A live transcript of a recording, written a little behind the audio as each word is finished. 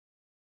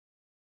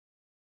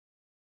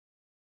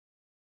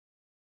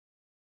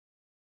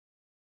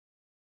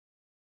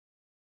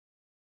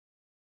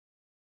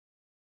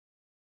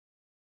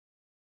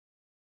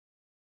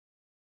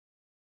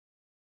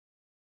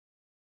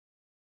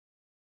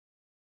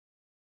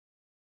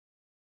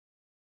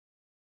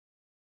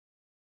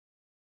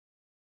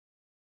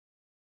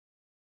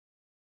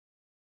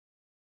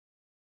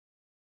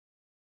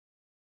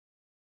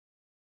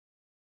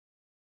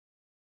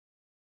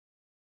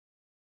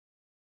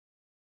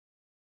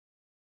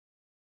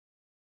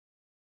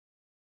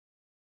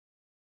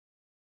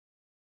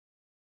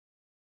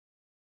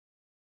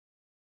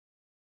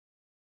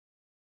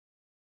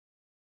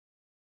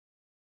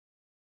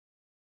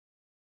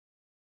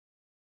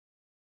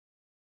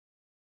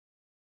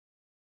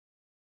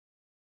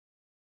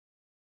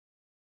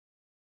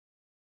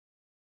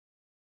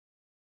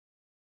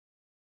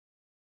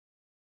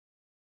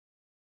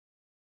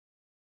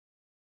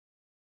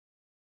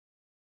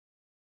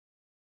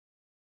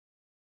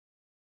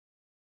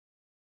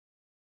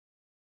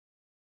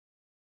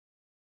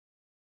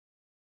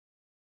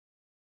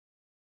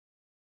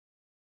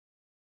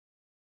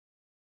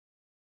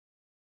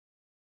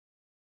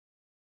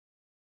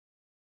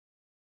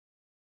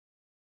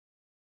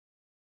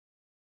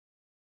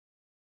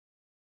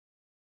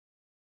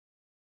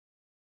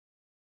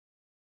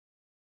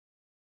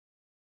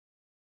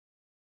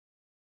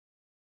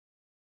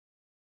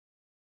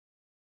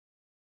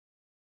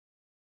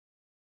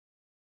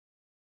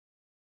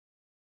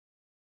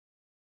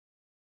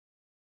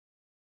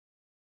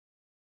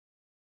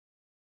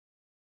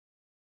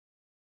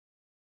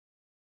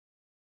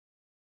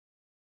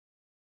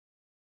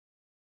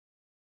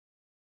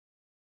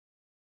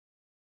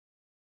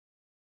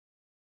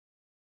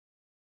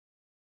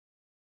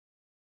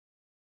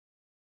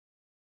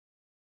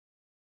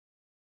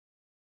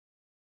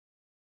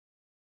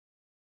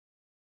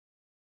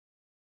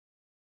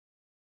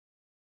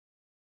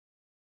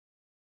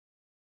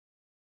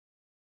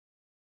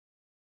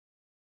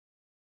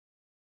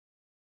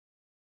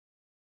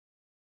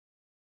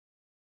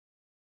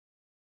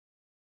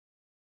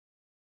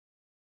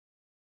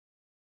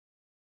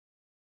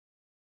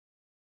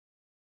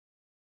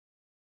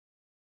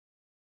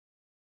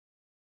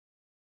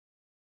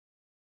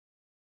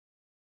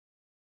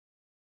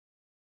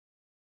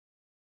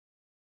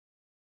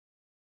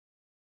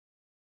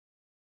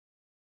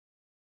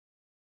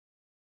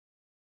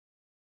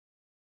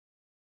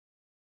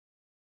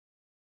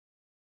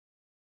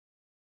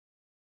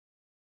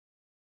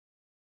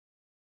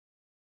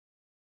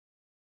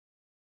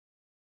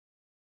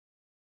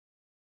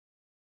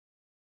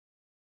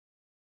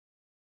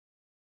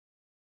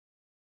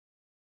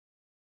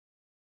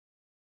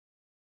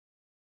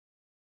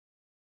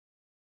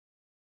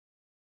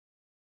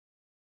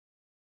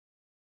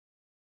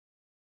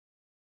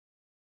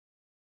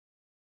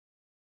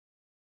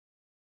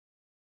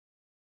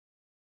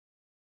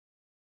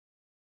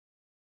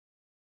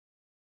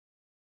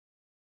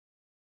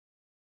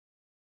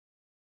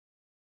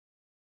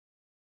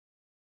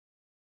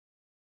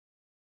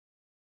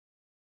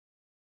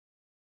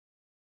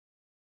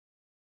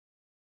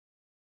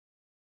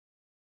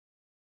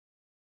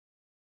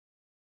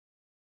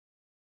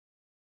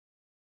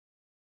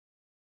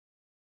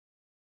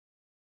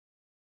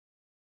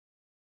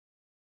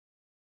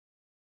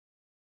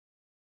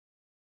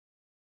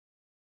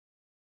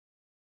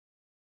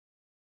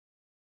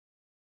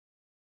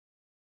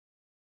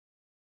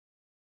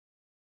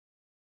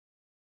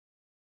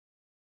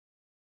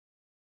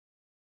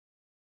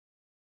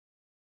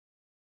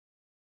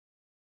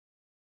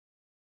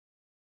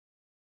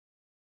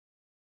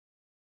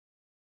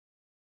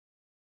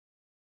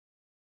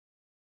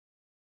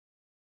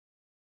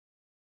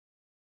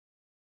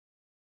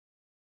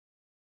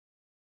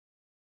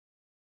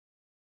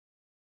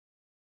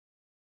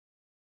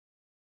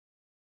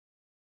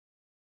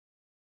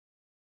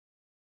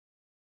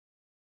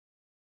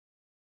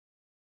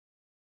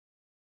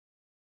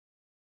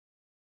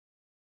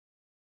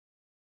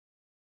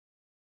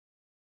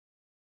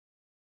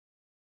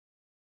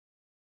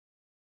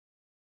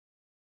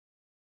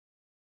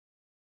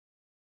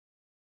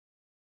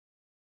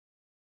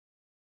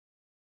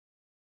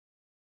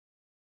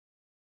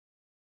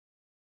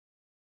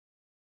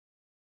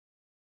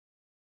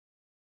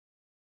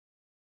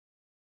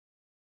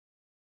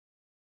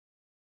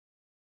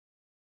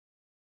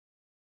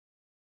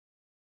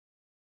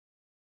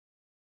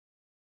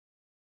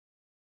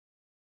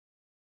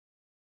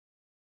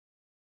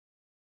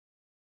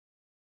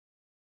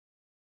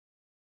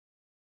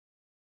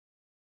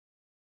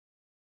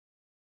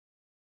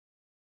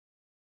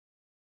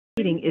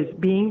Meeting is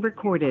being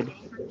recorded.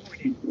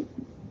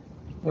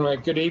 All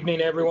right, good evening,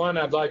 everyone.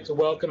 I'd like to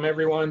welcome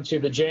everyone to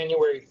the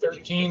January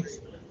 13th,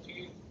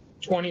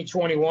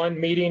 2021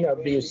 meeting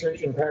of the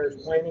Ascension Parish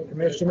Planning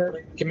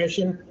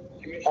Commission.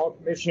 All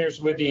commissioners,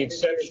 with the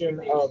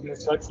exception of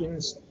Ms.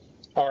 Hutchins,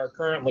 are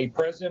currently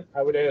present.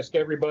 I would ask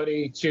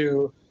everybody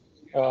to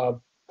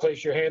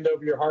place your hand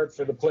over your heart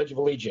for the Pledge of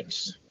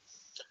Allegiance.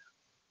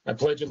 I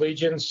pledge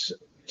allegiance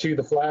to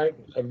the flag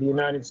of the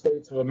United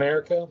States of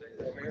America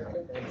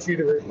and to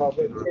the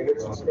republic for which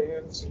it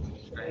stands,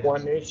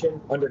 one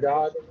nation, under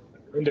God,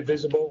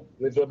 indivisible,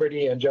 with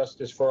liberty and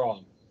justice for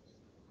all.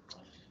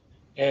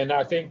 And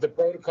I think the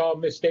protocol,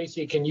 Ms.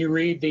 Stacy, can you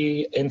read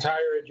the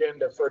entire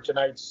agenda for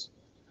tonight's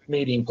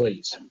meeting,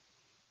 please?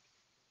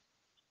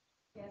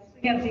 Yes,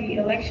 we have the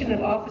election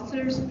of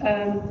officers,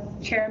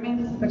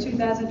 chairman for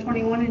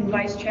 2021 and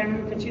vice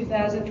chairman for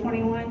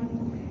 2021.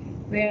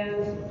 We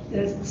have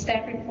the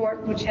staff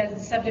report, which has the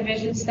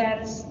subdivision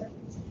status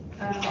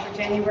for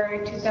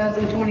January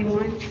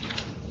 2021.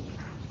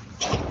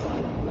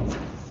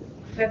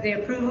 We have the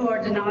approval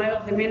or denial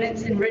of the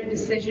minutes and written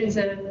decisions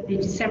of the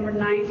December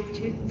 9th,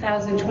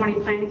 2020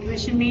 Planning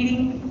Commission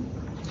meeting.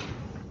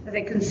 For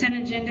the consent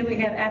agenda, we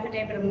have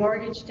affidavit of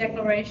mortgage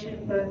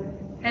declaration for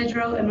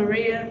Pedro and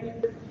Maria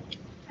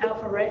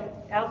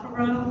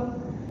Alfaro,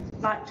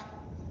 lot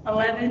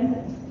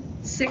 11,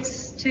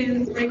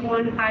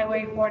 6231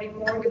 Highway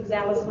 44,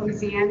 Gonzales,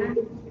 Louisiana.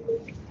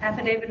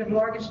 Affidavit of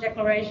mortgage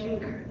declaration,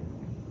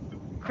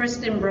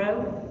 Kristen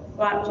Bro,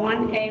 lot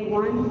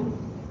 1A1,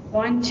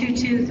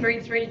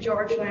 12233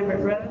 George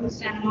Lambert Road,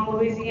 Santa Monica,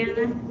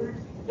 Louisiana.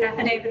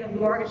 Affidavit of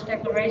mortgage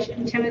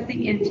declaration,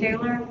 Timothy N.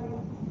 Taylor,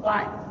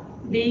 lot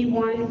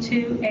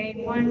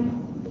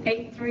B12A1,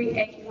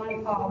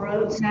 8381 Paul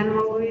Road, Santa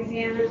Monica,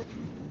 Louisiana.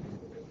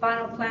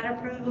 Final plat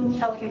approval,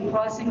 Pelican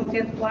Crossing,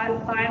 5th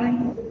plat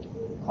filing,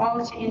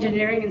 Quality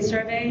Engineering and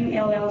Surveying,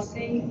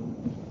 LLC,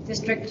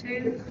 District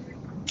 2.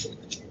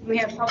 We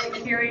have public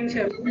hearing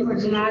to approve or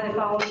deny the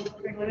following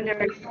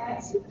preliminary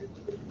plats.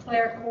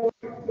 Claire Court,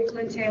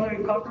 Franklin Taylor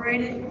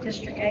Incorporated,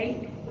 District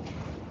 8.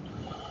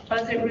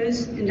 Buzzard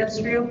Roost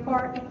Industrial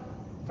Park,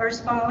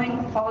 first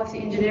filing, Quality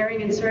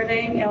Engineering and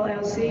Surveying,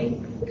 LLC,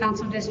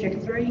 Council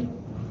District 3.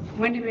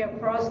 Windermere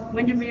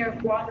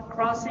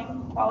Crossing,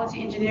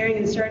 Quality Engineering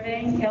and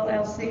Surveying,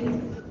 LLC,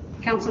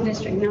 Council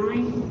District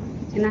 9.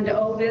 And under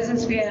old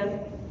business, we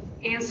have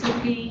Anson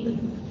P.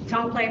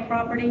 Tomplay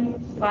property,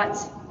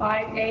 lots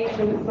 5A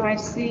through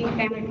 5C,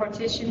 family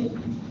partition,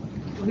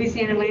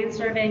 Louisiana Land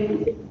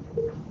Surveying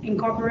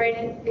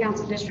Incorporated,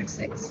 Council District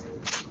 6.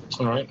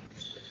 All right.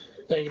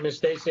 Thank you, Ms.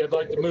 Stacy. I'd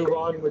like to move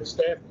on with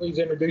staff. Please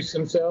introduce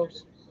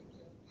themselves.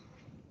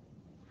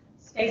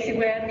 Stacy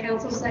Webb,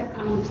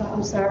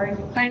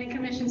 Planning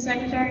Commission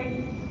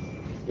Secretary.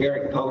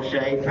 Eric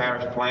Poche,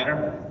 Parish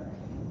Planner.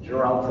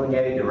 Jerome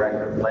Fournier,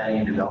 Director of Planning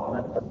and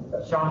Development.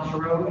 Sean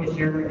Chereau is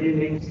here for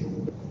duties.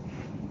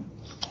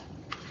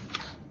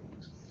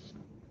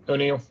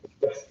 O'Neill.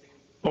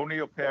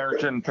 O'Neill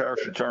Parrington,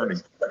 Parish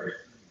Attorney.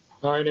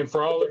 All right, and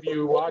for all of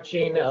you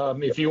watching,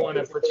 if you want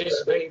to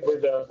participate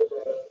with a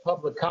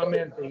public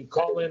comment, the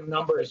call-in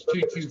number is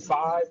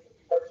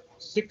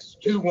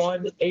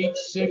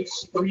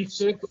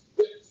 225-621-8636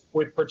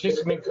 with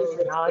participant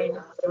code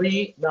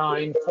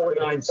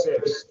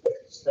 939496.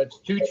 That's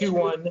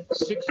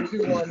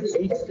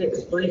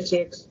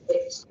 221-621-8636,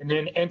 and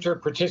then enter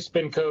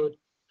participant code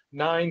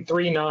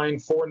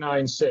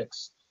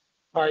 939496.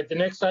 All right, the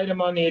next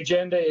item on the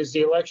agenda is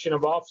the election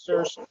of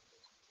officers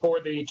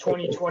for the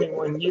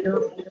 2021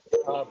 year.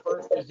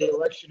 First is the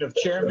election of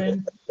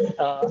chairman.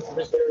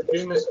 Mr.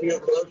 Dumas, do you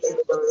have a motion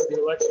for the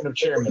election of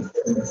chairman?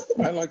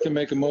 I'd like to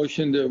make a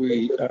motion to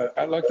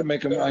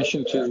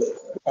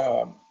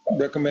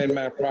recommend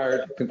Matt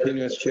Pryor to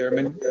continue as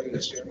chairman.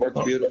 This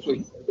works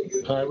beautifully.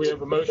 All right, we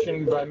have a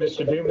motion by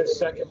Mr. Dumas,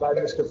 second by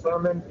Mr.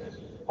 Furman.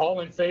 All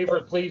in favor,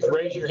 please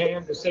raise your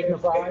hand to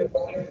signify.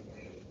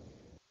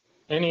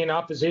 Any in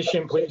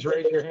opposition, please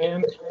raise your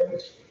hand.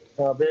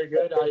 Very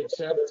good, I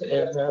accept,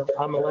 and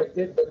I'm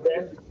elected.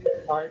 Then,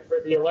 all right,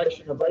 for the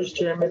election of vice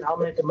chairman, I'll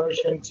make a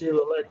motion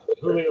to elect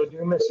Julio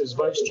Dumas as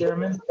vice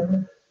chairman.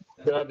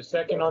 Do I have a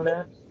second on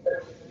that?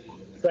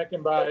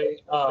 Second by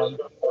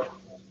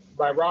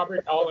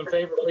Robert. All in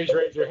favor, please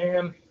raise your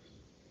hand.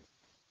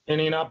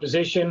 Any in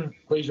opposition,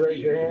 please raise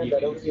your hand. I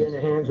don't see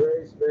any hands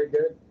raised. Very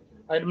good.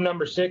 Item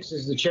number 6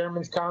 is the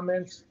chairman's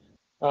comments.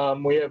 I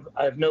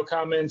have no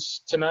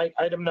comments tonight.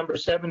 Item number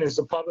 7 is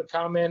the public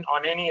comment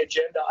on any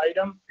agenda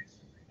item.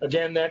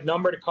 Again, that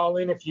number to call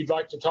in if you'd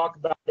like to talk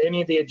about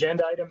any of the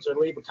agenda items or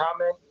leave a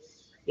comment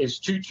is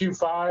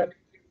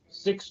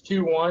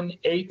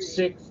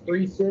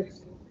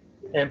 225-621-8636,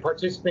 and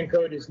participant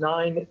code is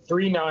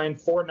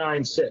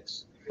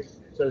 939496.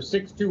 So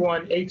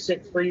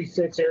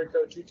 621-8636, area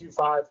code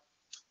 225.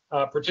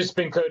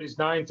 Participant code is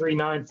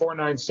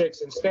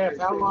 939496. And staff,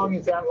 how long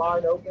is that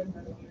line open?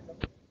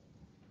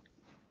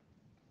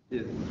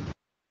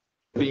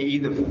 Be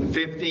either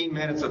 15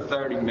 minutes or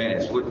 30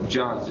 minutes. What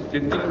Johnson?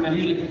 15 minutes.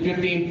 Usually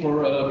 15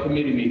 for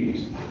committee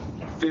meetings.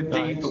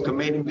 15 for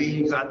committee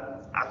meetings. I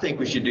think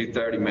we should do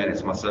 30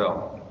 minutes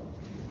myself.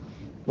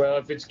 Well,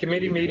 if it's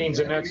committee meetings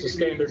and that's the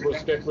standard, we'll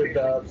stick with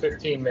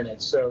 15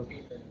 minutes. So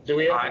do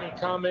we have any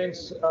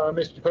comments,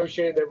 Mr.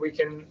 Poche,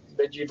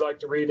 that you'd like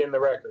to read in the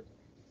record?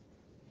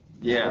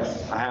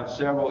 Yes, I have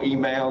several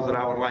emails that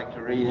I would like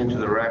to read into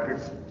the record.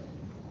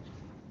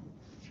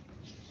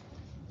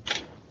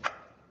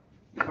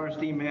 The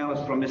first email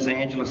is from Miss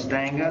Angela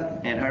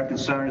Stanga, and her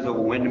concern is over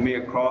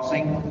Windermere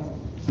Crossing.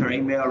 Her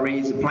email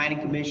reads, the Planning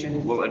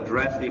Commission will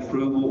address the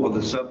approval of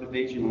the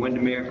subdivision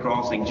Windermere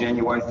Crossing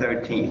January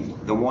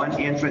 13th. The one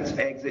entrance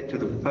exit to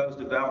the proposed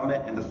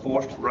development and the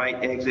forced right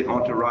exit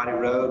onto Roddy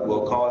Road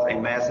will cause a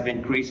massive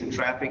increase in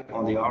traffic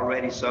on the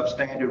already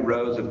substandard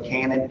roads of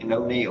Cannon and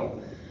O'Neill.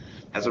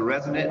 As a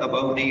resident of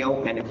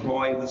O'Neill and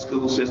employee of the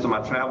school system, I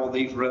travel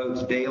these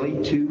roads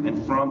daily to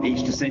and from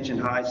East Ascension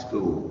High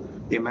School.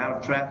 The amount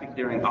of traffic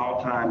during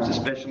all times,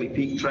 especially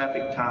peak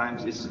traffic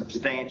times, is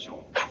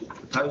substantial.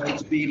 The posted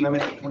speed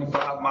limits are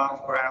 25 miles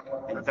per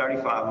hour and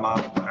 35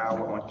 miles per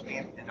hour on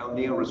Canton and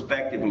O'Neill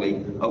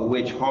respectively, of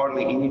which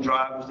hardly any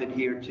drivers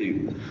adhere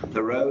to.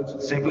 The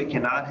roads simply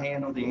cannot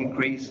handle the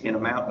increase in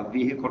amount of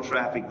vehicle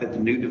traffic that the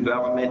new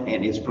development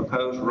and its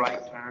proposed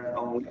right turn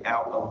only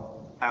out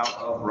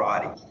of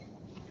Roddy.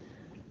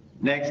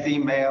 Next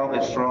email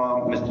is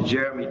from Mr.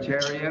 Jeremy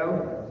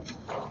Terrio.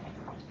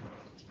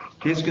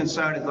 His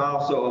concern is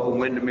also over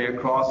Windermere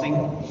Crossing.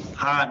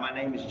 Hi, my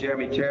name is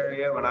Jeremy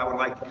Terrio, and I would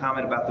like to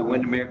comment about the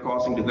Windermere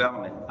Crossing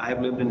development. I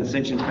have lived in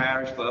Ascension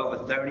Parish for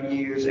over 30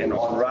 years and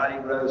on Roddy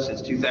Road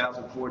since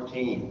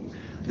 2014.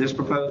 This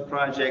proposed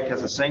project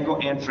has a single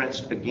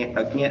entrance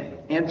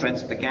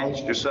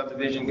against your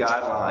subdivision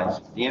guidelines.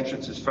 The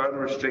entrance is further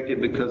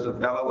restricted because of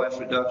LOS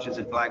reductions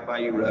at Black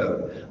Bayou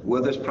Road.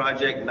 Will this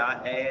project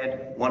not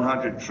add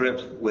 100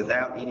 trips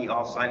without any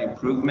off-site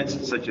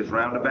improvements such as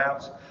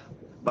roundabouts?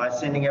 By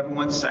sending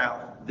everyone south,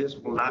 this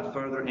will not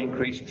further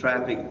increase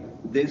traffic.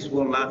 This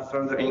will not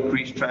further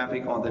increase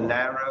traffic on the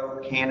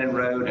narrow Cannon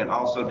Road and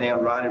also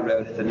down Roddy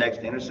Road at the next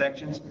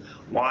intersections.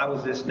 Why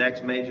was this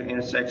next major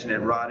intersection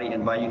at Roddy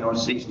and Bayou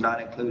Northeast not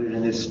included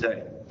in this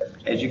study?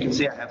 As you can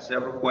see, I have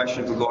several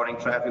questions regarding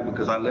traffic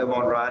because I live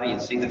on Roddy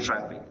and see the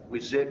traffic.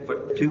 We sit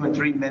for 2 and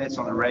 3 minutes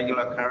on a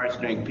regular occurrence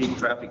during peak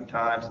traffic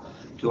times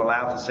to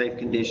allow for safe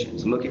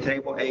conditions. Look at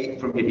Table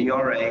 8 from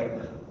your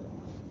ERA.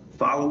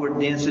 Follower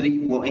density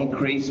will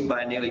increase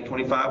by nearly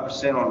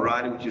 25% on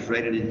Roddy, which is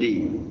rated a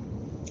D.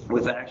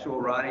 With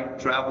actual Roddy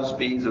travel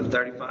speeds of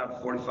 35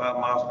 to 45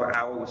 miles per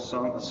hour with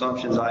some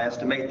assumptions, I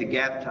estimate the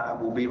gap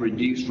time will be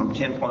reduced from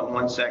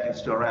 10.1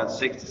 seconds to around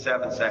 6 to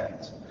 7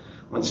 seconds.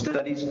 When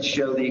studies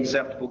show the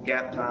acceptable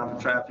gap time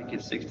for traffic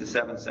is 6 to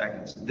 7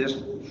 seconds. This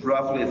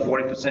roughly a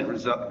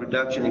 40%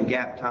 reduction in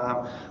gap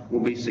time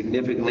will be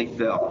significantly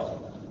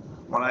felt.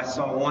 When I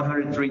saw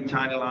 103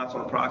 tiny lots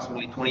on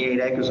approximately 28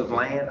 acres of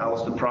land, I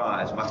was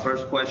surprised. My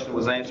first question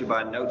was answered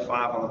by note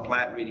 5 on the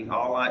plat reading,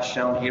 all lots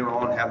shown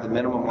hereon have the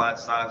minimum lot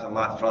size and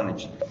lot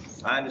frontage.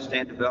 I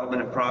understand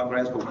development in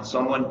progress, but when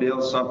someone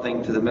builds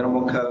something to the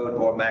minimal code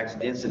or max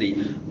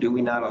density, do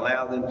we not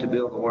allow them to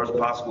build the worst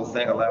possible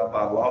thing allowed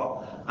by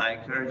law? I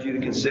encourage you to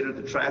consider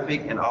the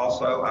traffic and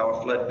also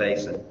our flood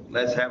basin.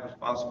 Let's have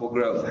responsible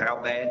growth.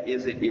 How bad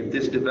is it if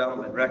this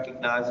development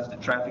recognizes the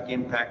traffic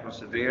impact was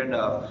severe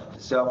enough to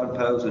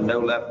self-impose a no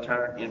left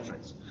turn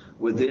entrance?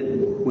 Would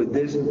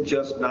this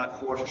just not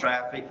force the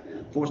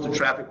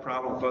traffic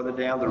problem further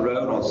down the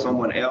road on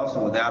someone else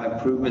and without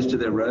improvements to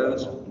their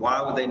roads?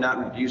 Why would they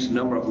not reduce the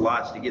number of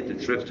lots to get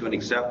the trips to an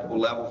acceptable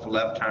level for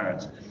left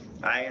turns?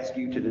 I ask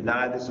you to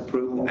deny this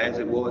approval as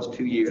it was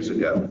 2 years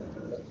ago.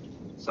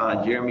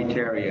 Signed, Jeremy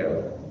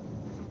Terrio.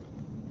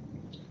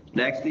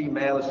 Next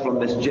email is from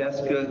Miss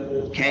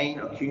Jessica Kane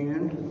or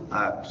Kuhn.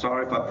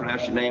 Sorry if I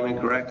pronounced your name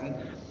incorrectly.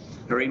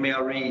 Her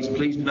email reads,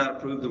 please do not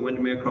approve the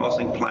Windermere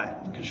Crossing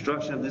plat. The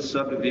construction of this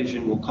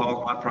subdivision will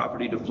cause my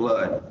property to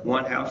flood.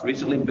 One house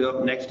recently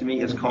built next to me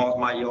has caused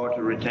my yard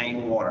to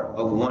retain water.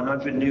 Over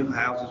 100 new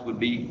houses would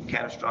be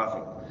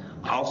catastrophic.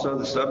 Also,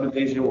 the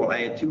subdivision will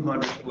add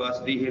 200 plus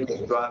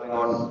vehicles driving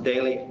on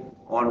daily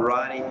on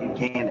Roddy and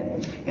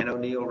Cannon and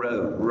O'Neill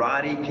Road.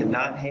 Roddy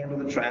cannot handle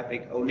the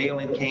traffic. O'Neill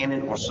and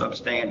Cannon are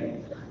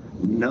substandard.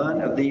 None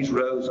of these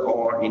roads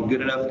are in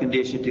good enough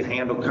condition to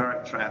handle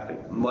current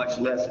traffic, much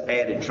less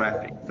added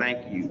traffic.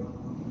 Thank you.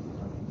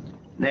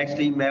 Next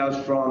email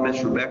is from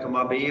Ms. Rebecca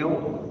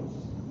Mobile.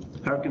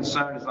 Her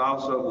concern is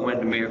also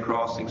Windermere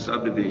Crossing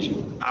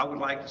subdivision. I would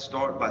like to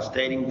start by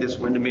stating this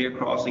Windermere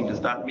Crossing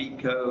does not meet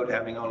code,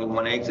 having only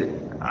one exit,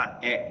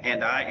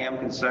 and I am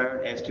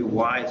concerned as to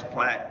why its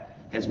plat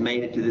has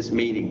made it to this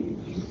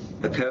meeting.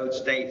 The code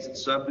states that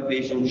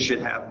subdivisions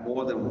should have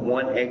more than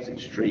one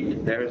exit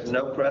street. There is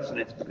no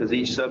precedence because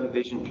each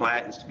subdivision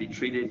plat is to be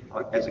treated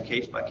as a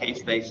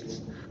case-by-case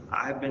basis.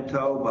 I have been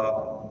told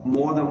by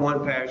more than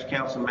one parish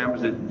council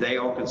members that they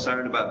are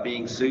concerned about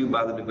being sued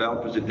by the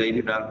developers if they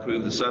do not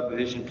approve the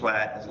subdivision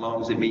plat as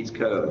long as it meets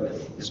code.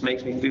 This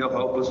makes me feel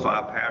hopeless for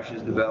our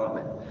parish's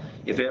development.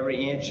 If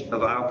every inch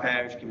of our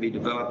parish can be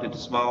developed into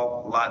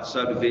small lot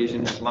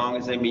subdivisions as long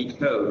as they meet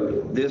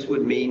code, this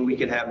would mean we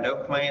could have no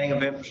planning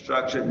of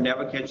infrastructure,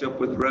 never catch up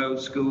with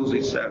roads, schools,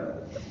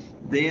 etc.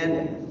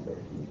 Then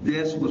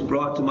this was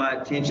brought to my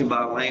attention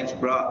by Lance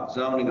Brock,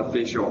 zoning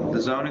official.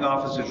 The zoning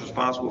officer is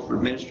responsible for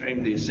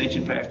administering the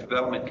Ascension Parish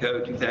Development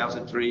Code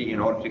 2003 in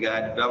order to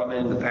guide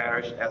development in the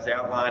parish as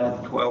outlined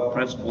in the 12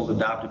 principles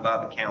adopted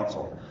by the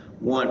council.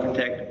 1,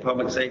 protect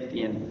public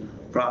safety and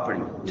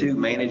property. 2,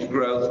 manage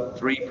growth.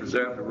 3,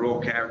 preserve the rural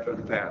character of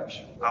the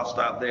parish. I'll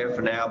stop there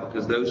for now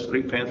because those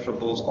 3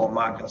 principles are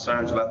my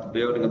concerns about the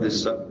building of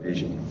this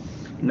subdivision.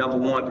 Number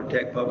 1,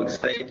 protect public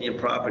safety and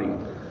property.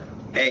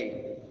 A,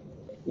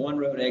 one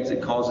road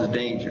exit causes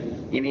danger.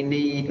 Any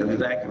need of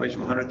evacuation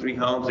from 103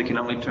 homes that can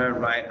only turn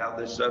right out of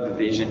this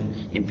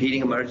subdivision,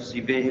 impeding emergency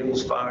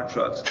vehicles, fire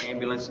trucks,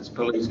 ambulances,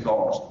 police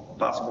cars.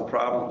 Possible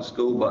problem with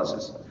school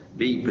buses.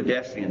 B,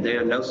 pedestrian.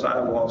 There are no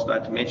sidewalks,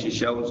 not to mention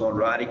shoulders on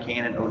Roddy,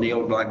 Cannon,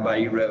 O'Neill, Black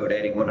Bayou Road.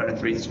 Adding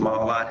 103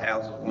 small lot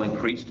houses will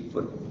increase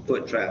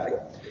foot traffic.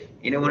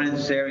 Anyone in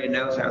this area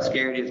knows how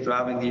scary it is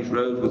driving these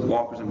roads with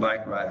walkers and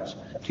bike riders.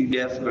 2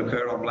 deaths have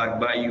occurred on Black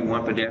Bayou,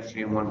 1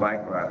 pedestrian, 1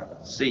 bike rider.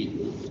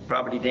 C,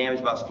 property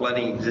damage by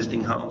flooding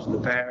existing homes in the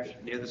parish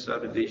near the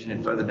subdivision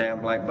and further down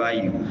Black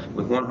Bayou,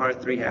 with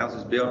 103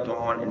 houses built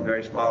on in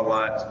very small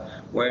lots.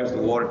 Where's the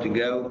water to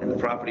go? And the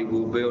property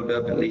will build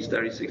up at least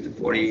 36 to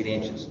 48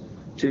 inches.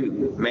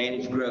 2,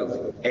 manage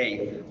growth.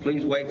 A,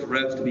 please wait for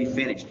roads to be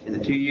finished. In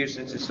the 2 years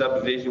since the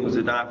subdivision was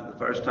adopted the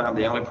first time,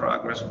 the only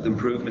progress with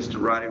improvements to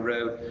Roddy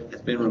Road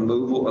has been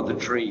removal of the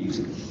trees.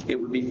 It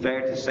would be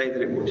fair to say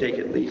that it will take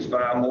at least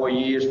 5 more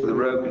years for the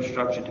road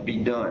construction to be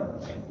done.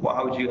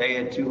 Why would you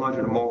add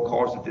 200 or more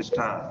cars at this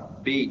time?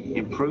 B,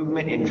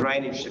 improvement in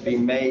drainage should be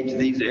made to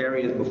these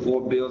areas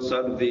before build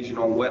subdivision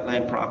on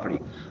wetland property.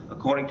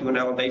 According to an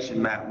elevation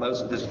map,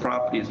 most of this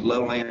property is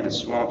lowland and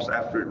swamps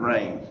after it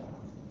rains.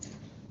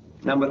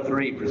 Number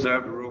 3,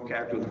 preserve the rural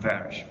character of the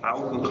parish. I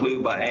will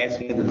conclude by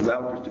asking the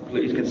developers to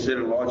please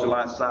consider larger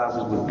lot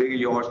sizes with bigger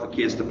yards for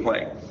kids to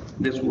play.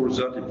 This will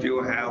result in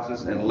fewer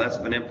houses and less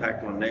of an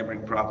impact on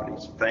neighboring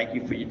properties. Thank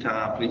you for your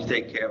time. Please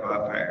take care of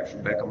our parish.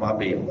 Rebecca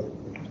Mobile.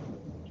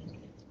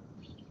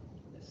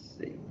 Let's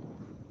see.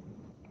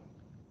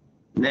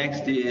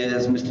 Next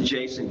is Mr.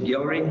 Jason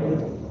Guillory.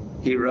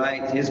 He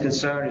writes, his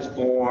concern is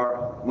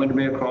for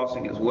Windermere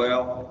Crossing as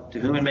well. To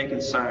whom it may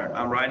concern,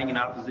 I'm writing in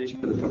opposition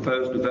to the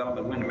proposed development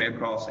of Windermere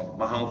Crossing.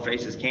 My home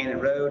faces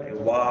Cannon Road, and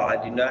while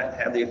I do not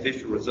have the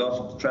official results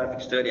of the traffic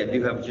study, I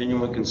do have a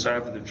genuine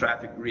concern for the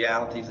traffic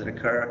realities that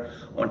occur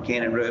on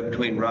Cannon Road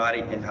between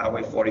Roddy and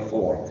Highway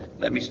 44.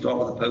 Let me start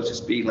with the posted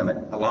speed limit.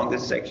 Along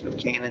this section of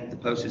Cannon, the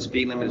posted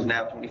speed limit is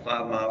now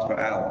 25 miles per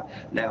hour.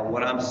 Now,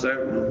 what I'm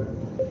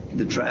certain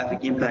the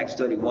traffic impact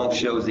study won't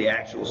show is the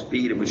actual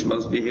speed at which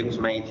most vehicles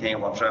maintain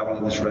while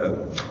traveling this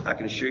road. I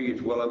can assure you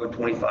it's well over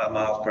 25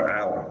 miles per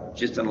hour.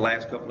 Just in the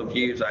last couple of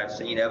years, I've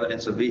seen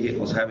evidence of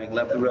vehicles having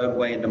left the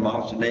roadway and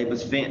demolished a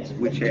neighbor's fence,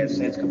 which has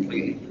since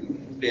completely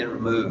been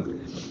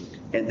removed.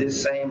 And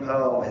this same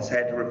home has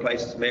had to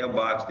replace its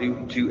mailbox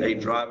due to a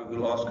driver who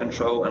lost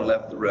control and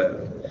left the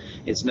road.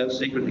 It's no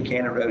secret the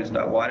Cannon Road is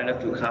not wide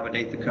enough to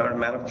accommodate the current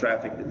amount of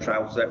traffic that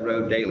travels that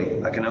road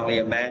daily. I can only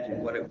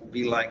imagine what it would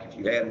be like if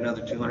you add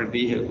another 200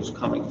 vehicles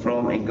coming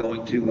from and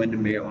going to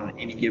Windermere on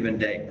any given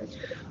day.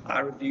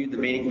 I reviewed the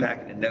meeting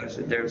packet and noticed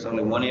that there is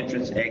only one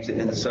entrance exit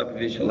in the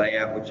subdivision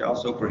layout, which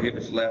also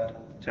prohibits left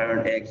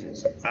turn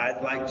exits.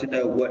 I'd like to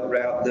know what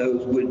route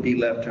those would-be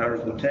left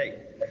turners will take.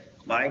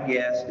 My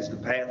guess is the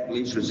path of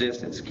least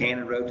resistance,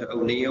 Cannon Road to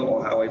O'Neill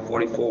or Highway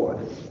 44.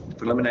 The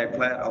preliminary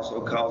plat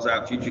also calls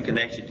out future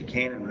connection to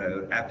Cannon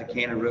Road after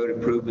Cannon Road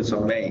improvements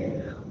are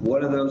made.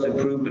 What are those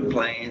improvement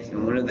plans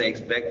and when are they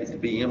expected to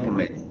be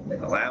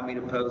implemented? Allow me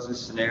to pose this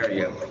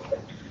scenario.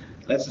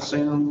 Let's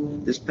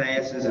assume this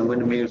passes and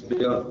Windermere is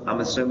built. I'm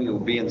assuming it will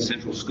be in the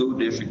central school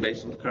district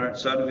based on the current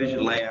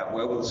subdivision layout.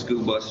 Where will the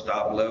school bus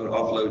stop, load,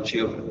 offload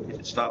children? If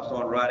it stops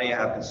on Roddy, I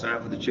have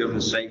concern for the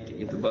children's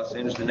safety. If the bus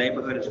enters the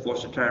neighborhood and is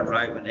forced to turn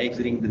right when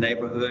exiting the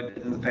neighborhood,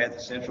 then the path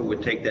to central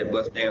would take that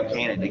bus down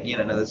Cannon.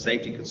 Again, another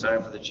safety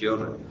concern for the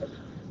children.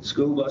 The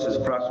school bus is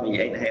approximately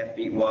 8.5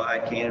 feet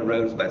wide. Cannon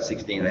Road is about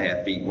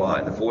 16.5 feet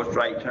wide. The forced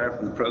right turn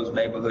from the pros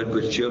neighborhood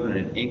puts children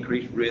in an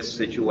increased risk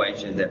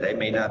situation that they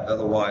may not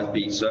otherwise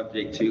be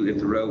subject to if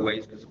the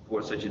roadways could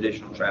support such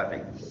additional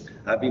traffic.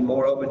 I'd be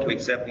more open to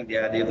accepting the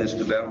idea of this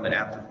development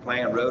after the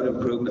planned road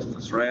improvements for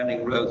the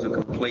surrounding roads are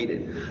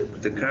completed.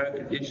 But the current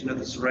condition of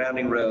the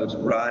surrounding roads,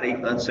 Roddy,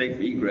 unsafe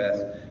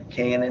egress,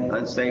 Cannon,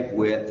 unsafe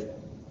width,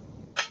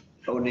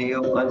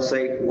 O'Neill,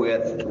 unsafe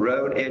width,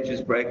 road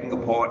edges breaking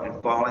apart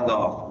and falling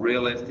off,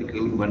 realistically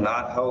will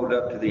not hold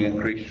up to the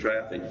increased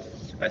traffic.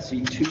 I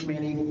see too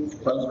many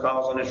close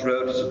calls on this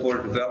road to support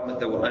a development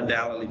that will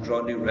undoubtedly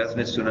draw new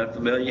residents to an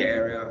unfamiliar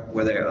area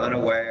where they are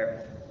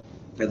unaware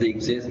of the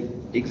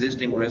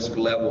existing risk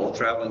level of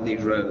traveling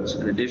these roads.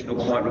 An additional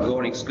point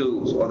regarding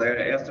schools. Are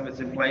there estimates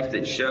in place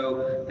that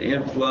show the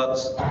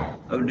influx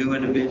of new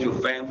individual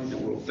families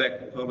that will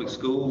affect the public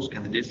schools?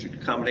 Can the district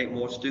accommodate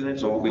more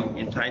students, or are we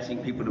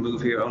enticing people to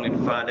move here only to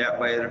find out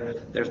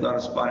later there's not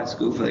a spot in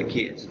school for their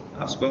kids?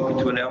 I've spoken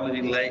to an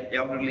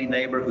elderly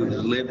neighbor who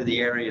has lived in the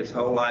area his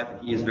whole life,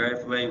 and he is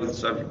very familiar with the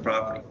subject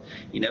property.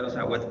 He knows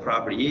what the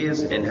property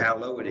is and how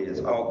low it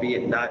is,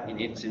 albeit not in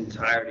its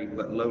entirety,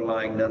 but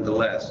low-lying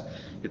nonetheless.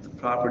 If the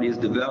property is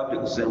developed, it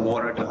will send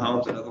water to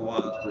homes and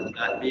otherwise would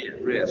not be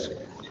at risk.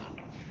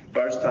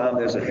 First time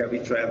there's a heavy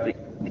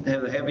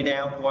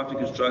downpour after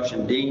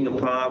construction, digging the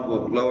pond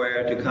with low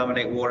air to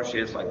accommodate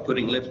watersheds like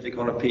putting lipstick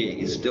on a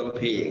pig. It's still a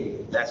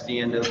pig. That's the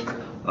end of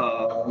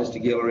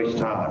Mr. Guillory's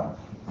time.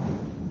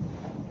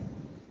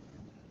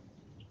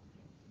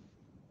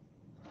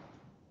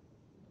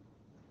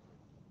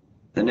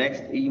 The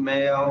next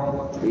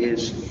email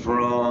is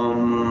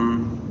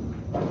from,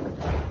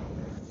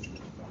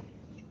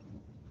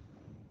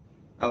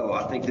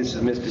 I think this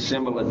is Mr.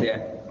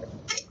 Simbaladette.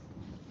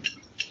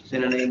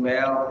 Sent an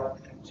email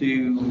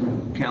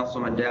to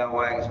Councilman Dow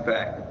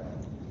Wagsback.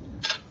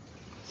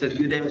 Says,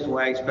 good day, Mr.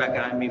 Wagsback.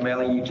 I'm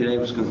emailing you today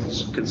with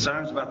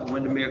concerns about the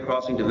Windermere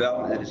Crossing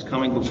development that is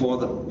coming before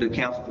the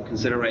council for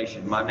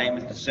consideration. My name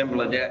is December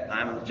Ladette.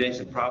 I'm an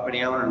adjacent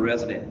property owner and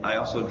resident. I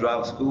also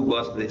drive a school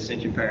bus for the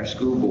Ascension Parish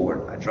School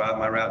Board. I drive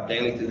my route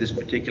daily through this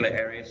particular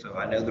area, so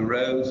I know the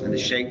roads and the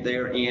shape they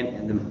are in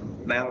and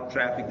the amount of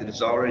traffic that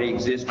is already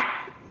existing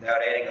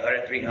without adding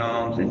 103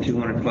 homes and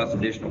 200 plus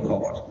additional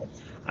cars.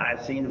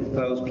 I've seen the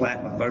proposed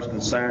plat. My first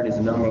concern is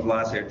the number of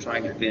lots they're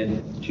trying to fit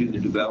into the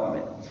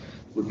development.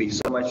 It would be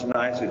so much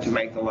nicer to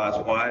make the lots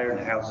wider and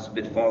the houses a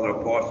bit farther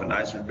apart for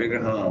nicer,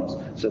 bigger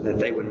homes, so that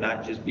they would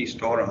not just be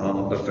starter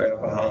homes, but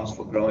forever homes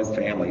for growing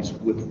families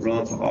with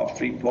room for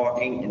off-street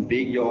parking and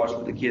big yards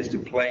for the kids to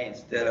play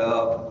instead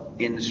of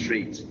in the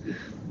streets.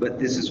 But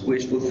this is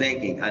wishful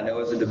thinking. I know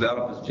as a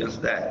developer, it's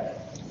just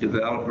that.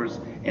 Developers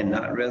and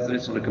not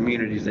residents of the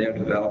communities they are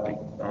developing.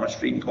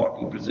 On-street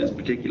parking presents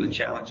particular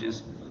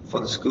challenges for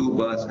the school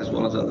bus as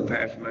well as other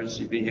parish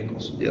emergency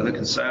vehicles. The other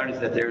concern is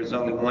that there is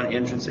only one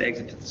entrance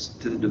exit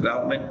to the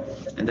development,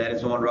 and that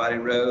is on Roddy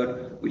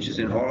Road, which is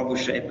in horrible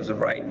shape as of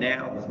right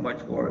now, with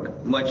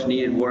much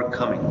needed work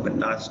coming, but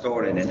not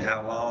started, and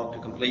how long to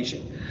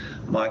completion.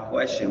 My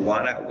question,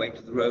 why not wait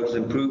till the road is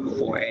improved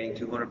before adding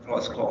 200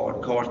 plus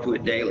cars to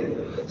it daily?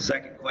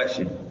 Second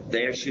question,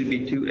 there should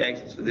be 2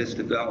 exits for this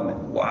development.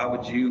 Why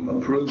would you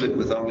approve it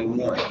with only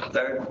 1?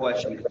 Third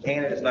question, if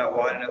Canada is not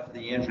wide enough for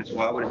the entrance,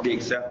 why would it be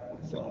acceptable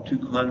for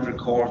 200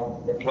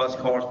 plus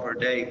cars per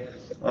day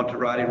onto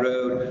Roddy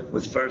Road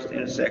with first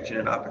intersection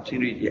and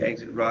opportunity to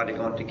exit Roddy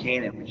onto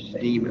Cannon, which is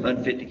deemed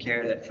unfit to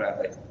carry that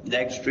traffic?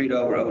 Next street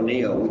over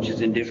O'Neill, which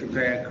is in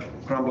disrepair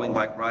and crumbling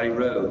like Roddy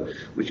Road,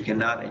 which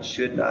cannot and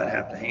should not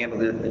have to handle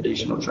the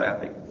additional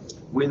traffic.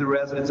 We, the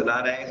residents, are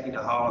not asking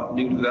to haul up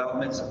new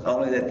developments,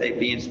 only that they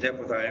be in step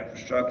with our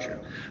infrastructure.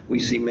 We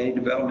see many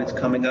developments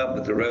coming up,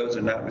 but the roads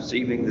are not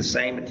receiving the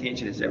same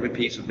attention as every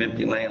piece of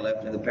empty land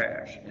left in the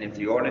parish. And if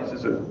the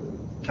ordinances are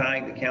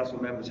tying the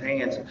council members'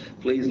 hands,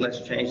 please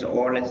let's change the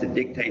ordinance that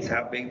dictates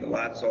how big the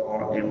lots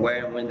are and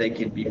where and when they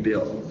can be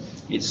built.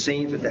 It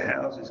seems that the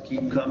houses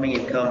keep coming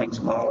and coming,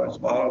 smaller and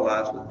smaller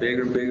lots with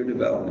bigger and bigger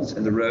developments,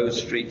 and the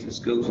roads, streets, and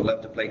schools are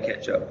left to play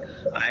catch up.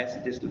 I ask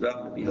that this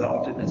development be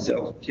halted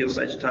until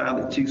such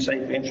time that 2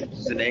 safe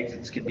entrances and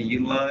exits can be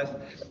utilized,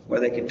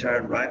 where they can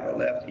turn right or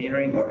left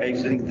entering or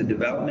exiting the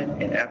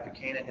development, and after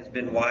Cannon has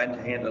been widened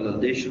to handle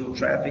additional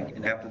traffic,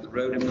 and after the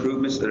road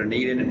improvements that are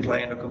needed and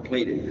planned are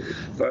completed.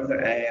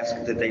 Further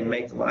ask that they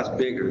make the lots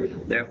bigger,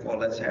 therefore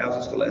less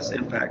houses for less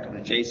impact on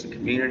adjacent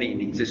community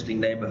and existing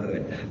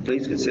neighborhood.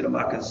 Please consider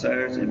my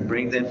concerns and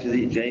bring them to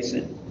the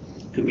adjacent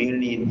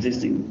community and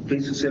existing.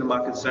 Please consider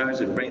my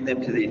concerns and bring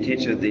them to the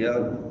attention of the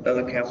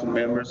other council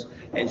members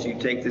as you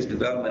take this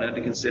development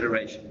under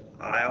consideration.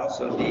 I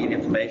also need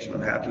information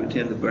on how to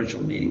attend the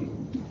virtual meeting.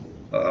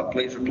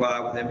 Please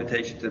reply with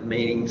invitation to the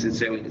meeting.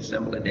 Sincerely,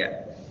 December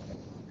Ladette.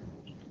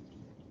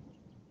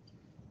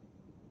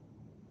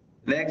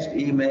 Next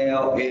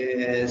email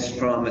is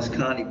from Ms.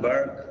 Connie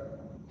Burke.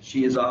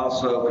 She is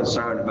also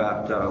concerned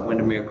about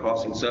Windermere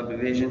Crossing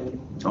subdivision.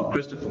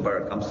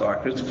 Christopher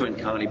and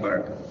Connie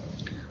Burke.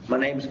 My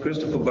name is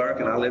Christopher Burke,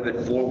 and I live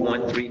at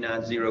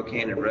 41390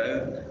 Cannon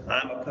Road.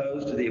 I'm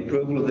opposed to the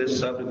approval of this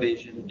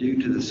subdivision due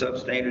to the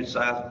substandard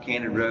size of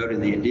Cannon Road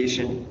and the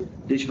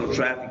additional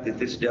traffic that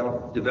this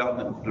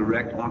development will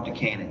direct onto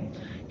Cannon.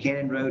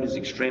 Cannon Road is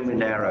extremely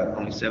narrow,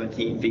 only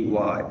 17 feet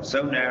wide,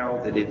 so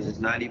narrow that it does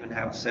not even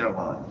have a center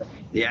line.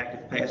 The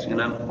act of passing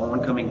an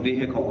oncoming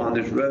vehicle on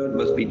this road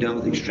must be done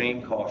with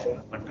extreme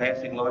caution. When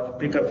passing large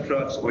pickup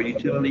trucks or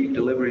utility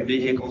delivery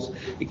vehicles,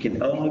 it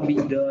can only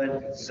be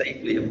done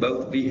safely if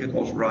both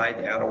vehicles ride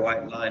the outer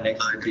white line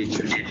next to the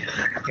ditch.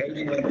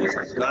 Occasionally, this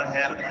does not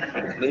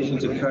happen.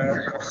 Collisions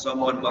occur, or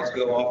someone must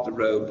go off the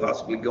road,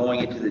 possibly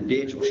going into the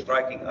ditch or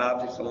striking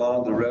objects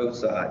along the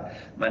roadside.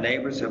 My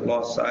neighbors have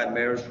lost side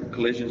mirrors from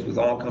collisions with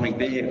oncoming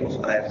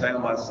vehicles. I have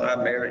found a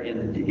side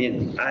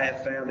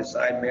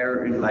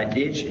mirror in my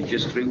ditch, and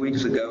just 3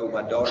 weeks ago,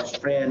 my daughter's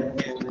friend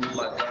pulled into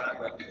my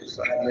driveway with the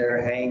side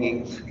mirror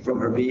hanging from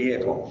her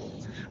vehicle.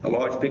 A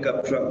large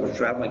pickup truck was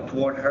traveling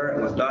toward her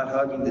and was not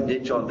hugging the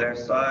ditch on their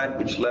side,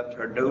 which left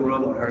her no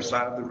room on her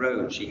side of the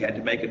road. She had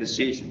to make a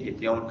decision, hit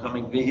the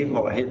oncoming vehicle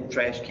or hit the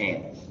trash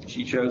can.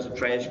 She chose the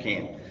trash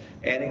can.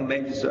 Adding a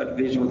major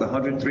subdivision with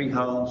 103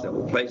 homes that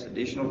will place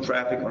additional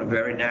traffic on a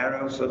very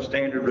narrow,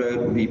 substandard road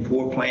would be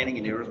poor planning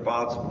and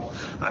irresponsible.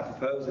 I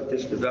propose that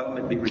this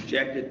development be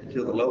rejected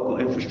until the local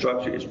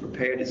infrastructure is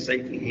prepared to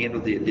safely handle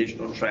the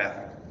additional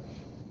traffic.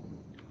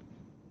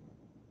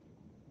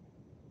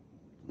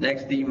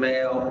 Next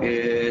email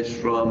is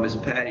from Ms.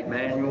 Patty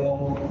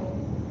Manuel.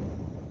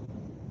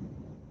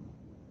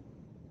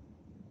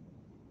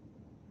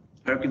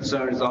 Her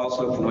concern is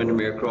also for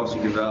Windermere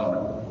Crossing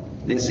Development.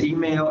 This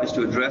email is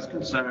to address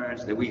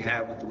concerns that we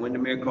have with the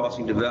Windermere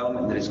Crossing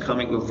development that is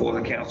coming before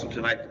the council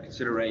tonight for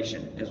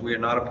consideration. As we are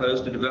not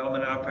opposed to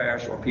development in our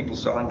parish or people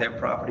selling their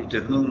property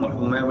to whom or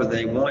whomever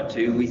they want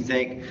to, we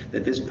think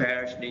that this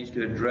parish needs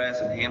to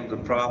address and handle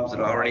the problems it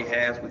already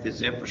has with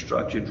its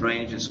infrastructure,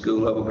 drainage, and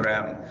school level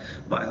grouting.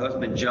 My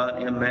husband,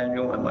 John M.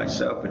 Manuel, and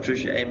myself,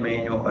 Patricia A.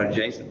 Manuel, are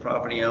adjacent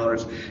property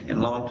owners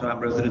and longtime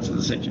residents of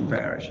Ascension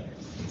Parish.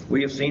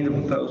 We have seen the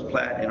proposed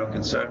plat and are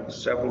concerned with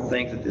several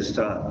things at this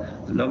time.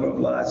 The number of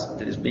lots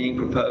that is being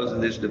proposed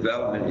in this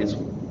development is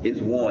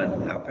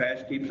one. Our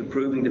parish keeps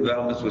approving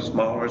developments with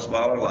smaller and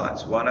smaller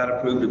lots. Why not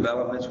approve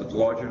developments with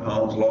larger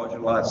homes, larger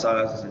lot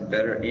sizes, and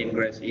better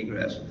ingress,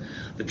 egress?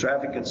 The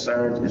traffic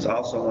concerns is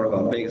also one of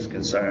our biggest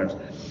concerns.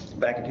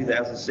 Back in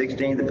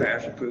 2016, the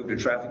parish approved a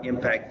traffic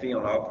impact fee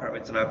on all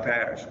permits in our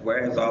parish.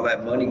 Where has all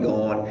that money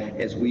gone,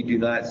 as we do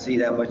not see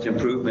that much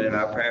improvement in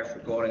our parish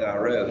regarding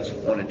our roads?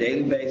 On a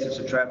daily basis,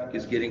 the traffic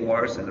is getting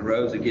worse and the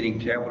roads are getting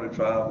terrible to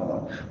drive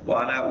on.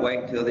 Why not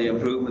wait until the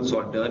improvements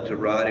are done to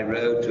Roddy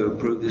Road to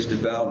approve this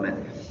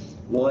development?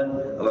 One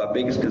of our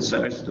biggest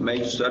concerns is the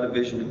major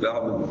subdivision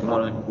development with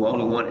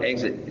only one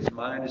exit. It's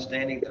my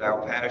understanding that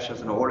our parish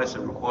has an ordinance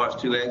that requires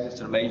 2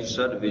 exits in a major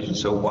subdivision,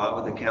 so why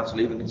would the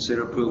council even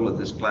consider approval of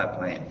this plat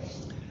plan?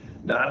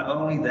 Not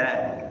only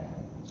that,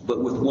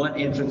 but with one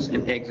entrance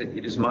and exit,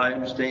 it is my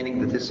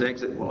understanding that this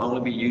exit will only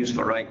be used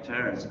for right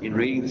turns. In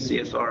reading the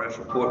CSRS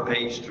report,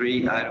 page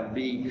 3, item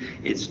B,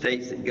 it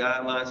states that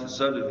guidelines for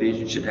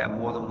subdivision should have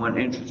more than one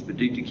entrance, but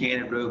due to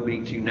Cannon Road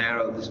being too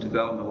narrow, this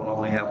development will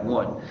only have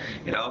one.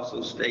 It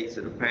also states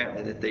that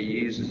apparently that they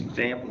use as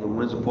example the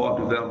Windsor Park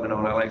development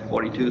on LA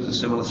 42 is a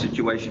similar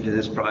situation to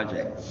this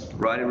project.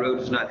 Roddy Road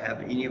does not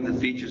have any of the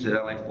features that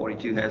LA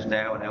 42 has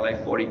now, and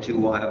LA 42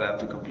 will have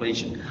after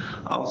completion.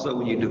 Also,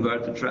 when you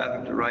divert the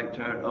traffic to right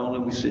turn only,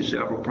 we see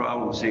several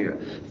problems here.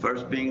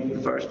 First being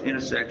the first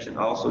intersection,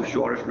 also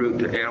shortest route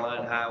to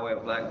Airline Highway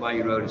of Black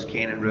Bayou Road is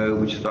Cannon Road,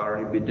 which has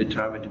already been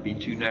determined to be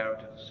too narrow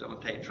to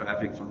facilitate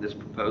traffic from this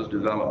proposed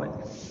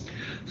development.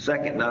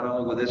 Second, not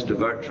only will this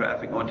divert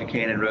traffic onto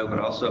Cannon Road, but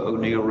also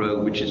O'Neill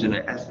Road, which is in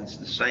essence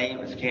the same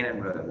as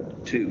Cannon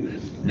Road.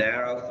 2,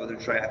 narrow for the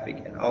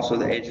traffic, and also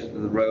the edges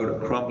of the road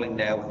are crumbling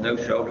now with no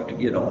shoulder to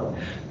get on.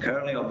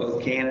 Currently on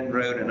both Cannon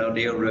Road and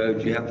O'Neill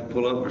Road, you have to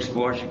pull over as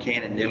far as you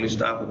can and nearly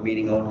stop at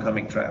meeting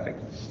oncoming traffic.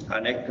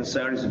 Our next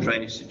concern is the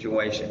drainage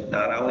situation,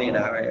 not only in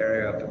our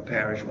area but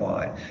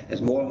parish-wide.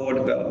 As more and more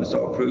developments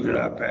are approved in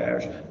our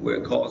parish,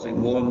 we're causing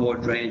more and more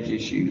drainage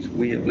issues.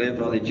 We have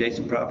lived on the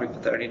adjacent property for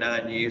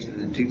 39 years,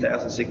 and in the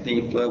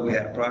 2016 flood, we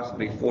had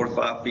approximately 4 to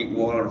 5 feet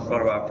water in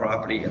front of our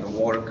property, and the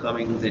water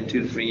coming within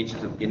 2 to 3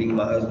 inches of getting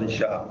my husband's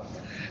shop.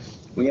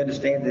 We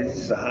understand that this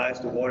is the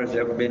highest the water has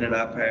ever been in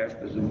our parish,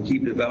 because we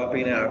keep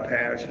developing in our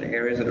parish in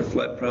areas that are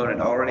flood prone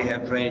and already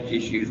have drainage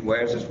issues.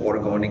 Where is this water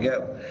going to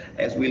go?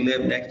 As we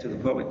live next to the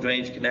public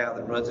drainage canal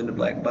that runs into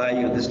Black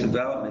Bayou, this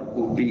development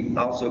will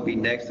also be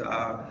next to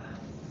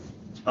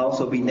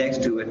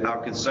it. Our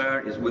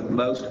concern is with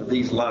most of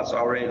these lots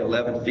already at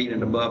 11 feet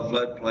and above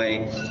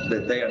floodplain,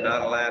 that they are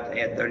not allowed to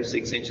add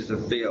 36 inches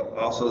of fill.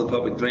 Also, the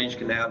public drainage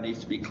canal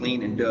needs to be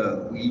cleaned and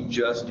dug. We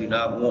just do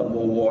not want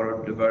more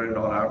water diverted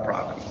on our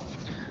property.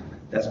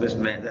 That's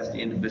the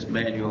end of Ms.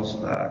 Manuel's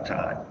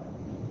time.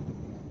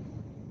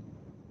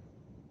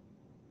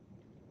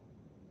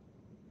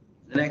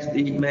 The next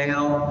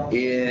email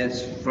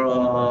is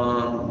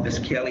from Ms.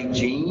 Kelly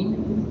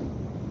Jean.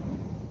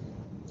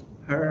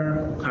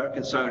 Her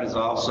concern is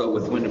also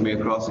with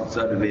Windermere Crossing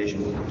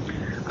subdivision.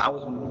 I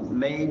was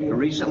made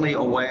recently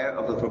aware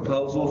of the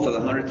proposal for the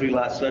 103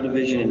 lot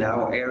subdivision in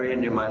our area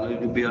near my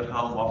newly built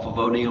home off of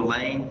O'Neill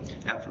Lane.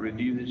 After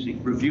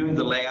reviewing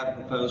the layout and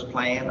proposed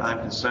plan, I'm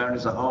concerned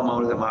as a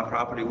homeowner that my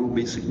property will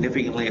be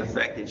significantly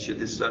affected should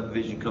this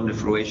subdivision come to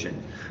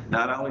fruition.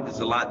 Not only does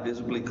the lot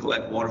visibly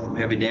collect water from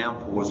heavy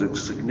downpours, a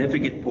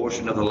significant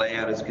portion of the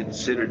layout is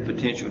considered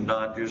potential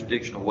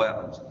non-jurisdictional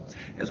wetlands.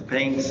 As a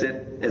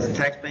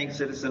taxpaying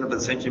citizen of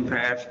Ascension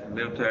Parish and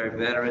military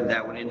veteran,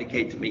 that would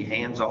indicate to me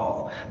hands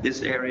off.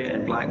 This area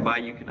in Black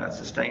Bayou cannot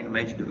sustain a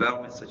major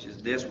development such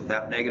as this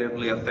without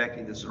negatively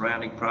affecting the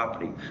surrounding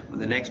property when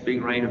the next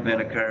big rain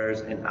event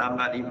occurs, and I'm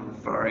not even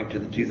referring to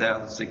the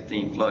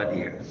 2016 flood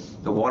here.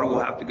 The water will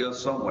have to go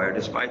somewhere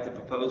despite the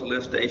proposed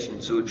lift station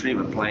and sewage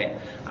treatment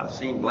plant. I've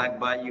seen Black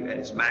Bayou at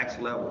its max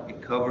level.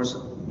 It covers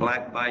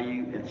Black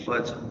Bayou and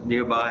floods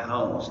nearby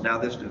homes. Now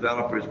this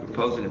developer is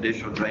proposing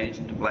additional drainage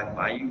into Black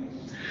Bayou.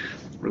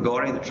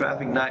 Regarding the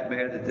traffic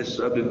nightmare that this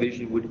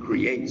subdivision would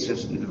create,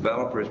 since the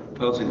developer is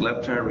proposing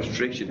left turn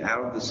restriction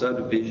out of the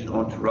subdivision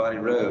onto Roddy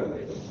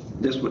Road,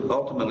 this would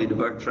ultimately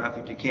divert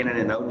traffic to Cannon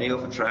and O'Neill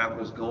for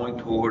travelers going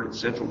toward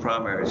Central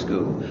Primary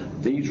School.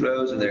 These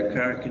roads in their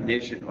current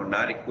condition are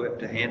not equipped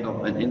to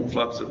handle an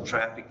influx of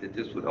traffic that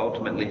this would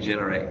ultimately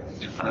generate.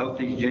 I hope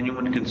these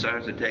genuine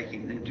concerns are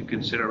taken into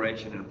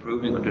consideration in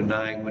approving or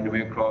denying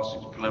Windermere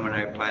Crossing's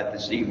preliminary plat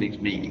this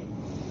evening's meeting.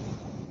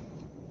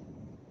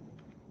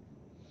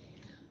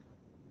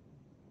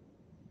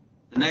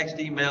 The next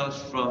email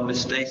is from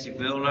Ms. Stacy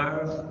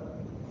Villeneuve,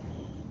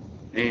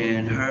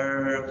 and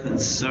her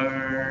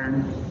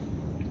concern,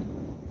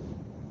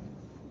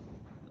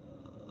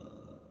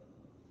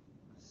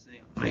 let's see,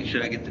 make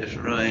sure I get this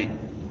right.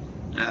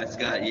 It's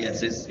got,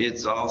 yes,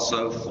 it's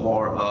also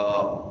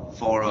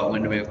for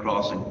Windermere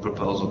Crossing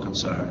proposal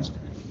concerns.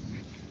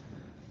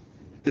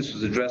 This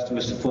was addressed to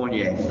Mr.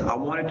 Fournier. I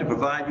wanted to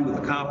provide you with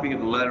a copy of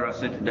the letter I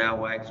sent to Dow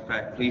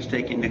Wagspack. Please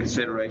take into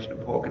consideration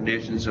the poor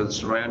conditions of the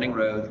surrounding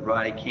roads,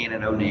 Roddy,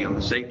 Cannon, O'Neill,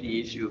 the safety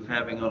issue of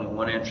having only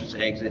one entrance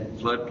exit,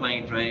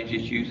 floodplain drainage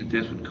issues that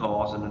this would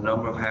cause, and the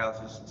number of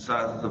houses,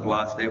 sizes of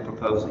lots they're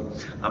proposing.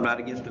 I'm not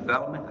against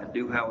development. I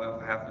do,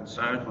 however, have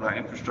concerns when our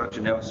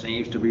infrastructure never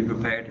seems to be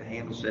prepared to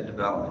handle said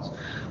developments.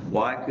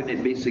 Why couldn't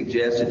it be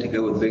suggested to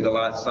go with bigger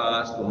lot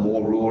size for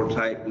more rural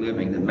type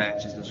living that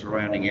matches the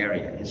surrounding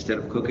area, instead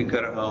of cookie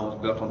cutter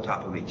homes built on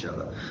top of each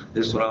other?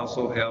 This would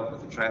also help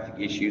with the traffic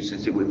issue,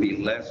 since it would be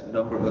less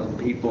number of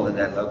people in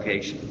that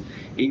location.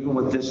 Even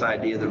with this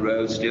idea, the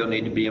roads still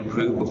need to be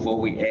improved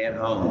before we add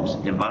homes.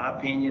 In my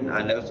opinion,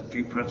 I noticed a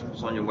few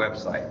principles on your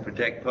website: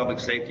 protect public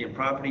safety and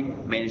property,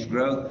 manage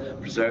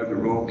growth, preserve the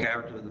rural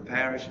character of the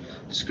parish,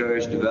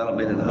 discourage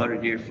development in the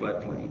 100-year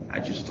floodplain. I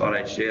just thought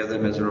I'd share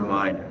them as a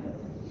reminder.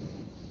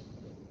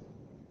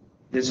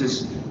 This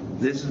is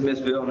Ms.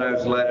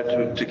 Villeneuve's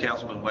letter to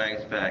Councilman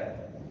Wagspack.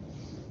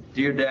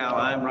 Dear Dow,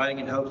 I am writing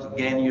in hopes of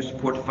gaining your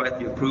support to fight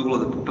the approval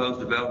of the proposed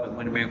development of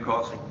Windermere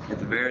Crossing. At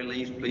the very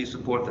least, please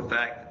support the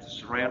fact that the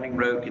surrounding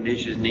road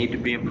conditions need to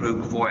be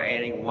improved before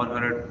adding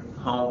 100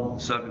 home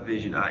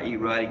subdivision, i.e.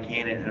 Roddy,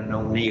 Cannon, and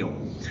O'Neill.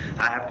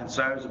 I have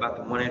concerns about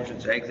the one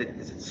entrance exit.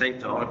 Is it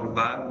safe to only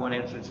provide one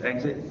entrance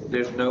exit?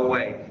 There's no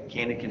way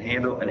Cannon can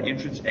handle an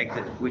entrance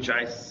exit, which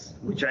I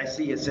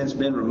see has since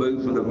been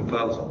removed from the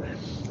proposal.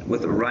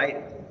 With the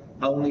right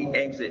only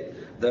exit,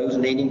 those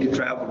needing to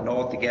travel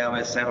north to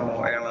Galvez, Santa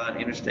Monica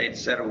Airline, Interstate,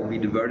 etc. will be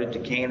diverted to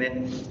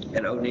Cannon,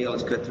 and O'Neill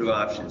as cut-through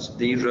options.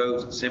 These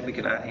roads simply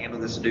cannot handle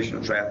this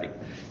additional traffic.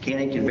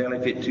 Cannon can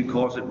barely fit 2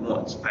 cars at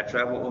once. I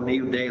travel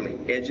O'Neill daily.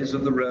 Edges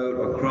of the road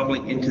are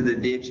crumbling into the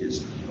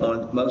ditches.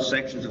 On most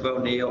sections of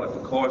O'Neill, if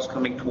a car is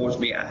coming towards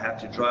me, I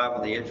have to drive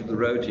on the edge of the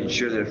road to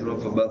ensure there's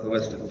room for both of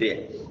us to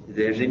fit. If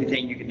there's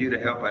anything you can do to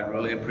help, I'd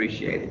really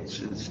appreciate it.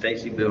 Since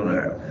Stacy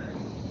Villeneuve.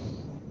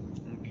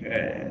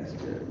 Okay, that's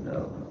good.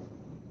 No.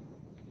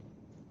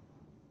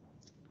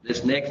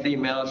 This next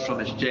email is from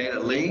Ms.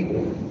 Jada Lee,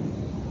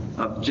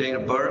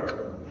 Jada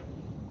Burke.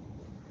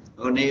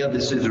 O'Neill,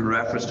 this is a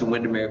reference to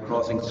Windermere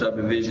Crossing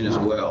subdivision as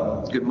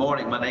well. Good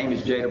morning, my name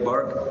is Jada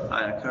Burke.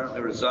 I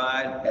currently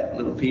reside at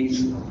Little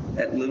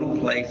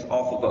Place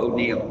off of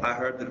O'Neill. I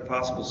heard that a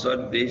possible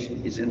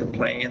subdivision is in the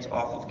plans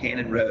off of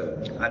Cannon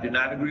Road. I do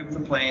not agree with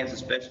the plans,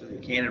 especially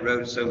the Cannon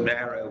Road is so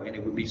narrow and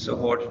it would be so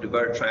hard to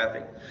divert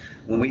traffic.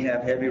 When we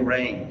have heavy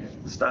rain,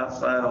 the stop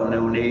sign on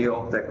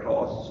O'Neill that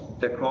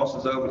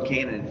crosses over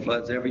Cannon and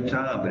floods every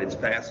time, but it's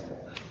passable.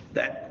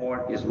 That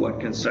part is what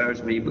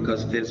concerns me,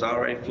 because if there's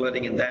already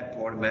flooding in that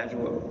part,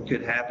 imagine what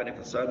could happen if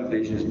a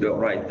subdivision is built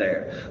right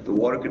there. The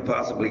water could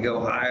possibly go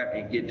higher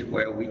and get to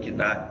where we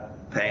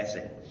cannot pass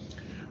it.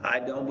 I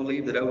don't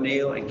believe that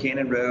O'Neill and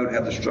Cannon Road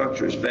have the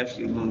structure,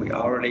 especially when we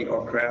already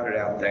are crowded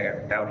out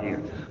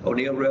here.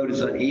 O'Neill Road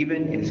is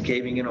uneven and is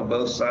caving in on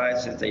both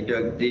sides since they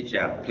dug a ditch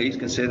out. Please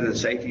consider the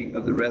safety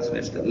of the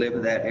residents that live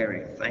in that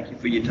area. Thank you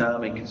for your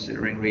time and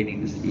considering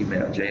reading this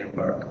email. Jada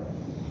Burke.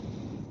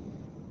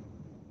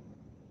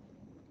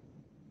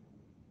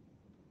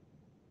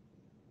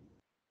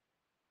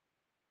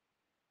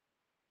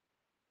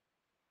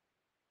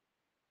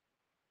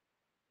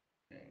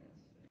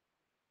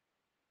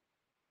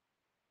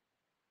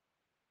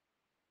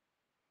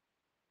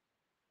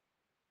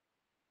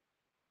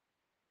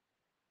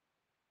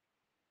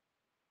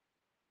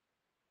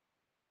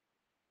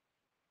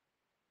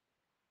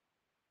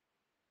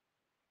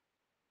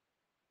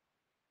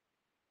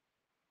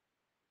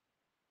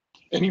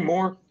 Any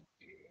more?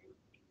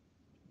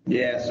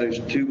 Yes, there's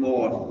 2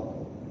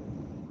 more.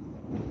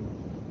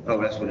 Oh,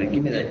 that's what it,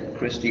 give me that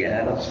Christie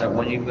Adams, that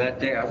one you got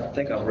there. I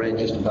think I've read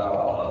just about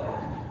all of it.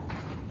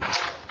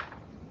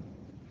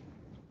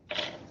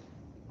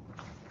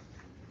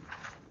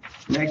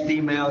 Next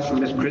email is from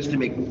Miss Christie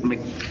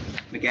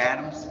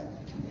McAdams.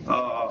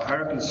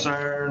 Her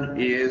concern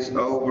is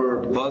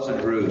over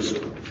Buzzard Roost,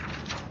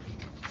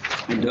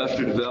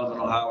 industrial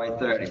development on Highway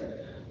 30.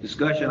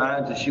 Discussion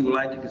items that she would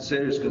like to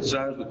consider is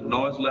concerns with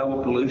noise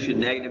level, pollution,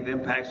 negative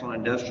impacts on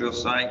industrial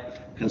site,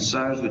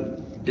 concerns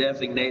with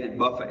designated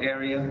buffer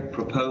area,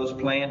 proposed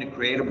plan to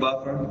create a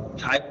buffer,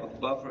 type of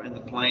buffer in the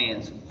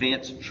plans,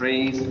 fence,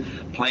 trees,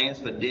 plans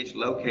for ditch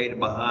located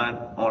behind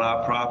on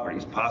our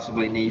properties,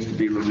 possibly needs to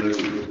be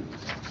removed.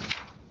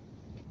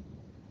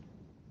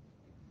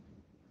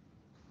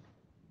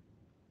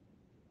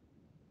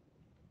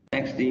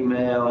 Next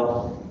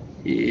email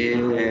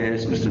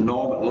is Mr.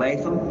 Norbert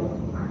Latham.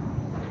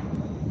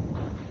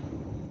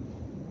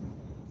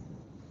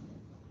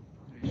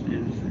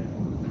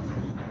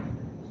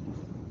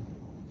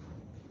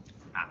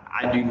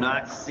 I do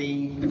not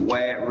see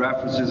where it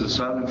references a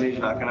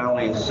subdivision. I can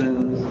only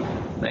assume.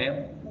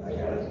 Ma'am?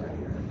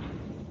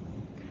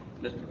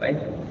 Mr.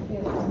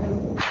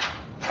 Latham?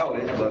 Oh,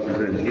 it's Buzzard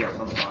Roost. Yes,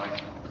 I'm sorry.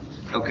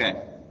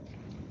 Okay.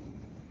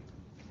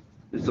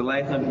 Mr.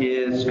 Latham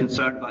is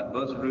concerned about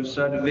Buzzard Roost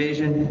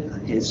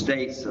subdivision. It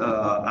states,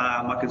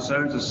 my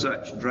concerns are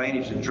such: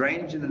 drainage. The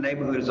drainage in the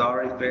neighborhood is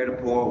already fair to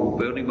poor. Will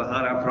building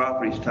behind our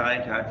properties tie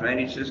into our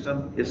drainage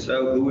system? If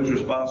so, who is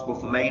responsible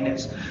for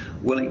maintenance?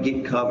 Will it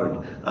get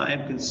covered? I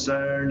am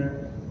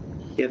concerned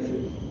if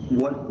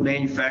what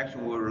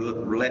manufacturer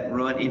will let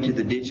run into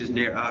the ditches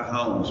near our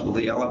homes. Will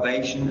the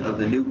elevation of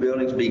the new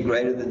buildings be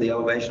greater than the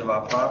elevation of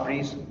our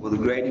properties? Will the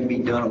grading be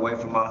done away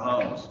from our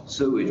homes?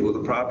 Sewage. Will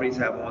the properties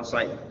have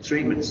on-site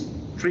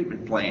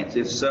treatment plants?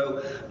 If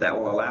so, that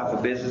will allow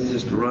for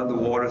businesses to run the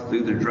water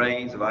through the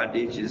drains of our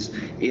ditches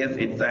if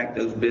in fact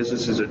those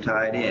businesses are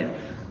tied in.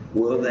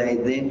 Will they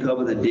then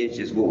cover the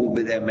ditches? What will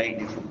be their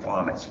maintenance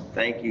requirements?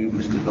 Thank you,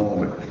 Mr.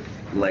 Norbert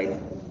Latham.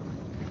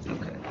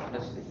 Okay.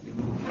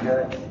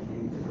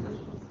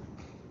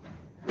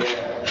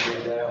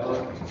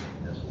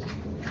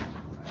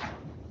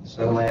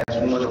 So last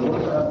one, what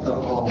about the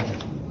home?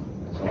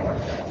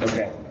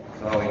 Okay,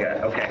 that's all we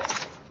got, okay.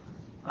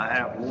 I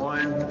have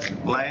one,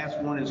 last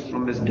one is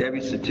from Ms.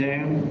 Debbie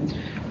Satoon,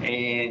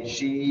 and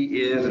she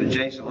is an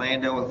adjacent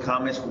landowner with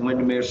comments from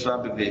Windermere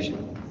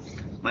subdivision.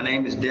 My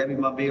name is Debbie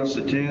Mobile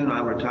Satoon.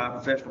 I'm a retired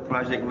professional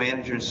project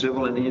manager in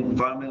civil and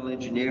environmental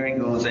engineering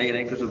who owns 8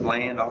 acres of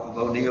land off of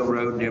O'Neill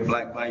Road near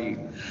Black Bayou.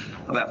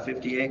 About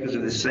 50 acres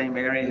of the same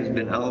area has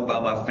been owned by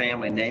my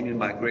family, namely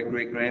my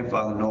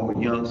great-great-grandfather Norbert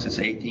Young, since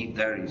the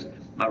 1830s.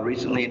 My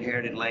recently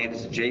inherited land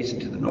is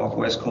adjacent to the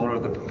northwest corner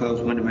of the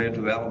proposed Windermere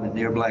development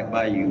near Black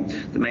Bayou.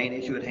 The main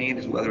issue at hand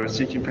is whether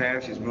Ascension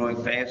Parish is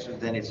growing faster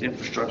than its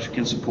infrastructure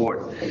can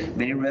support.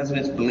 Many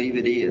residents believe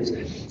it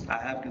is. I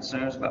have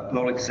concerns about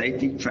public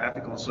safety,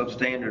 traffic on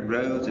substandard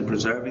roads, and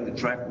preserving the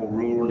tranquil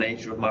rural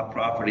nature of my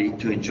property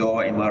to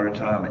enjoy in my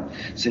retirement.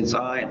 Since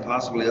I and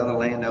possibly other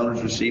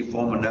landowners received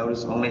formal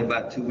notice only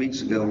about 2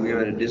 weeks ago, we are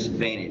at a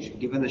disadvantage.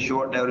 Given the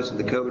short notice of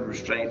the COVID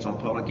restraints on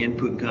public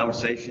input and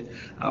conversation,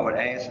 I would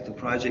ask that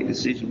the project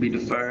decision be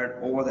deferred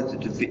or that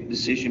the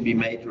decision be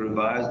made to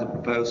revise the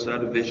proposed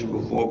subdivision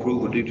before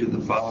approval due to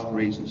the following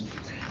reasons.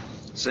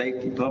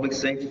 Safety. Public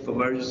safety for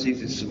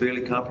emergencies is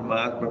severely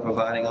compromised by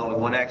providing only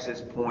one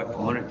access point for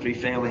 103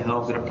 family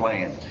homes that are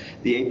planned.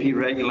 The AP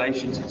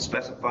regulations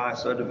specify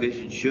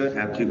subdivision should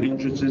have 2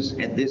 entrances,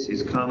 and this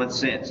is common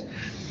sense.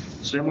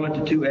 Similar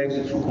to 2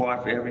 exits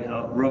required for every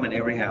room in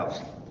every house.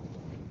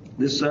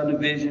 This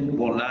subdivision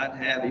will not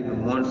have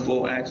even 1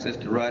 full access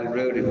to Riley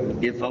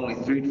Road if only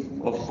 3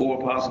 or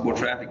 4 possible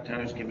traffic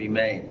turns can be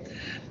made.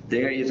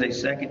 There is a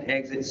second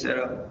exit set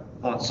up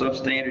on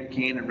substandard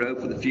Cannon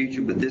Road for the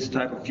future, but this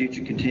type of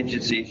future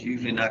contingency is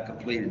usually not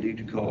completed due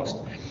to cost.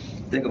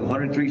 Think of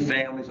 103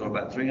 families or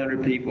about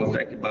 300 people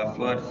affected by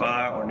flood,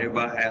 fire, or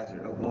nearby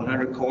hazard. Of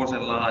 100 cars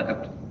in line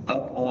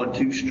up on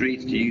 2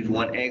 streets to use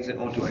 1 exit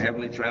onto a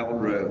heavily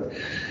traveled road.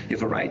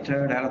 If a right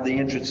turn out of the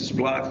entrance is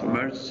blocked,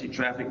 emergency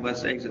traffic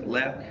must exit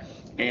left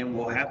and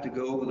will have to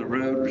go over the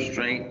road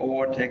restraint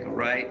or take a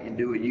right and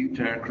do a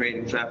U-turn,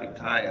 creating traffic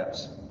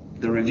tie-ups.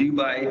 The review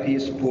by AP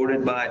is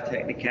supported by a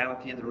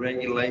technicality in the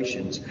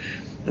regulations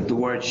that the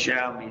word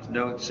shall means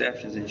no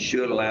exceptions and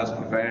should allows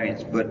for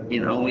variance, but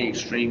in only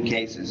extreme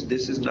cases.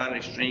 This is not an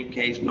extreme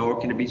case, nor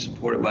can it be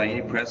supported by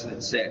any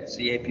precedent set.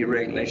 See AP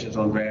regulations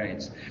on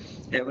variance.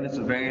 Evidence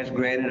of variance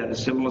granted under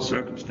similar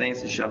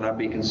circumstances shall not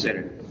be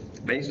considered.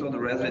 Based on the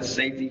residents'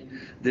 safety,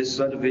 this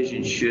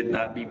subdivision should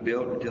not be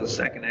built until the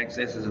second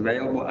access is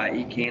available,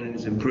 i.e. Cannon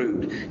is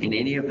improved. In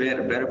any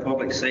event, a better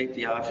public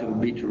safety option would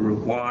be to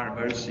require an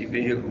emergency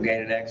vehicle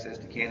gated access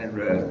to Cannon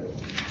Road.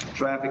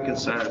 Traffic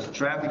concerns. The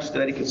traffic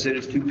study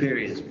considers 2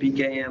 periods, peak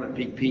AM and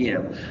peak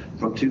PM.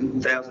 From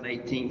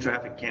 2018,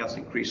 traffic counts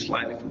increased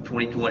slightly from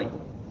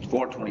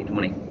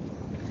 2020.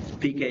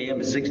 Peak AM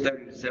is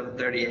 6:30 to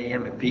 7:30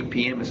 AM and peak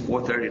PM is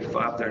 4:30 to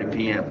 5:30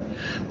 PM.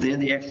 Then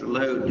the extra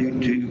load due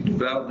to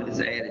development is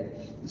added.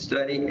 The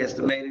study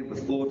estimated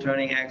with full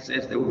turning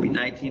access, there will be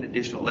 19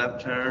 additional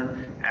left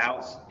turn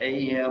outs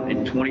AM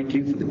and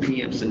 22 for the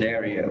PM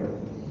scenario.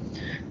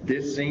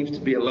 This seems to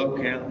be a low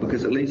count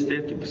because at least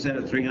 50%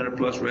 of 300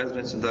 plus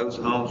residents in those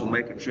homes will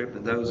make a trip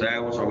in those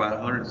hours, or about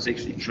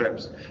 160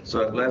 trips.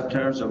 So if left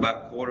turns are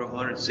about quarter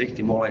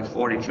 160, more like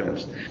 40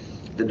 trips.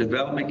 The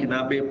development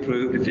cannot be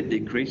approved if it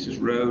decreases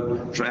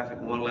road traffic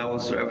 1 level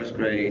of service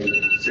grade,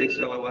 6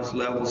 LOS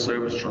level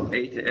service from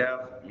A to F.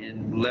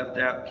 In left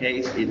out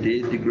case, it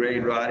did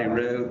degrade Roddy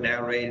Road,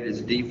 now rated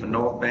as D for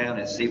northbound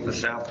and C for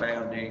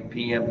southbound during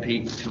PM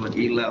peak to an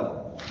E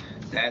level.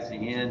 That's the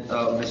end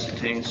of Mr.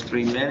 Toone's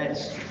 3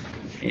 minutes.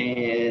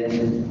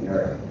 And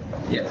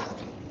yes.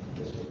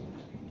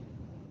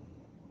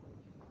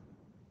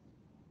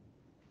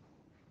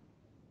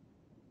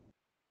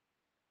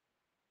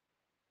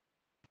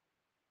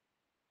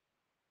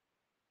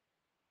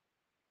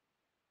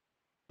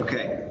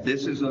 Okay,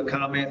 this is a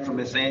comment from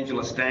Miss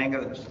Angela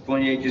Stanger that Mr.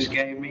 Fournier just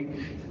gave me.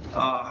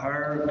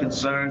 Her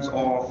concerns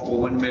are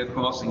for Windermere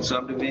Crossing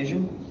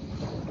subdivision.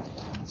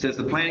 Says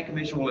the Planning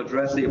Commission will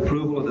address the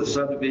approval of the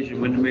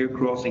subdivision Windermere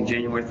Crossing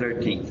January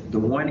 13th. The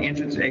one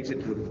entrance exit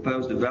to the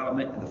proposed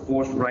development and the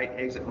forced right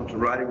exit onto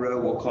Roddy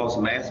Road will cause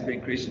a massive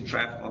increase in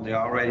traffic on the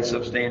already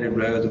substandard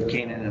roads of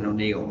Canaan and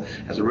O'Neill.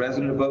 As a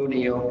resident of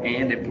O'Neill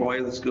and employee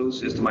of the school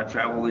system, I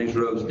travel these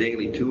roads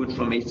daily to and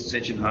from East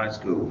Ascension High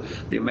School.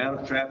 The amount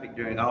of traffic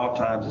during all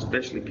times,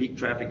 especially peak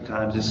traffic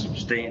times, is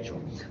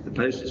substantial. The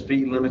posted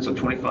speed limits are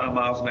 25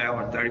 miles an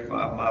hour and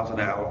 35 miles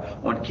an hour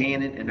on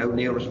Canaan and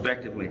O'Neill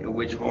respectively, of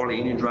which hardly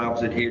any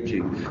drivers adhere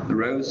to. The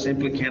roads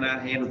simply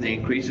cannot handle the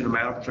increasing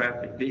amount of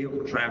traffic,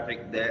 vehicle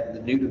traffic, that the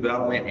new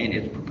development and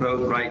its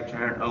proposed right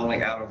turn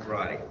only out of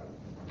Roddy.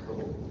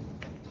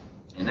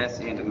 And that's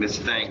the end of Ms.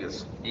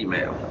 Stanger's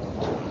email.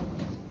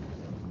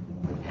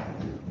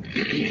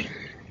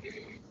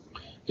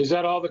 Is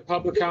that all the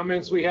public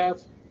comments we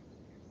have?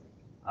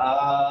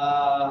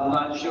 I'm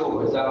not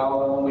sure. Is that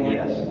all we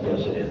have?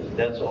 Yes, it is.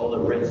 That's all the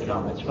written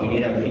comments. We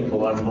have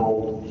people on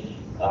hold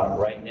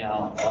right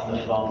now on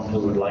the phone who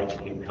would like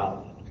to give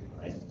comment.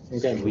 Right?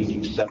 Okay. We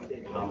accept the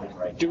comment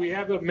right now. Do we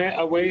have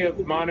a way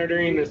of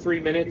monitoring the 3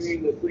 minutes?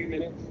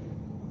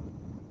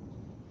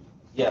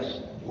 Yes,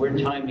 we're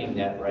timing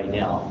that right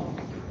now.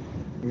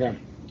 Okay.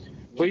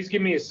 Please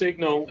give me a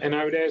signal, and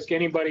I would ask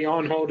anybody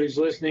on hold who's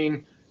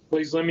listening,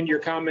 please limit your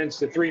comments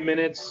to 3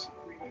 minutes.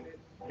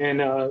 And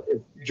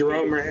if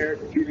Jerome or Eric,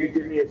 if you could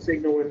give me a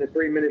signal when the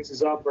 3 minutes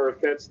is up, or if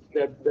that's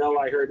that bell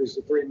I heard is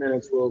the 3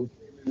 minutes, we'll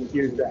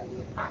use that.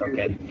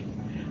 Okay.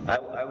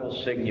 I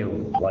will signal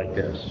like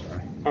this.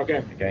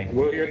 Okay. Okay.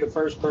 We'll hear the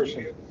first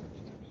person.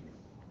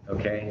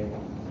 Okay.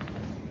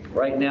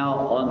 Right now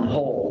on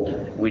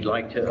hold, we'd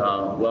like to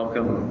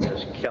welcome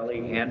Ms.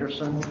 Kelly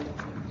Anderson.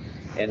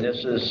 And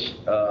this is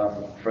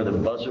for the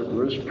Buzzard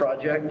Roost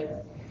project.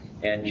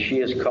 And she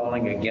is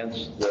calling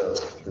against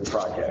the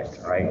project,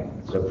 right?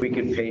 So if we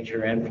could page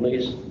her in,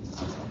 please.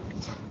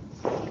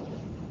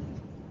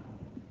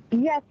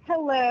 Yes,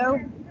 hello.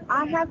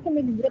 I have some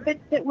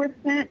exhibits that were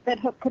sent that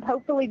could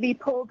hopefully be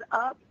pulled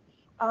up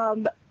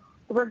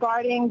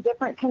regarding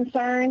different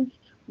concerns.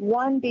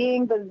 One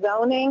being the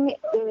zoning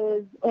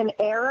is in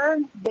error.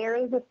 There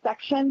is a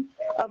section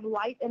of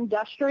light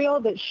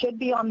industrial that should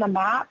be on the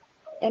map,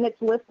 and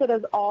it's listed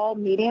as all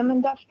medium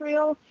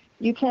industrial.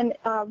 You can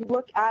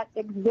look at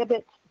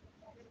Exhibit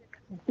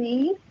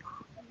B,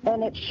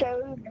 and it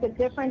shows the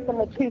difference in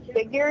the two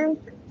figures.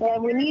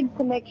 And we need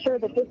to make sure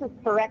that this is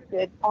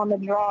corrected on the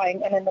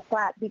drawing and in the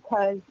plat,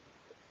 because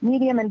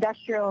medium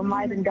industrial and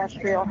light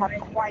industrial have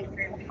quite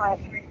different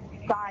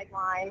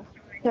guidelines.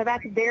 So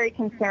that's very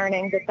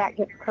concerning that that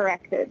gets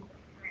corrected.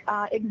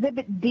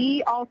 Exhibit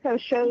D also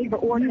shows the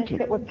ordinance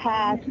that was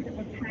passed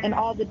and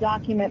all the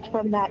documents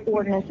from that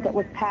ordinance that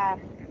was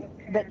passed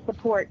that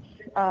supports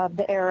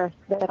the error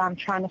that I'm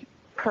trying to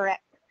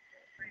correct.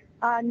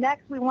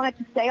 Next, we wanted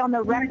to stay on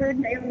the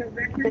record.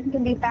 This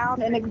can be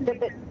found in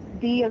Exhibit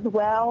D as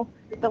well.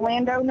 The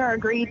landowner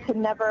agreed to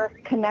never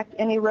connect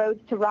any roads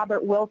to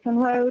Robert Wilson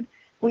Road.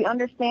 We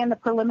understand the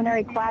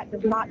preliminary plat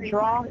does not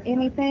draw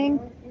anything,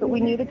 but we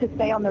needed to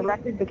stay on the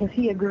record because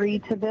he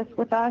agreed to this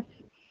with us.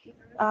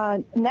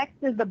 Next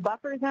is the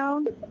buffer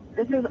zone.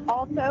 This is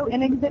also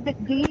in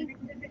Exhibit D.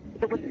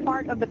 It was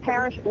part of the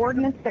parish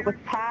ordinance that was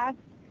passed.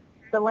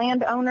 The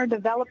landowner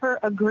developer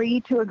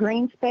agreed to a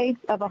green space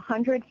of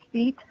 100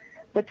 feet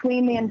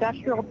between the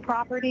industrial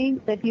property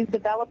that he's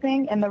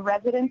developing and the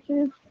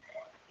residences.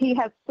 He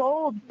has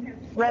sold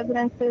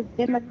residences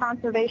in the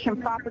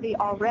conservation property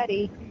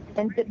already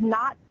and did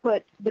not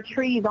put the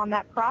trees on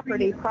that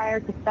property prior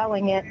to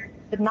selling it,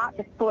 did not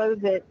disclose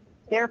it.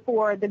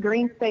 Therefore, the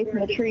green space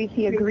and the trees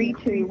he agreed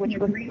to, which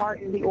was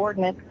part of the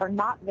ordinance, are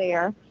not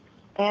there.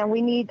 And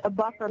we need a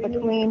buffer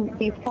between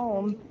these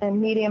homes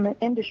and medium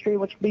industry,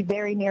 which will be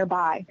very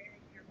nearby.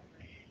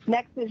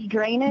 Next is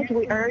drainage.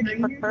 We urge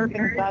for curb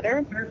and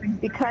gutter.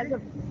 Because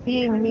of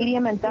being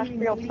medium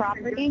industrial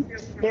property,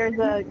 there's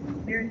a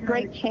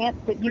great chance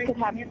that you could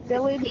have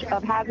spillage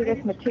of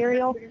hazardous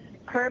material.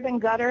 Curb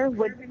and gutter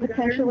would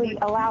potentially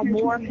allow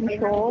more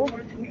control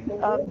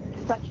of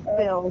such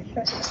spills.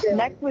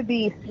 Next would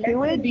be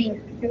sewage.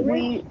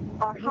 We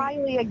are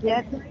highly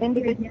against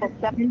individual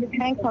septic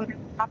tanks on the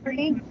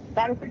property.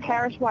 That is a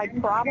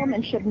parish-wide problem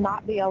and should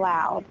not be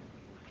allowed.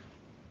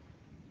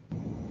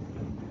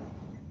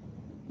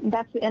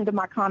 That's the end of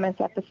my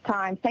comments at this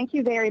time. Thank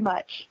you very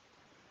much.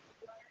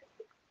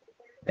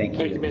 Thank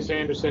Thank you, you. Ms.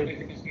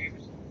 Anderson.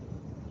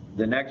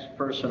 The next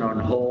person on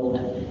hold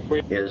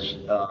is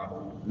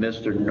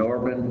Mr.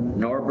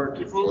 Norbert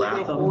Before we go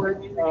Latham.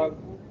 forward,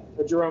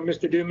 Jerome,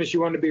 Mr. Dumas, you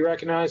want to be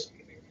recognized?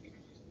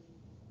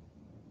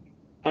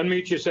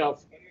 Unmute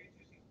yourself.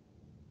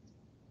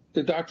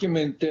 The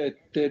document that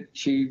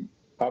she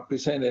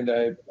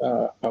presented,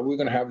 are we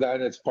going to have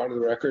that as part of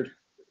the record?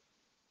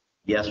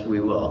 Yes,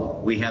 we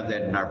will. We have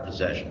that in our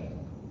possession.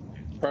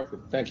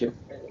 Perfect, thank you.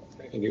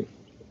 Thank you.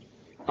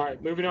 All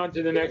right, moving on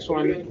to the next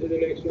one.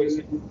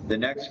 Please. The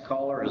next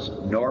caller is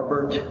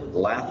Norbert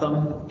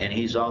Latham, and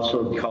he's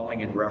also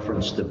calling in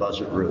reference to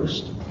Buzzard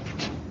Roost.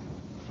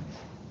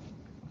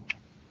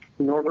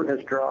 Norbert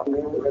has dropped.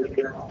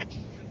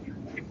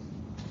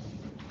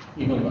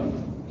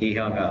 He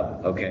hung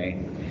up,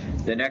 okay.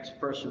 The next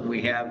person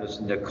we have is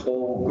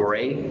Nicole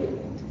Gray,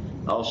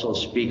 also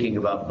speaking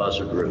about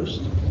Buzzard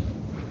Roost.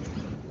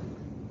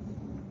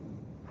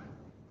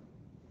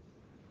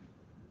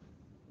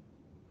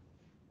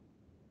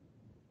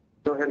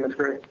 Go ahead, Ms.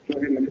 Gray.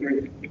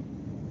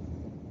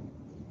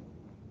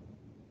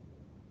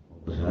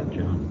 What was that,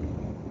 John?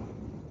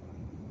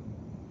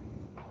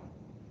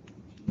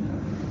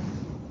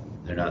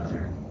 They're not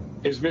there.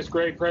 Is Ms.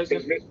 Gray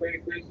present?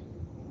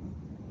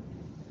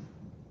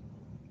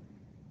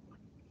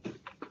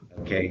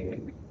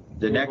 Okay.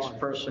 The next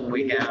person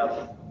we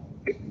have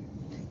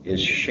is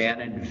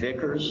Shannon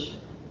Vickers,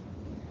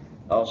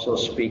 also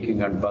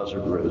speaking on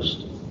Buzzard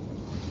Roost.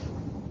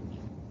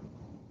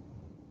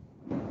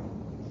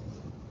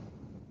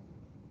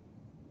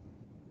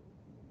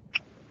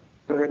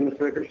 Go ahead, Ms.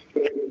 Vickers.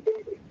 Check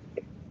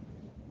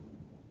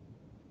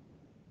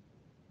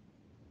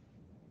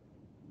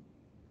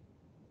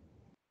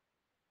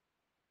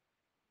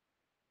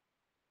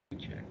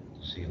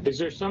to see if- Is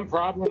there some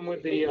problem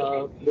with the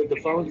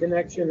phone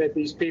connection that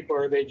these people,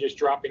 or are they just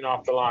dropping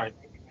off the line?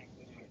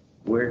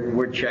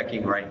 We're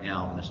checking right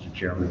now, Mr.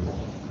 Chairman.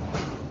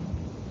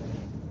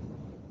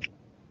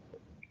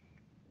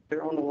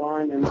 They're on the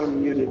line and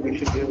unmuted. We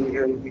should be able to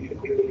hear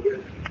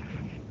them.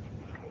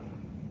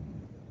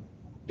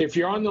 If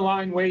you're on the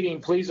line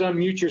waiting, please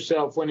unmute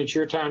yourself when it's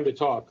your time to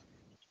talk.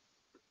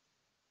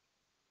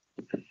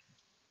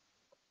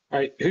 All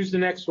right, who's the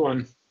next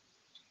one?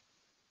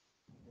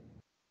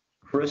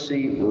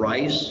 Chrissy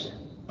Rice,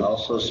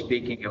 also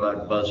speaking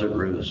about Buzzard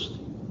Roost.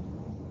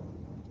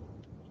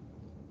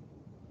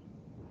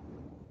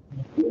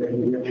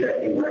 We're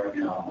checking right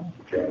now.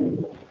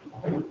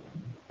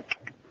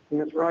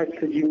 Ms. Rice,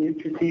 could you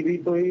mute your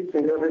TV, please,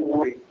 and go ahead and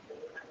wait?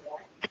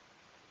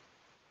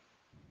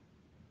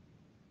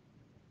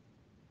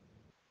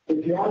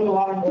 If you're on the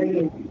line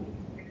waiting.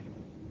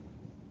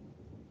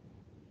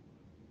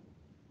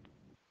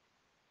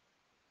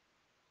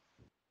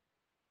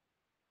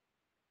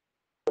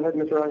 Go ahead,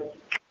 Ms. Rice.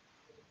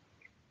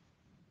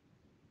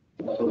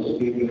 Also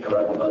speaking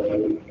about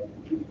Buzzard.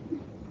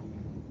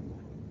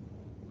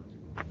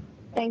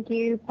 Thank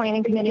you,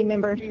 Planning Committee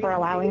members, for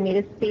allowing me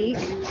to speak.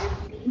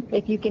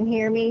 If you can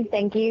hear me,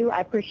 thank you.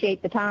 I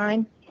appreciate the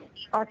time.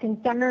 Our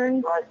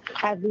concerns,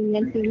 as we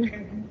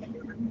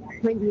mentioned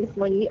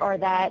previously, are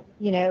that,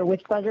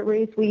 with Buzzard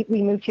Roost, we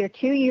moved here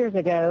 2 years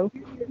ago,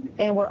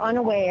 and we're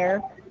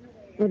unaware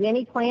with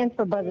any plans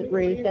for Buzzard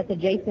Roost that's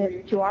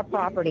adjacent to our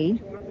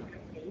property.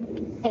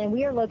 And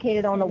we are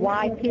located on the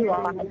Y2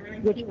 lot,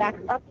 which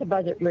backs up to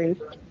Buzzard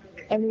Roost.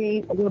 And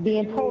we were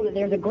being told that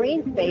there's a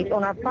green space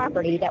on our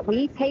property that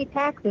we pay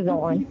taxes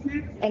on,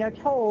 and are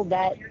told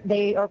that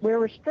we're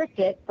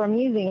restricted from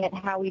using it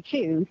how we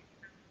choose,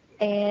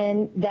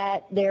 and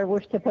that there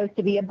was supposed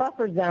to be a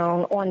buffer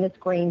zone on this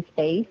green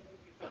space.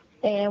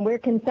 And we're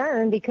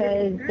concerned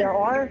because there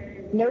are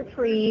no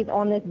trees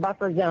on this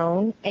buffer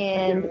zone,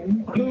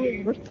 and who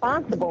is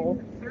responsible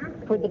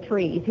for the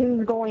trees?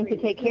 Who's going to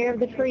take care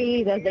of the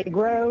trees as they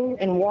grow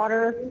and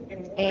water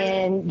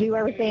and do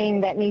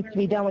everything that needs to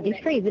be done with these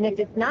trees? And if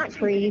it's not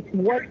trees,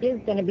 what is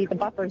going to be the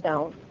buffer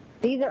zone?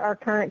 These are our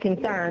current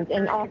concerns.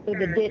 And also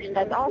the ditch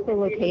that's also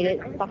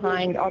located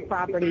behind our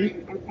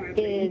property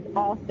is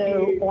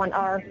also on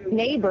our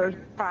neighbor's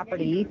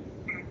property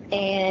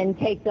and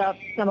takes up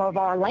some of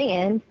our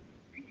land.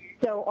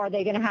 So are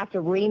they going to have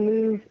to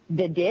remove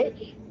the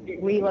ditch,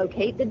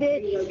 relocate the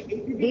ditch?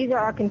 These are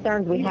our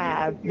concerns we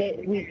have.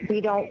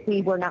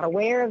 We were not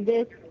aware of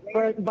this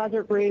for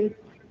Buzzard Roost.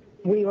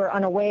 We were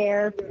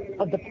unaware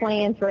of the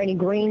plans for any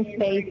green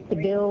space to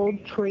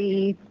build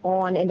trees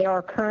on, and there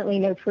are currently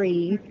no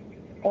trees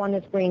on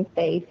this green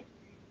space.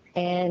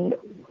 And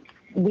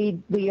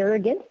we are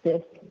against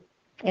this.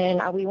 And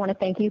we want to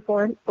thank you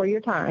for your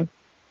time.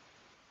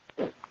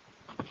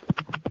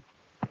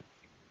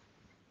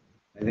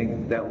 I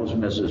think that was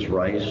Mrs.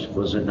 Rice,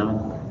 was it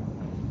not?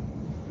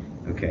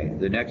 Okay,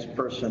 the next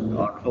person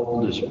on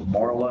hold is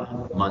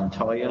Marla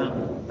Montoya.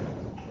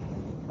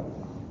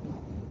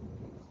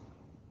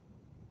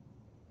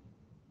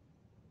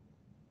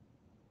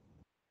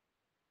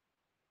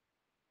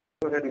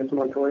 Go ahead, Mr.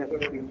 Montoya.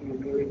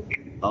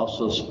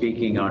 Also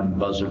speaking on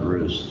Buzzard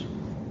Roost.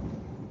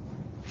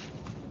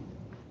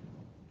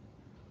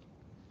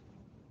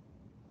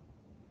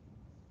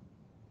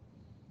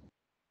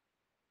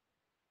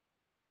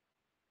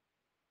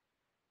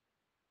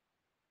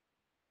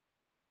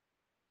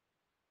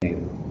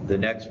 The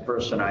next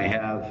person I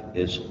have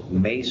is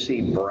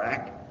Macy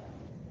Brack,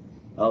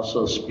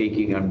 also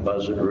speaking on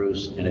Buzzard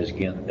Roost and is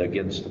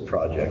against the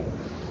project.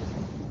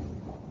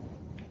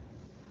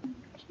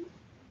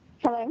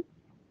 Hello?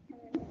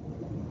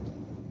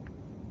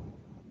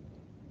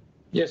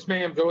 Yes,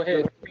 ma'am, go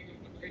ahead.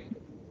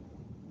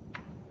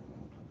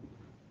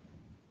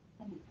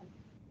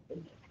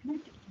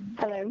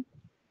 Hello?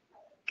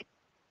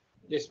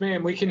 Yes,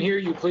 ma'am, we can hear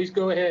you. Please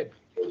go ahead.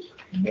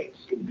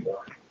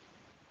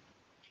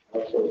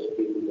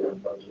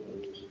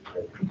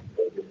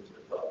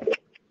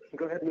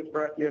 Go ahead, Ms.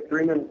 Brack, you have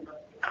 3 minutes.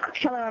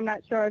 Hello, I'm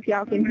not sure if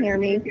y'all can hear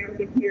me,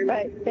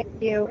 but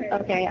thank you.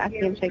 Okay, I see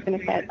him shaking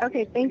his head.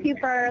 Okay, thank you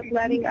for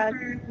letting us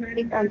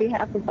speak on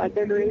behalf of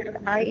Buzzard Roost.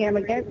 I am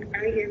against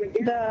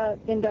the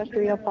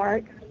industrial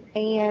park,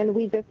 and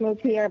we just moved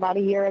here about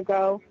a year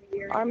ago.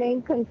 Our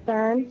main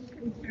concern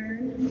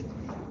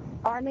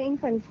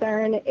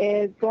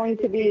is going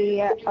to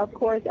be, of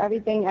course,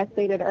 everything as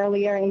stated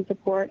earlier in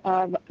support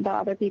of the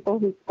other people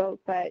who spoke,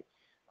 but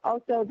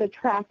also the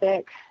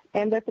traffic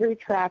and the through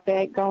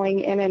traffic going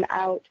in and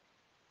out,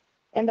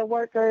 and the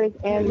workers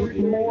and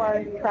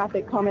more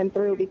traffic coming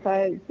through,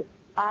 because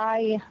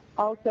I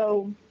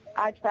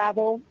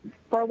travel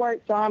for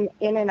work, so I'm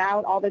in and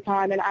out all the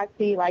time, and I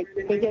see like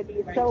it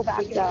gets so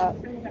backed up,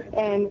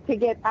 and to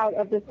get out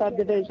of the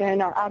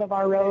subdivision or out of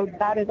our road,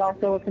 that is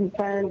also a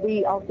concern.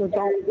 We also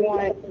don't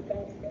want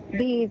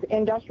these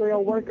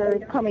industrial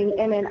workers coming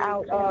in and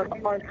out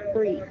of our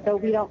street, so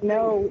we don't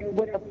know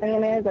what the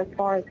plan is as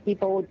far as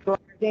people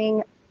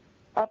driving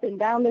up and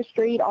down the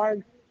street. Our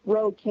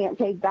road can't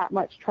take that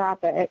much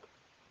traffic.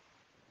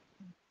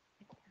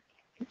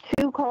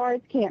 2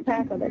 cars can't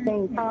pass at the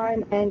same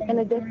time, and in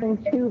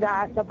addition to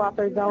that, the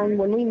buffer zone,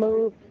 when we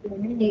moved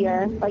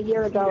here a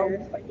year ago,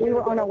 we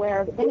were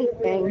unaware of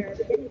anything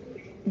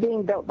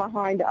being built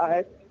behind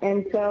us.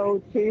 And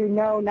so to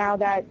know now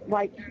that,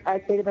 like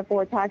I stated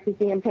before, taxes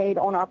being paid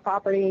on our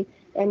property,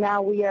 and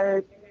now we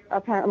are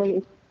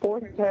apparently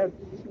forced to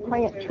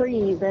plant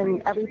trees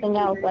and everything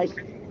else, like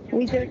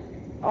we just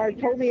are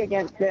totally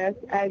against this,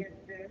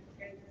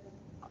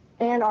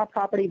 and our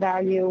property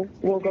value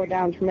will go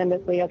down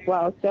tremendously as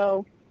well.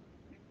 So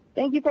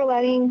thank you for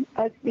letting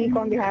us speak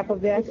on behalf of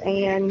this,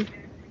 and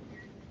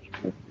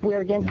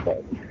we're against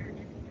it.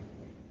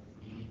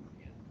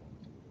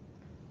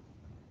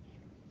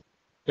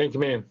 Thank you,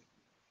 ma'am.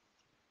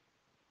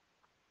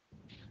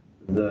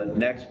 The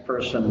next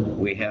person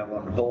we have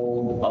on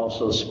hold,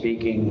 also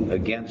speaking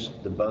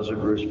against the Buzzard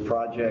Roost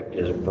project,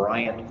 is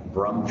Bryant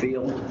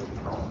Brumfield.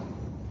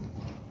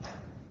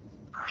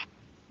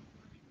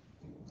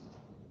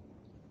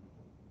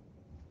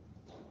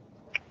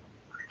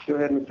 Go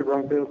ahead, Mr.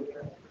 Brumfield.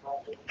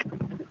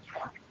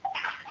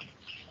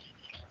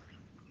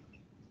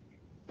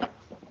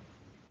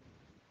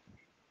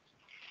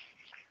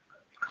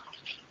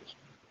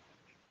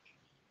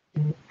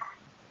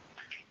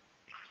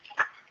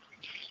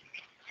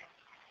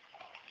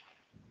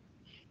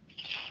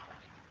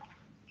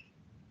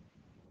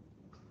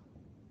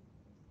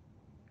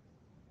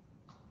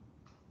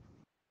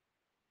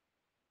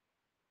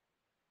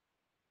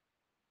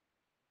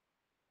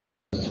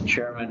 Mr.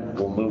 Chairman,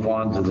 we'll move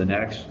on to the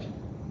next.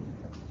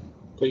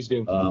 Please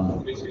do.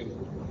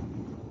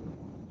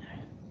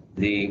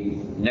 The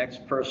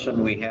next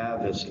person we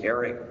have is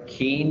Eric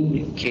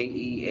Keen,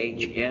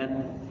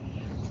 K-E-H-N.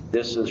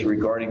 This is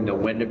regarding the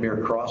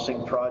Windermere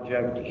Crossing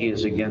project. He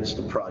is against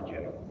the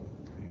project.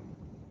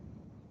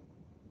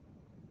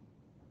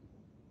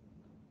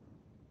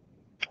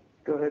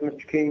 Go ahead,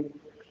 Mr. King.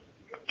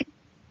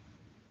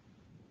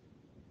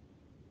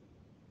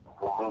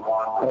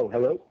 Oh,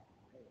 hello.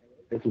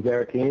 This is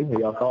Eric Keene. Are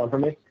y'all calling for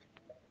me?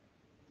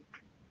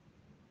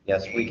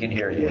 Yes, we can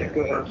hear you. Yes,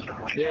 go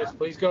ahead. Yes,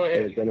 please go Hey,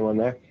 ahead. is anyone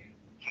there?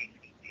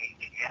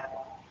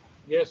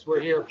 Yes,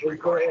 we're here. Please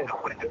go ahead.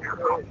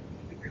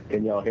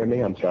 Can y'all hear me?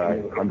 I'm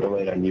sorry. I'm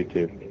delayed on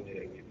YouTube.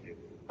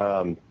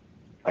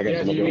 I guess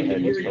Yes, I'm going to go we ahead can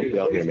and hear hope you.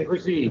 y'all hear me. Please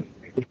proceed.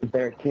 This is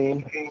Eric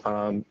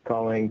Keene,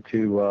 calling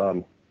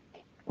to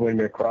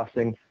Windermere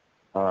Crossing.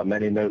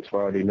 Many notes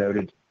were already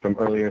noted from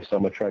earlier, so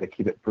I'm going to try to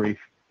keep it brief.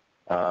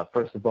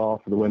 First of all,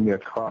 for the Windermere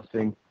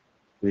Crossing,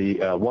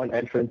 the one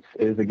entrance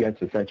is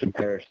against Ascension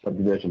Parish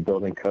Subdivision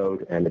Building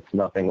Code, and it's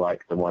nothing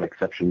like the one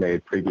exception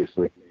made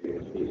previously.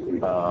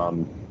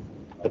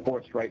 The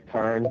forced right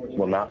turn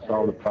will not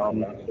solve the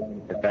problem.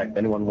 In fact,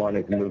 anyone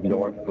wanting to move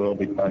north will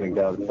be climbing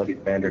down the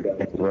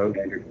substandard road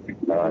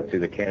to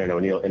the Cannon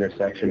O'Neill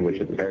intersection, which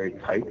is very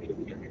tight,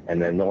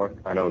 and then north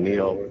on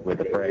O'Neill with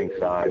the fraying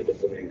side,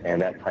 and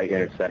that tight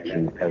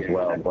intersection as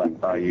well, Black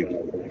Bayou.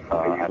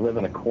 I live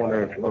in the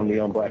corner of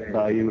O'Neill and Black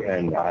Bayou,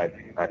 and I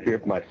fear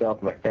for myself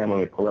and my family when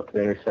we pull up to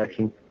the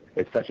intersection.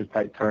 It's such a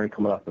tight turn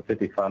coming off the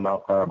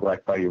 55-mile-per-hour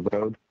Black Bayou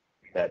Road.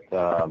 that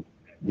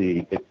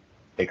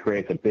it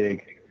creates a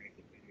big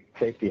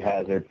safety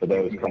hazard for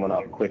those coming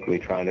off quickly,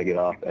 trying to get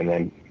off, and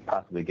then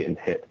possibly getting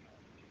hit.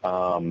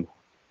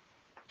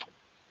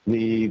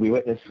 We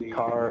witness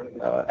car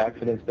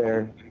accidents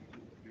there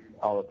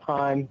all the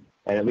time,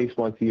 and at least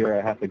once a year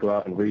I have to go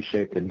out and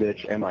reshape the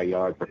ditch in my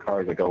yard for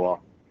cars that go off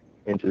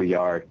into the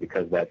yard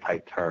because of that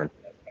tight turn.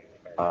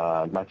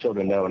 My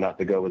children know not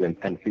to go within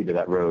 10 feet of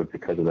that road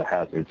because of the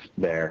hazards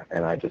there,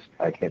 and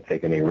I can't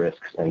take any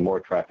risks, and more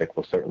traffic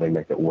will certainly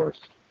make it worse.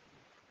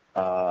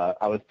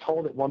 I was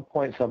told at one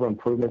point several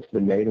improvements have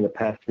been made in the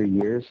past 3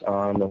 years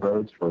on the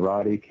roads for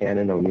Roddy,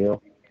 Cannon,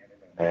 O'Neill,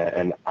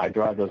 and I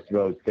drive those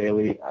roads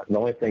daily. The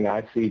only thing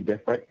I see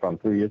different from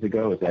 3 years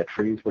ago is that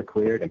trees were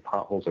cleared and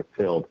potholes are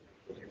filled.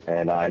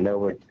 And I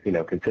know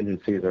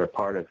contingencies are a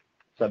part of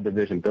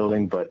subdivision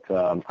building, but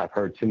I've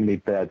heard too many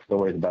bad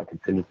stories about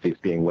contingencies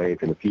being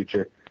waived in the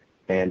future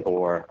and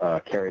or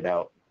carried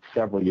out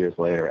several years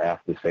later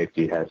after the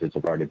safety hazards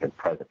have already been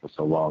present for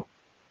so long.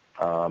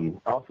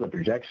 Also, the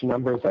projection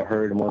numbers I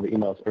heard in one of the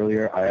emails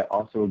earlier, I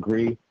also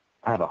agree.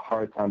 I have a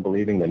hard time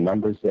believing the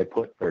numbers they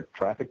put for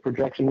traffic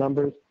projection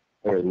numbers.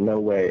 There is no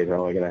way they're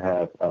only going to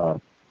have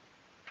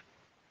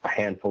a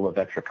handful of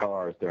extra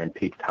cars during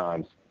peak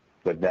times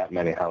with that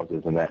many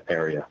houses in that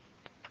area.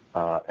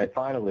 And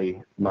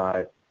finally,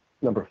 my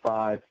number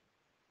 5,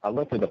 I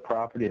looked at the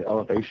property and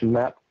elevation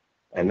map,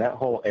 and that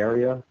whole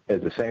area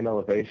is the same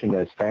elevation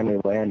as family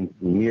land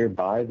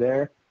nearby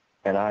there,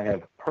 and I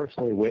have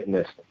personally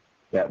witnessed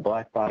that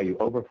Black Bayou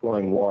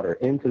overflowing water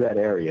into that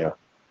area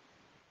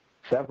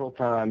several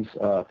times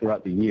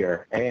throughout the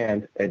year,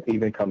 and it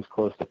even comes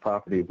close to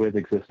property with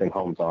existing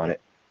homes on it.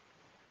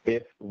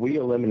 If we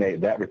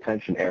eliminate that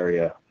retention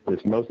area,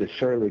 it's most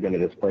assuredly going to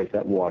displace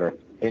that water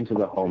into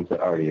the homes that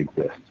already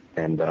exist,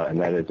 and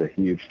that is a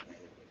huge,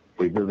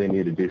 we really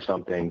need to do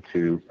something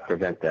to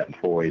prevent that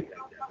before we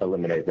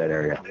eliminate that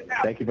area.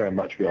 Thank you very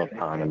much for your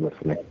time and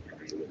listening.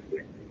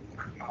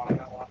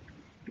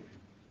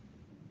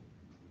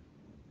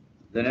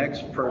 The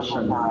next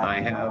person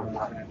I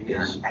have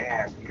is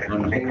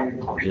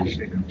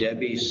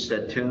Debbie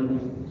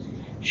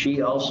Satoon.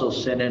 She also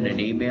sent in an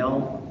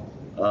email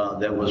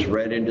that was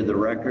read into the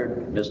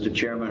record. Mr.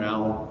 Chairman,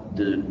 I'll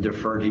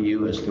defer to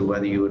you as to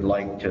whether you would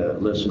like to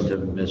listen to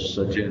Ms.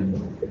 Satoon.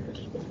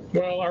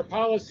 Well, our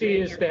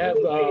policy is to have,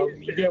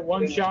 you get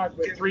one shot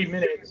with 3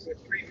 minutes.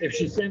 If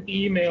she sent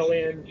the email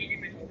in,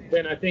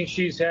 then I think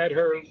she's had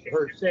her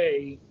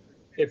say.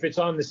 If it's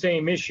on the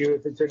same issue,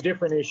 if it's a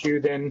different issue,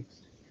 then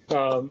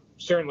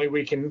certainly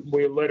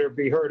we'll let her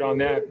be heard on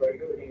that. But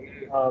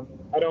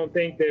I don't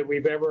think that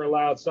we've ever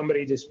allowed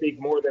somebody to speak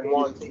more than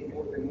once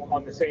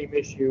on the same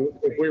issue.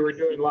 If we were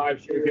doing live,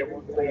 she would get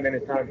 1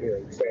 3-minute time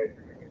period.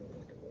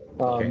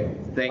 So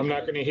I'm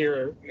not going to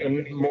hear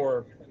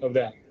more of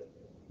that.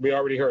 We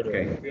already heard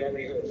it.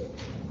 Okay.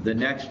 The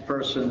next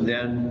person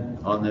then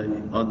on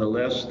the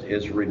list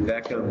is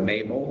Rebecca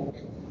Mabel.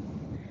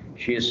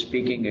 She is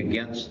speaking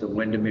against the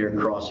Windermere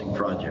Crossing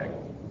project.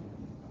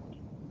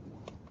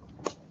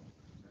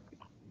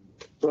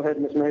 Go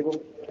ahead, Ms.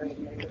 Mabel.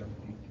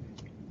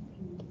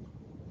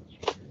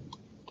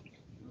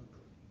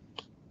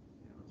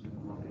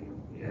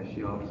 Yeah,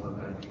 she also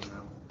had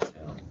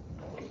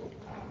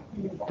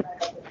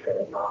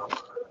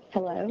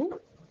Hello?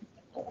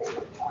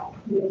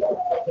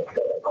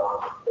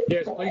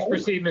 Yes, please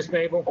proceed, Ms.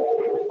 Mabel.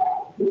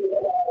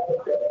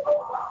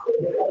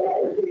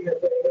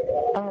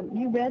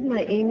 You read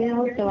my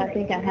email, so I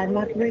think I had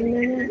my 3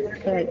 minutes,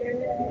 but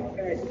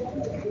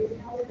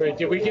Wait,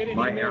 did we get an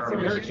email from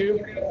her too?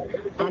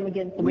 I'm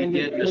against the We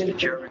did, Mr.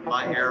 Chairman,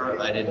 my error.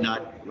 I did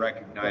not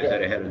recognize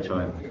that ahead of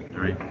time.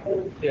 All right.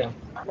 Yeah.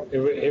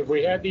 If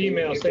we had the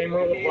email, same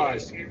rule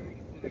applies.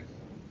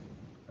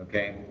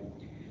 Okay.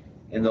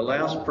 And the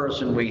last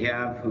person we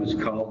have who's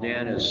called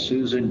in is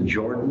Susan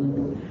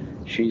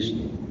Jordan. She's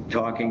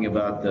talking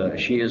about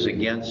she is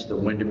against the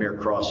Windermere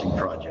Crossing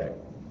project.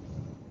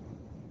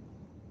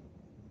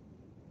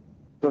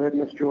 Go ahead,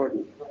 Ms.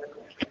 Jordan.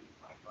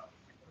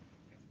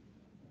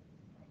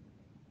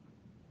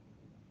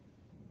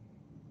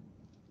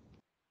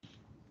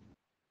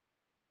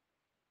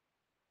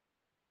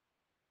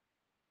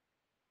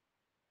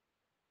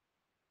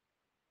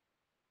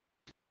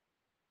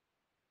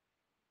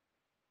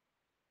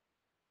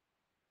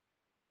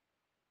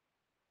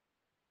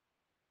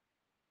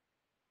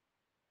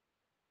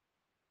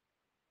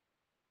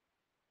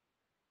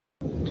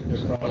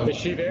 Is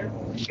she there?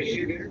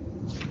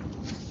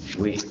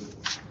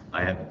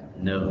 I have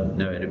no,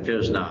 it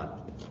appears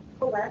not.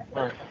 All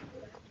right.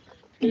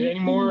 Any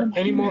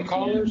more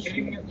callers?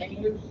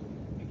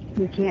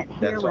 you can't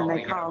hear That's when all they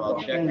we have. call I'll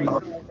the check. thing.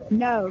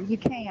 No, you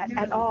can't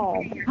at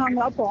all. You hung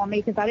up on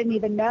me because I didn't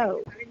even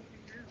know.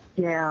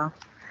 Yeah.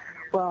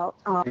 Well,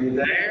 I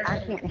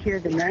can't hear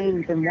the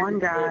names, and one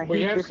guy.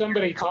 We have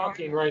somebody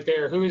talking right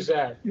there. Who is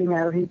that? You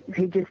know,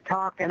 he just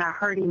talked, and I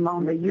heard him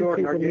on the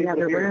YouTube in the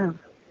other room.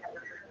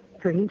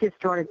 So he just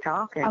started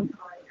talking.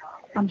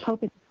 I'm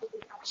hoping.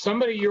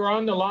 Somebody, you're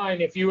on the line.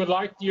 If you would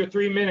like your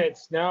 3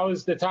 minutes, now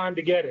is the time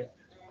to get it.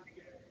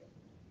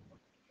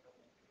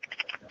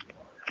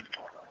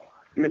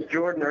 Miss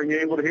Jordan, are you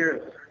able to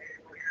hear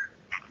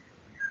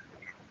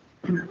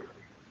us?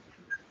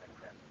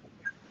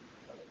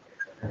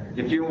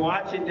 If you're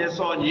watching this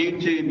on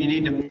YouTube, you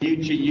need to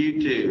mute your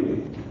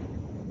YouTube.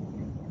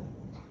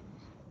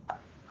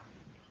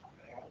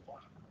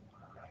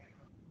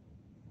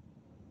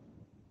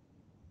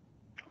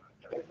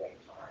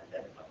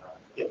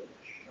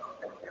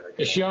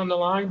 Is she on the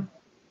line?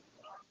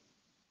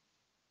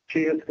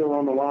 She is still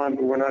on the line,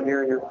 but we're not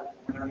hearing her.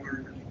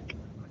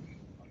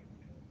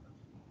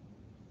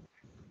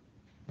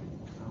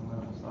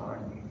 Sorry.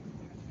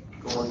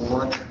 Going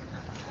once.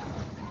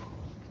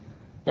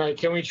 All right,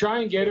 can we try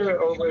and get her,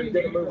 or we're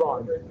going to move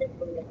on?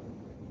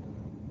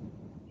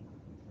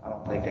 I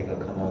don't think they're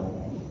gonna come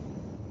on.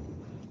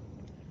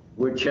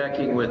 We're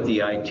checking with the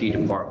IT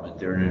department.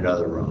 They're in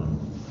another room.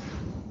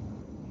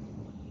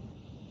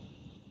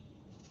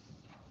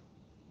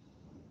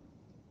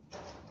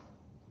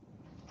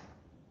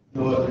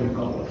 No other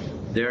callers.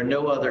 There are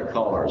no other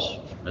callers,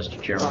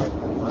 Mr. Chairman.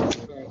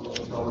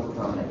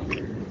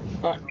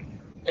 All right.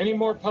 Any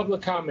more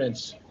public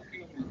comments?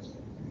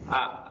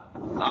 I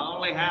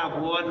only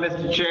have one,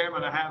 Mr.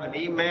 Chairman. I have an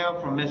email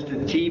from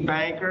Mr. T.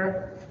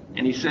 Banker,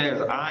 and he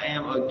says, "I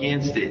am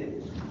against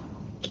it."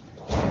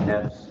 And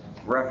that's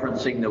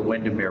referencing the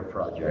Windermere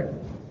project.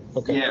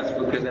 Okay. Yes,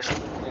 because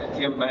that's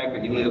Tim Banker,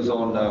 he lives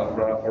on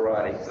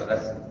Variety, so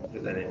that's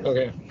what that is.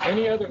 Okay.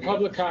 Any other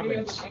public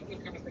comments?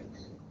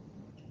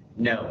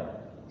 No.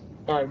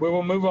 All right, we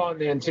will move on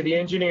then to the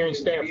engineering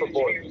staff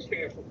report.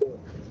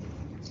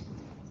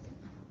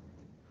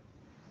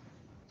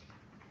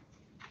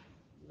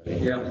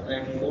 Yeah.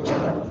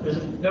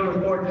 No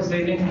report this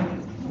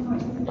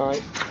evening. All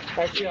right.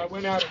 Actually, I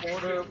went out of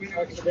order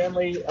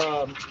accidentally.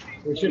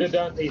 We should have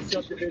done the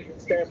subdivision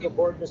staff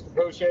report, Mr.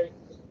 Poche.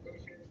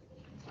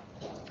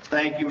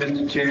 Thank you,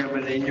 Mr.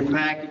 Chairman. In your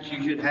package,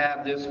 you should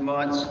have this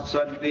month's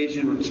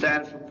subdivision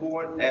status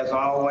report. As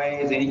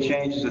always, any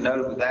changes are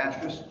noted with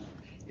asterisk.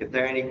 If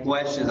there are any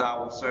questions, I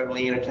will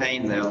certainly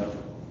entertain them.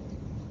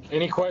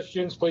 Any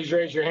questions, please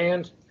raise your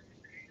hand.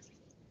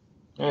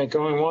 All right,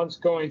 going once,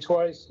 going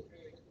twice.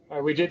 All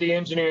right, we did the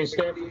engineering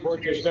staff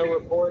report. There's no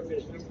report.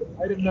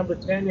 Item number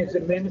 10 is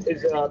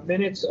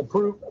minutes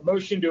approved, a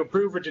motion to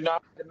approve or deny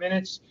the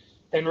minutes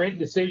and written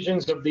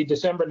decisions of the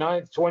December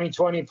 9th,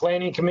 2020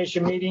 Planning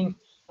Commission meeting.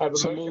 I have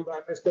a motion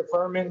by Mr.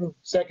 Furman,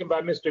 second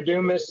by Mr.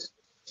 Dumas.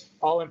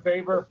 All in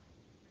favor?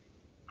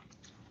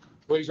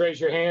 Please raise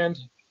your hand.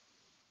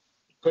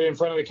 Put it in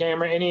front of the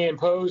camera. Any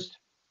opposed?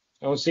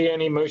 I don't see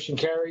any. Motion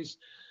carries.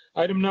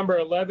 Item number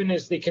 11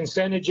 is the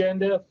consent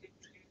agenda.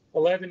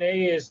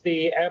 11A is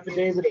the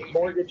affidavit of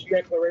mortgage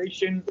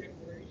declaration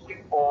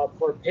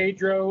for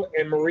Pedro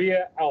and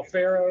Maria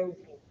Alfaro,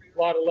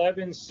 Lot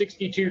 11,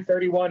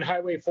 6231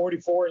 Highway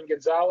 44 in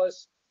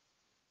Gonzales.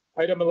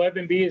 Item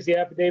 11B is the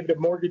affidavit of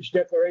mortgage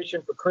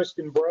declaration for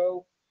Kristen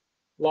Bro,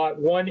 Lot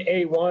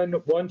 1A1,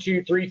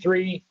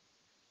 1233,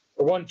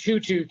 or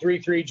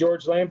 12233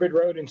 George Lambert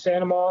Road in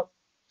Sanama.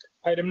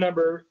 Item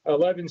number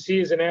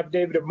 11C is an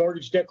affidavit of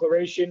mortgage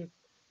declaration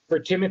for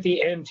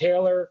Timothy N.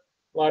 Taylor,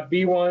 Lot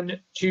B1,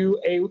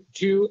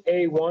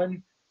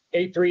 2A1,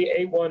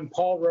 8381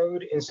 Paul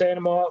Road in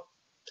Sanama.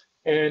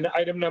 And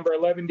item number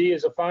 11D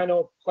is a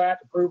final plat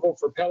approval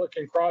for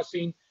Pelican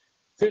Crossing,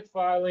 fifth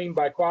filing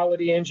by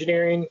Quality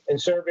Engineering and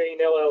Surveying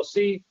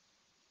LLC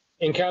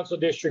in Council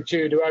District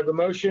 2. Do I have a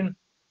motion?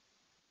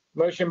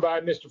 Motion by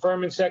Mr.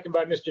 Furman, second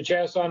by Mr.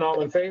 Chasson.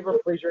 All in favor,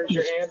 please raise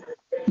your hand.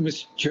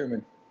 Mr.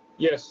 Chairman,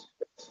 Yes.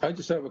 I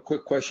just have a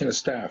quick question of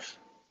staff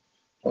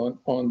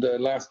on the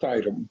last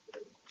item.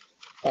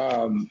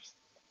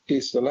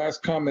 Is the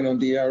last comment on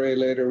the RA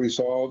letter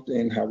resolved,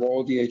 and have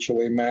all the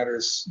HOA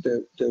matters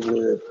that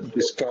were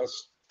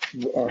discussed,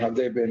 or have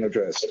they been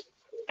addressed?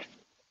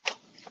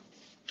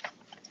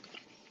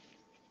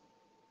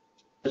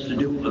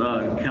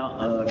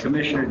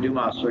 Commissioner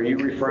Dumas, are you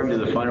referring to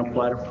the final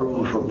plat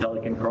approval for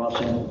Pelican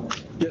Crossing?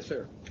 Yes,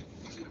 sir.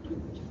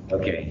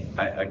 Okay,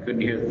 I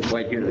couldn't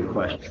quite hear the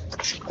question.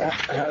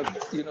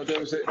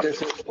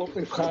 There's an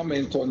open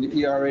comment on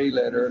the ERA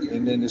letter,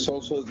 and then there's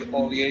also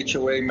all the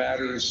HOA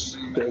matters.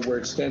 There were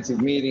extensive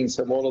meetings.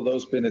 Have all of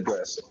those been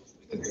addressed?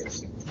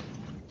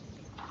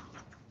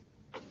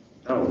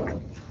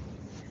 Oh,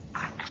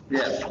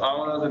 Yes,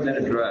 all of them have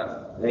been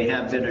addressed. they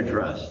have been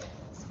addressed.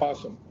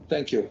 Awesome.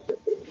 Thank you.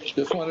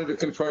 Just wanted to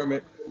confirm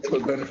it for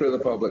the benefit of the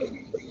public.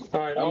 All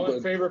right, all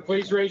in favor,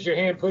 please raise your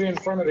hand. Put it in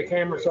front of the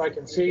camera so I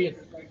can see.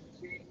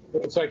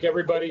 Looks like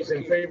everybody's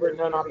in favor,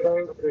 none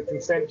opposed. The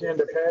consent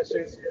agenda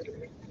passes.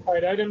 All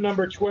right, item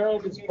number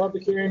 12 is a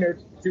public hearing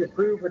to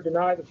approve or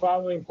deny the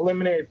following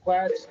preliminary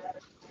plats.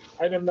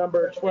 Item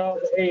number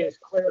 12A is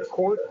Clare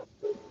Court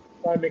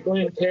by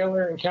McGlynn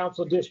Taylor in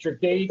Council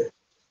District 8.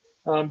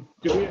 Do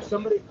we have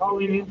somebody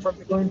calling in from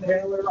McGlynn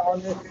Taylor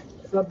on this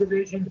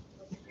subdivision?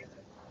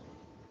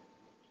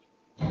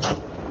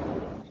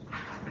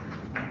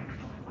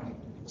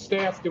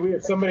 Staff, do we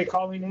have somebody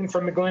calling in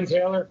from McGlynn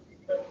Taylor?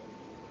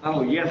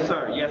 Oh, yes,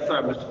 sir. Yes,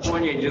 sir. Mr.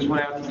 Fournier just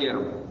went out to get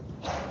them.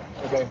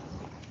 Okay.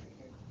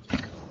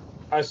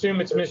 I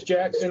assume it's Miss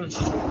Jackson.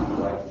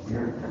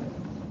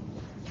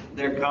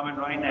 They're coming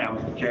right now,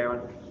 Mr.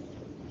 Chairman.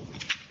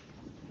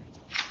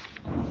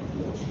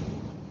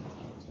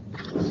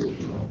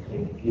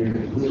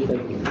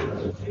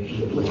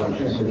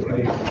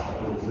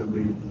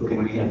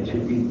 Can we have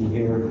two people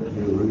here,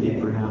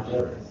 Rudy perhaps?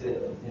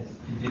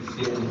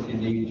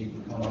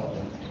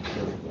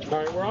 All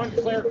right, we're on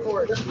Claire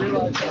Court.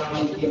 Realize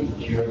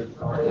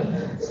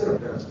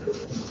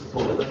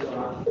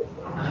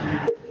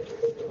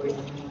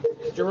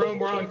Jerome,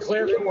 we're on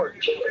Claire Court.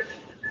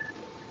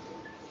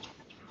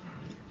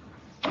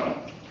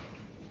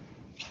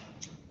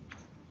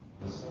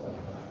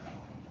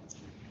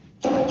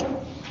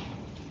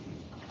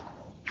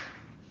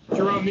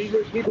 Jerome,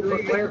 people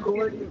for Claire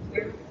Court.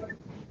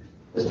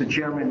 Mr.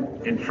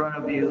 Chairman, in front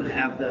of you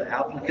have the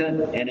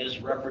applicant and his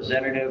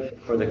representative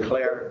for the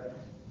Claire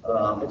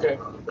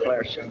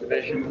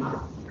subdivision,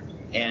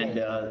 and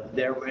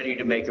they're ready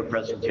to make a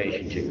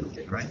presentation to you,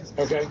 right?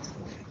 Okay.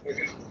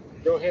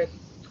 Go ahead.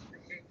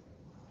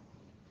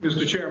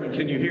 Mr. Chairman,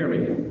 can you hear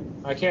me?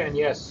 I can,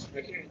 yes.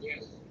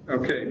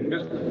 Okay.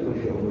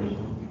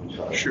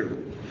 Sure.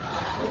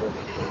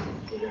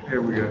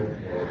 Here we go.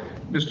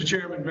 Mr.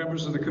 Chairman,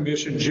 members of the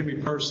commission, Jimmy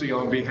Percy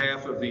on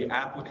behalf of the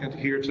applicant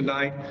here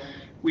tonight.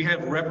 We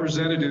have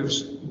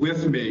representatives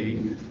with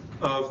me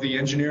of the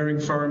engineering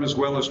firm as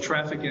well as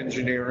traffic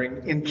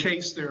engineering in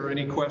case there are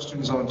any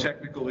questions on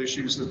technical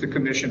issues that the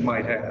commission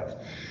might have.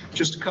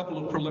 Just a couple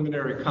of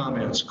preliminary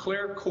comments.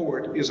 Claire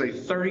Court is a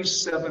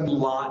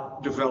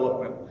 37-lot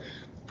development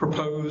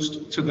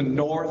proposed to the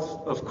north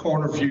of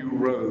Cornerview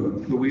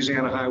Road,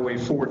 Louisiana Highway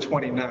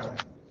 429.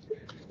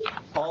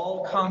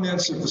 All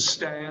comments of the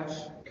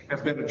staff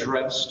have been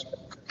addressed.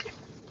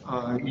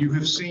 You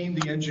have seen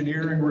the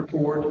engineering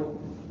report.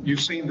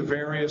 You've seen the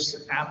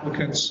various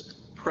applicants'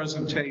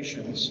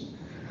 presentations.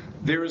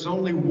 There is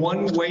only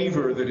one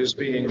waiver that is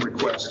being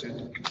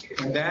requested,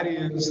 and that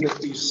is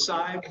that the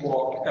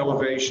sidewalk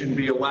elevation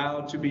be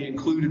allowed to be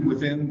included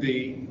within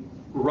the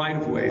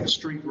right-of-way, the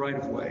street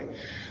right-of-way.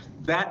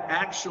 That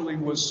actually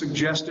was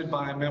suggested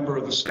by a member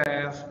of the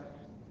staff.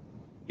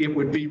 It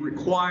would be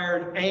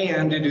required,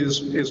 and it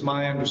is, as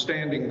my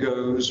understanding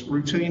goes,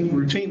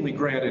 routinely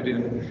granted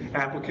in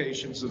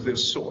applications of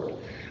this sort.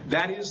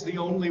 That is the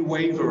only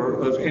waiver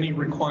of any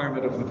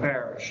requirement of the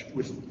parish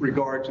with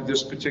regard to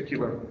this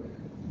particular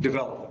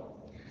development.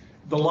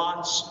 The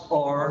lots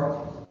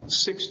are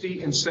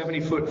 60 and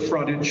 70-foot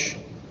frontage,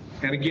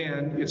 and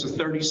again, it's a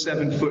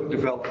 37-foot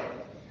development.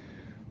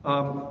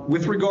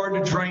 With regard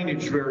to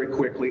drainage, very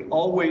quickly,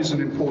 always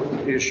an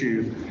important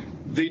issue.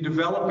 The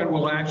development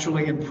will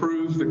actually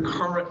improve the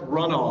current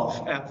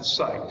runoff at the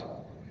site.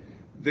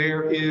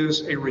 There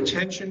is a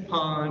retention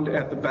pond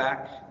at the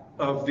back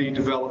of the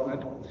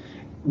development,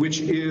 which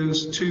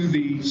is to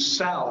the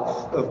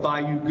south of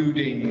Bayou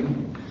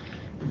Goudin.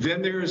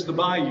 Then there is the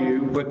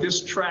bayou, but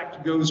this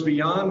tract goes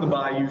beyond the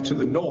bayou to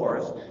the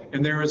north,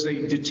 and there is a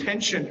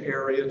detention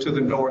area to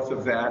the north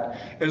of that,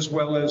 as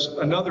well as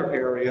another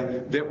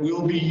area that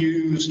will be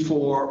used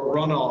for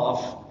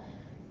runoff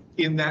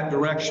in that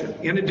direction.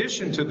 In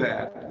addition to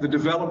that, the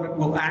development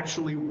will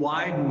actually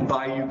widen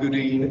Bayou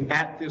Goudin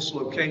at this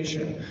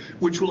location,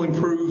 which will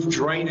improve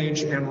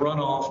drainage and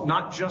runoff,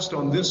 not just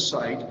on this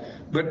site,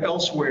 but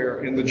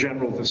elsewhere in the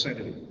general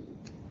vicinity.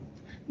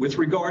 With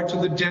regard to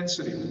the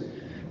density,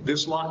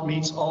 this lot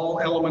meets all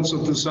elements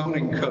of the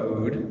zoning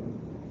code,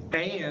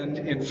 and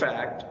in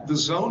fact, the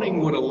zoning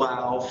would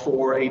allow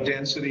for a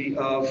density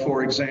of,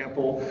 for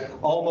example,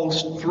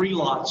 almost 3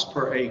 lots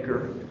per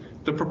acre.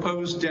 The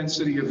proposed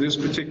density of this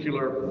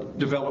particular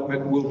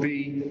development will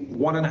be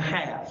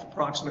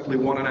approximately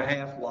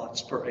 1.5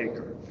 lots per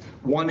acre,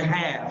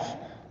 1/2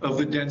 of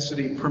the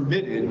density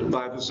permitted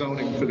by the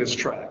zoning for this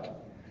tract.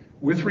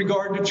 With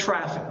regard to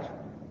traffic,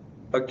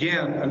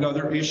 again,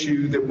 another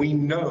issue that we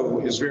know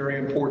is very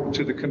important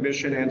to the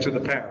commission and to the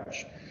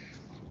parish.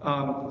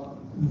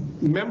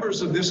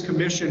 Members of this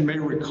commission may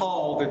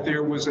recall that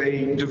there was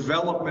a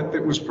development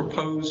that was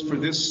proposed for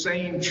this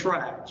same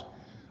tract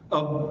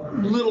a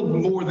little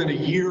more than a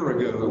year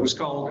ago. It was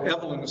called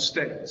Evelyn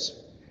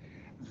Estates.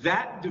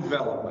 That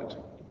development,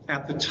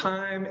 at the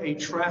time a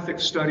traffic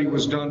study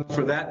was done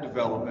for that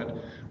development,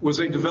 was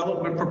a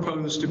development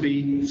proposed to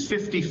be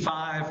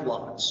 55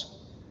 lots.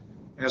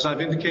 As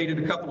I've indicated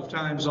a couple of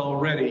times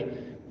already,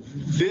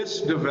 this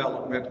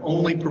development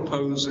only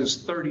proposes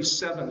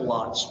 37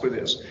 lots for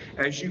this.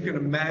 As you can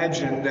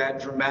imagine,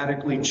 that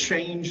dramatically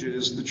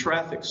changes the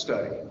traffic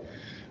study.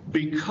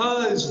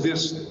 Because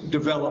this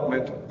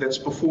development that's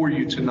before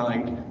you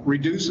tonight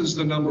reduces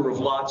the number of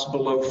lots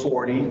below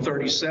 40,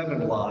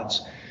 37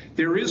 lots,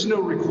 there is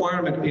no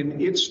requirement in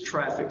its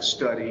traffic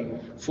study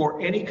for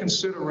any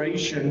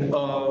consideration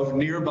of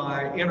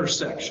nearby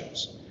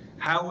intersections.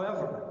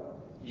 However,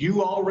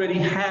 you already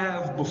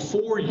have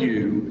before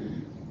you,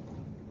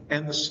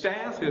 and the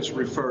staff has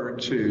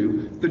referred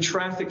to, the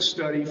traffic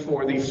study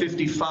for the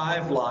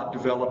 55-lot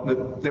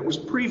development that was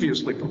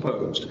previously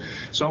proposed.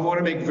 So I want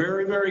to make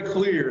very, very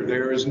clear,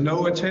 there is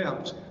no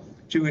attempt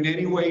to in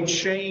any way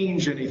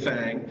change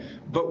anything,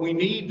 but we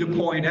need to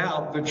point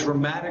out the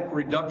dramatic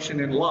reduction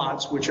in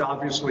lots, which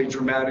obviously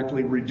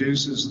dramatically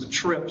reduces the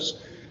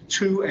trips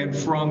to and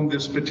from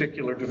this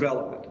particular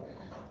development.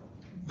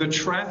 The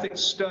traffic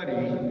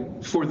study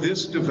for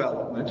this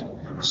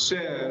development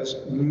says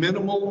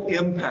minimal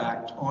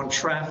impact on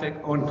traffic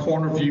on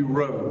Cornerview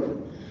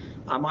Road.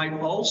 I might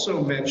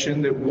also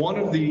mention that one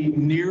of the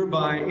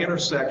nearby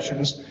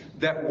intersections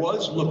that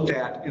was looked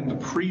at in the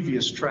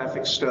previous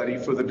traffic study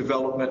for the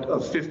development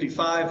of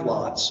 55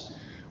 lots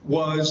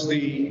was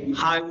the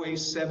Highway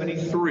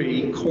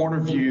 73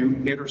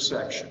 Cornerview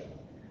intersection.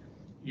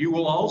 You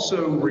will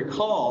also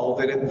recall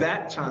that at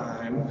that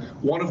time,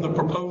 one of the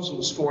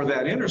proposals for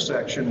that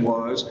intersection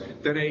was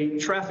that a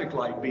traffic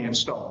light be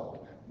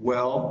installed.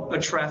 Well, a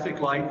traffic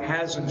light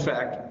has in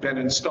fact been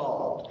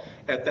installed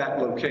at that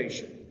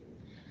location.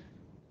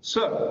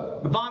 So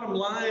the bottom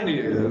line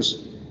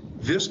is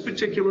this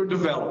particular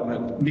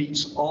development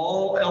meets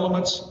all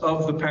elements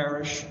of the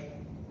parish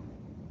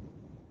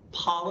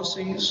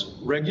policies,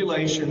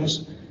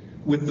 regulations,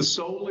 with the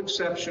sole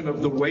exception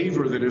of the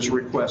waiver that is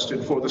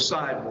requested for the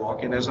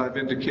sidewalk, and as I've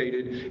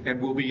indicated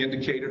and will be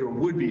indicated or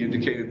would be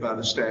indicated by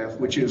the staff,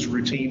 which is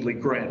routinely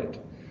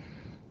granted.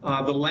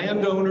 The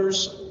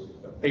landowners,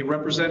 a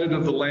representative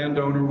of the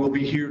landowner will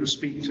be here to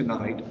speak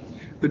tonight.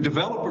 The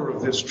developer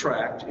of this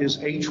tract is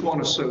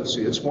H1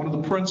 Associates. One of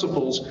the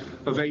principals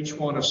of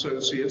H1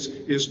 Associates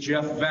is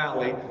Jeff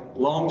Valley,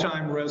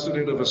 longtime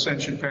resident of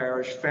Ascension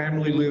Parish,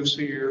 family lives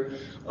here,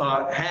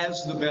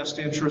 has the best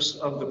interests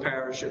of the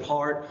parish at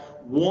heart,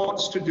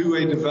 wants to do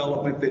a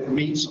development that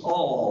meets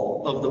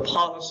all of the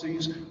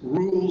policies,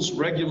 rules,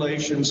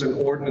 regulations, and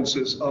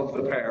ordinances of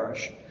the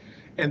parish.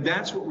 And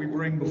that's what we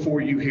bring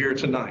before you here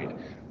tonight.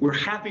 We're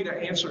happy to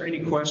answer any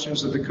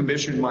questions that the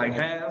commission might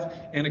have.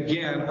 And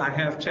again, I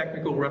have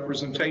technical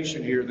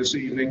representation here this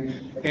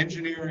evening,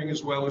 engineering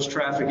as well as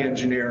traffic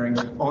engineering,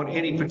 on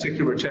any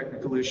particular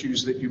technical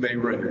issues that you may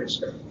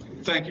raise.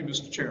 Thank you,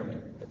 Mr.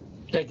 Chairman.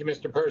 Thank you,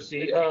 Mr.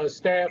 Percy.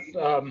 Staff,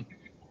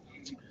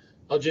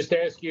 I'll just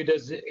ask you,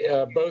 does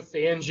both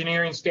the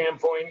engineering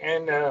standpoint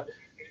and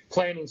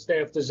planning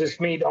staff, does this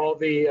meet all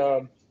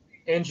the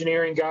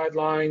engineering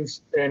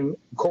guidelines and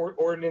court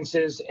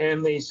ordinances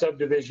and the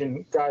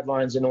subdivision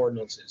guidelines and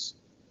ordinances?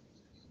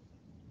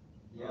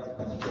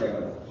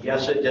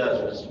 Yes, it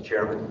does, Mr.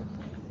 Chairman.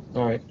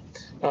 All right.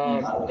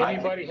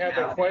 Anybody have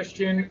a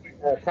question,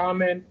 a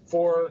comment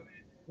for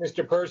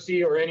Mr.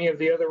 Percy or any of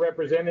the other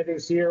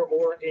representatives here,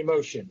 or a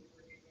motion?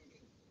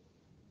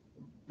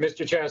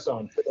 Mr.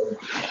 Chasson.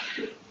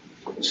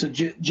 So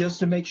just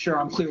to make sure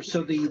I'm clear,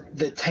 so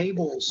the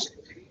tables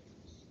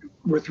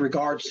with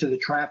regards to the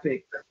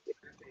traffic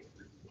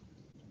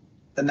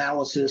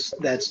analysis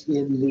that's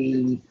in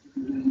the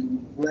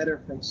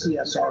letter from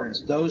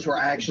CSRs, those were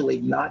actually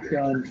not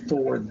done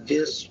for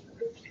this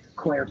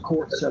Clare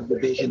Court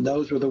subdivision.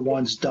 Those were the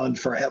ones done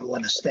for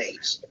Evelyn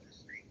Estates.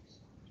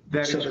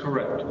 That is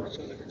correct.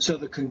 So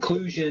the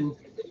conclusion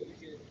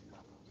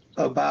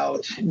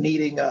about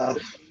needing a,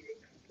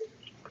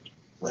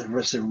 what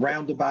was it,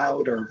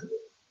 roundabout or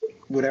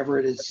whatever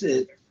it is,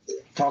 it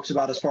talks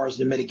about as far as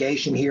the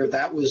mitigation here,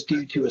 that was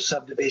due to a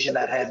subdivision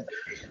that had,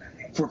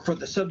 for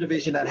the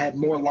subdivision that had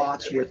more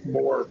lots with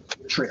more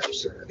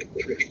trips.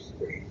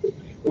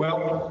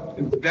 Well,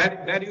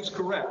 that is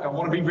correct. I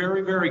want to be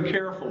very, very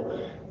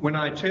careful when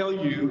I tell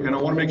you, and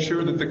I want to make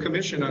sure that the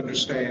commission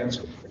understands,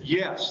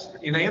 yes,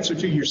 in answer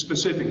to your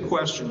specific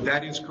question,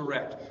 that is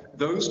correct.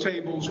 Those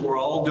tables were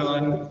all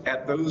done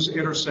at those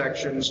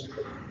intersections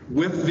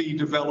with the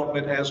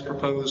development as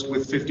proposed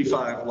with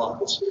 55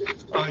 lots.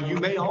 You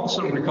may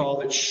also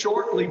recall that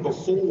shortly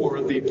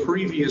before the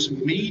previous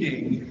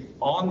meeting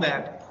on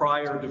that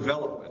prior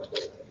development,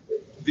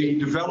 the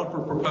developer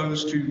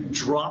proposed to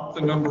drop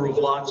the number of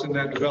lots in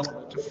that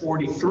development to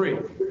 43.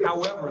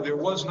 However, there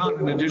was not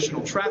an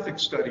additional traffic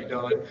study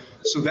done,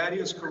 so that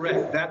is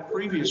correct. That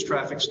previous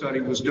traffic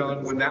study was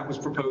done when that was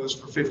proposed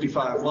for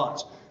 55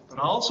 lots. But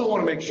I also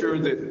want to make sure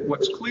that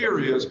what's clear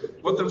is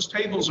what those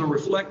tables are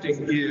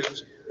reflecting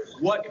is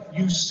what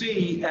you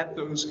see at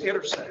those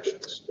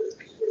intersections.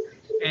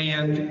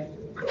 And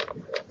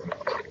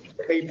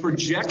a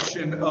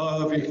projection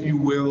of, if you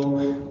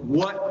will,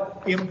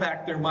 what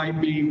impact there might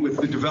be with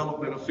the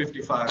development of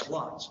 55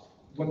 lots.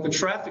 What the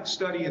traffic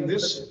study in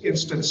this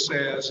instance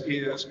says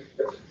is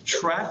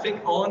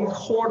traffic on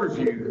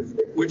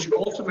Cornerview, which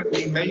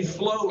ultimately may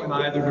flow in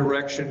either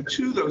direction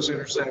to those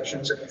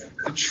intersections,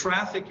 the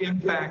traffic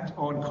impact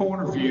on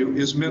Cornerview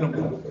is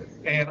minimal.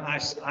 And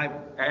I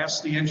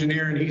asked the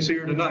engineer, and he's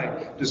here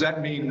tonight, does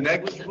that mean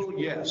negligible?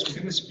 Yes.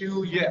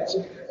 Minuscule? Yes.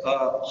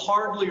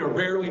 Hardly or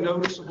barely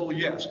noticeable?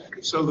 Yes.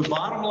 So the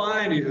bottom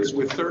line is,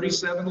 with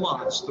 37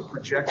 lots, the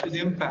projected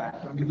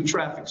impact under the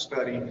traffic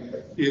study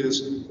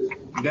is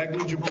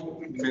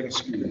negligible,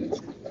 minuscule.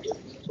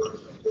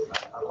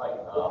 I'd like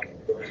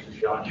Mr.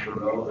 John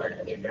Sherrill,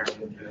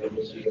 engineering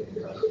agency.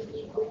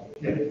 All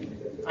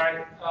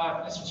right,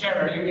 Mr.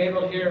 Chair, are you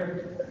able to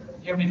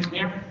hear me from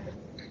here?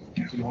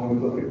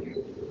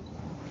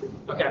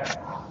 Okay.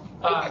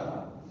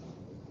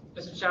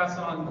 Mr.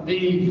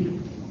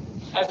 Chasson,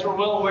 as we're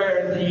well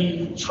aware,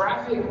 the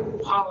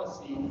traffic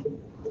policy,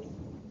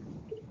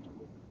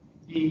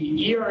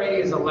 the ERA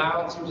is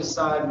allowed to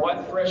decide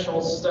what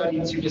threshold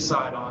study to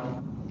decide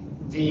on.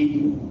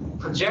 The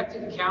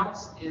projected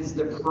counts is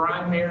the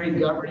primary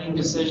governing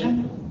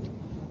decision.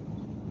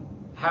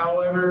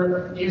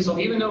 However, so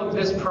even though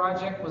this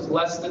project was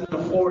less than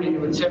a 40,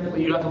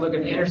 you'd have to look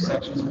at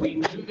intersections. We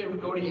knew that we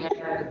already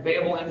had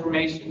available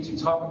information to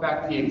talk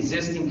about the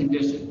existing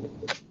condition.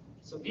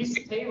 So these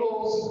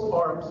tables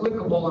are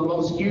applicable and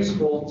most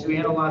useful to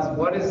analyze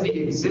what is the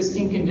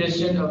existing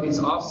condition of these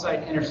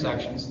off-site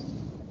intersections.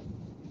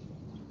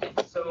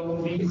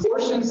 So the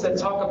portions that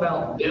talk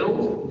about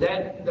build,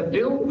 the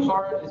build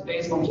part is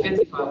based on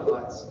 55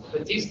 lots.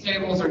 But these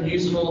tables are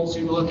useful to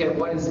look at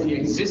what is the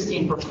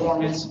existing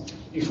performance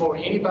before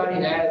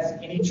anybody adds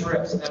any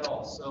trips at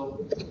all.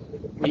 So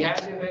we have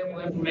the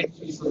available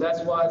information, so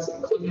that's why it's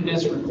included in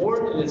this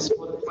report, and it's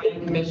for the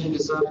planning commission to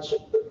decide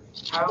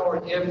how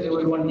or if they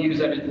would want to use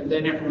that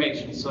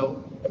information.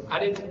 So I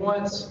didn't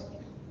want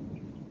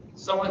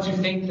someone to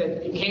think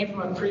that it came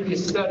from a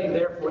previous study,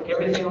 therefore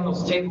everything on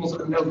those tables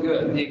are no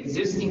good. The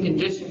existing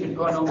condition you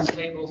put on those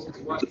tables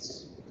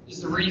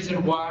is the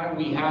reason why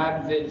we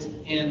have it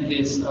in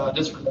this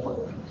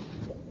report.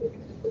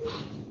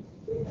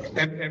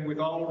 And with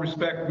all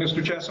respect,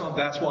 Mr. Chesson,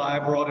 that's why I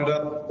brought it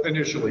up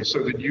initially,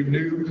 so that you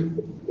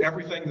knew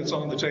everything that's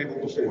on the table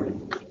before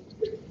you.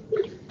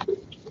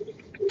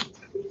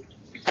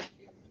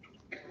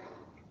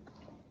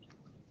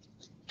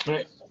 All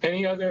right.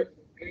 Any other?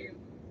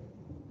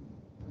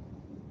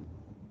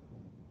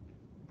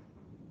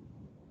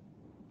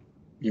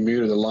 You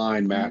muted the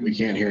line, Matt. We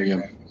can't hear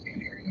you.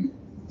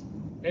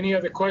 Any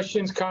other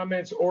questions,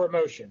 comments, or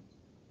motion?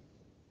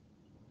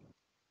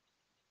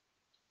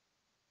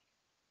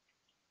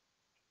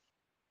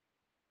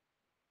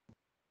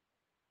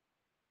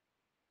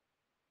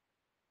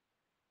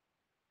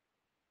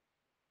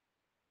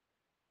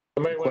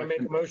 Somebody want to make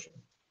a motion?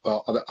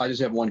 Well, I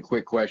just have one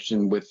quick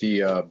question with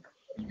the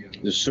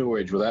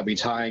sewage. Will that be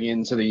tying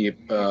into the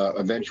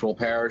eventual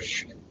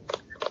parish,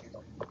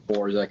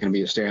 or is that going to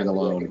be a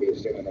standalone?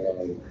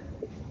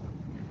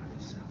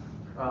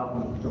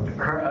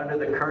 Under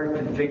the current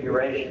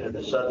configuration of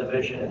the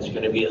subdivision, it's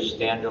going to be a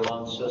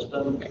standalone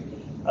system.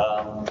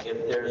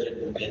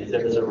 If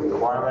there's a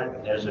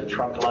requirement, there's a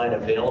trunk line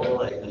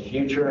available in the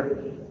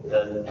future,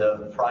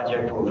 the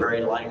project will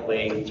very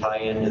likely tie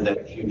into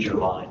that future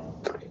line.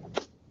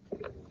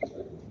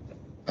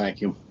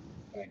 Thank you.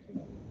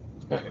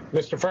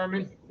 Mr.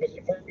 Furman,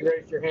 you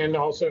raised your hand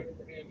also.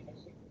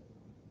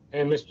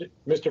 And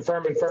Mr.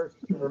 Furman first,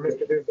 or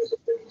Mr. Davis?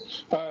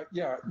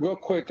 Yeah, real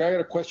quick, I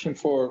got a question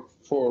for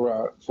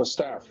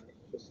staff.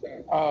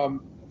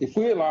 If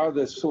we allow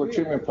the sewer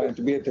treatment plant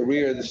to be at the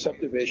rear of the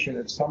subdivision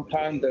at some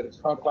time that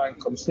a trunk line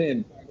comes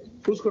in,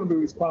 who's going to be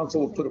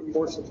responsible for the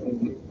force all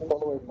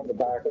the way from the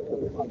back?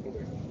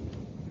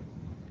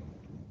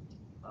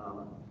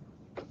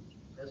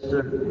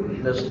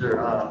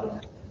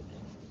 Mr.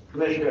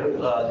 Commissioner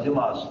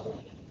Dumas,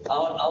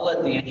 I'll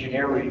let the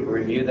engineer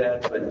review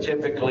that, but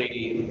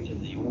typically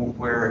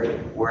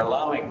we're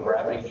allowing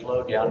gravity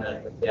flow down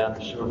the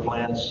sewer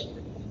plants.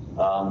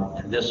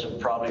 And this would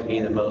probably be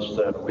the most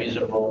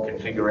reasonable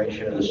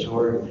configuration of the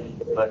sewer.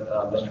 But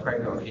Mr.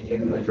 Cranko, can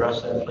you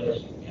address that,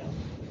 please?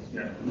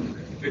 Yeah.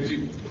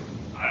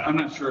 I'm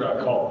not sure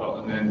I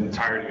caught the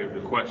entirety of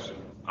the question.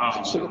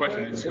 So the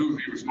question is, who would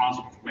be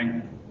responsible for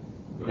maintenance?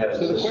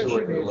 So the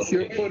question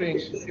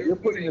is, you're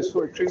putting a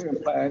sewer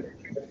treatment plant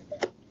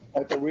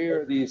at the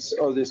rear of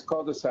this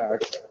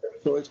cul-de-sac,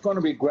 so it's going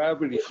to be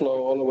gravity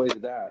flow all the way to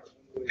that.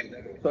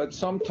 But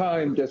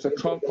sometime there's a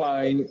trunk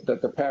line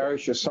that the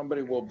parish or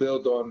somebody will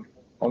build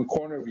on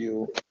Corner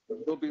View.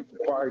 They'll be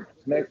required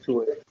to connect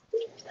to it.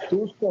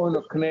 Who's going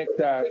to connect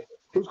that?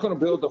 Who's going to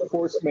build the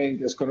force main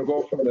that's going to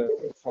go from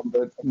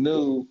the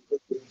new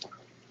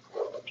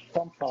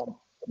pump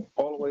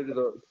all the way to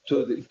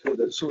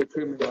the sewer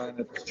treatment line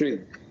at the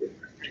street?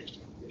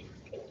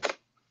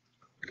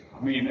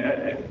 I mean,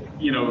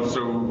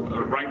 so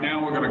right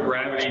now we're going to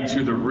gravity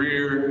to the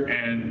rear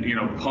and,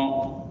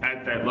 pump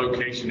at that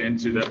location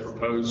into that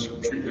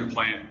proposed treatment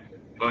plant.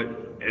 But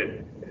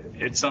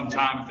at some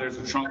time, if there's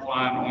a trunk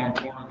line on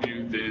Corner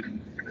View,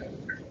 then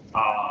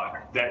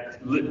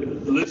that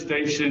lift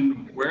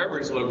station, wherever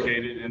it's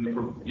located in the,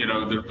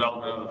 the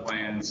development of the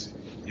plans,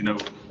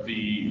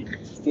 the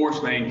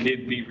force main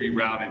can be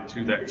rerouted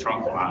to that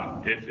trunk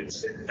line if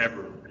it's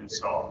ever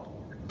installed.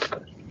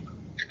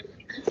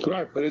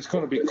 Right, but it's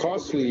going to be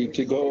costly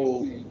to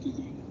go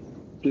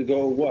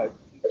what?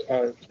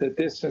 The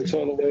distance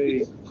all the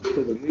way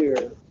to the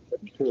rear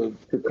to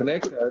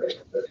connect that.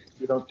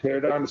 Tear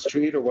down the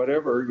street or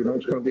whatever.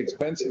 It's going to be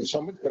expensive.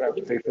 Someone's going to have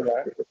to pay for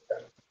that.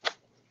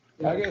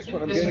 I guess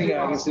what I'm getting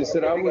at is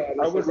that I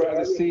would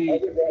rather see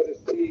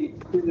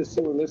the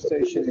sewer lift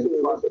station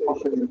in front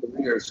in the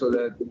rear, so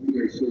that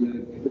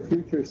in the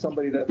future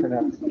somebody doesn't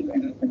have to do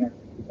that.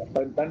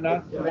 But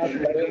not the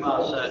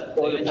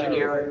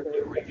engineer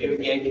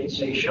reviewing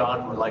agency,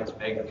 Sean, would like to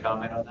make a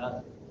comment on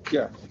that.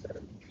 Yeah.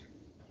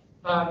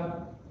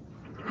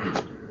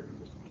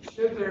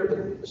 Should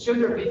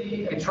there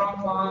be a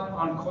trunk line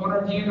on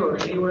Corner View or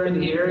anywhere in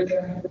the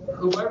area,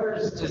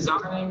 whoever's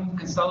designing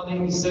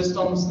consolidating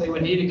systems, they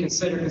would need to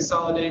consider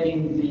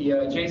consolidating the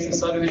adjacent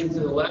subdivision to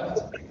the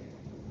left.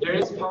 There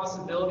is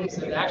possibilities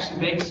that it actually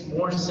makes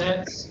more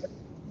sense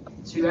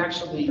to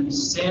actually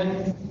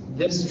send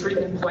this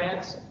treatment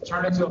plant,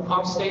 turn it into a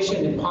pump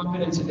station and pump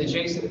it into the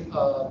adjacent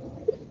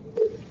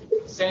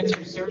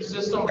sanitary sewer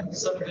system with the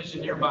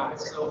subdivision nearby.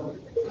 So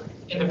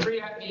in the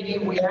pre-app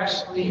meeting, we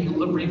actually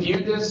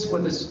reviewed this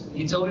with the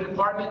utility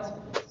department.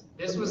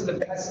 This was the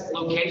best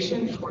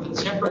location for the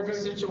temporary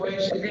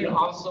situation and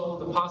also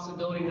the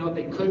possibility,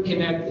 they could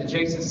connect the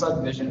adjacent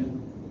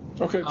subdivision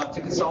to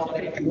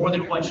consolidate more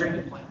than one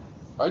treatment plant.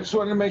 I just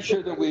wanted to make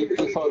sure that we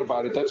thought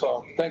about it, that's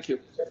all. Thank you.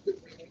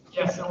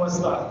 Yes, it was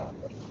thought.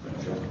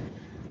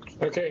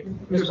 Okay.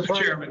 Mr.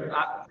 Chairman,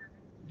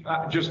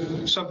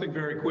 just something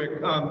very quick.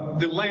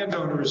 The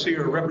landowner is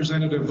here, a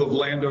representative of the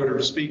landowner,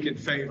 to speak in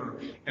favor.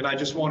 And I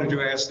just wanted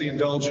to ask the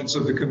indulgence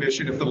of the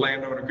commission if the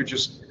landowner could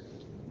just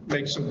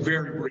make some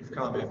very brief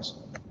comments.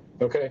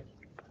 Okay.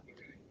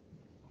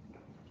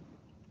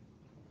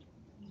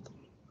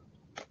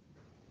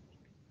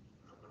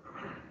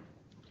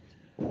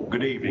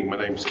 Good evening. My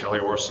name is Kelly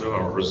Orso. I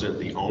represent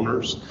the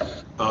owners.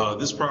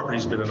 This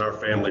property's been in our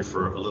family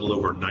for a little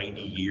over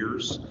 90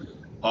 years.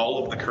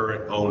 All of the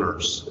current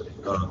owners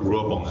grew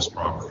up on this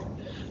property.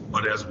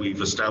 But as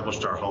we've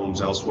established our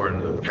homes elsewhere in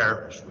the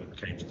parish, we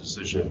came to the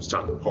decision it was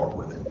time to part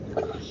with it.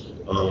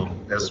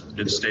 As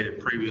been stated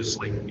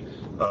previously,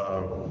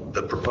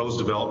 the proposed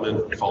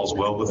development falls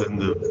well within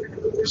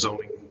the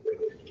zoning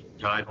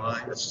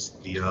guidelines.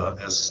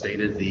 As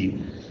stated, the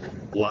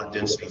lot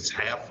density is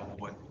half of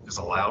what is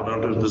allowed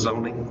under the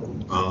zoning.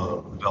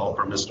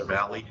 Developer Mr.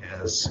 Valley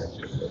has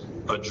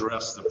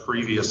addressed the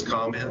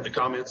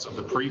comments of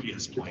the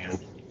previous plan,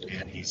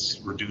 and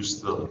he's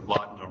reduced the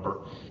lot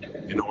number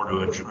in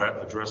order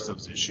to address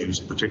those issues,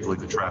 particularly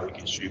the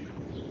traffic issue.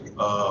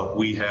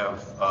 We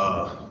have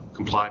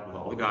complied with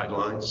all the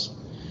guidelines.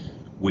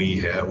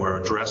 We're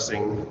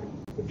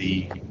addressing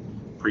the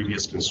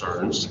previous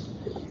concerns,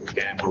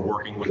 and we're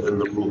working within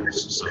the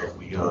rules. So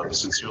we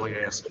sincerely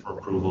ask for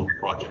approval of the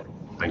project.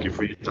 Thank you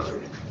for your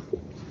time.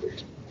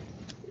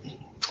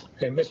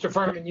 Okay, Mr.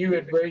 Furman, you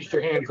had raised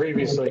your hand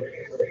previously.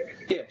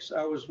 Yes,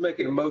 I was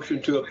making a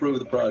motion to approve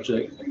the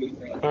project.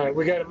 All right,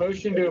 we got a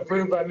motion to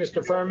approve by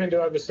Mr. Furman. Do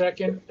I have a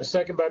second? A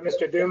second by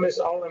Mr. Dumas.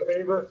 All in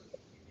favor?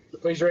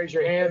 Please raise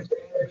your hand.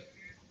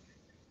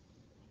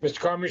 Mr.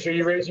 Carmish, are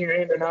you raising your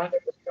hand or not?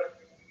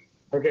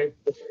 Okay.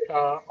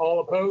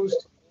 All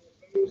opposed?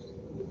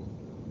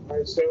 All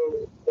right, so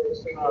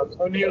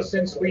O'Neill,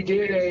 since we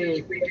did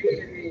a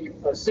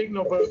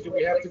signal vote, do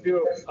we have to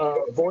do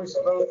a voice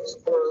vote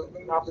for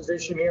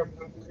opposition here?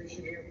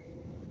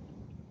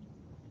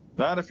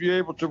 Not if you're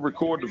able to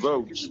record the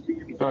votes.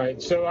 All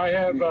right, so I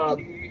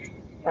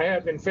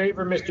have in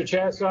favor Mr.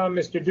 Chasson,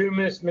 Mr.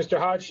 Dumas, Mr.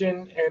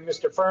 Hodgson, and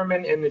Mr.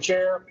 Furman in the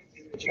chair.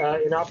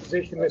 In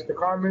opposition, Mr.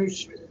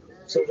 Carmouche.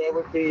 So that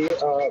would be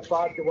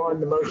 5-1.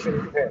 The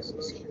motion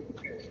passes.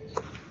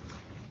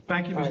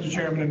 Thank you, Mr.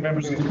 Chairman and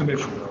members of the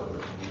commission.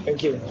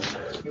 Thank you.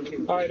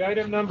 All right,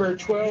 item number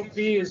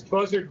 12B is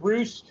Buzzard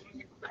Roost.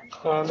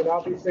 And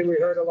obviously, we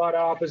heard a lot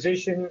of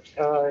opposition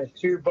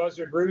to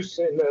Buzzard Roost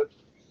in the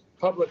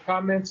public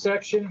comment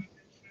section.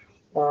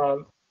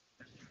 Mr.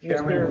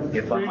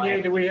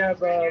 Grenier, do we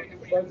have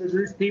Buzzard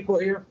Roost people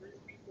here?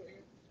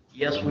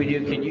 Yes, we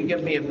do. Can you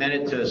give me a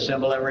minute to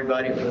assemble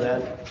everybody for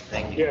that?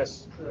 Thank you.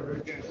 Yes.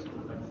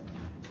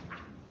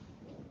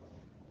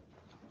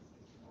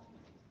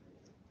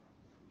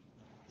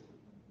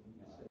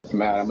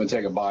 Matt, I'm going to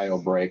take a bio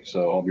break,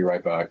 so I'll be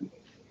right back.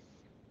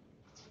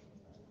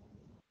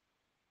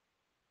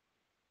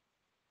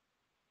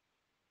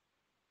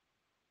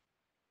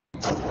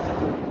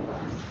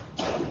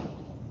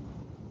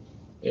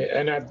 Yeah,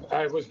 and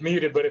I was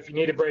muted, but if you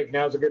need a break,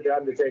 now's a good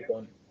time to take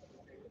one.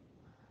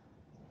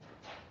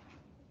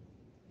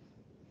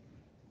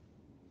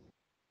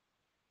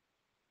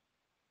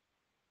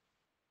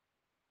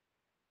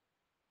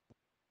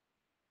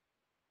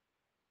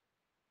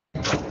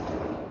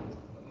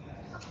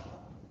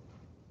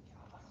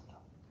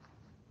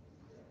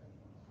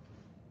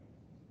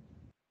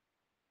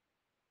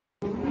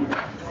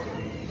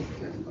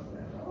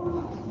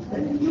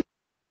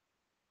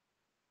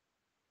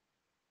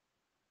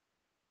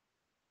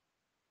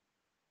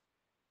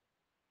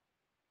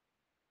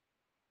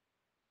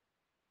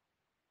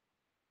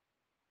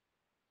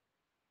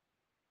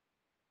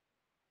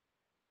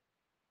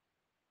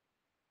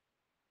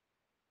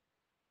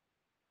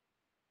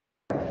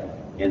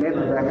 And then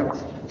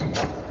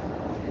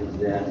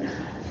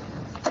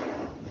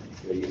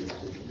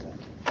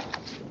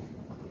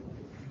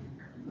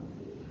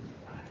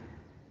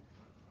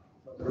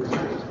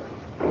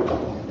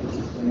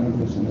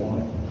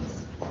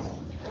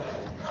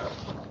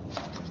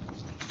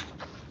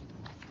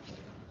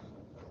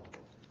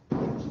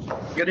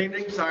Good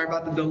evening. Sorry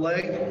about the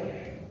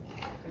delay.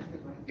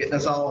 Getting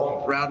us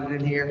all routed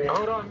in here.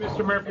 Hold on,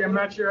 Mr. Murphy. I'm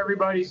not sure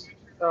everybody's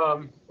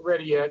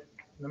ready yet.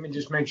 Let me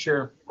just make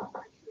sure.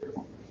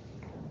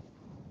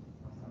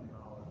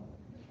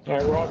 All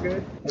right, we're all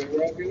good?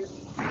 We're all good?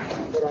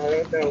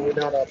 But no, we're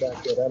not all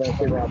back yet. I don't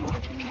think we're all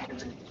back.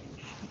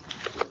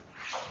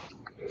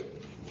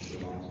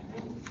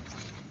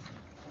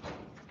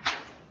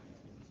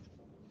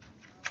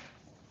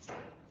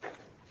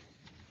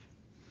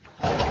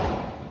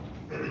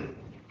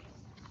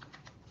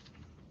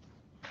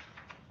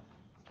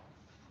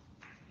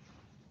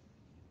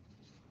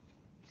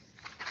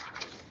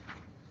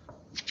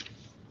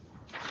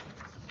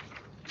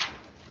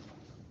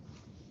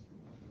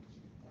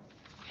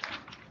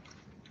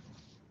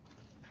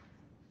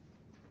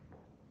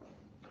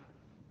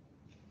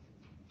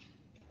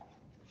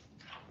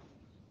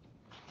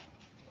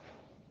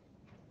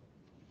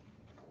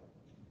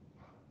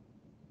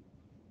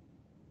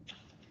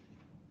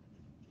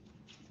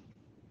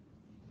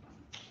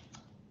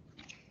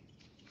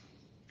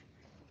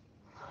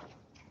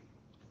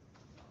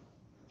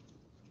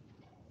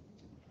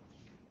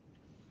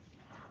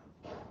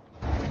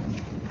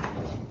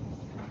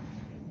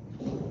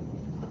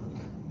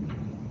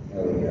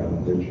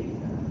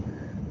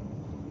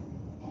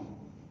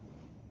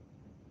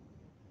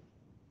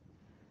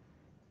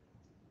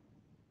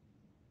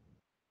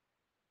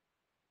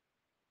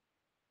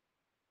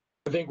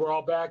 I think we're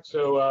all back.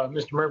 So,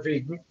 Mr.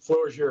 Murphy,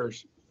 floor is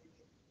yours.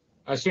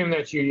 I assume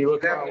that's you. You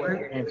look far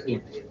away,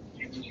 Nancy.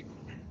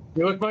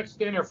 You look much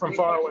thinner from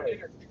far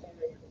away.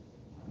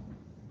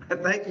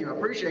 Thank you. I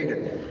appreciate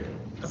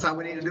it. That's how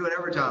we need to do it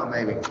every time,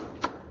 maybe.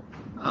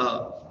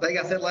 Like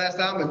I said last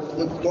time,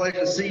 it's a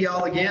pleasure to see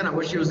y'all again. I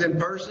wish it was in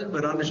person,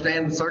 but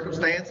understand the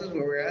circumstances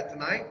where we're at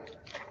tonight.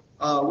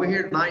 We're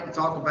here tonight to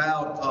talk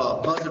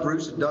about Buzzard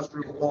Roost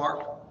Industrial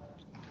Park.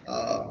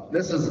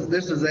 This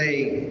is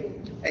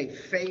a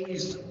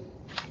phased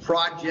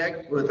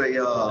project with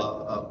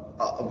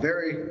a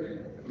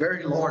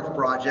very large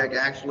project,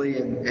 actually,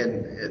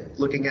 and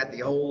looking at the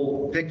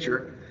whole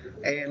picture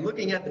and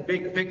looking at the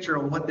big picture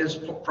on what this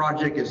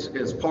project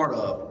is part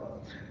of.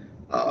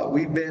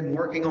 We've been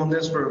working on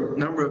this for a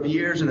number of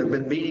years and have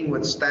been meeting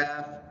with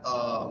staff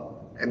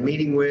and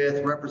meeting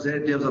with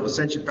representatives of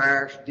Ascension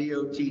Parish,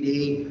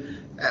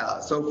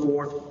 DOTD, so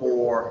forth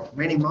for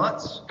many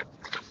months.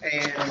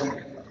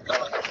 And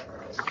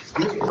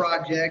this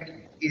project,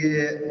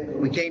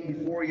 we came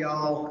before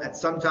y'all at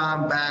some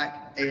time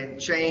back and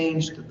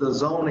changed the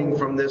zoning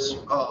from this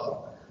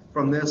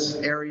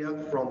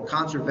area from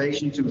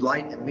conservation to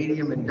light and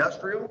medium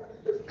industrial.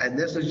 And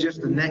this is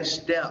just the next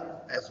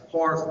step as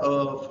part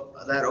of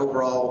that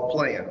overall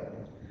plan.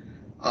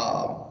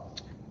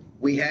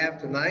 We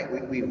have tonight,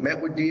 we've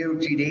met with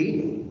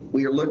DOTD.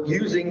 We are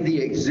using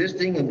the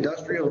existing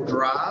industrial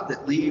drive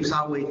that leaves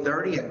Highway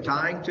 30 and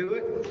tying to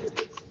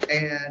it.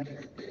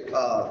 And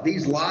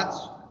these lots,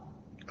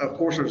 of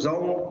course, are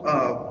zoned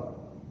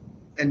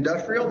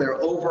industrial.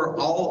 They're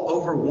all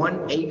over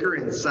 1 acre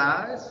in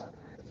size,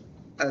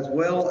 as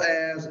well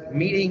as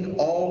meeting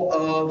all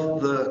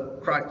of the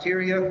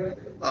criteria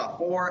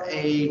for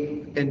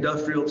a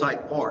industrial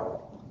type park.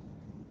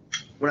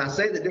 When I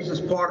say that this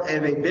is part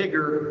of a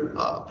bigger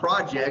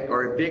project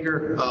or a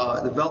bigger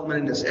development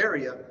in this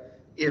area,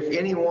 if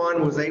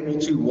anyone was able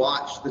to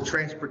watch the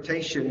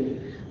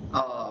transportation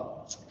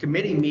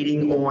committee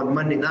meeting on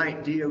Monday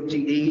night,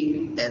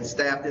 DOTD and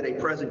staff did a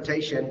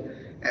presentation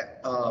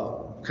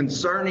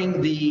concerning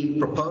the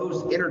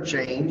proposed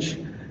interchange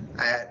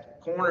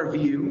at Corner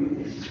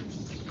View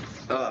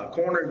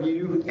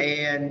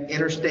and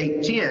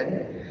Interstate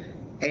 10.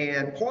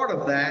 And part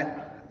of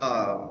that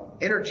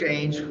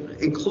interchange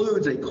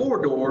includes a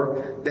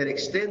corridor that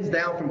extends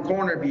down from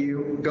Corner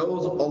View,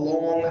 goes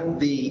along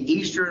the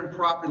eastern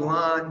property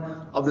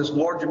line of this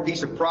larger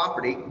piece of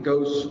property,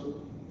 goes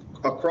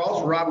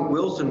across Robert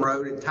Wilson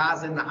Road and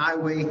ties into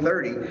Highway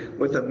 30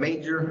 with a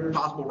major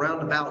possible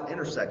roundabout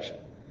intersection.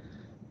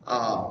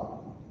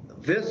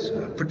 This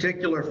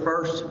particular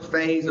first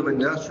phase of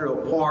industrial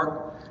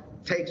park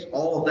takes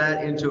all of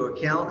that into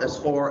account as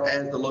far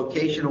as the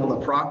location on the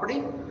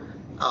property,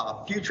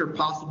 future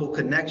possible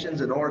connections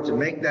in order to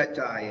make that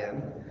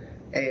tie-in,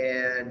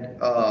 and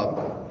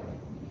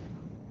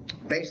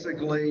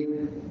basically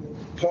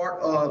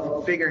part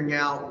of figuring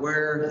out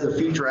where the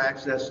future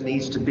access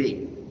needs to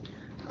be.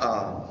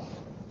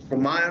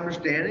 From my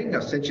understanding,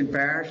 Ascension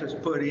Parish has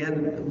put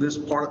in this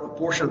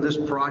portion of this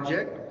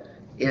project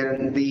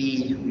in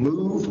the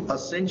Move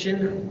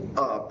Ascension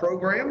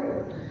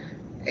program,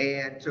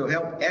 and to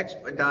help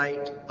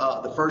expedite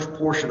the first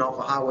portion off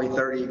of Highway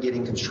 30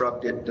 getting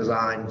constructed,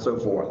 designed, and so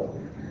forth.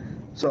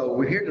 So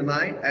we're here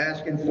tonight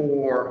asking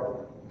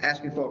for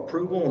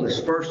approval on this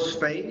first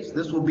phase.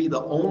 This will be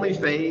the only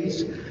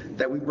phase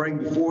that we bring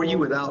before you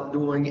without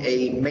doing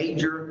a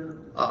major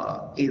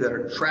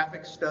either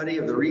traffic study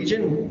of the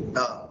region.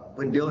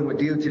 When dealing with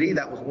DOTD,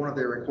 that was one of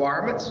their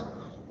requirements,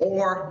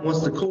 or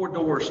once the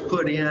corridor is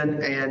put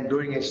in and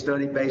doing a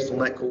study based on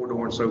that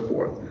corridor and so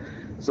forth.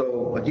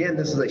 So again,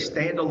 this is a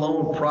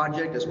standalone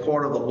project as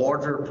part of the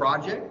larger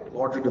project,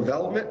 larger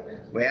development.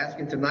 We're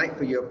asking tonight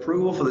for your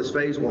approval for this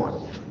phase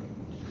one.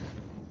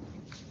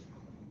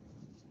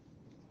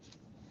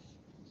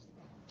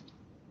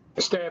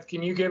 Staff,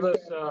 can you give us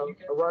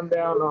a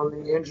rundown on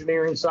the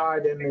engineering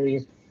side and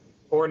the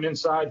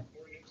ordinance side?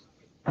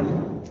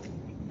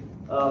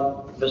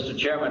 Mr.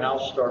 Chairman,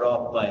 I'll start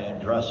off by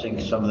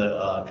addressing some of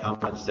the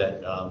comments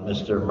that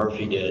Mr.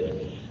 Murphy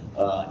did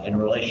in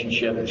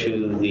relationship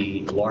to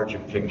the larger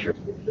picture.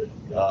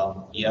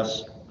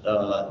 Yes,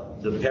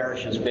 the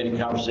parish has been in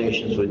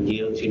conversations with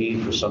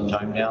DOTD for some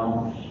time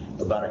now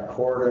about a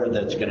corridor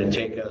that's going to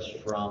take us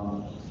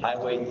from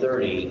Highway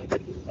 30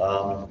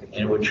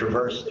 and would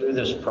traverse through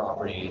this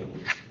property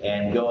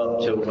and go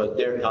up to what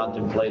they're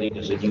contemplating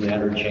as a new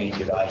interchange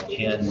at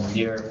I-10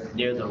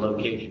 near the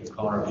location of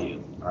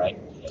Cornerview. All right.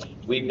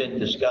 We've been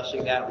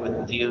discussing that with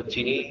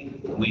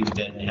DOTD. We've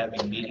been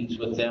having meetings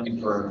with them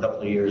for a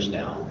couple of years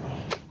now.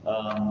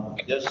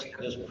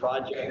 This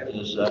project,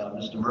 as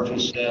Mr. Murphy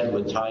said,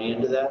 would tie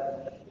into that.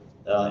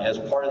 As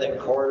part of that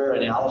corridor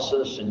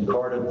analysis and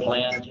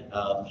planned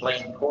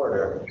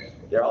corridor,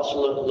 they're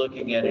also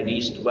looking at an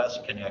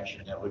east-west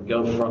connection that would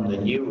go from the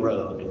new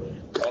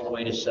road all the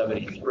way to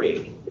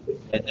 73.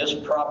 And this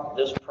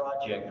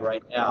project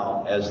right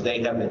now, as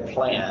they have it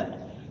planned,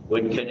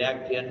 would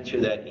connect into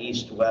that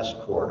east-west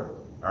corridor.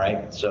 All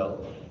right,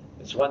 so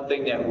it's one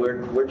thing that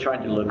we're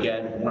trying to look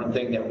at. One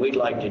thing that we'd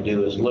like to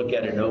do is look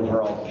at an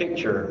overall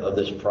picture of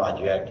this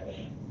project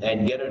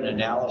and get an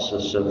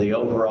analysis of the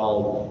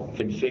overall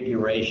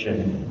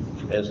configuration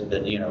as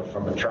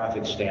from a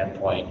traffic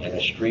standpoint and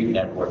a street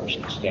network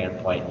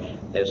standpoint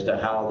as to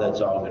how that's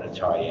all going to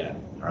tie in.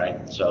 All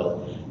right,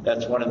 so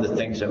that's one of the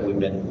things that we've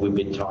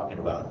been talking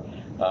about.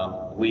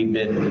 We've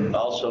been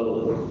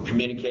also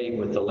communicating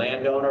with the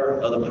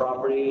landowner of the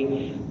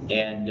property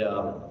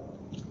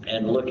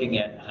and looking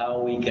at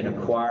how we can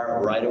acquire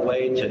a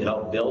right-of-way to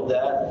help build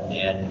that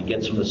and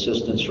get some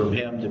assistance from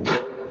him to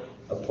build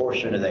a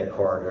portion of that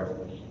corridor.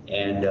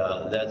 And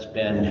that's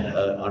been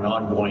an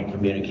ongoing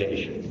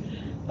communication.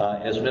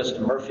 As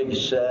Mr. Murphy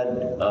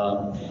said,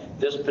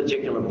 this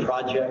particular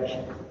project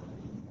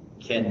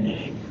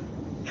can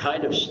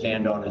kind of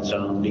stand on its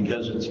own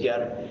because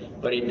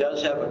but it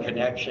does have a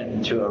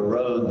connection to a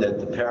road that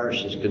the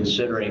parish is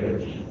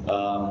considering.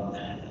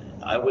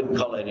 I wouldn't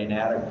call it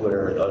inadequate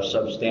or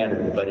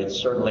substandard, but it's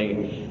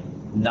certainly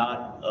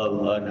not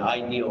an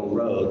ideal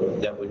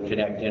road that would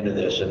connect into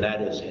this, and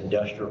that is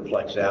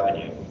Industrialplex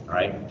Avenue,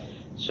 right?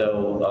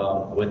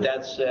 So with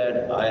that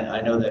said,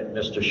 I know that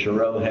Mr.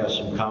 Giroux has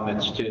some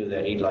comments too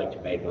that he'd like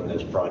to make on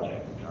this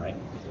project, all right?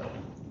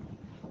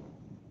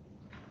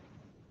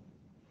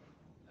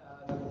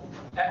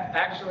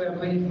 Actually, I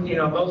believe,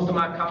 most of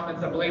my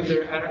comments, I believe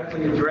they're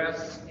adequately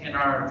addressed in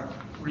our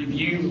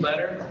review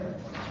letter.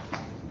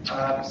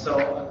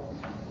 So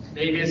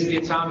maybe it's the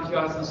time if you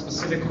have some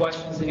specific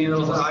questions, any of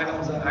those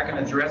items, I can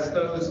address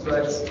those.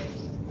 But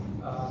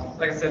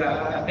like I said,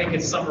 I think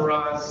it's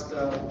summarized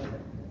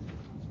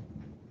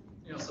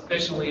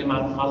sufficiently in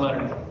my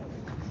letter.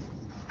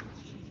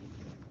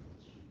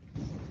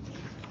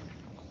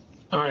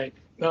 All right.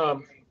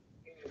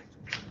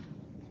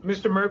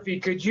 Mr. Murphy,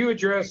 could you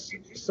address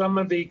some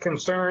of the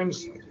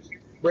concerns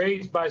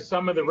raised by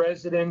some of the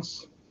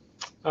residents,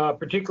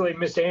 particularly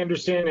Miss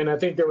Anderson, and I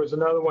think there was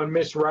another one,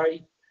 Miss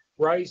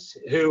Rice,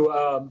 who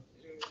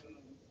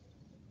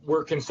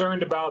were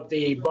concerned about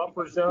the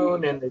buffer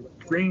zone and the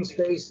green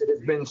space that has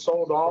been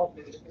sold off,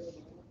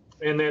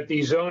 and that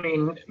the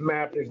zoning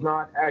map is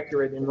not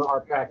accurate in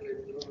our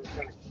package?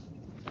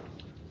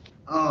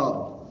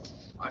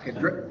 I can.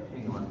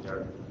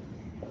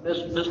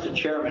 Mr.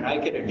 Chairman, I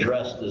can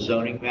address the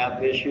zoning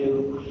map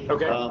issue.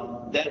 Okay.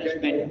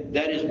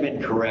 That has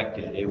been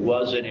corrected. It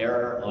was an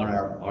error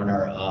on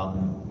our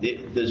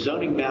the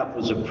zoning map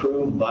was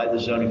approved by the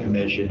zoning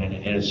commission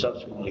and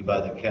subsequently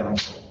by the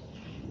council.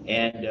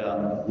 And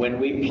when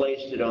we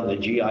placed it on the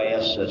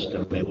GIS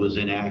system, it was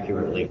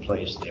inaccurately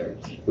placed there.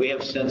 We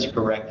have since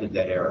corrected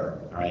that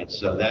error. All right.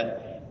 So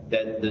that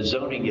the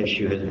zoning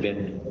issue has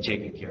been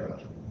taken care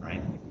of.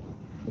 Right.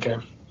 Okay.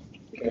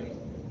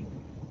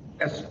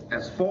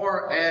 As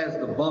far as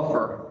the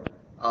buffer,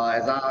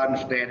 as I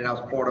understand it, I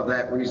was part of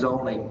that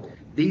rezoning.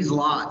 These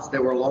lots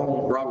that were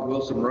along Robert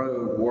Wilson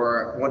Road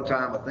were at one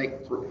time, I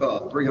think,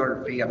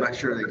 300 feet. I'm not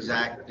sure the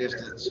exact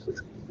distance.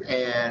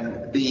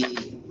 And the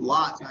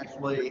lots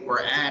actually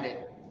were added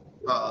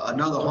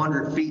another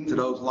 100 feet to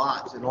those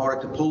lots in order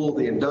to pull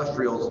the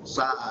industrial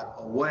side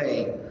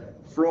away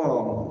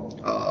from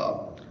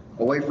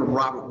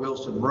Robert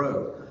Wilson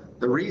Road.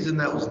 The reason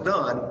that was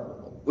done,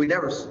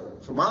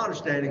 from my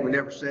understanding, we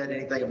never said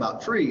anything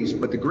about trees,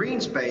 but the green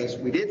space,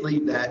 we did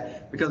leave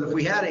that because if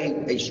we had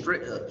a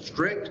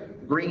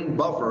strict green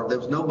buffer, there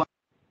was nobody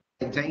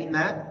to maintain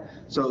that.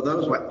 So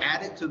those were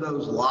added to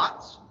those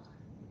lots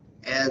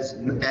as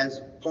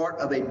part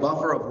of a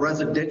buffer of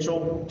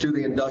residential to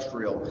the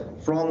industrial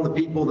from the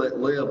people that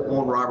live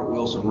on Robert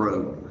Wilson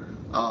Road.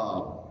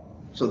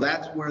 So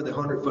that's where the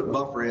 100-foot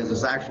buffer is.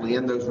 It's actually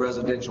in those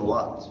residential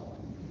lots.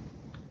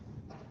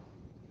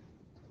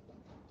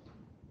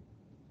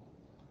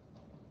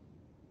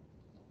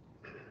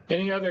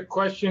 Any other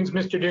questions,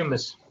 Mr.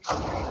 Dumas?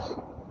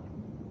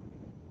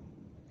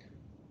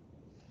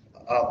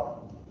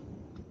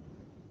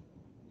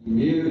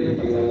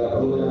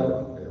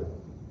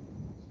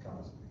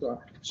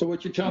 So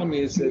what you're telling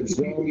me is that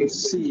zone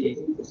C,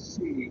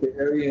 the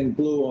area in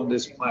blue on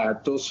this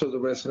plat, those are the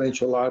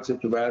residential lots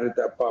that you've added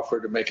that buffer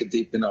to make it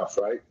deep enough,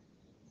 right?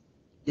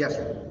 Yes.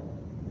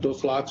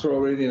 Those lots are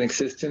already in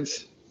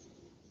existence?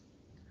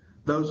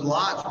 Those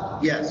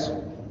lots, yes.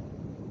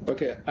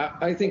 Okay,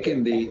 I think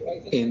in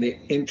the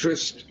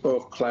interest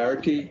of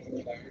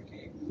clarity,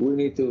 we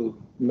need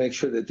to make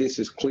sure that this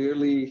is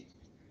clearly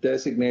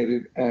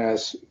designated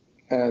as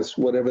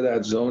whatever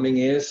that zoning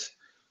is,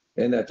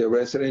 and that they're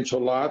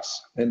residential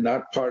lots and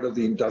not part of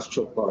the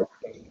industrial park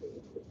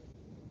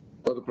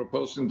or the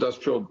proposed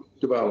industrial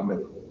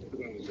development.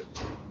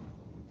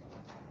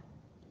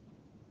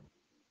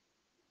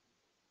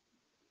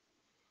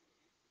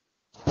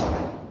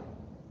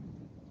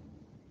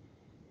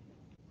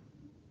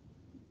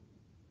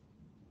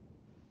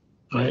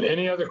 All right,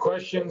 any other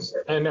questions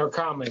and or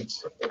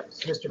comments?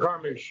 Mr.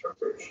 Carmouche.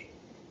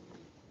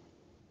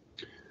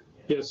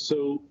 Yes,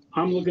 so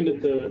I'm looking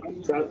at the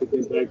traffic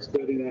impact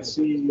study and I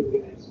see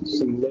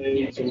some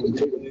lanes on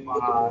table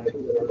 5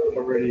 that are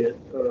already at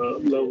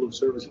level of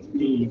service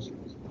E.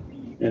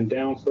 And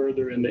down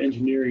further in the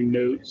engineering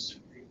notes,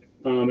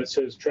 it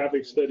says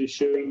traffic study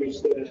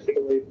shows that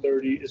LA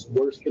 30 is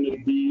worse than a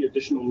D.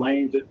 Additional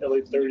lanes at LA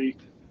 30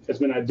 has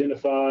been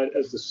identified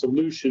as the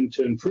solution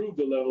to improve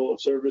the level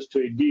of service to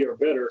a D or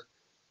better.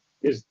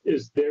 Is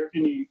there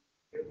any,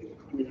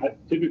 I mean,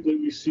 typically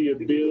we see a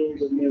build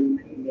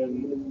and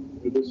then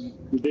this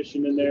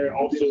condition in there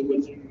also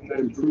with that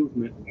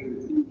improvement.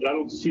 But I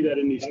don't see that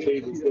in these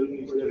tables where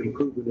that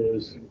improvement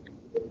is.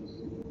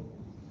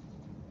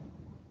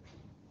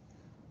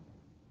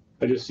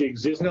 I just see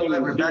existing. I'm going to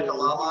let Rebecca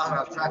Lala,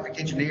 our traffic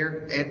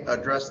engineer,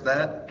 address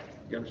that.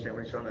 You understand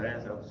what he's trying to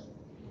ask us?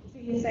 So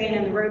you're saying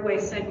in the roadway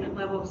segment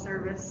level of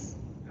service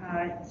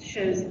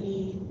shows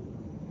E,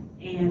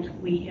 and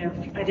we have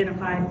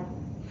identified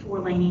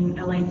 4-laning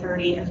LA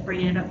 30 as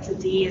bringing it up to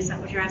D. Is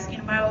that what you're asking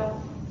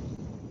about?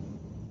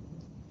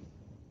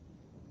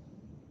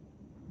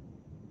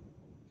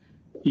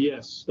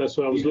 Yes, that's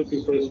what I was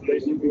looking for, is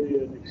basically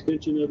an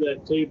extension of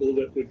that table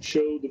that would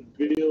show the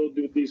build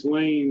with these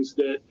lanes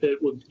that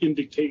would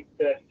indicate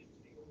that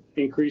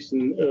increase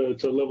in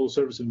to level of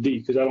service of D,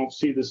 because I don't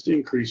see this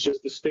increase,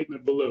 just the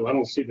statement below. I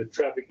don't see the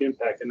traffic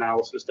impact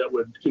analysis that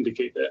would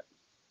indicate that.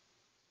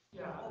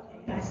 Yeah,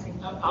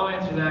 I'll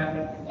answer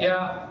that.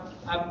 Yeah,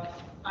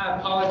 I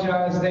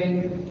apologize.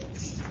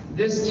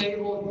 This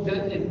table,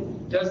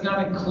 it does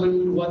not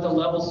include what the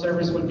level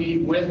service would be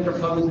with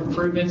proposed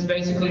improvements.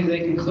 Basically, they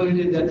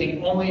concluded that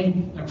the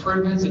only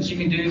improvements that you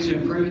can do to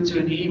improve it to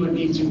an E would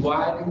be to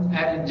widen,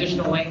 add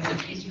additional lanes in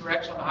each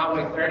direction on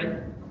Highway 30.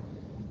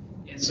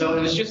 And so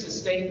it was just a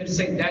statement to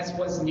say that's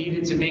what's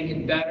needed to make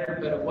it better,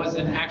 but it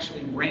wasn't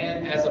actually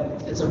ran as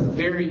it's a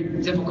very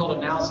difficult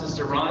analysis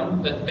to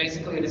run. But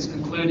basically, it is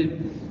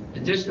concluded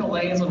additional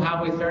lanes on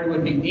Highway 30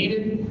 would be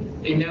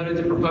needed. They noted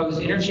the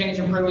proposed interchange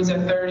improvements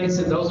at 30,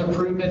 so those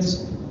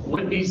improvements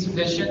would be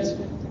sufficient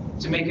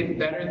to make it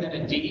better than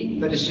a D,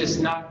 but it's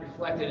just not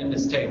reflected in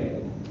this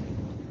table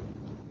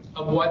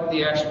of what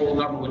the actual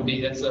number would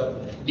be. That's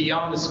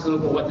beyond the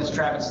scope of what this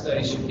traffic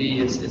study should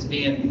be. It's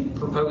being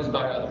proposed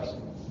by others.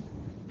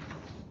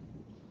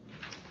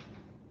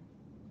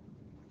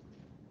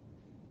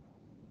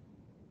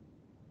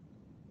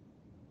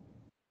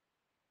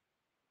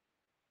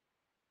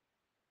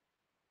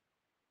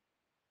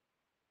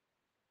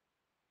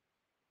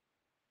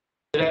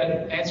 Did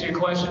that answer your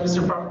question,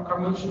 Mr.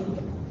 Carmouche?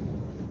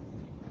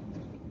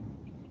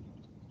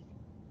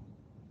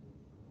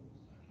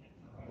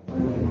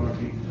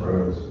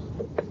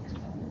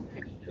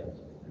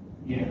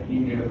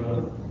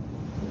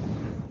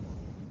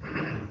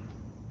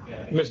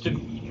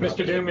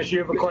 Mr. Dumas, you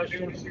have a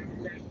question?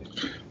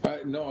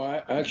 No,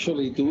 I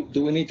actually, do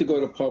we need to go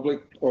to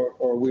public or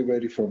are we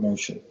ready for a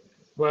motion?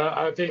 Well,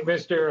 I think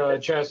Mr.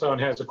 Chasson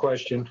has a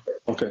question.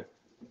 Okay.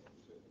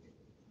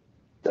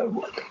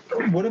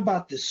 What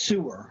about the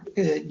sewer?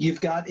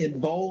 You've got in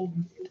bold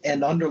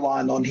and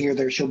underlined on here,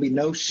 there shall be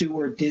no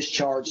sewer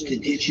discharge to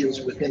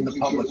ditches within the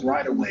public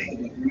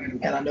right-of-way.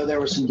 And I know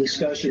there was some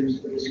discussion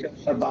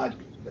about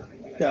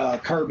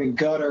curb and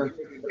gutter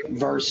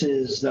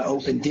versus the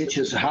open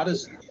ditches. How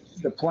does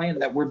the plan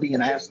that we're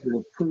being asked to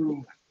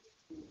approve,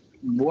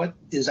 what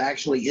is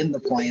actually in the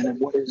plan and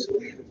what is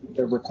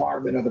the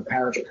requirement of the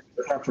parish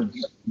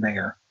preference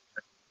there?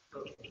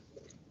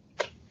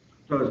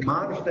 So it's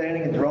my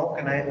understanding, and Jerome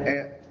can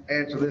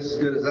answer this as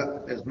good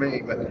as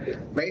me,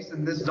 but based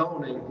on this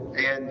zoning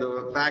and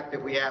the fact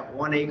that we have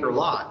 1 acre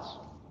lots,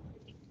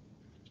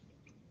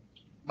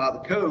 by the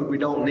code, we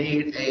don't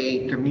need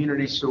a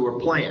community sewer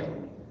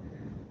plan.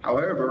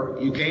 However,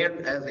 you can,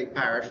 as a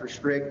parish,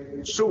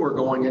 restrict sewer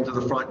going into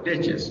the front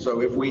ditches.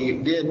 So if we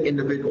did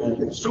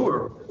individual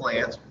sewer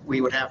plants, we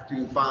would have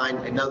to find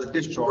another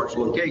discharge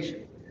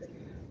location.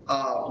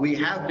 We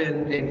have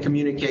been in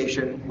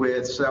communication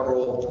with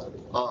several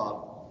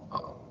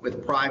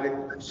with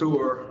private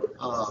sewer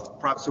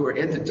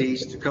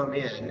entities to come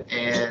in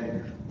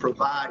and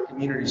provide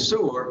community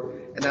sewer,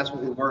 and that's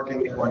what we're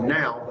working on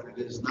now, but it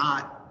is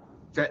not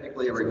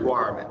technically a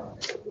requirement.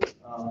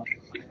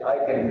 I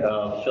can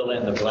fill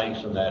in the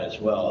blanks on that as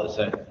well. Is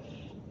that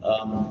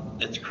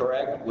it's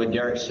correct what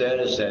Derek said,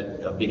 is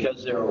that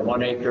because there are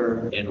 1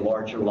 acre and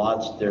larger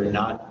lots, they're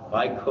not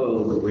by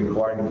code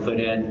required to put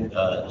in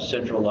a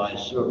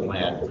centralized sewer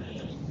plant.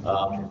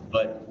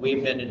 But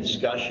we've been in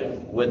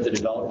discussion with the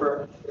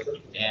developer,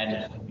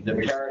 and the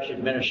parish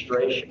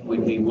administration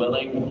would be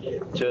willing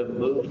to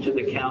move to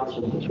the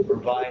council to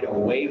provide a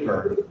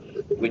waiver,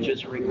 which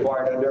is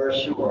required under our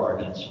sewer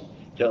ordinance,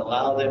 to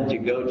allow them to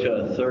go to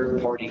a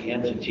third-party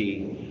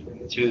entity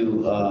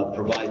to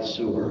provide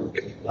sewer.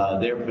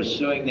 They're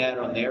pursuing that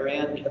on their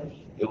end.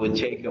 It would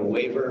take a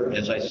waiver,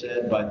 as I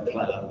said, by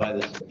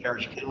the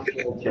parish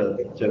council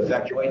to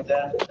effectuate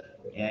that,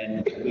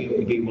 and we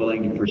would be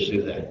willing to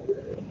pursue that.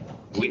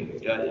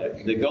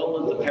 The goal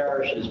of the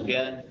parish has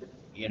been,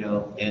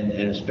 and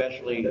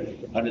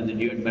especially under the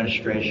new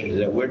administration, is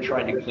that we're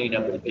trying to clean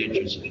up the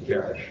ditches of the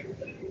parish.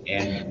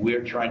 And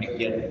we're trying to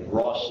get not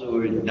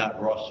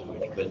raw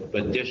sewage,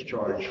 but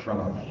discharge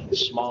from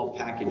small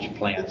package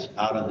plants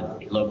out of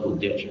the local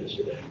ditches.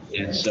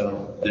 And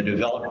so the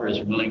developer is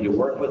willing to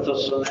work with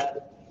us on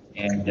that,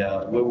 and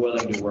we're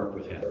willing to work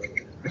with him.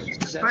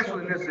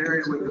 Especially in this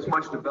area with as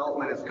much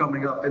development that's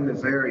coming up in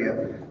this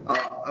area.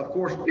 Of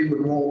course, we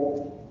would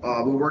want,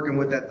 we're working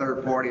with that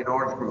third party in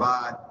order to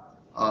provide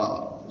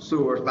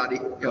sewers by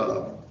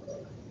the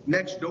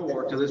next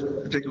door to this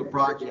particular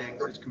project.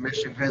 This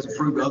commission has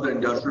approved other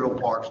industrial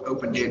parks,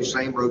 open ditch,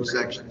 same road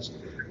sections,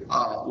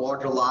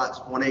 larger lots,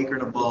 1 acre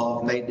and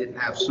above, and they didn't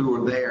have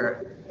sewer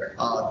there.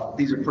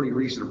 These are pretty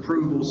recent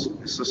approvals.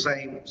 It's the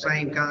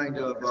same kind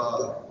of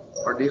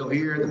ordeal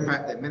here. The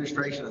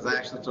administration has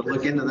asked us to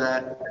look into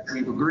that.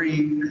 We've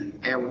agreed,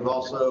 and we've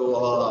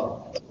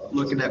also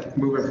looking at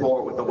moving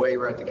forward with the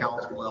waiver at the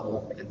council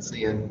level and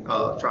seeing,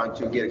 trying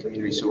to get a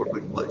community sewer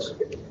put in place.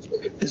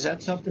 Is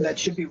that something that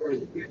should be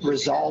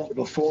resolved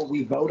before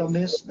we vote on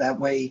this? That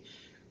way,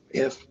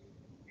 if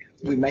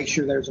we make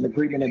sure there's an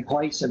agreement in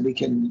place and we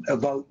can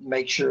vote and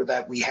make sure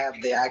that we have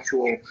the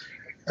actual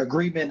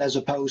agreement, as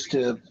opposed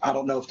to, I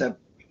don't know if that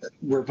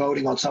we're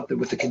voting on something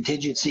with a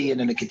contingency and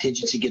then the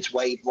contingency gets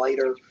waived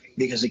later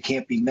because it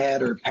can't be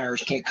met or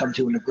parish can't come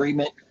to an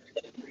agreement.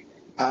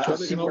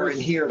 Somewhere in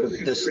here,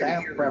 the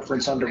staff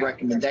preference under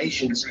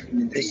recommendations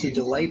is to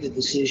delay the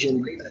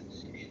decision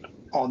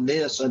on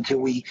this until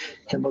we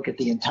can look at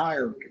the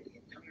entire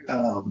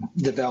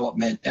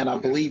development. And I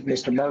believe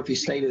Mr. Murphy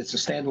stated it's a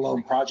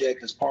standalone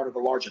project as part of a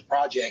larger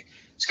project.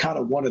 It's kind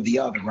of one or the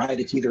other, right?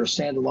 It's either a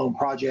standalone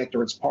project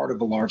or it's part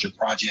of a larger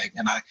project.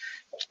 And I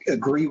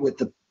agree with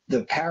the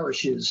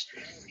parish's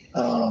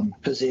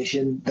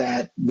position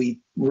that we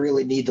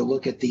really need to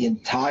look at the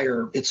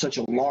entire, it's such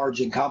a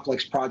large and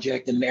complex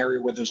project in an area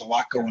where there's a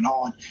lot going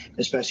on,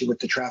 especially with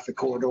the traffic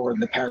corridor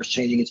and the parish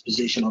changing its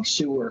position on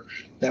sewer,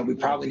 that we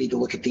probably need to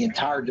look at the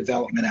entire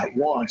development at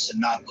once and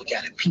not look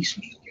at it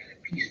piecemeal.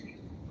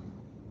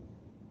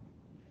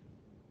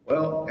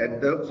 Well,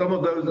 and some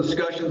of those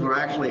discussions were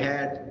actually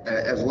had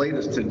as late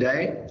as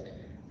today.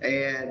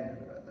 And,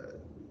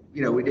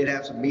 we did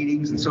have some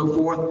meetings and so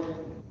forth.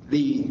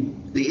 The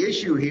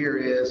issue here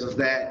is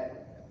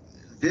that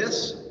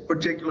this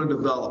particular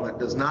development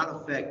does not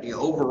affect the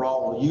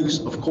overall use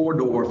of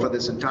corridor for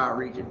this entire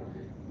region.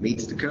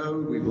 Meets the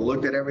code. We've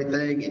looked at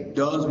everything. It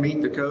does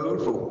meet the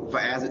code for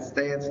as it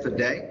stands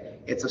today.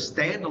 It's a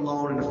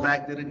standalone in the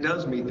fact that it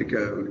does meet the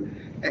code,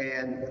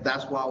 and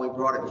that's why we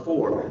brought it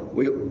before.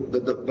 The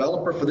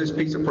developer for this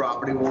piece of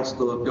property wants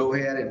to go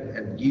ahead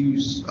and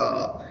use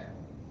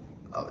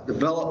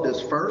develop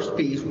this first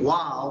piece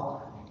while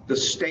the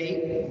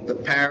state, the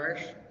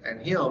parish,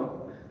 and him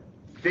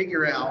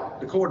figure out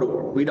the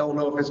corridor. We don't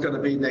know if it's going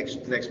to be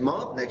next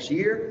month, next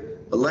year,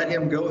 but let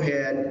him go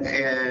ahead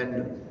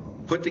and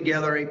put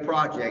together a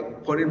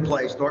project, put in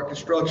place, start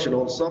construction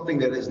on something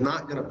that is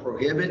not going to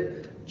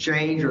prohibit,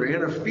 change, or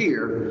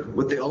interfere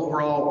with the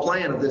overall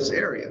plan of this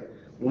area.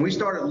 When we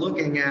started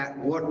looking at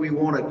what we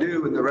want to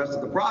do in the rest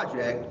of the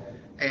project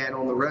and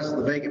on the rest of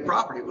the vacant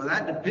property, well,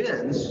 that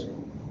depends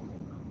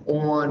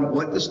on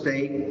what the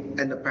state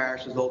and the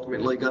parish is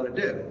ultimately going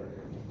to do.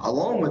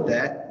 Along with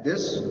that,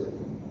 this,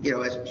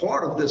 as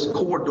part of this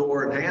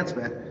corridor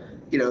enhancement,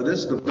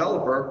 this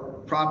developer,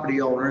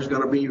 property owner is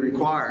going to be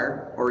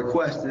required or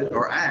requested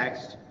or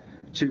asked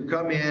to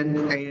come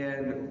in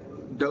and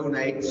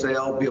donate,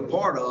 sell, be a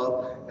part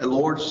of a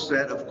large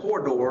set of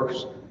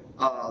corridors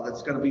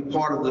that's going to be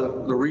part of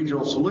the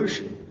regional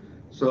solution.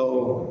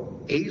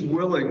 So he's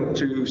willing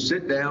to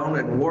sit down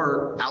and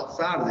work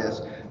outside of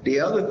this. The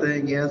other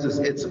thing is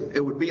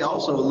it would be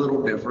also a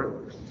little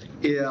different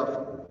if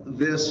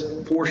this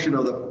portion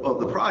of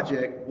the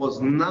project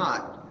was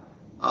not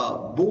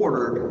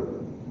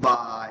bordered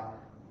by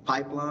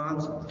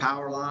pipelines,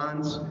 power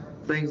lines,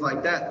 things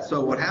like that.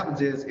 So what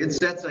happens is it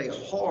sets a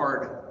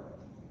hard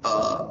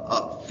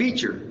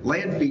feature,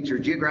 land feature,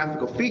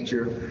 geographical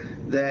feature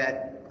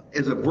that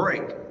is a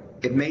break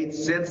it made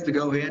sense to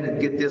go ahead and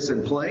get this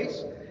in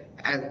place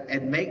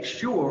and make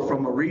sure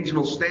from a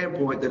regional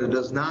standpoint that it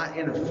does not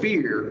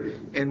interfere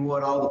in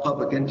what all the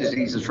public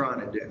entities are trying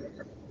to do.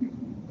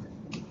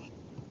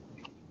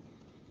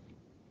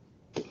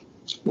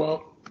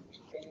 Well,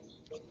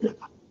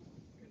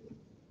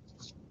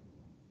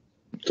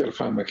 gotta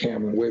find my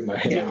camera and wave my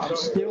hand. Yeah,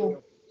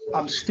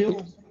 I'm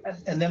still,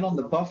 and then on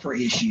the buffer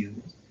issue,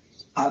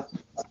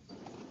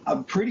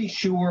 I'm pretty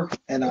sure,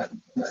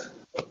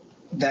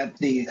 that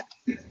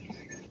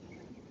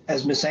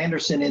as Miss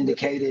Anderson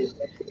indicated,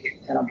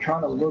 and I'm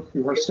trying to look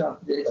through her stuff,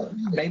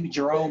 maybe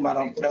Jerome, I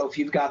don't know if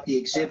you've got the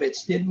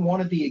exhibits. Didn't one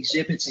of the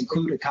exhibits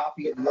include a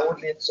copy of the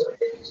ordinance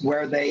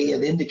where they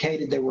had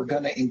indicated they were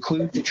going to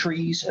include the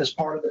trees as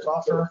part of the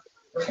buffer,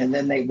 and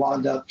then they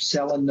wound up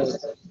selling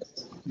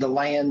the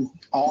land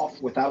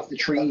off without the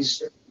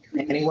trees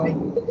anyway?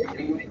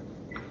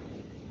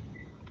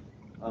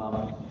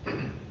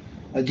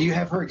 Do you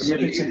have her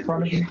exhibits in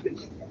front of you?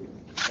 Let's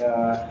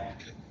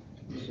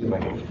see if I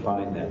can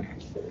find them.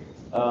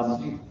 I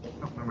don't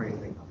remember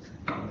anything.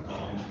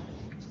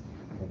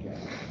 Okay.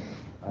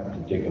 I have to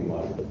dig them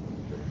up.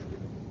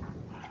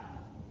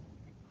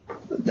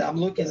 I'm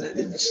looking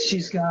at,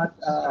 she's got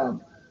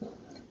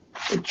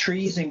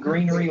trees and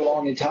greenery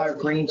along the entire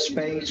green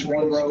space,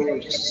 one row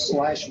of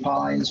slash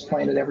pines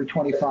planted every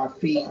 25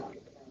 feet.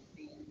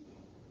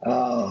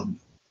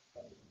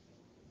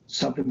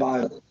 Something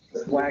by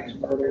wax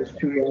myrtles,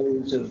 2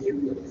 rows of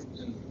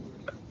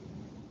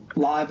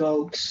live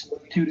oaks,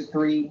 2 to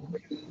 3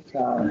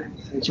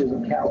 inches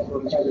of caliber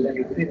planted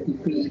every 50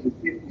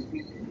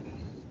 feet.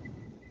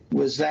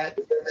 Was that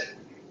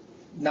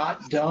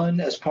not done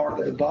as part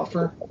of the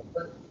buffer?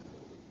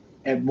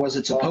 And was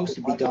it supposed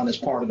to be done as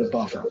part of the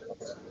buffer?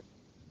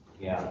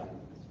 Yeah.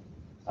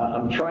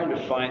 I'm trying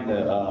to find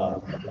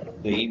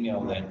the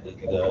email that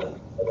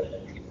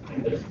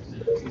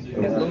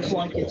It looks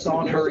like it's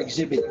on her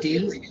exhibit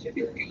D,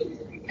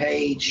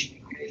 page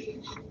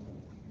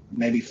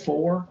maybe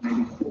 4,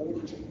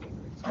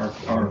 or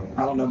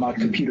I don't know, my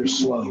computer's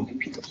slow.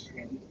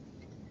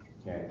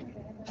 Okay.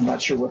 I'm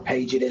not sure what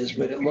page it is,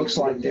 but it looks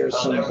like there's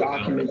some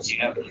documents.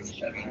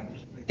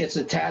 It's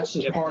attached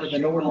as part of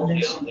an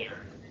ordinance.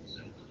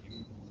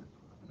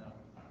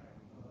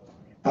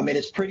 I mean,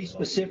 it's pretty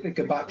specific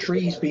about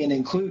trees being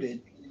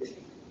included.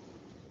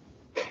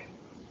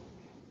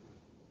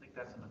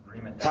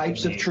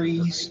 Types of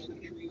trees.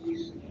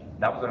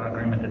 That was an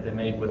agreement that they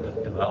made with the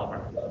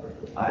developer.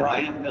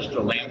 I have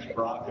Mr. Lance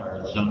Brock,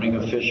 our zoning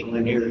official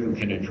in here, who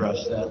can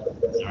address that,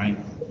 all right?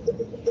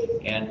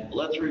 And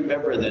let's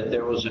remember that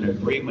there was an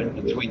agreement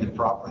between the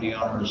property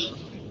owners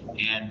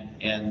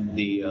and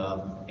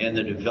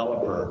the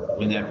developer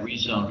when that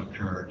rezone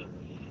occurred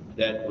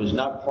that was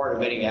not part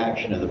of any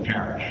action of the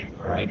parish,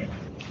 all right?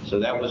 So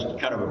that was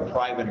kind of a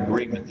private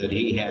agreement that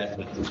he had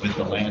with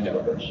the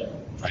landowners,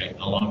 right,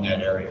 along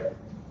that area.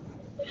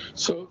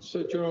 So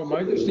Jerome,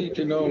 I just need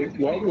to know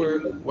what were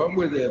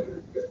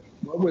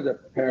the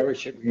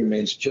parish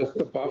agreements? Just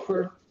the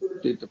buffer?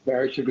 Did the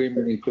parish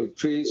agreement include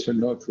trees or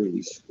no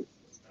trees?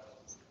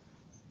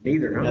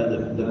 Neither.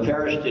 No, the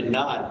parish did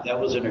not. That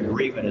was an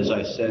agreement, as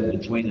I said,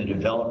 between the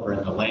developer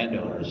and the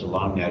landowners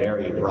along that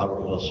area of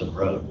Robert Wilson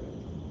Road.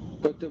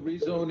 But the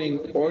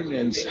rezoning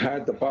ordinance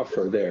had the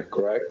buffer there,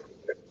 correct?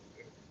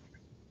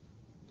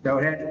 No,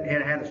 it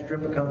had a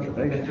strip of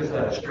conservation. It just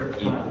had a strip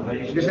of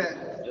conservation. Just had,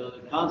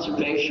 The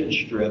conservation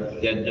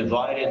strip that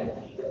divided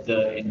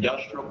the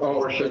industrial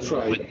portion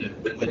with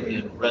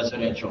the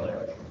residential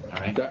area, all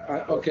right?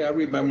 Okay, I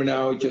remember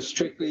now, just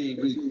strictly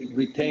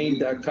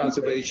retained that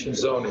conservation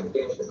zoning.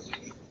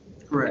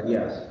 correct.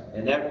 Yes,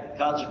 and that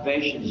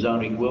conservation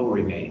zoning will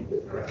remain.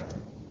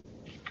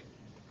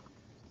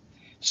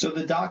 So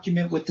the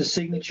document with the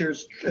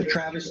signatures,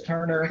 Travis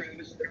Turner,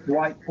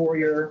 Dwight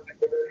Poirier,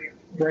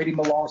 Brady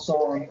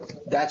Malassong,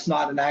 that's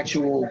not an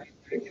actual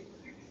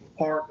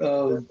part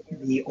of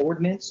the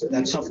ordinance?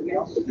 That's something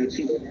else?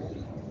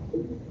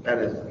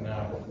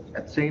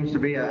 That seems to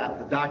be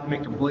a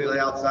document completely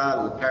outside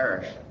of the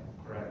parish.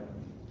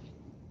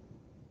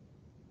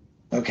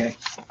 Okay.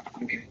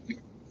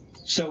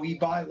 So he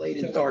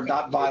violated, or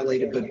not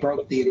violated, but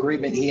broke the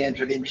agreement he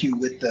entered into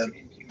with the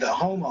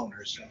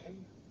homeowners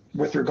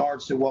with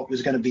regards to what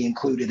was going to be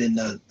included in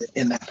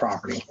that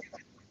property.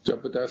 So,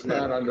 but that's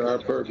not under our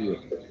purview.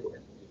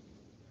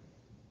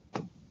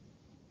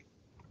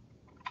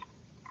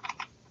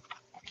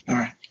 All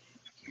right.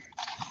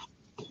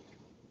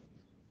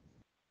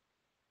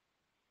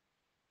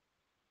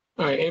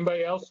 All right,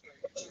 anybody else?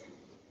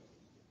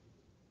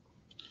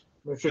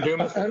 Mr.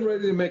 Dumas? I'm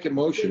ready to make a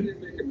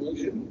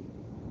motion.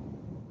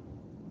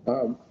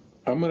 I'm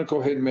going to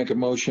go ahead and make a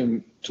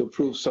motion to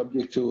approve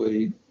subject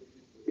to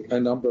a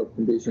number of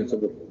conditions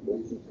of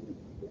approval.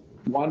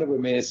 One of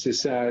them is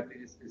that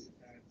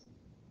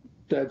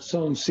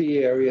Zone C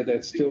area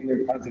that's still in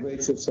the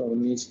conservation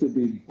zone needs to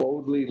be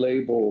boldly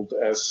labeled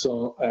as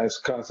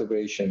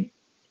conservation.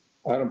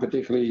 I don't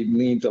particularly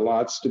need the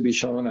lots to be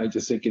shown. I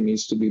just think it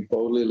needs to be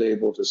boldly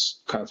labeled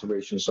as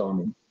conservation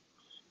zoning,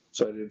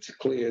 so that it's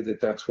clear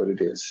that that's what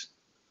it is.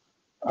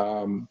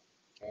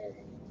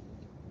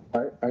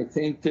 I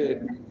think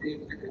that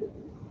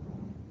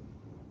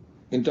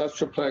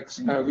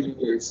Industrialplex Avenue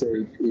is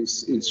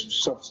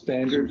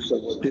substandard for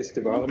what this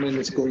development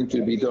is going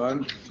to be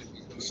done.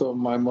 So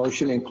my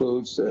motion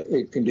includes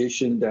a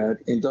condition that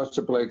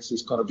Industrialplex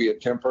is going to be a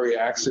temporary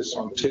access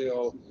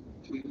until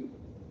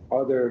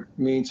other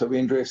means of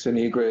ingress and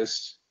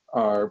egress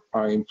are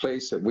in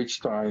place, at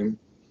which time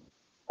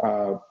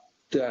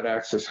that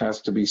access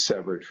has to be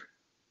severed.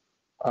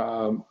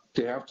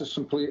 They have to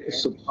complete a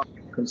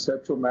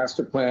conceptual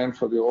master plan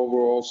for the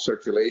overall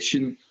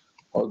circulation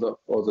of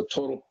the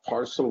total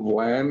parcel of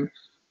land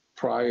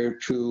prior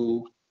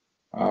to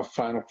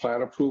final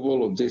plat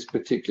approval of this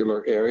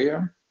particular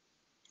area.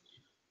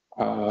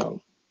 I'm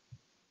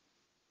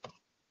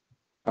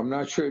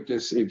not sure if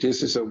this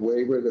is a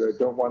waiver that I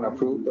don't want to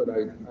approve, but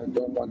I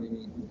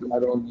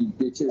don't need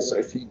ditches.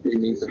 I think they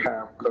need to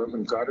have curb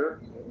and gutter,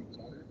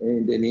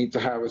 and they need to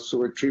have a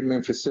sewer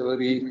treatment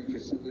facility,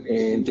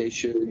 and they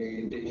should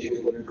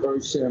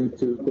encourage them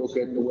to go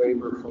get the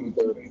waiver from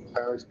the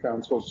parish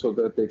council so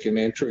that they can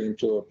enter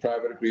into a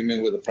private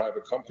agreement with a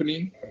private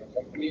company.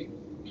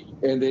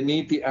 And they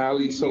need the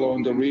alleys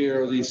along the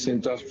rear of these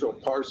industrial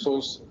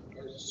parcels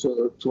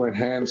so to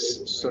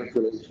enhance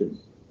circulation.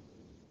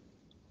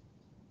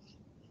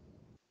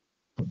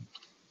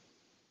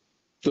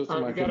 We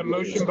got a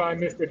motion by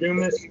Mr.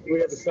 Dumas. Do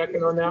we have a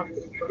second on that?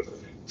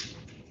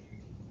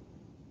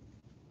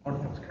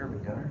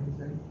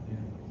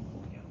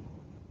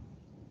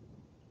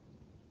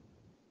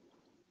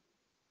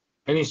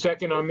 Any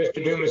second on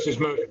Mr. Dumas's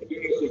motion?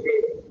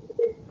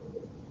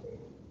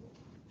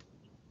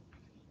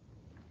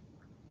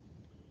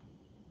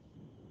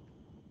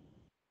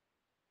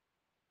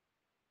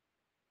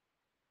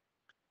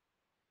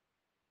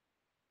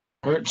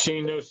 All right,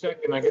 seeing no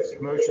second, I guess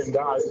the motion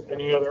dies.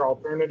 Any other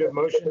alternative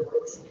motion?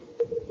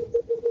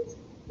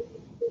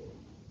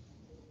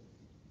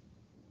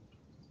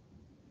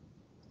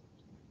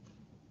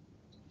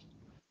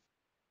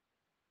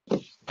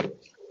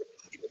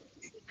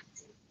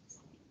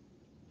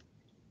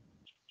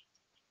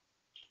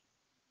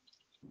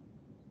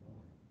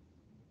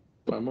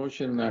 My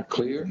motion not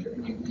clear?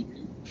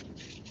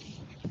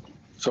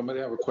 Somebody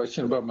have a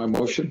question about my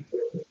motion?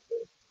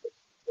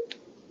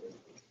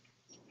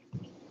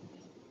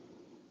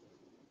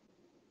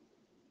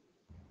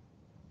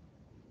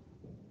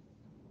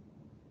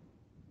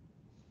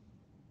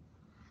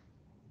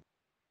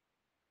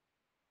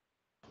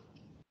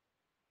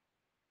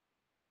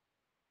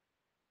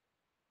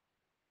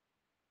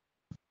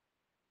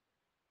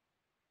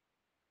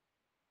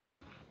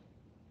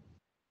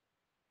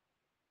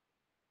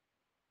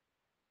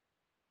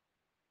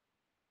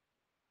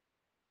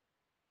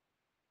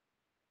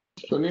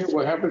 So Neil,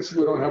 what happens if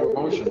we don't have a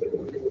motion?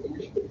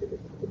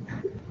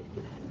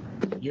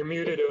 You're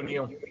muted,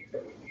 O'Neill.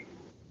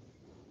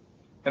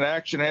 An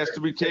action has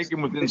to be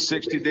taken within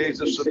 60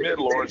 days of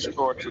submittal or it's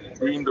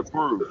deemed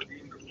approved.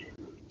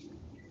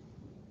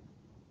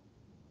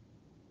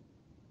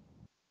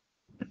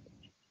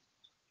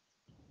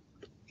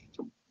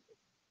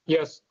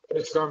 Yes,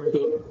 Ms. Garman.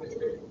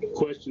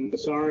 Question,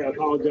 sorry, I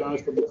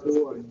apologize for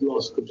before, I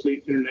lost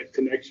complete internet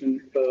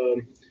connection.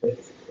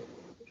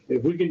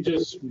 If we can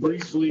just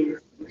briefly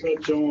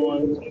touch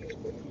on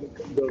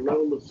the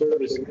level of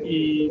service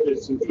E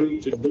that's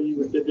improved to D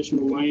with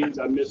additional lanes.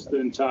 I missed the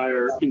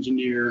entire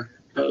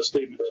engineer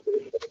statement.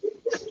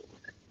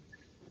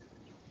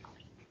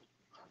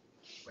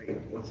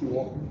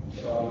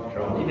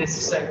 You missed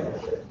a second.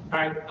 All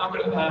right, I'm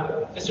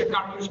gonna, Mr.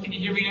 Carpenter, can you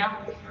hear me now?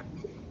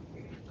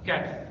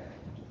 Okay.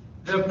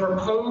 The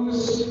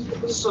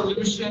proposed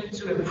solution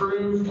to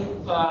improve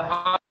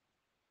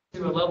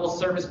to a level of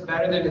service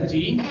better than a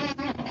D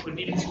would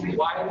be to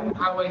widen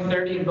Highway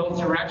 30 in both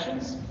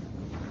directions.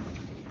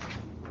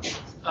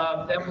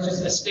 That was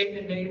just a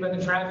statement made by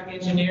the traffic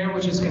engineer,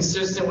 which is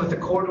consistent with the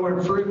corridor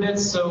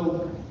improvements.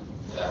 So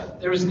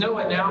there was no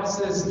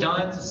analysis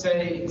done to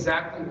say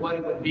exactly what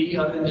it would be,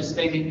 other than just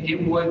stating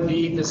it would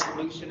be the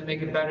solution to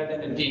make it better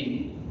than a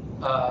D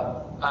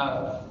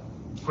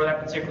for that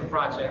particular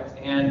project.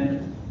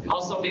 And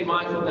also be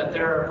mindful that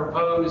there are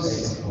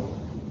proposed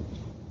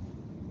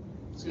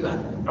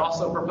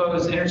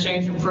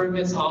interchange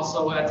improvements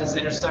also at this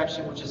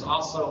intersection, which is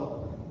also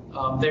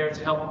there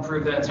to help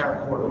improve that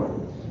entire corridor.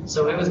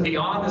 So it was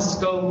beyond the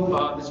scope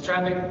of this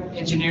traffic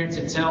engineer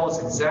to tell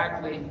us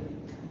exactly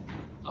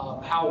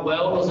how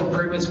well those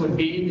improvements would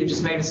be. They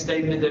just made a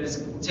statement that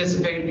is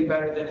anticipated to be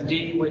better than a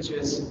D, which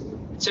is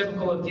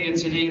typical of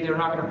DOTD. They're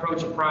not going to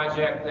approach a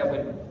project that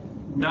would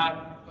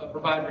not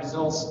provide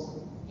results,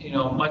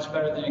 much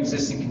better than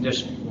existing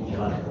condition.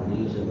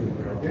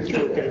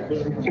 Okay,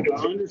 if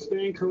I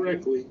understand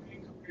correctly,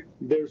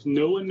 there's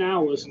no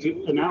analysis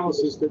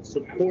that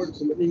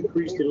supports an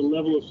increase to the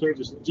level of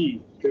service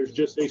D. There's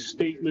just a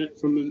statement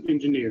from an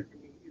engineer.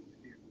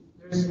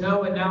 There's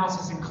no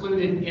analysis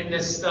included in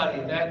this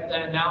study. That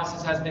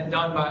analysis has been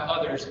done by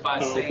others by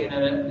saying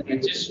that an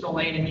additional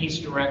lane in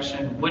each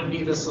direction would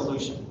be the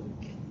solution.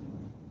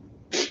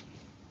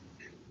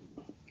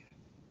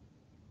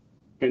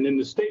 And then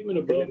the statement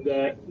above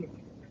that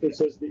it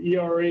says the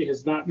ERA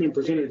has not been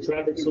presented a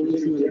traffic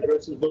solution that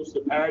addresses most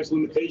of the parish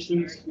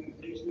limitations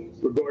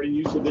regarding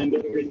use of the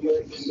industrial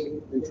flex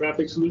and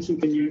traffic solution.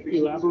 Can you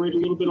elaborate a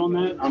little bit on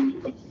that?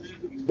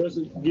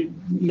 Doesn't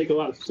make a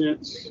lot of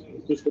sense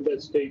just with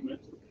that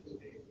statement.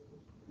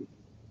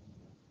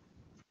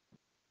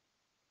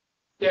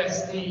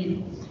 Yes,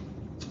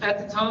 at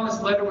the time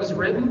this letter was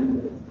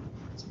written,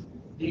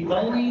 the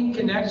only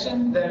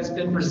connection that has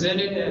been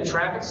presented in a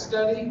traffic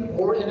study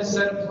or in a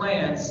set of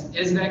plans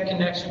is that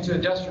connection to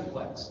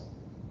industrialplex.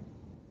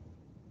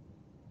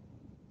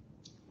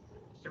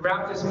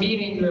 Throughout this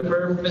meeting, you have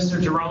heard from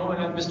Mr. Jerome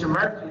and Mr.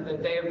 Murphy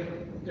that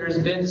there's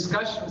been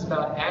discussions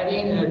about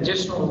adding an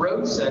additional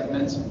road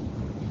segment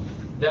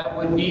that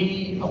would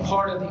be a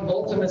part of the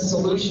ultimate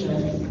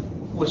solution,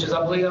 which is,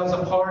 I believe, that was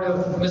a part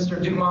of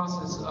Mr.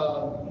 Dumas's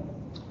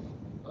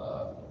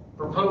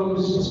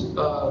proposed,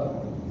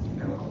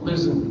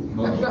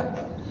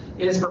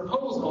 his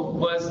proposal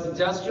was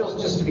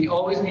industrials just to be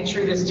always be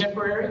treated as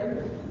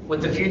temporary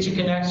with the future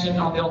connection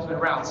on the ultimate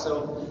route.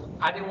 So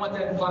I didn't want that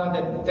to imply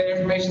that the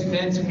information's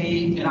been to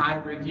me and I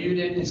reviewed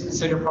it, it's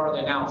considered part of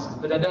the analysis,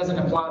 but that doesn't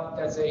imply that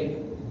that's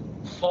a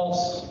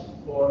false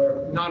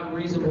or not a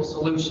reasonable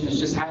solution. It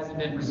just hasn't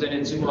been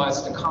presented to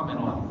us to comment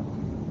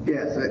on.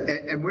 Yes,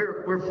 and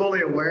we're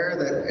fully aware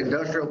that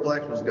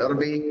industrialplex was going to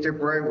be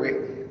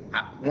temporary.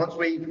 Once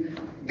we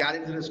got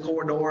into this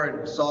corridor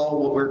and saw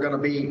what we're going to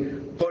be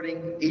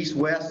putting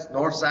east-west,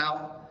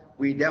 north-south,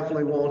 we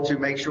definitely want to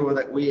make sure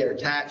that we are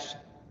attached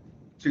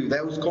to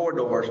those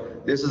corridors.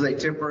 This is a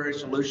temporary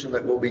solution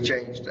that will be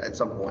changed at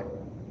some point.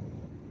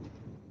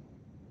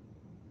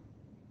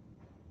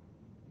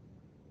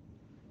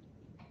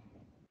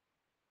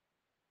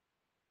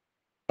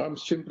 I'm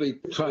simply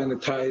trying to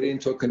tie it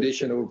into a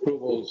condition of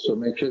approval, so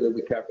make sure that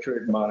we capture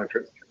it and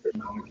monitor it.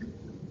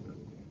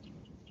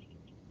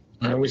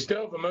 We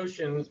still have a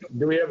motion.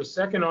 Do we have a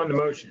second on the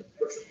motion?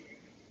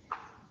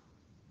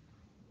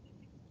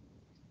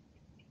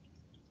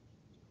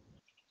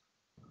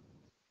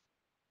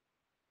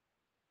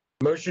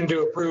 Motion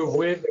to approve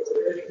with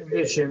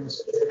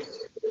conditions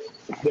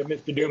that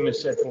Mr.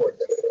 Dumas set forth.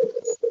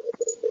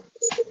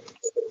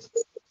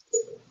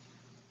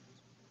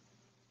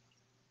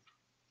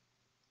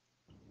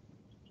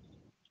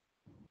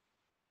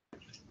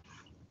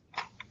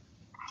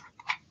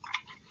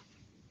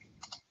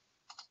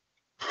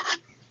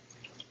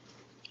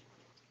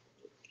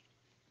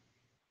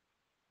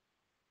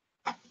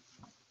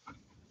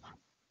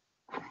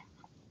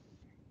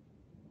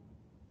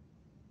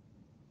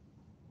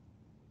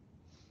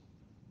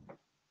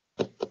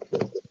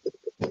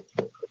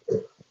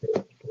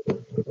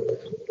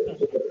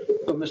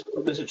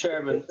 Mr.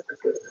 Chairman,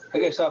 I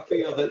guess I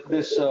feel that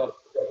this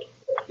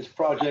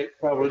project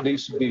probably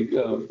needs to be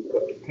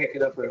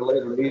taken up at a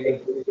later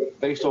meeting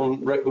based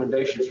on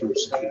recommendations from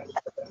staff.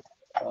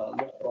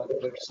 Looks like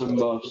there's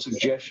some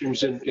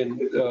suggestions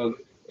in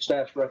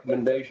staff's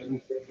recommendation,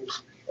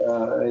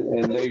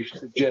 and they're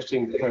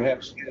suggesting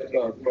perhaps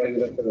bring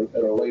it up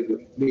at a later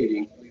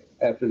meeting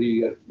after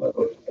the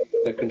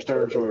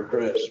concerns are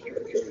addressed.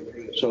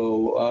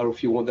 So I don't know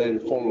if you want that in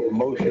the form of a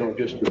motion or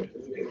just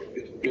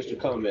a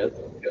comment.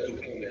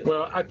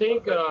 Well, I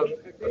think,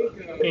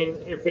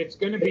 if it's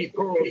going to be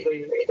pulled,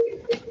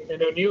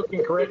 and O'Neill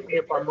can correct me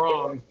if I'm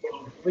wrong,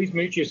 please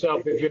mute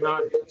yourself if you're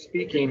not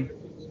speaking,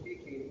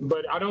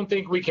 but I don't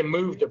think we can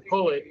move to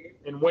pull it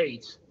and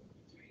wait.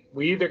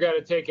 We either got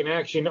to take an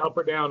action up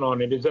or down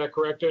on it. Is that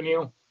correct,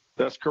 O'Neill?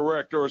 That's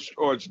correct, or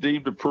it's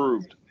deemed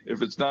approved.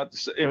 If it's not,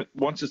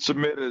 once it's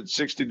submitted,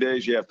 60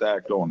 days, you have to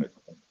act on it.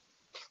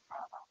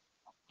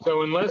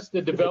 So unless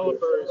the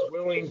developer is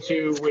willing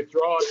to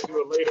withdraw to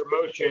a later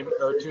motion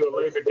or to a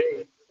later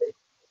date,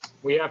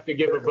 we have to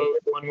give a vote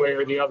one way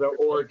or the other,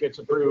 or it gets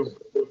approved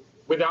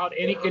without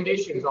any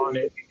conditions on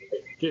it,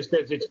 just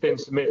as it's been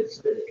submitted.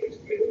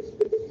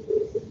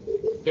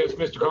 Yes,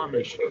 Mr.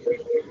 Carmish.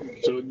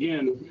 So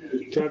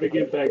again, traffic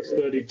impact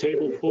study,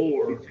 table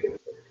 4.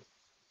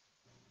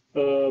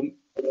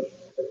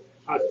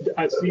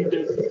 I see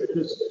that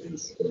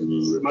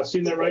am I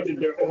seeing that right, that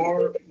there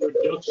are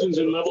reductions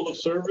in level of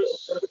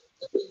service?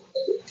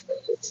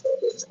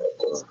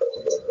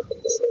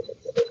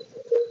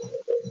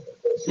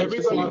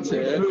 Everybody,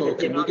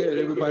 can we get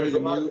everybody to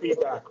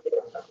mute?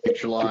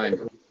 Get your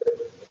line.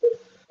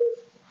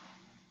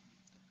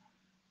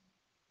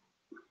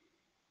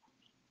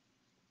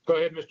 Go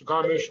ahead, Mr.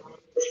 Carmish.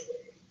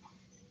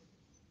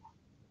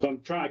 So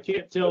I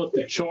can't tell if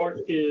the chart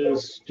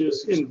is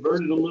just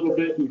inverted a little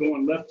bit and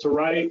going left to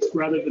right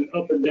rather than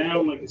up and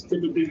down like it's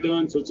typically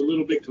done. So it's a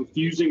little bit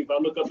confusing if I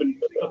look up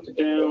and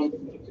down.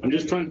 I'm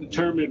just trying to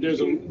determine if there's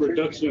a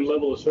reduction in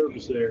level of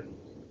service there.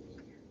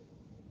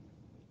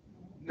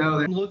 No,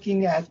 I'm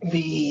looking at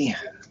the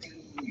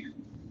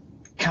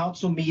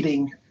council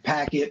meeting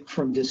packet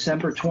from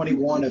December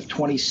 21 of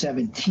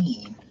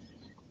 2017,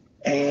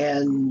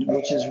 and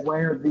which is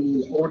where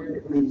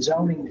the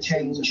zoning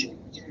change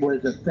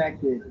was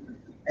affected.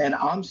 And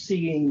I'm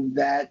seeing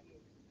that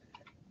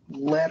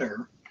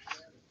letter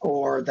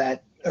or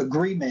that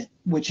agreement,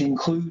 which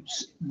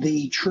includes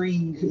the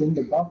trees in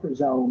the buffer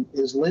zone,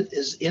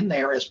 is in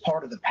there as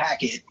part of the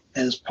packet,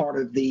 as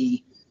part of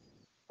the,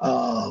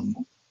 I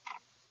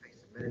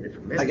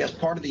guess,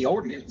 part of the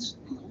ordinance.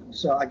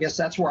 So I guess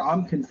that's where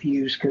I'm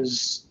confused,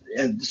 because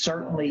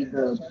certainly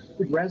the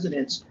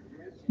residents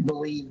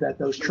believe that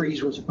those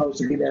trees were supposed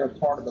to be there as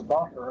part of the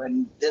buffer,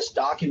 and this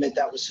document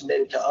that was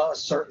submitted to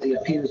us certainly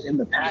appears in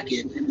the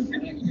packet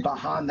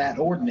behind that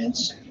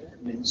ordinance.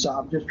 So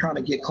I'm just trying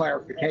to get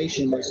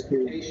clarification as to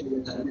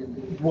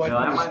what. No,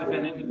 that might have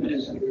been in the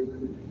minutes.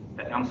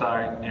 I'm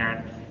sorry,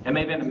 Aaron. It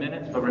may have been in the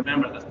minutes, but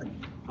remember that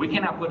we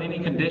cannot put any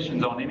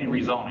conditions on any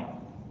rezoning.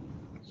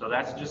 So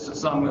that's just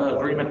some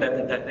agreement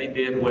that they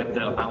did with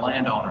my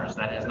landowners.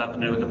 That has nothing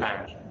to do with the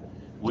parish.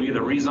 We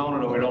either rezone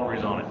it or we don't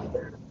rezone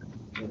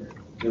it.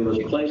 It was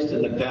placed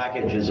in the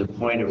package as a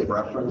point of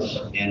reference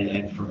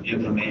and for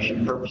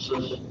information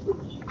purposes.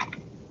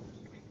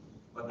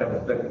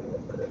 But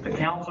the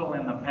council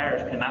and the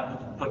parish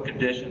cannot put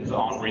conditions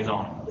on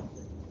rezoning.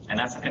 And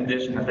that's a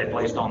condition that they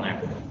placed on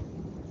there.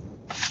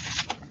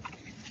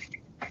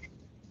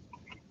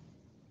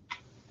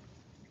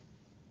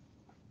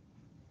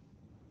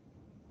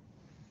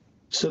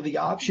 So the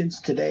options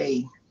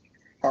today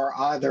are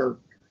either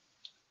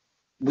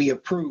we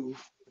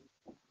approve,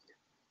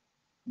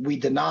 we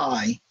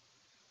deny,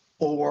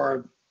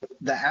 or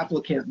the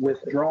applicant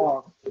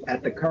withdraw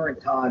at the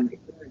current time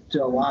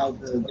to allow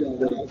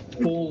the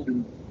full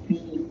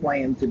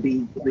plan to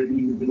be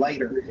reviewed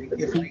later.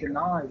 If we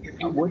deny,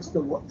 what's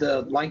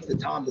the length of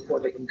time before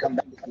they can come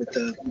back with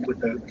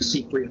the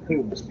secret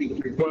approval?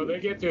 Well, they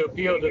get to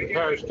appeal to the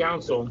parish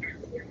council,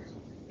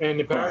 and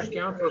the parish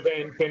council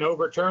then can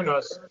overturn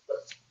us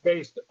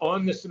based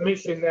on the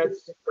submission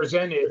that's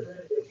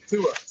presented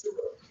to us.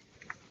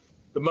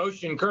 The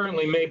motion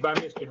currently made by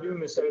Mr.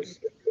 Dumas has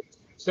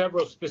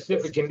several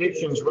specific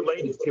conditions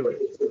related to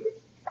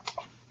it,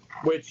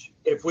 which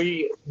if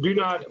we do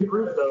not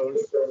approve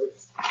those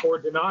or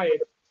deny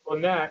it on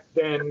that,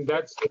 then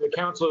that's, the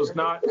council is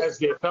not, as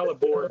the appellate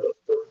board,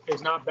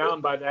 is not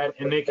bound by that,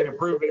 and they can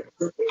approve it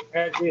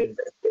as is.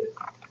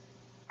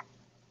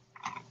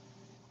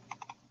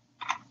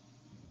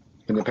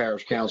 Can the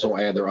parish council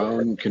add their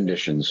own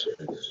conditions?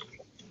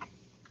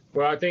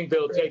 Well, I think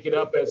they'll take it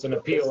up as an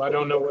appeal. I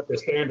don't know what the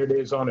standard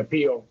is on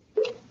appeal,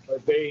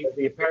 but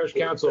the parish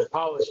council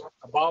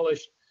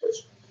abolished.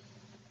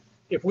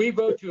 If we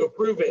vote to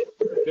approve it,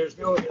 there's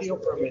no appeal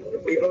from it.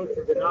 If we vote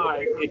to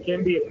deny, it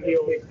can be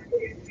appealed.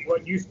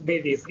 What used to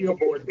be the appeal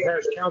board, the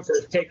parish council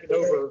has taken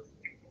over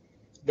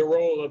the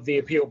role of the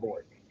appeal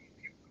board.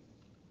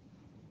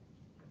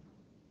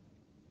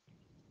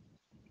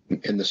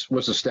 And this,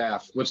 what's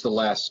the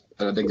last,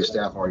 I think the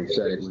staff already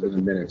said it within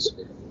the minutes.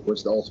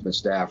 What's the ultimate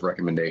staff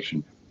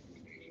recommendation?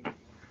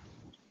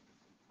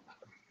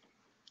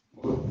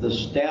 The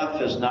staff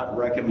is not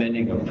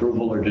recommending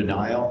approval or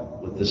denial.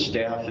 What the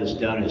staff has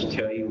done is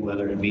tell you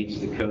whether it meets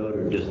the code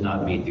or does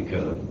not meet the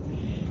code.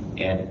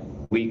 And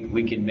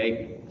we can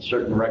make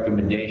certain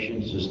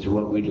recommendations as to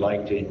what we'd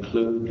like to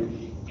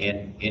include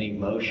in any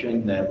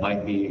motion that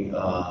might be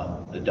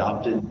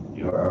adopted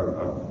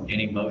or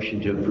any motion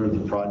to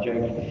approve the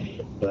project.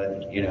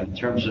 But, you know, in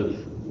terms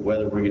of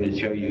whether we're going to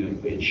tell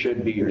you it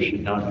should be or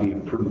should not be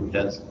approved,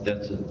 that's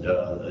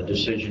a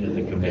decision of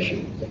the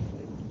commission.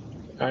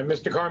 All right,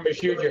 Mr.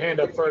 Carmish, you had your hand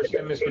up first,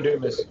 then Mr.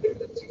 Dumas.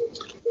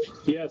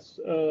 Yes.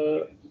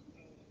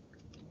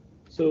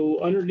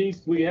 So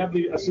underneath, we have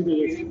I see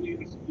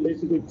there's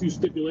basically two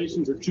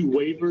stipulations or two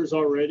waivers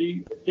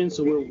already. And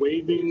so we're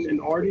waiving an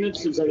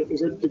ordinance. Is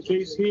that the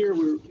case here?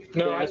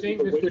 No, I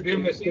think Mr.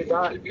 Dumas did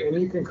not, and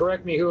you can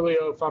correct me,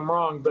 Julio, if I'm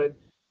wrong, but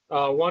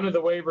one of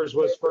the waivers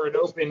was for an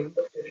open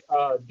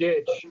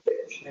ditch,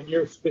 and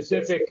your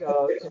specific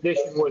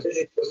condition was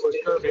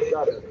curb and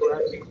gutter,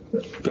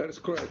 correct? That is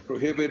correct.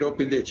 Prohibit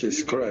open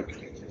ditches, correct.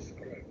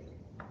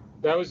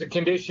 That was a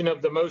condition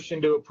of the motion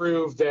to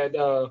approve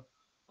that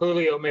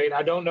Julio made.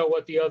 I don't know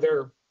what the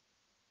other,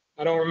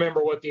 I don't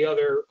remember what the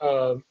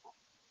other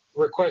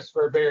request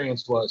for a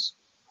variance was.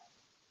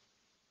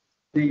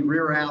 The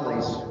rear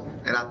alleys,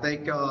 and I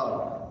think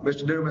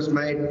Mr. Dumas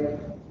made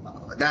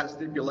that a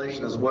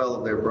stipulation as well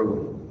of their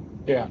approval.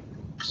 Yeah.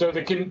 So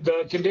the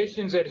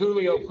conditions that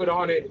Julio put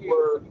on it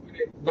were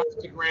not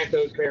to grant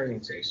those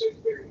variances.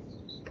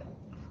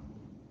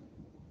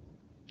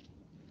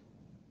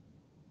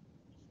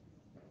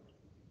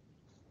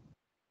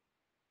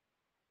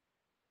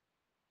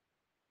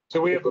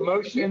 So we have a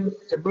motion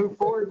to move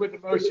forward with the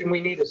motion. We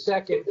need a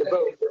second to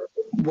vote.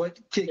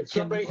 If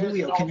somebody has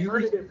an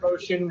alternative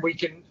motion,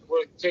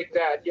 we'll take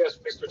that. Yes,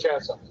 Mr.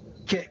 Chassa.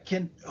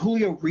 Can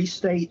Julio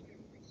restate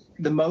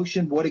the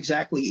motion, what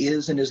exactly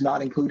is and is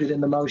not included in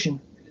the motion?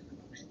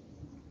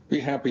 Be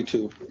happy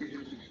to.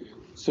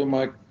 So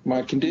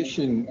my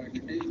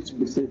condition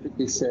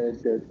specifically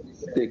said that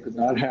they could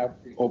not have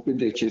open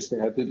ditches. They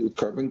had to do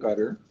curb and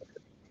gutter.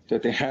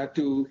 That they had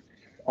to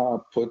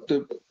put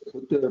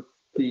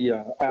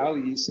the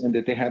alleys, and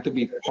that they had to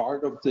be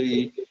part of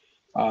the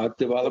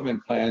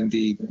development plan,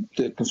 the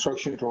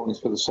construction drawings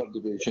for the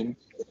subdivision,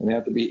 and they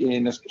have to be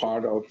in as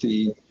part of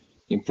the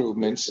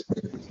improvements.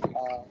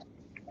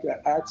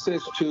 The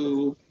access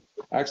to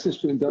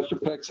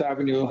Industrialplex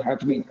Avenue had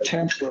to be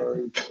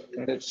temporary,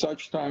 and at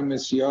such time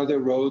as the other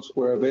roads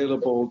were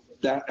available,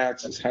 that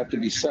access had to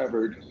be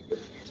severed.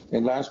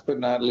 And last but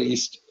not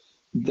least,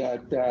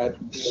 that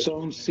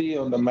zone C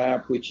on the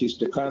map, which is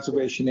the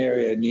conservation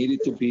area,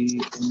 needed to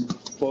be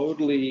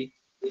boldly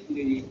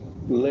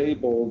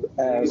labeled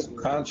as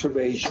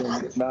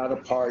conservation, not a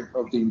part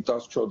of the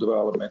industrial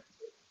development.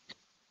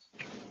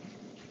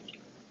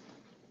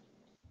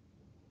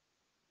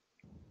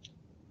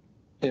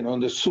 And on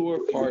the sewer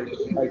part,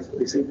 I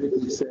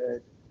specifically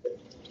said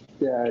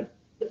that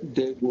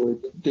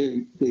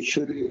they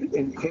should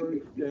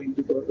encourage them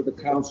to go to the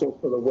council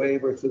for the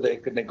waiver so they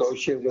could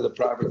negotiate with a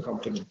private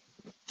company.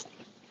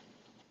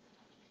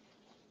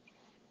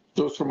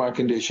 Those were my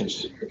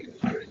conditions.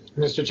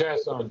 Mr.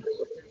 Chasson.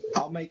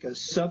 I'll make a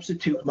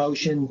substitute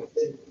motion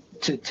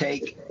to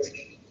take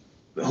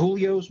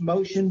Julio's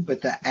motion,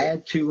 but to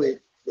add to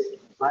it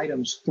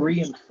items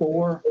 3 and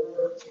 4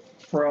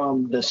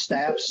 from the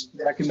staff's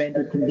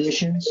recommended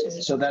conditions,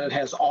 so that it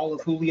has all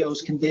of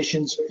Julio's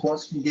conditions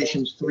plus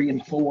conditions 3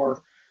 and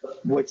 4,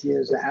 which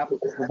is the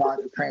applicant provide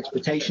a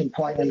transportation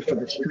plan for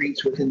the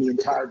streets within the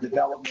entire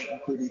development,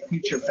 including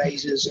future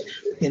phases,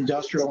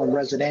 industrial and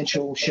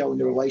residential, showing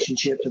the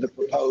relationship to the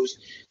proposed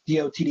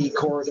DOTD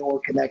corridor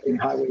connecting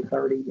Highway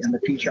 30 and the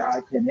future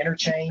I-10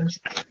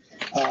 interchange.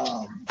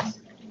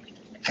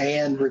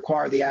 And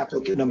require the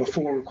applicant, number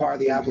 4, require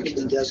the applicant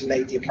to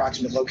designate the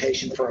approximate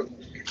location for a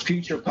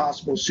future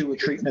possible sewer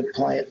treatment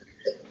plant.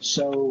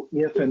 So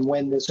if and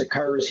when this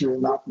occurs, he will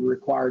not be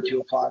required to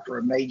apply for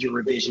a major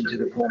revision to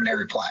the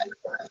preliminary plat.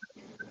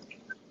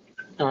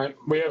 All right,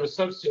 we have a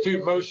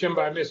substitute motion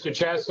by Mr.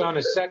 Chasson,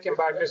 a second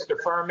by Mr.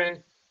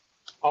 Furman.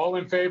 All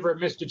in favor of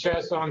Mr.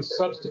 Chasson's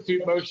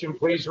substitute motion,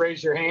 please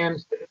raise your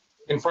hand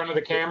in front of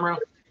the camera.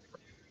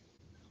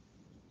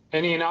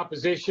 Any in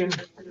opposition?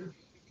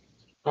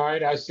 All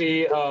right, I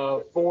see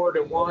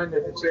 4-1, and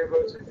the chair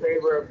votes in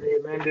favor of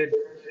the amended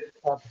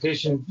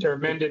petition or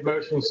amended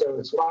motion, so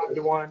it's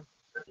 5-1.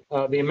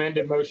 The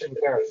amended motion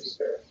carries.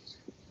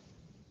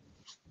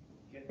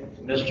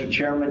 Mr.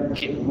 Chairman,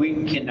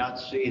 we cannot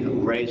see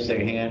who raised their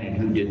hand and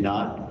who did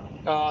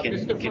not.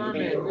 Mr.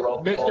 Furman,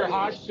 Mr.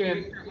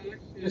 Hodgson,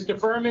 Mr.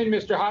 Furman,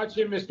 Mr.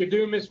 Hodgson, Mr.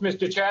 Dumas,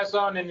 Mr.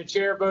 Chasson, and the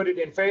chair voted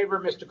in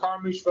favor. Mr.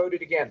 Carmouche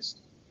voted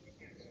against.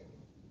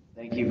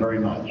 Thank you very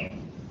much.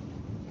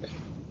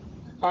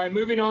 All right,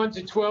 moving on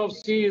to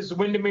 12C is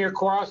Windermere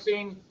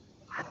Crossing.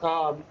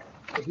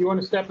 If you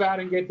want to step out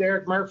and get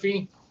Derek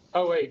Murphy.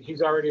 Oh, wait,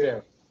 he's already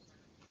there.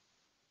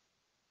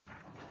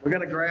 We're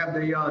going to grab the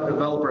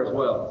developer as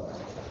well.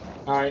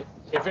 All right.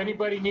 If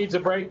anybody needs a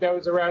break, that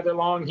was a rather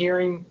long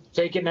hearing.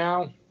 Take it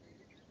now.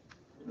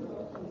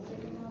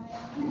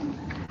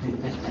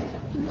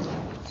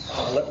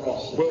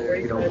 We'll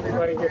wait till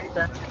everybody gets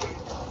back.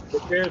 The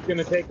chair's going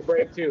to take a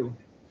break too.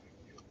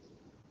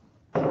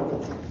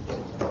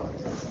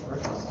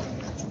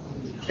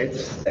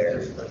 It's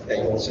there. They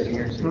will sit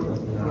here.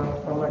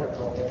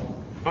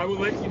 I will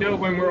let you know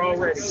when we're all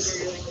ready.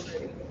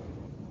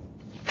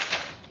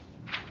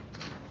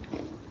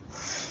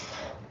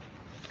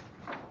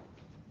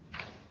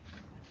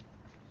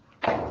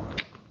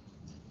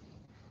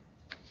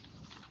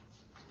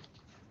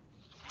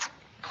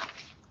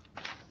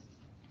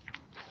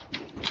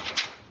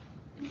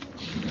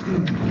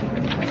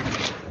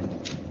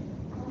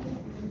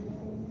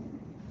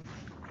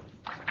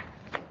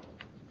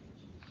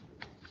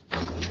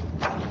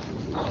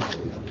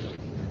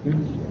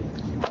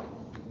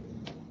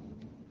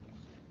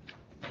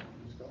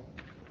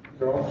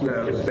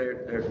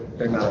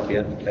 They're not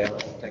yet. They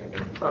haven't taken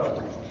it.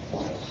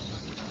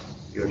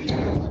 Yours.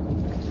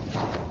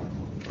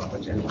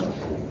 Robert Jensen.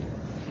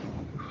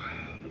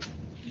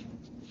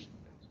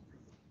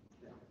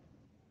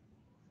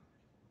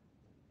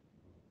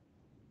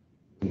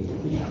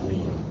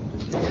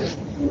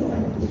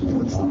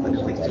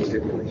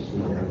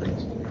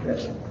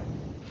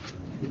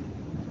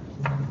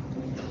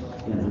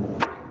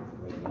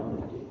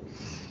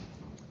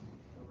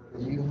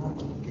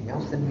 Can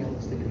y'all send me on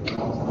the sticker?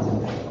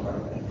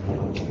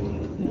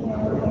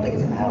 I think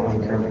it's an alley,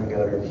 curb and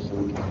gutter, so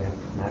we can have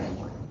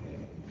national.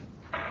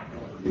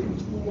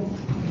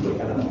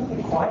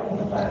 Quiet in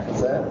the back.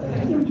 Is that?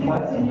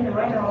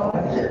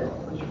 Yeah.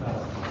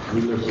 We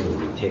listen to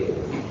the ticket.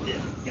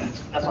 Yeah.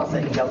 That's what I'm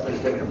saying, y'all better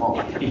take them all.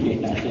 Yeah,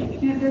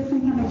 this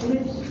thing have a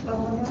glitch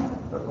over there.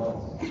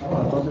 Oh, I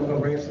thought they were gonna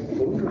bring us some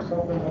food or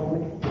something.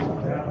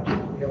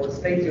 Yeah, well,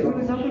 stay tuned.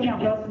 We was hoping y'all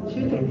brought some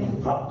chicken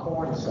and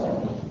popcorn and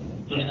something.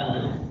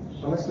 Yeah.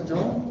 Mr.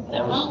 John?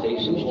 That was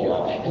Stacy's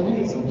job. We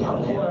need some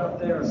popcorn out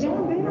there. Yeah, they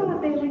were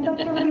out there. We thought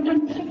they were going to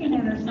bring chicken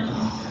in or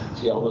something.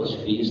 See all those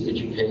fees that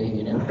you pay,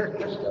 you know,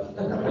 stuff.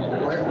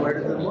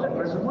 Where's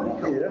the money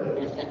come? Yeah.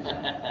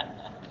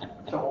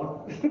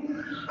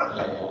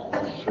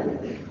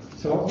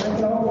 Someone's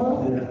making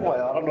all the money?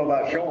 Well, I don't know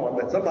about Sean,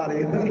 but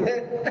somebody.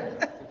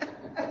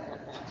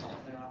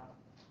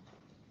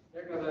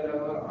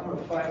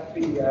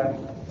 back to the,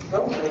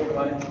 don't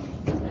everybody.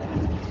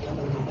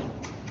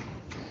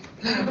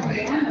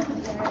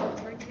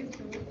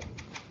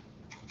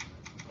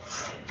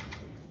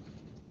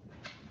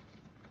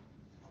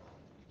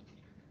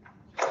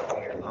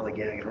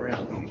 Lollygagging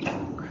around.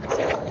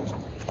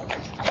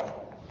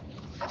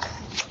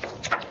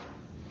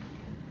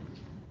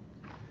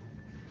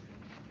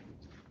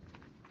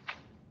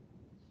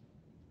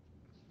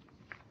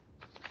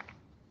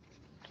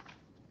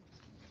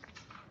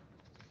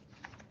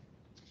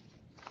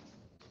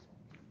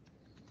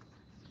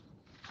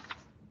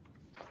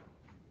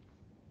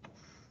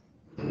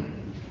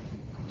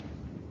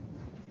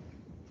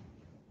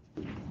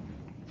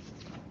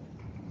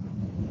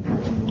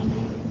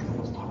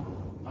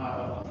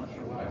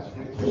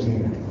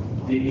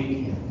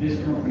 This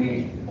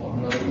company or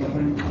another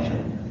company,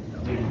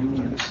 and they're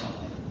doing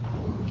something.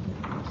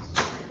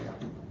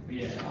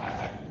 Yeah,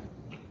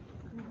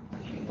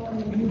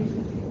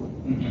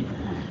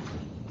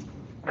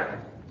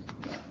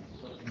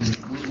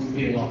 we're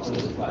getting off of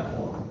this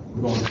platform.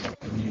 We're going to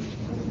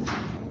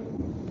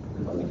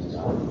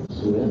something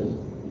new.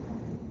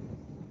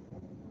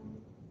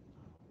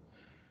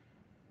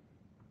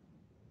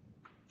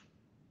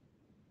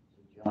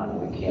 John,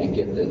 we can't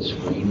get that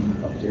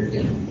screen up there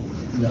again.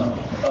 No,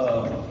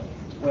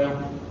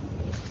 well,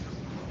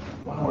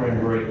 while we're in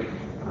break,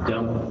 I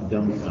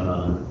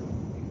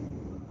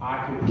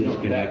could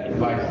jump that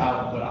device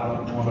out, but I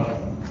don't want to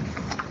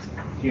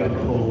get a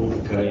whole.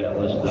 Okay, yeah,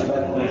 let's do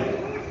that.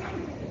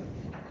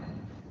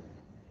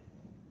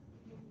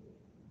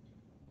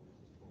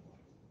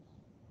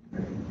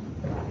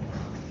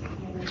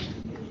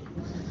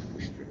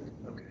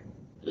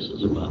 This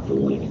is about the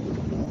link.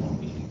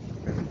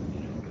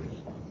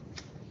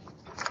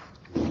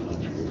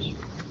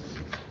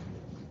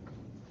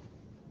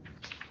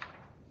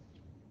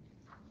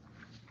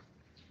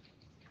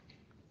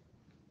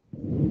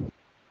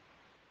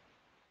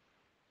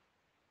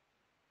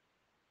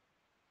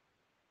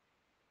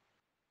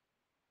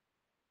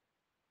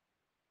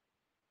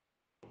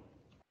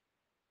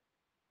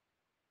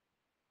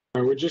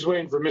 All right, we're just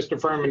waiting for Mr.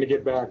 Furman to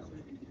get back.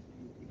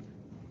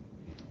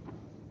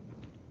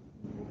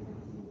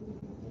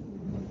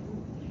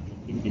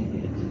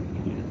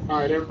 All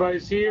right,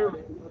 everybody's here.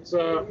 Let's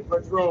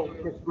roll.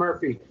 Mr.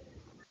 Murphy.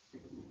 I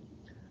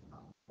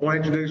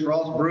want to introduce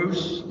Ross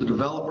Bruce, the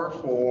developer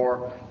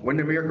for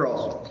Windermere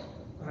Crossing.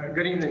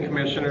 Good evening,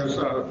 Commissioners.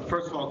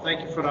 First of all,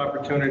 thank you for the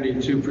opportunity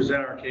to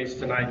present our case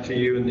tonight to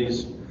you in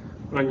these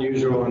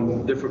unusual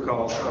and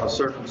difficult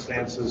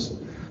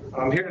circumstances.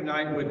 I'm here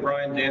tonight with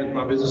Brian Dent,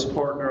 my business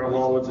partner,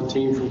 along with the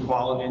team from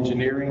Quality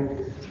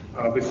Engineering.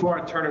 Before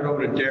I turn it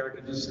over to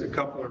Derek, just a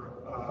couple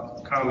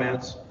of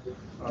comments.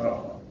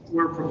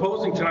 We're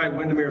proposing tonight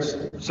Windermere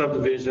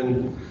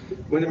subdivision,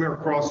 Windermere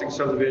Crossing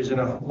subdivision,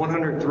 a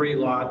 103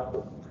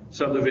 lot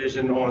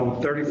subdivision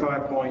on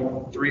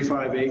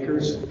 35.35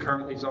 acres,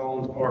 currently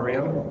zoned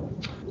RM.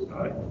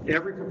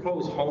 Every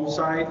proposed home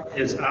site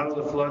is out of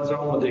the flood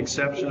zone with the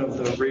exception of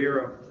the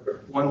rear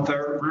one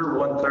third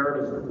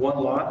of one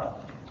lot.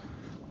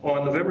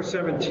 On November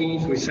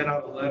 17th, we sent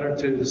out a letter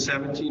to the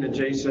 17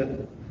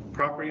 adjacent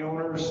property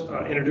owners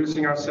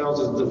introducing ourselves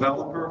as a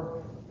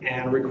developer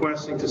and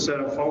requesting to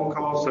set up phone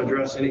calls to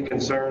address any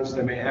concerns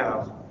they may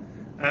have.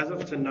 As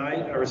of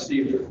tonight, I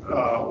received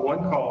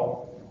one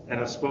call and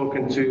have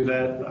spoken to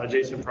that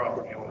adjacent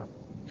property owner.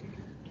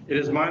 It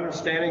is my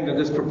understanding that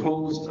this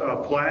proposed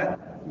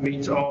plat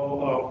meets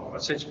all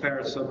Ascension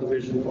Parish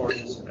subdivision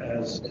ordinance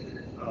as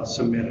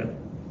submitted.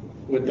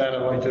 With that,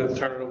 I'd like to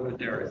turn it over to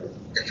Derek.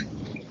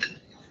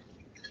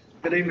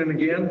 Good evening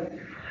again.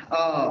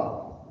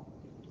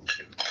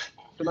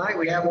 Tonight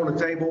we have on the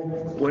table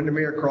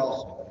Windermere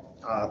Crossing.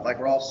 Like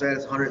Ross said,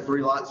 it's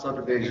 103 lot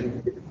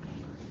subdivision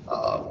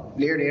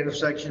near the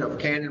intersection of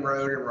Canyon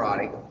Road and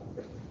Roddy.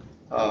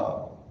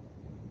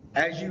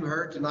 As you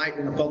heard tonight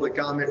in the public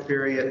comment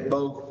period,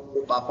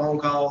 both by phone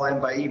call and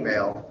by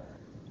email,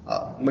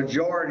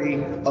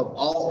 majority of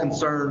all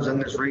concerns in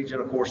this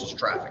region, of course, is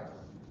traffic.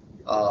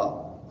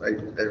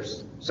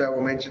 There's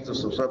several mentions of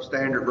some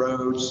substandard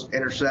roads,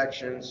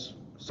 intersections,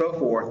 so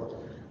forth,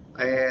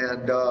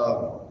 and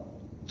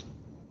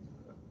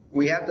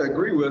we have to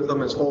agree with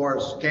them as far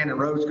as Canyon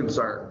Road is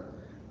concerned.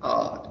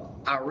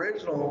 Our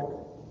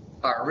original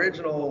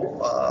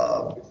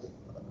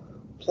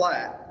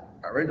plat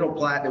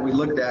that we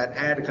looked at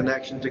had a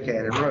connection to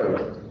Canyon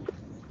Road.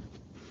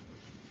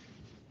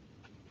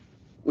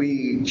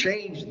 We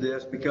changed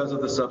this because of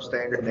the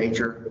substandard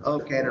nature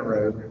of Canyon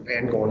Road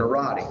and going to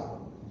Roddy.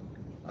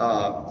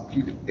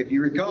 If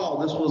you recall,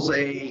 this was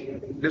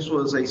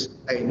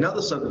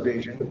another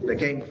subdivision that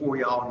came before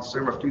y'all in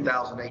December of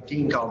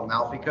 2018 called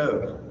Amalfi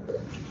Cove.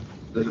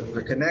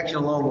 The connection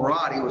along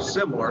Roddy was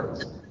similar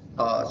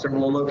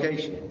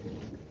location.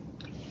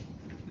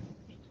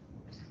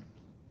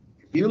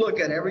 If you look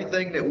at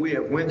everything that we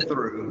have went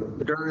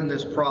through during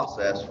this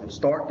process from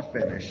start to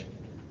finish,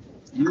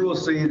 you will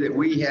see that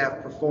we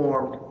have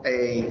performed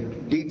a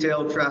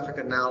detailed traffic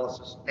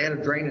analysis and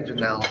a drainage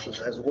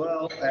analysis, as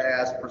well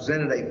as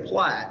presented a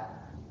plat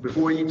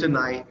before you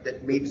tonight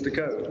that meets the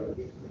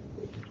code.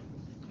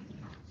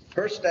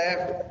 Per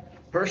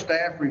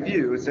staff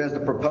review, it says the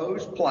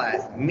proposed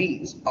plat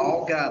meets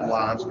all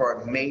guidelines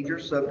for a major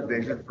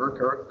subdivision for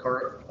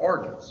current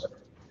ordinance.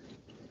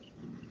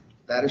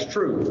 That is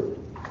true.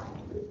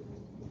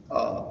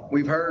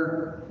 We've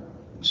heard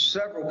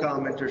several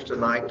commenters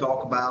tonight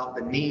talk about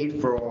the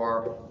need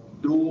for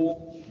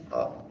dual,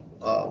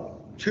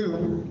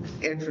 two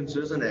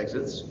entrances and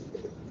exits.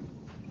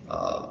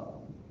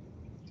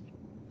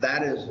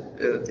 That is,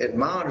 in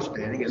my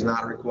understanding, is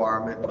not a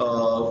requirement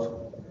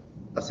of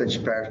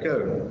Ascension Parish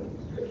Code.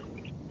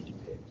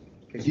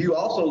 If you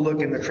also look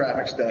in the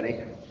traffic study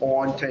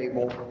on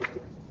table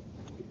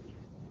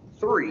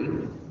 3,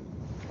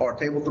 or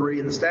table 3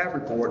 in the staff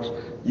reports,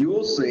 you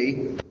will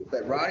see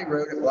that Roddy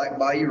Road and Black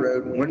Bayou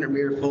Road,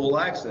 Windermere full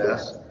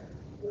access,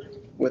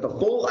 with a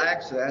full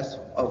access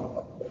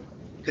of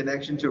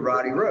connection to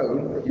Roddy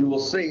Road, you will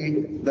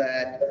see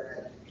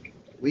that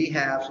we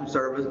have some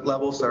service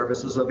level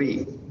services of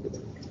E.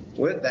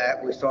 With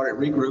that, we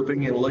started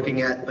regrouping and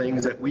looking at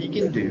things that we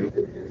can do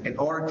in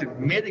order to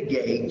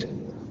mitigate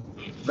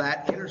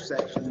that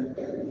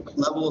intersection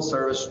level of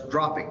service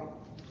dropping.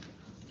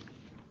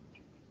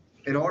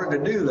 In order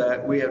to do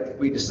that,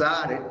 we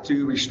decided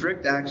to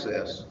restrict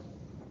access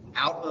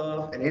out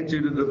of and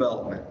into the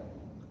development.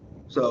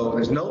 So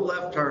there's no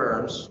left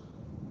turns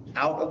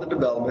out of the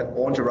development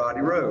onto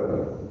Roddy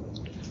Road.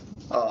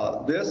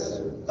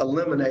 This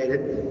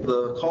eliminated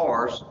the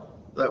cars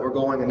that were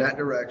going in that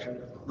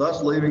direction,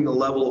 thus leaving the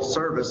level of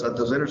service at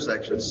those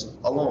intersections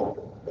alone.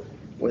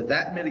 With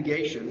that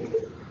mitigation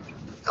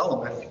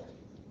element,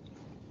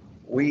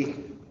 we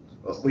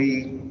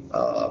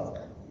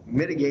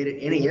mitigated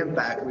any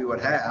impact we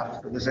would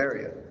have in this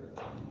area.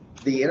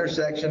 The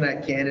intersection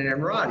at Cannon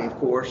and Roddy, of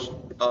course,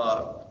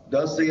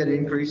 does see an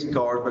increase in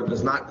cars, but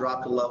does not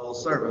drop the level of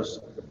service,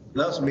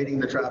 thus meeting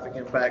the traffic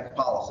impact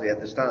policy at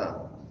this time.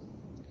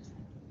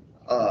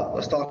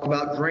 Let's talk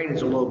about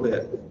drainage a little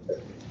bit.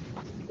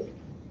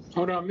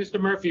 Hold on, Mr.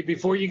 Murphy,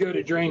 before you go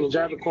to drainage,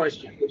 I have a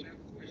question.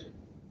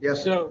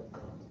 Yes. So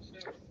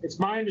it's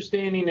my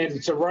understanding that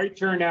it's a right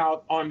turn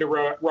out onto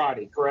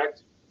Roddy,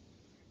 correct?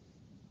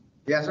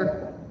 Yes,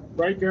 sir.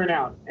 Right turn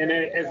out. And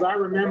as I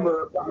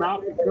remember,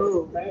 out the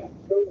code,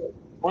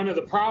 one of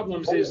the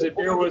problems is that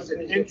there was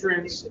an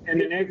entrance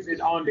and an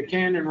exit onto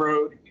Cannon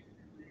Road,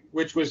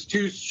 which was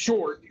too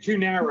short, too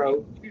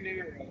narrow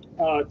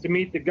to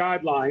meet the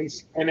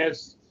guidelines. And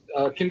as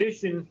a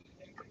condition,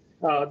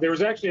 there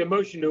was actually a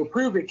motion to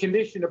approve it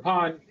conditioned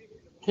upon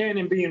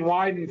Cannon being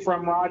widened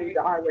from Roddy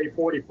to Highway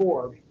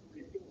 44.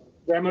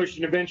 That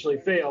motion eventually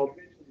failed.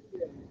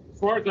 As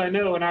far as I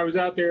know, and I was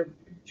out there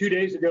 2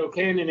 days ago,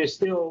 Cannon is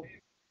still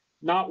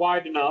not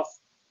wide enough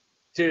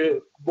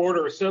to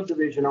border a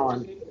subdivision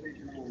on.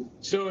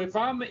 So if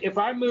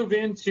I move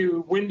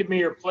into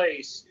Windermere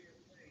Place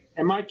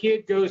and my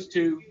kid goes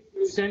to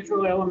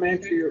Central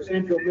Elementary or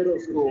Central Middle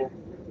School,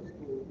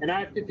 and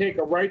I have to take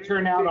a right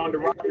turn out onto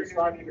Roddy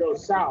so I can go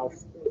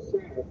south,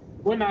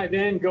 wouldn't I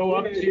then go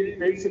up to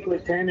basically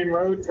Cannon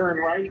Road, turn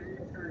right,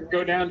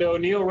 go down to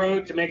O'Neill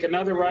Road to make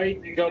another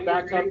right, and go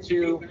back up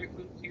to,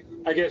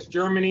 I guess,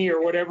 Germany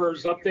or whatever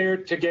is up there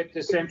to get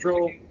to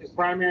Central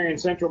Primary and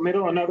Central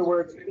Middle? In other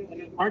words,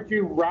 aren't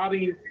you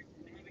routing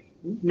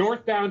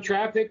northbound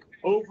traffic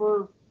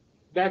over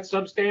that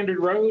substandard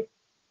road?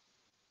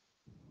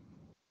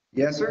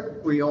 Yes, sir.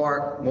 We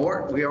are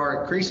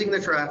increasing the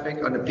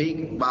traffic on the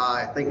peak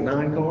by, I think,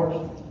 9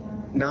 cars.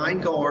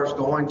 9 cars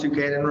going to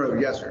Cannon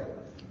Road. Yes, sir.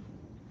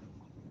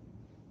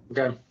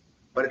 Okay.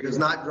 But it does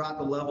not drop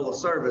the level of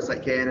service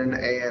at Cannon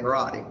and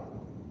Roddy.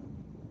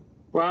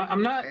 Well,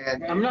 I'm not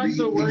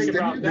so worried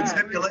about that.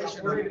 I'm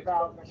worried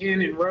about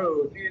Cannon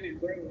Road.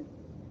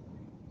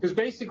 Because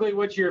basically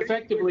what you're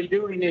effectively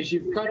doing is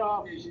you've cut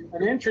off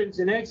an entrance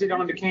and exit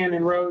onto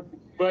Cannon Road,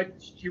 but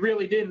you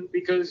really didn't,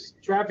 because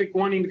traffic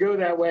wanting to go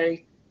that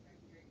way,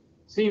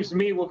 seems to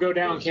me, will go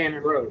down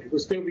Cannon Road. We'll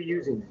still be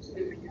using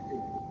it.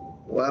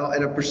 Well,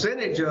 and a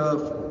percentage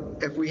of,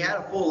 if we had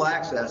a full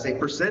access, a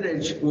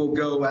percentage will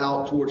go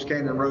out towards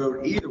Cannon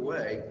Road either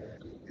way.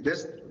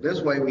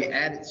 This way we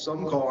added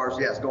some cars,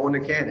 yes, going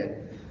to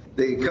Cannon.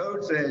 The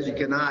code says you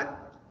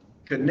cannot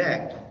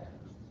connect.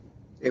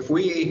 If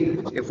we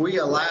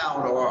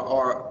allowed,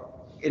 or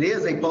it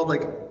is a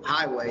public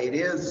highway, it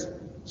is,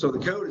 so the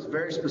code is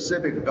very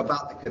specific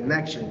about the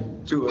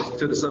connection to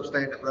the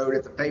substandard road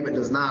if the pavement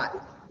is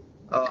not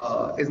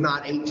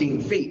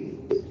 18 feet.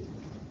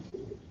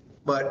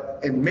 But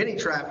in many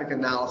traffic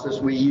analysis,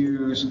 we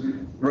use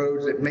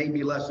roads that may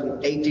be less than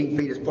 18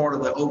 feet as part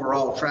of the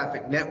overall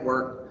traffic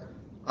network.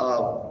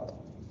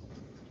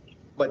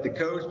 But the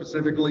code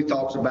specifically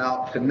talks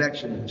about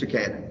connection to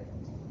Cannon.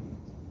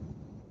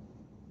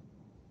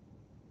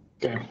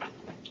 Okay.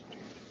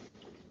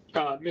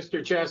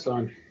 Mr.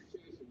 Chasson.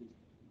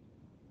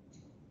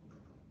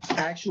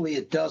 Actually,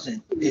 it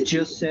doesn't. It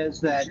just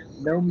says that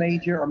no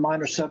major or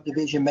minor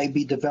subdivision may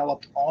be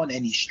developed on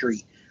any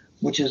street,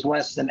 which is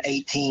less than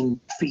 18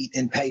 feet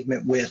in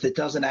pavement width. It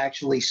doesn't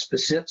actually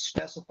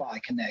specify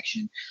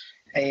connection.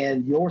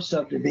 and your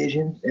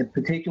subdivision, and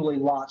particularly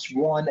lots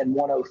 1 and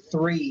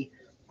 103,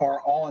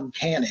 are on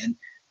Cannon.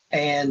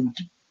 And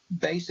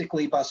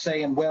basically by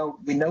saying, well,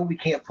 we know we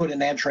can't put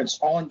an entrance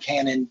on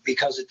Cannon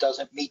because it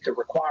doesn't meet the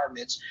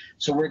requirements,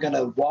 so we're going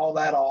to wall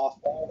that off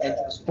and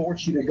just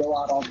force you to go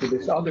out onto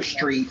this other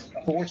street,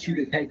 force you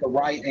to take a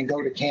right and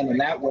go to Cannon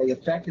that way,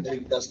 effectively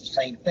does the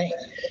same thing.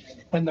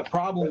 And the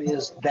problem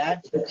is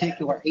that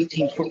particular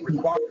 18-foot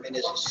requirement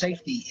is a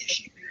safety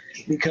issue,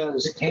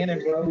 because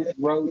Cannon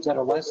roads that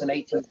are less than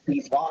 18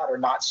 feet wide are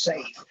not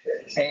safe.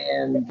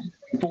 And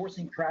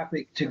forcing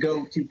traffic to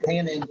go to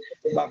Cannon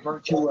by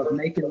virtue of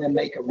making them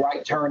make a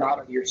right turn out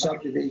of your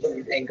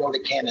subdivision and go to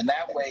Cannon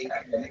that way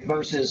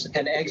versus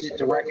an exit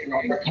direction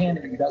on the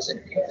Cannon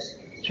doesn't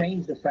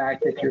change the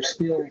fact that you're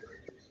still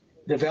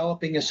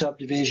developing a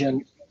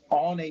subdivision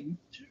on a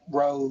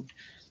road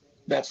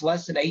that's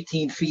less than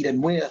 18 feet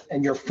in width,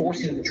 and you're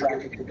forcing the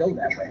traffic to go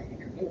that way.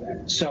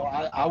 So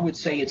I would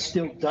say it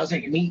still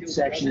doesn't meet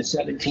section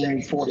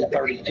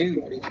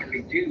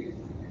 174032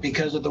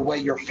 because of the way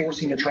you're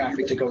forcing the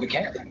traffic to go to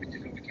Canton.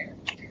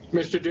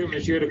 Mr.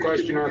 Dumas, you had a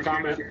question or a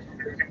comment?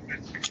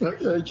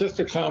 Just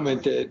a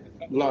comment that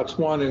lots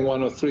 1 and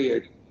 103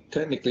 are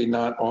technically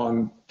not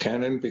on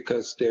Cannon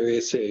because there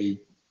is a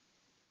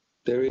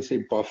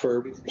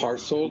buffer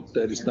parcel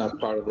that is not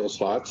part of those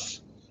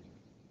lots.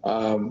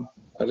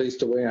 At least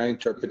the way I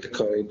interpret the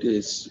code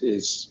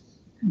is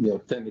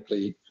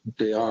technically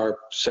they are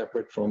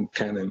separate from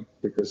Cannon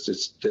because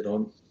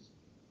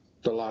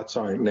the lots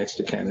aren't next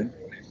to Cannon.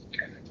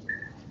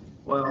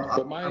 Well,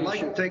 I'd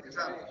like to take this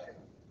out.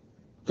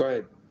 Go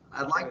ahead.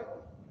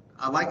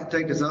 I'd like to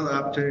take this other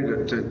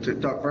opportunity to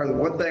talk further.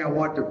 One thing I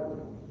want to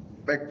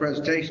make a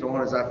presentation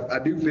on is I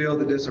do feel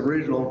that this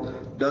original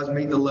does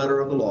meet the letter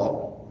of the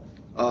law.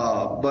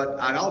 But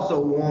I'd also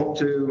want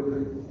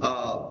to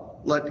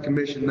let the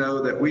commission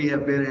know that we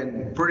have been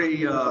in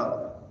pretty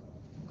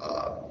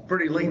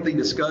lengthy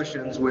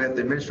discussions with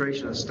the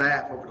administration and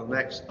staff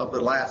over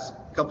the last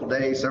couple of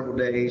days, several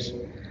days,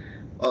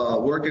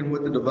 working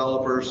with the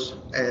developers,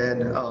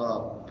 and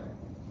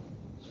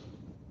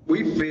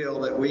we feel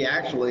that we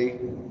actually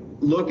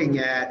looking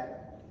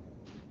at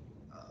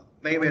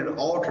maybe an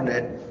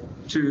alternate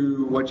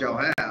to what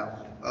y'all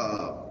have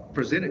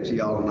presented to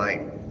y'all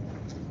tonight.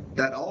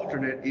 That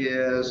alternate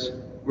is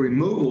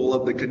removal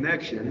of the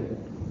connection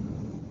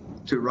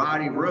to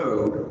Roddy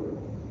Road,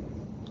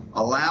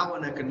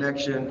 allowing a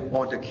connection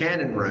onto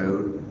Cannon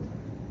Road,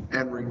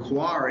 and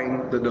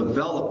requiring the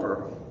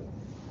developer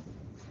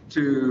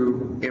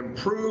to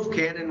improve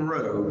Cannon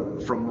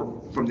Road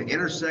from the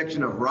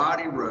intersection of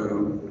Roddy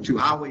Road to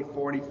Highway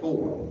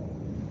 44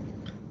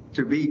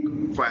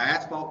 for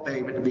asphalt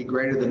pavement to be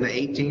greater than the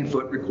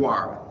 18-foot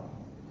requirement.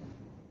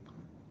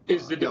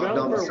 Is the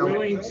developer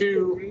willing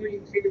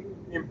to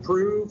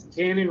improve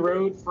Cannon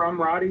Road from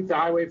Roddy to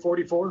Highway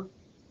 44?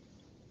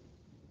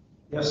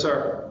 Yes,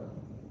 sir.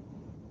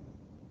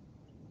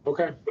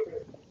 Okay.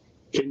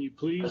 Can you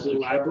please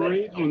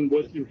elaborate on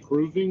what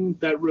improving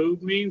that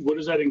road means? What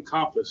does that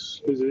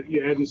encompass? Is it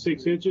you adding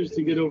 6 inches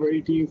to get over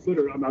 18 foot,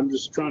 or I'm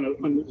just trying to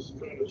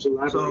elaborate,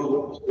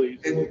 So,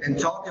 please. in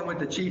talking with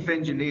the chief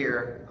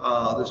engineer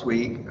this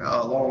week,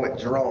 along with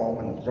Jerome,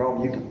 and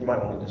Jerome, you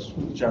might want to just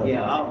jump in.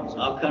 Yeah,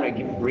 I'll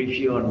kind of brief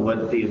you on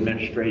what the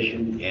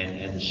administration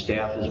and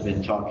staff has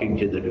been talking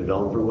to the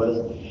developer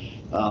with.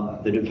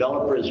 The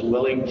developer is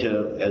willing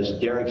to, as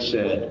Derek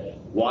said,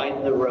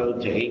 widen the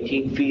road to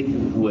 18 feet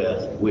in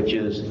width, which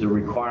is the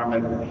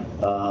requirement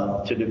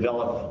to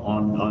develop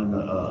on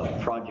a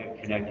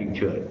project connecting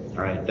to it.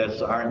 All right,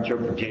 that's our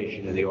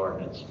interpretation of the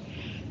ordinance.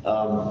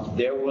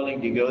 They're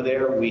willing to go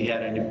there. We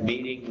had a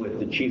meeting with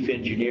the chief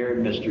engineer,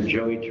 Mr.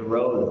 Joey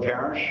Thoreau of the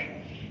parish.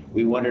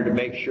 We wanted to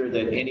make sure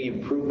that any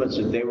improvements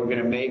that they were going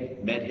to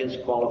make met his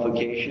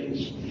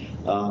qualifications.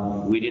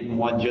 We didn't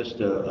want just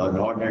an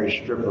ordinary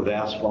strip of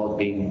asphalt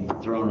being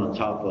thrown on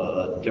top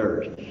of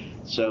dirt.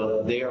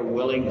 So they are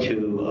willing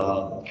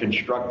to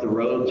construct the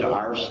road to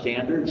our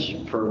standards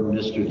per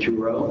Mr.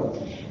 Thoreau.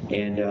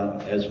 And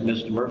as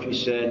Mr. Murphy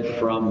said,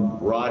 from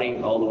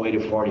Roddy all the way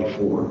to 44,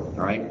 all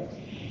right?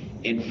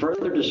 In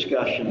further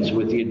discussions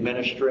with the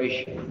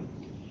administration,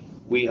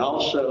 we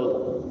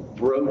also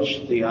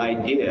broached the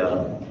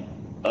idea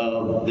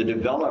of the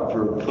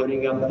developer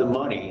putting up the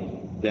money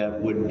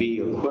that would be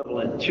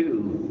equivalent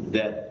to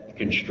that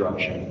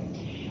construction.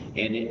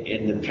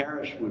 And the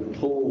parish would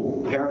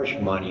pull parish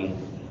money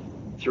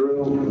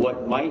through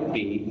what might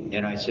be,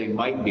 and I say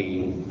might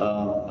be,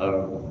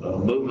 a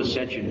Move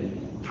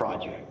Ascension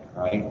project,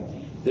 right?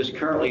 This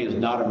currently is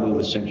not a Move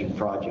Ascension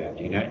project.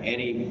 You know,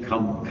 any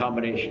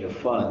combination of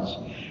funds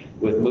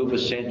with Move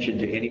Ascension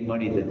to any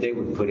money that they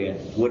would put in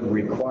would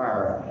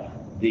require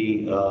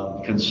the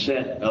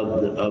consent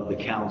of the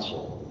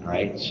council,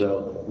 right?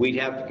 So we'd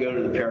have to go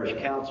to the parish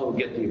council,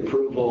 get the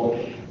approval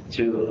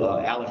to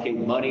allocate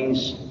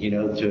monies, you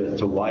know,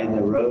 to widen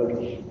the road.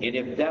 And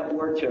if that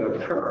were to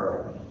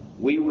occur,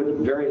 we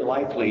would very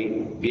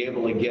likely be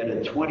able to get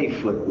a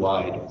 20-foot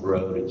wide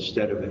road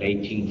instead of an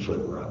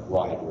 18-foot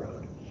wide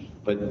road.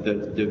 But the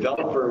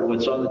developer,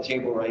 what's on the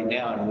table right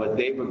now and what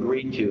they've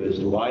agreed to is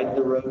to widen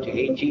the road to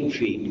 18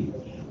 feet,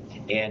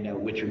 and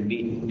which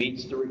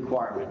meets the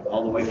requirement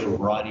all the way from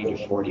Roddy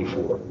to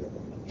 44.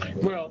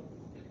 Well,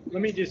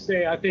 let me just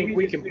say, I think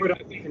we can put up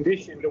a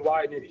condition to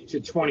widen it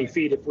to 20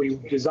 feet if we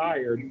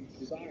desired.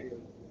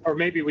 Or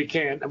maybe we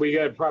can't. We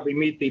got to probably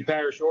meet the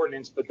parish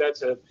ordinance, but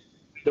that's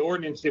the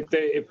ordinance. If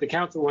the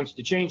council wants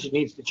to change it,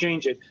 needs to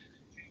change it.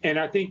 And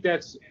I think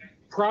that's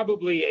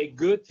probably a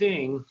good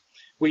thing.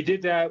 We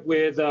did that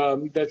with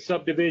that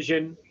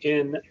subdivision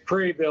in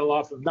Prairieville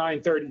off of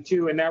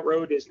 932, and that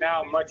road is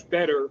now much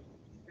better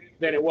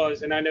than it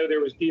was. And I know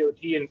there was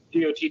DOT and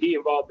DOTD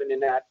involvement in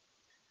that.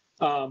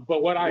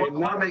 But what I am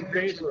not in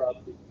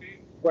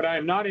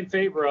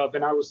favor of,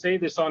 and I will say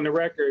this on the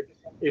record,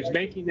 is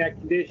making that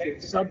condition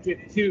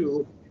subject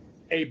to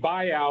a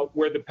buyout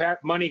where the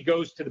money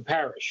goes to the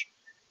parish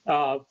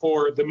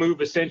for the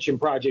Move Ascension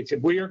projects.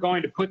 If we are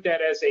going to put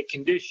that as a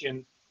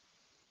condition,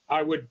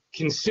 I would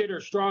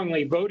consider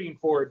strongly voting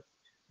for it,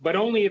 but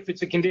only if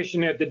it's a condition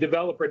that the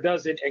developer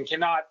does it and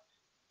cannot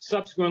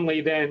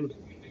subsequently then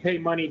pay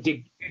money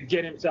to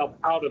get himself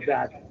out of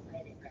that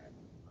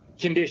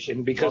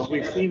condition, because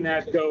we've seen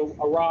that go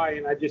awry,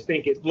 and I just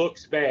think it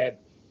looks bad.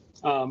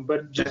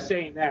 But just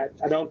saying that,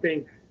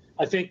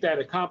 I think that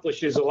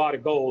accomplishes a lot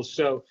of goals.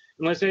 So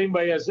unless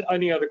anybody has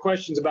any other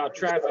questions about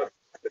traffic,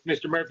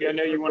 Mr. Murphy, I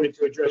know you wanted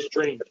to address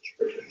drainage.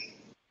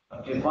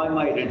 If I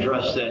might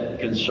address that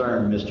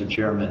concern, Mr.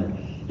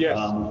 Chairman. Yes.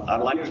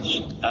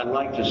 I'd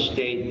like to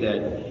state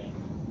that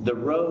the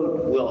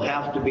road will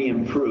have to be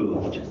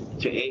improved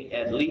to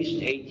at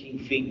least 18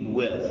 feet in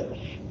width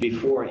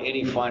before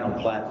any final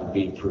plat would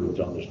be approved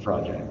on this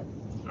project.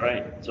 All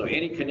right. So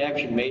any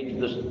connection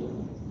made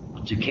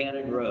to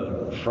Cannon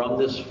Road from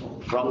this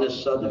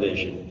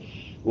subdivision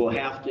will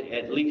have to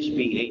at least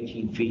be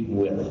 18 feet in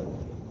width.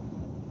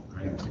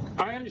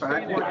 I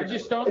understand that. I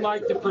just don't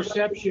like the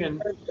perception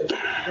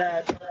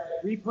that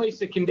we place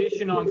a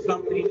condition on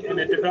something and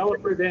a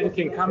developer then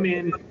can come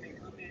in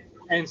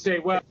and say,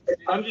 well,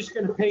 I'm just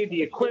going to pay the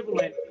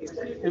equivalent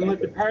and let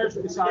the parish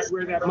decide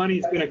where that money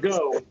is going to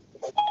go,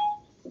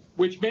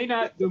 which may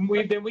not, then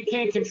we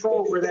can't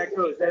control where that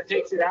goes. That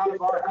takes it out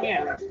of our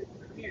hands.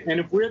 And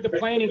if we're the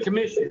planning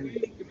commission,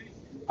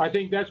 I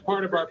think that's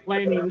part of our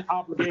planning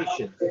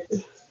obligation.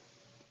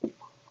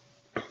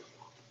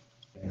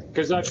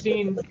 Because I've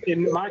seen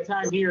in my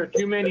time here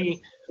too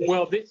many,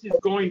 well, this is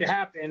going to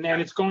happen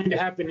and it's going to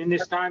happen in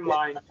this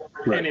timeline,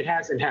 and it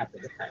hasn't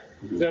happened.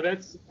 So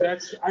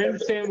that's I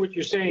understand what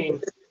you're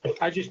saying.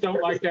 I just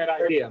don't like that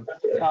idea.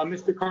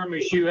 Mr.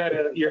 Carmouche, you had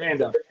your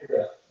hand up.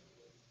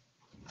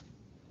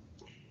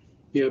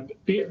 Yeah,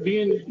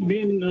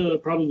 being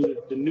probably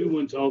the new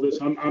one to all this,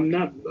 I'm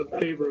not in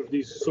favor of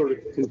these sort of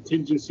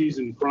contingencies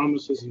and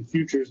promises and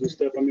futures and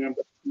stuff. I mean,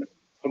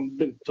 I've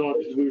been taught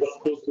that we're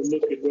supposed to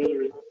look at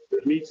whether it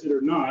meets it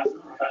or not.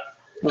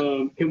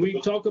 Can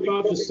we talk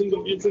about the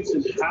single entrance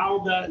and how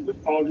that,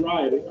 on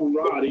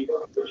Roddy,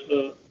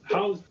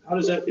 how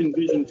does that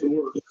envision to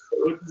work?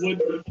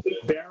 What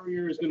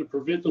barrier is going to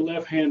prevent the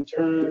left-hand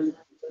turn?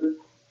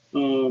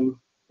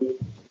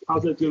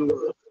 How's that going to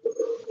work?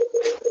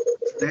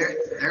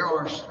 There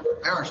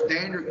are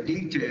standard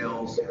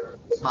details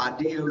by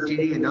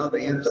DOTD and other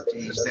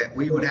entities that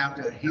we would have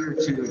to adhere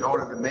to in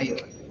order to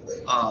make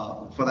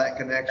for that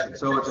connection.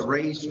 So it's a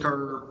raised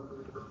curve,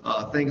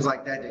 things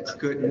like that that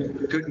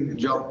couldn't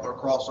jump or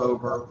cross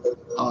over,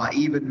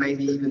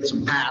 maybe even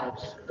some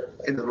paddles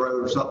in the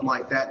road or something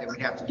like that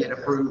we'd have to get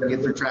approved and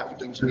get through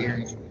traffic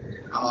engineering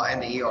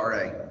and the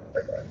ERA.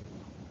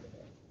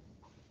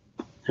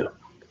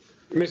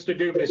 Mr.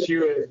 Dubus,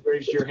 you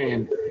raised your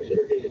hand.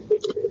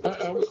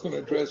 I was going to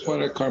address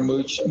one of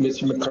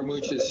Mr.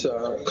 Carmouche's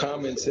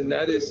comments, and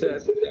that is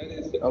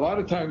that a lot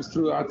of times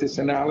throughout this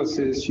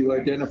analysis, you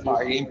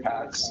identify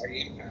impacts,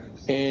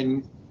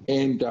 and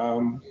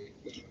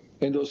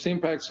those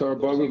impacts are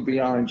above and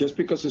beyond. Just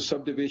because a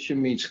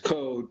subdivision meets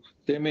code,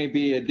 there may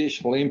be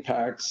additional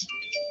impacts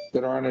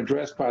that aren't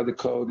addressed by the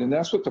code, and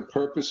that's what the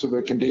purpose of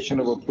a condition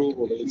of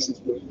approval is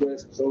to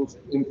address those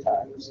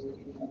impacts.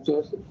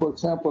 So, for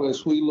example,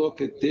 as we look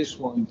at this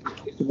one,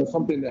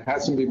 something that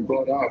hasn't been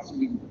brought up,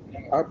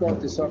 I brought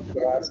this up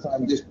the last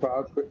time this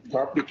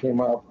property came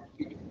up.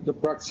 The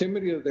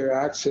proximity of their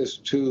access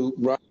to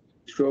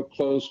real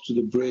close to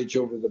the bridge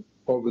over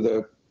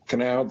the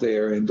canal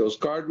there, and those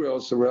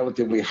guardrails are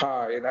relatively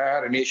high, and I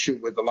had an issue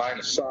with the line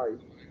of sight.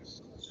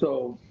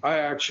 So I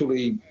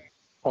actually,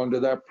 under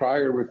that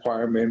prior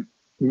requirement,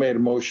 made a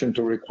motion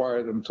to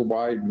require them to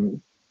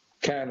widen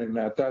Cannon.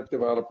 Now, that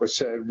developer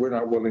said, we're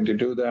not willing to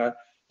do that.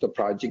 The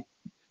project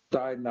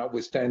died,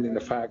 notwithstanding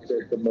the fact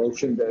that the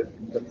motion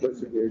that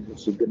persevered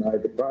was to deny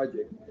the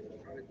project.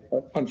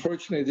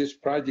 Unfortunately, this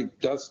project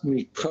does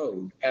meet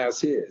code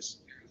as is.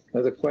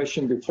 Now, the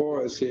question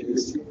before us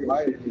is, in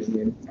my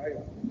opinion,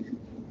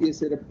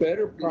 is it a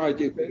better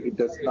project that it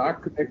does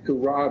not connect to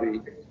Roddy?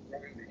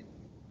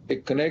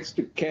 It connects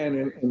to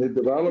Cannon, and the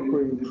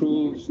developer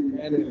improves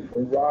Cannon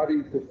from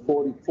Roddy to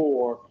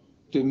 44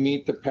 to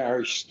meet the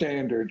parish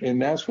standard,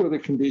 and that's where the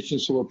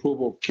conditions of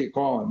approval kick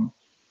on.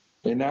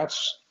 And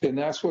that's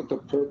what the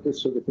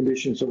purpose of the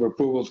conditions of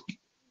approval,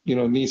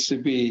 needs to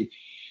be.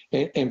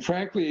 And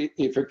frankly,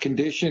 if a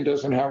condition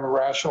doesn't have a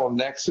rational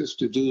nexus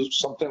to do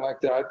something like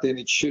that, then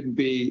it shouldn't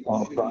be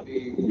on a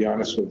project, to be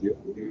honest with you.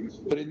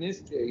 But in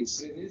this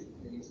case,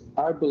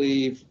 I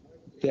believe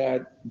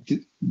that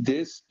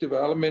this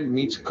development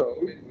meets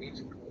code,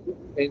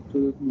 and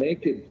to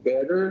make it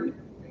better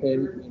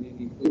and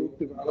improve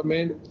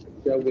development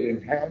that would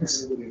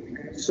enhance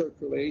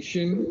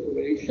circulation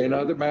and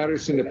other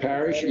matters in the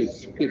parish,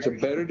 it's a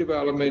better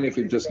development if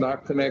it does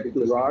not connect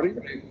to Roddy,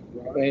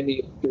 and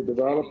if the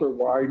developer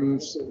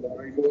widens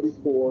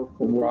 44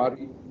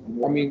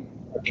 from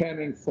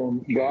Cannon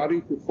from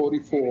Roddy to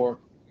 44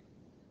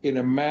 in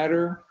a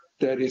manner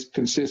that is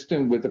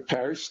consistent with the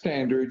parish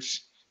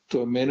standards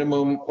to a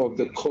minimum of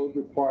the code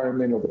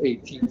requirement of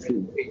 18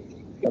 feet.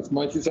 As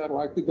much as I'd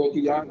like to go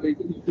beyond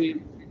 18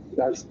 feet,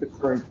 that's the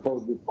current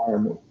code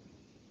requirement.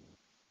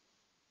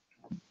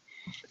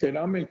 And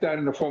I'll make that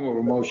in the form of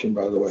a motion,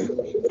 by the way.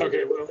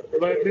 Okay, well,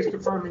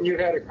 Mr. Furman, you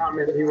had a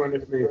comment you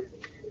wanted to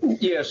make.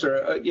 Yes,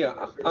 sir.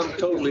 I'm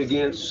totally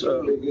against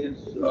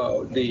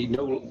the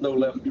no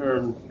left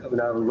turn coming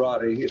out of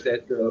Roddy, if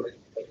that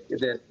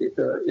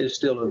is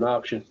still an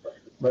option.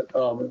 But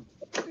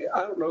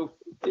I don't know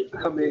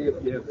how many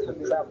of you have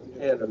traveled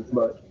Cannon,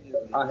 but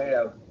I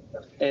have.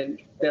 And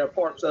there are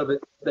parts of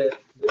it that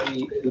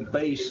the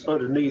base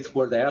underneath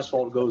where the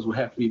asphalt goes will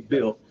have to be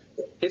built.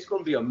 It's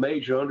going to be a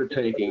major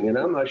undertaking, and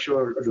I'm not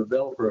sure the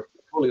developer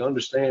fully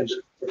understands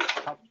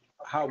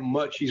how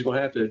much he's going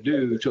to have to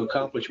do to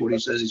accomplish what he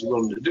says he's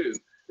willing to do.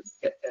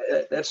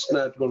 That's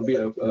not going to be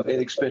an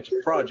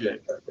inexpensive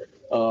project.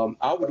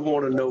 I would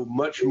want to know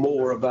much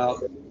more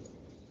about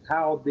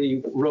how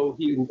the road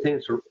he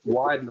intends to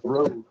widen the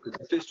road.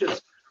 If it's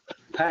just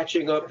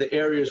patching up the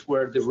areas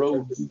where the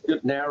road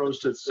narrows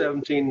to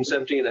 17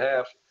 and a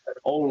half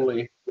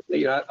only,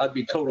 I'd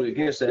be totally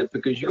against that,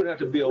 because you're going to have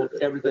to build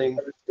everything.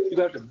 You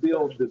have to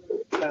build the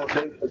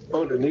foundation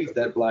underneath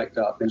that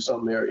blacktop in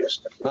some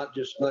areas, not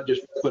just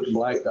putting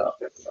blacktop.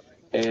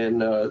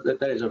 And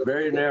that is a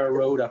very narrow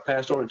road. I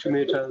passed on it too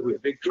many times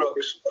with big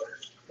trucks,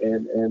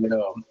 and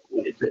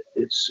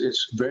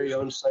it's very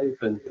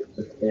unsafe. And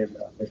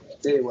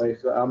anyway,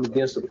 so I'm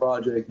against the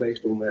project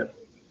based on that.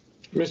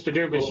 Mr.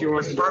 Dubus, you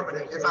want to?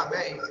 If I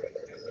may.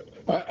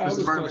 I was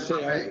going to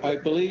say, I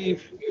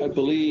believe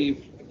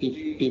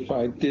if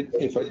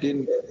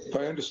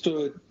I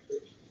understood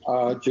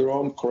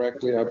Jerome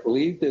correctly, I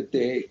believe that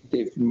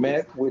they've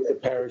met with the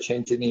parish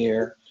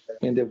engineer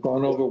and they've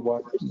gone over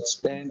what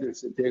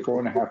standards that they're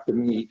going to have to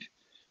meet,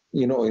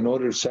 in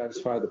order to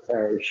satisfy the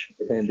parish,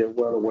 and they're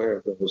well aware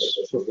of those.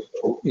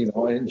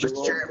 And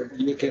Jerome,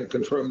 you can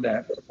confirm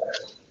that.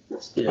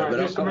 Yeah, but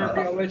Mr.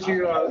 Murphy, I'll let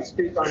you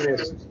speak on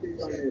this.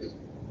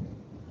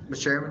 Mr.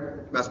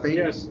 Chairman, may I speak?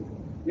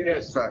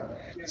 Yes. Sorry.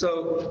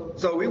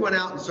 So we went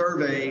out and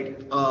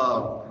surveyed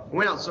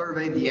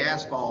the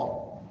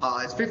asphalt.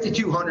 It's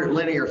 5,200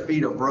 linear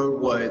feet of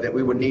roadway that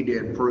we would need to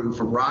improve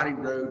from Roddy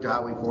Road to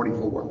Highway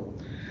 44.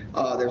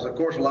 There's of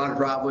course a lot of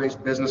driveways,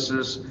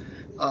 businesses.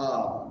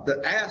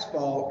 The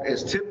asphalt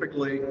is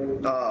typically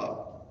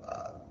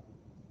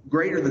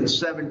greater than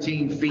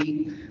 17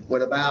 feet,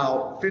 with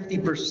about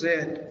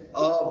 50%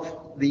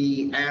 of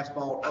the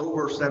asphalt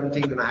over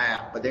 17 and a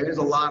half. But there is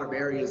a lot of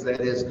areas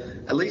that is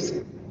at least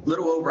a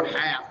little over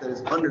half that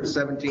is under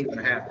 17 and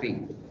a half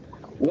feet.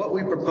 What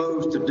we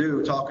propose to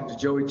do, talking to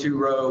Joey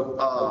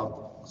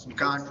Two-Row, some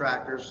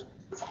contractors,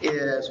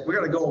 is we're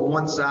going to go on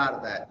one side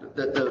of that.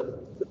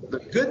 The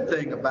good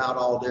thing about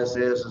all this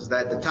is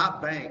that the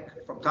top bank,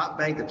 from top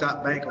bank to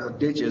top bank on the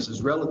ditches,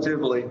 is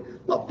relatively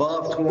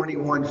above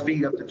 21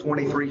 feet up to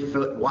 23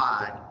 foot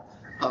wide,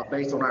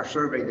 based on our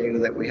survey data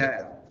that we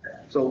have.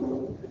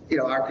 So,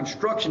 our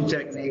construction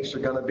techniques are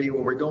going to be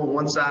where we're going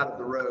one side of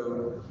the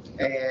road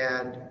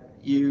and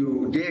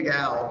you dig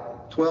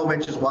out 12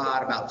 inches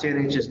wide, about 10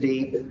 inches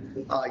deep.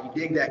 You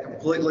dig that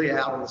completely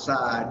out on the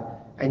side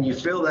and you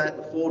fill that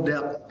to full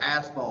depth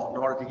asphalt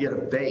in order to get a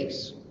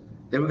base.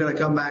 Then we're going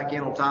to come back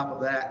in on top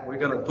of that, and we're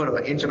going to put an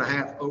 1.5 inch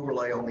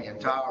overlay on the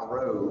entire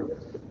road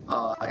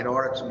in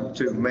order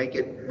to make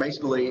it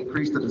basically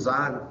increase the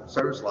design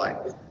service life.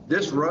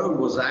 This road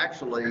was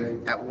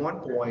actually at one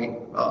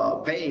point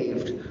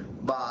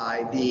paved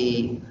by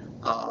the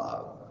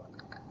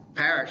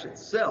parish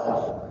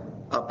itself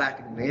back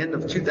in the end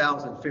of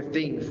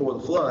 2015 before the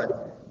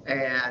flood,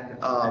 and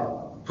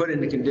put in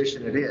the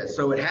condition it is.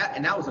 So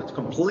and that was a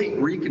complete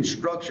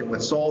reconstruction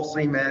with soil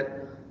cement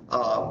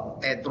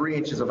and 3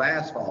 inches of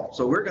asphalt.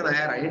 So we're going to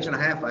add 1.5 inches of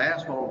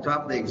asphalt on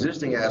top of the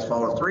existing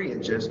asphalt of 3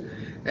 inches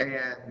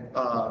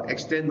and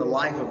extend the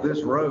life of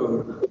this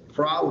road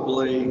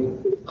probably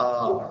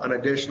an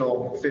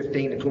additional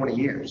 15 to 20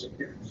 years.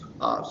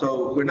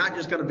 So we're not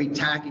just going to be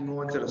tacking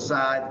on to the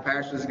side. The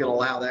parish isn't going to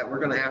allow that. We're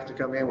going to have to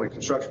come in with a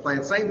construction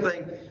plan. Same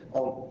thing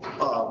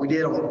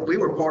we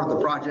were part of the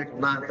project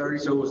on 930,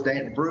 so was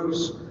Dan and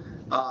Bruce.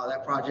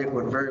 That project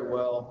went very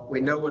well.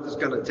 We know what it's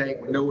going to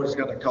take. We know what it's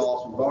going to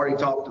cost. We've already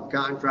talked to the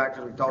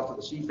contractors. We've talked to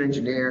the chief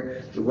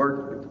engineer. We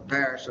worked with the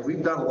parish. So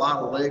we've done a lot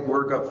of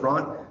legwork up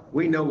front.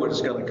 We know what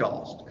it's going to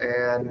cost.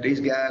 And these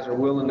guys are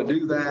willing to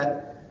do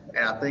that.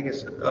 And I think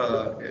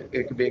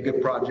it could be a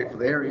good project for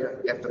the area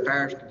if the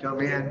parish can come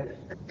in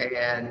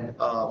and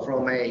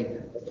from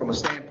a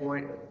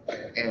standpoint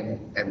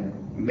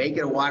and make it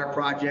a wider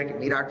project and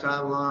meet our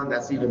timeline.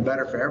 That's even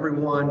better for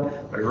everyone.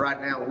 But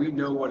right now, we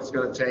know what it's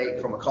going to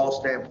take from a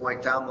cost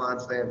standpoint, timeline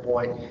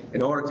standpoint,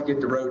 in order to get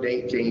the road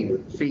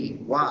 18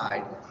 feet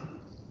wide.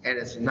 And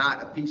it's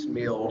not a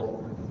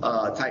piecemeal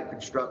type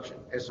construction.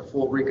 It's a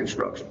full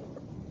reconstruction.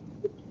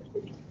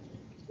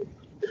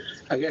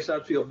 I guess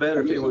I'd feel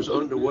better if it was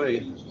underway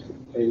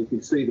and you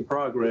could see the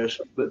progress,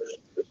 but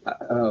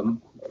I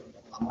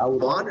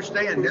would. Well,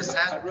 understand this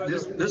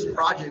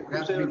project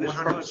has to be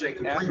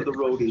 100% after the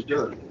road is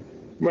done.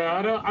 Well,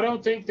 I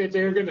don't think that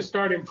they're going to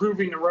start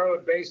improving the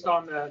road based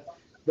on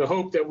the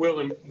hope that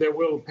will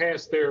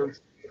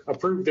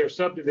approve their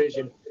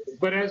subdivision.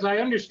 But as I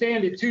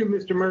understand it too,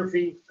 Mr.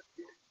 Murphy,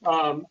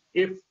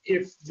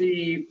 if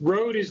the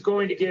road is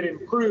going to get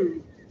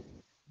improved,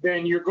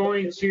 then you're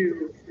going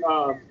to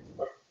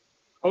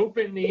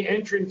open the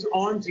entrance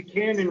onto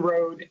Cannon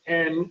Road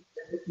and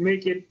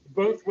make it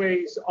both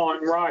ways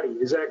on Roddy.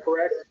 Is that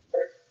correct?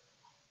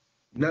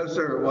 No,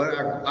 sir. What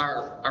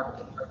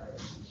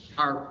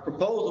our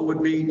proposal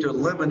would be to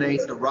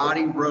eliminate the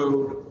Roddy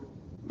Road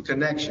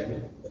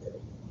connection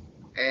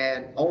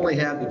and only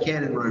have the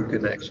Cannon Road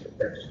connection.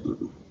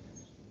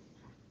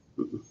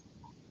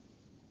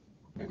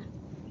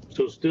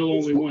 So still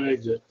only one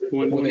exit.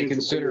 Will they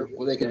consider?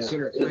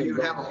 So you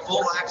would have a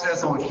full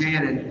access on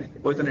Cannon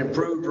with an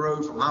improved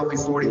road from Highway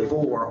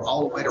 44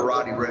 all the way to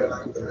Roddy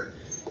Road.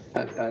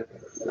 I'm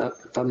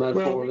not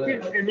for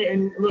that.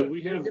 And look,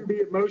 there can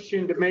be a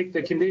motion to make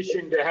the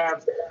condition to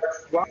have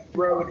Roddy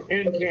Road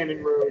and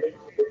Cannon Road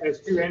as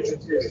two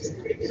entrances.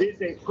 It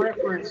is a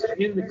preference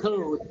in the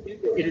code.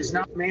 It is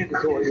not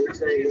mandatory.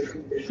 It's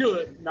a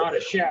should, not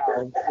a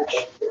shall,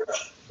 which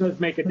does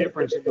make a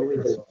difference in the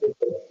legal.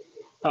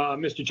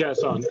 Mr.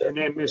 Chasson, and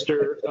then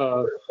Mr.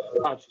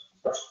 Hodgson.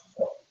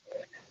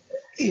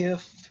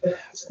 If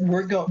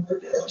we're going,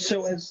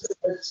 so as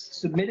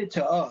submitted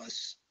to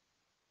us,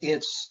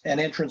 it's an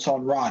entrance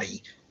on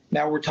Roddy.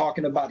 Now we're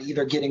talking about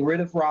either getting rid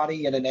of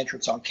Roddy and an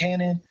entrance on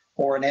Cannon,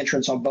 or an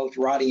entrance on both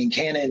Roddy and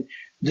Cannon.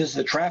 Does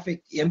the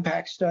traffic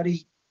impact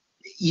study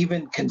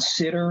even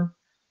consider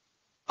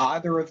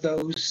either of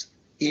those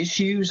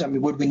issues? I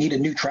mean, would we need a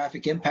new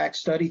traffic impact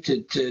study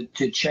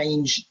to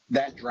change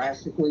that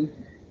drastically?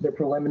 The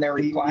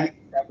preliminary plat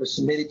that was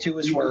submitted to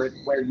us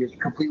where you're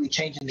completely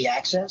changing the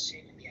access?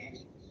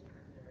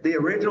 The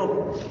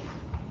original.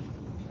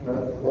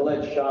 We'll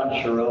let Sean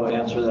Giroux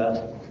answer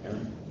that.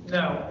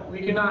 No, we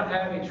do not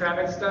have a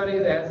traffic study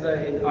that has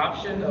an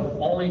option of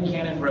only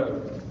Cannon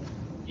Road.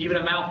 Even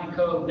Amalfi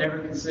Code never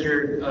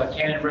considered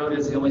Cannon Road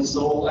as the only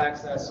sole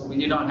access, so we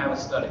do not have a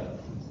study.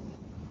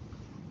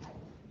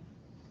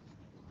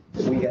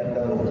 We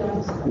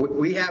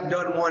have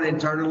done one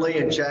internally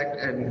and checked,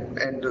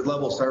 and the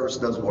level of service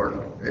does work.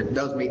 It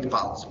does meet the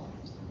policy.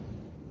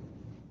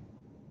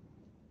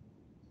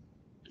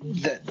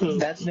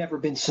 That's never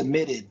been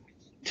submitted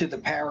to the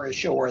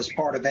parish or as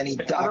part of any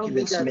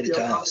document submitted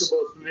to us. I don't think I feel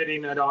comfortable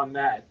submitting it on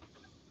that.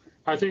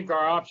 I think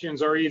our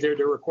options are either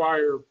to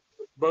require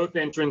both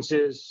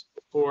entrances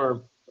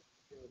or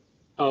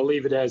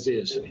leave it as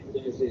is.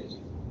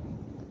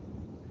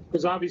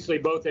 Because obviously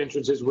both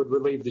entrances would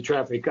relieve the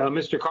traffic.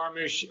 Mr.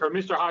 Carmouche, or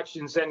Mr.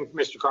 Hodgson, then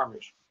Mr.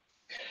 Carmouche.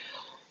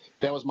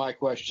 That was my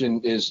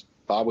question.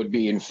 I would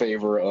be in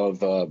favor of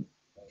the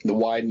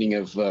widening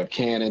of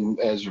Cannon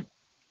as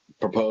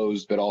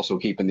proposed, but also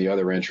keeping the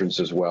other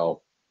entrance as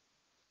well.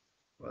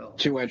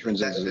 Two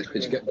entrances, we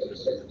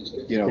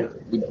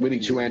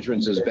think two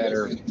entrances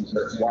better.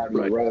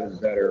 Widening the road is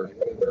better.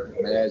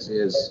 As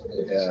is,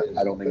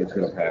 I don't think it's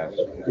going to pass.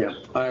 Yeah,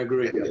 I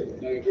agree.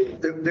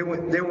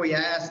 Then we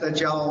ask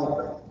that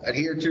y'all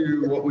adhere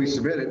to what we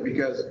submitted,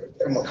 because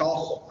from a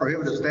cost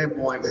prohibitive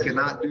standpoint, we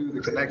cannot do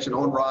the connection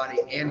on Roddy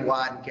and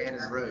widen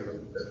Cannon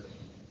Road.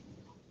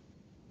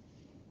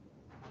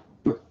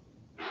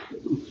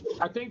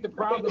 I think the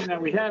problem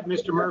that we have,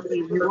 Mr. Murphy,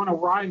 if you want to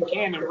widen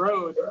Cannon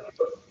Road,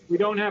 we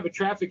don't have a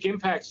traffic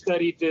impact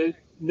study to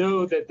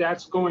know that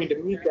that's going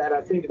to meet that.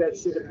 I think that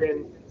should have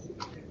been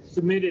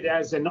submitted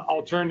as an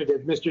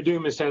alternative. Mr.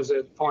 Dumas has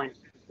a point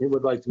he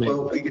would like to make.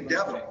 Well, we could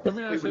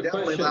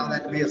definitely allow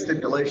that to be a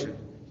stipulation.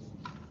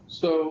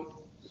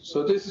 So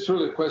this is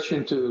really a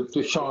question to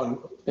Sean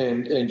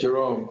and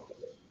Jerome.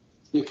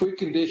 If we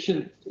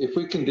condition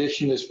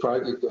this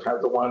project to have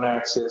the one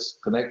access,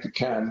 connect the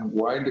Cannon,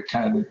 widen the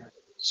Cannon,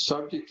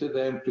 subject to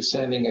them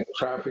presenting a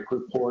traffic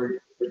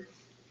report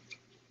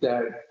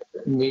that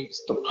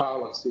meets the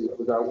policy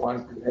without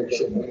one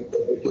connection,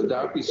 would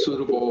that be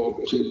suitable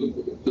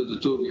to the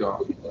two of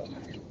y'all?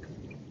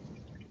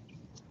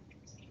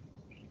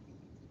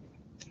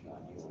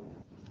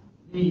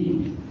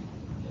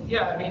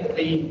 Yeah, I mean,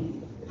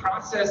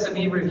 process of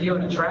me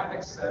reviewing a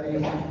traffic study,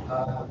 it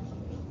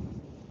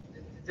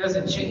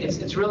doesn't change.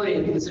 It's really,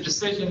 it's a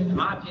decision, in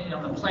my opinion,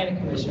 on the planning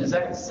commission. Is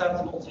that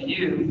acceptable to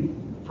you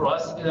for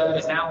us to do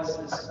that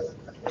analysis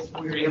if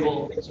we were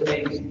able to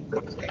maybe,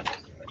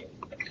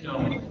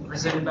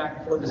 present it back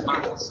and forth as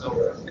body? So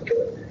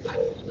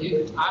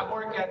I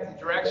work at the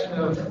direction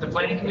of the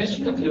planning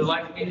commission. If you'd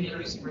like me to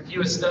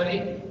review a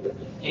study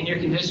and your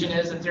condition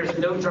is that there's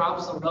no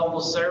drops in level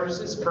of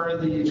services per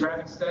the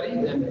traffic study,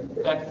 then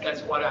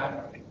that's what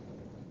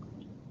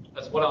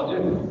I'll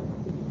do.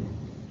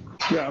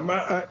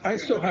 Yeah, I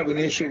still have an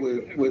issue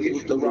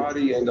with the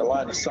Roddy and the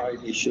line of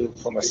sight issue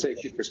from a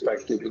safety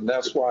perspective, and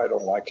that's why I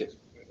don't like it.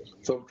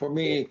 So for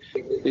me,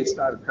 it's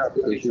not a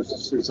traffic issue,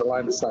 it's a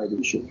line of sight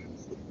issue.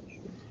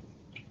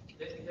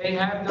 They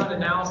have done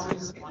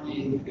analysis on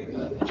the,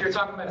 if you're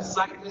talking about a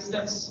sight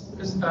distance,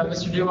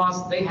 Mr.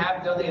 Dumas, they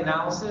have done the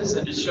analysis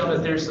and it's shown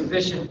that there's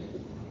sufficient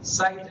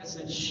sight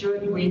distance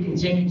should we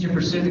continue to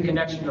pursue the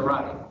connection to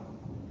Roddy.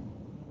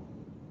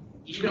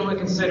 Even when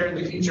considering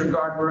the future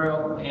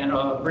guardrail and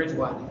bridge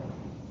widening.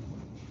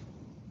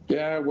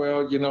 Yeah,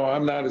 well,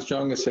 I'm not as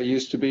young as I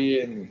used to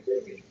be, and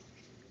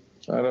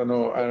I don't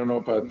know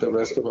about the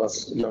rest of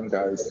us young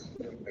guys.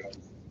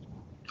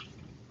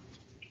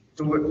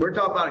 So we're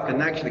talking about a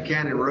connection to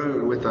Cannon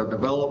Road with a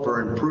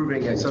developer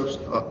improving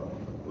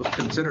what's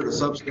considered a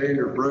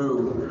substandard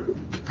road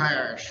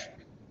parish,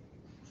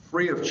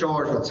 free of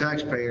charge for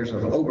taxpayers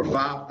of over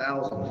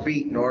 5,000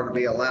 feet in order to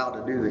be allowed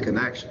to do the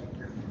connection.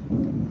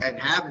 And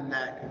having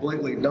that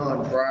completely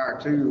done prior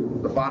to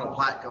the final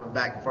plat coming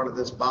back in front of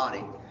this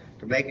body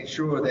to making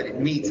sure that it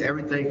meets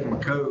everything from a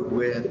code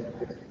with,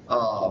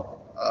 by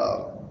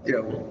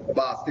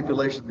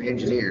stipulation of the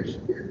engineers.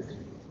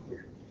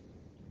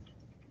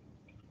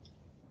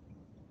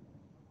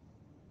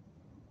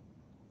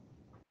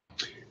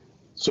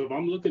 So if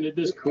I'm looking at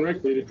this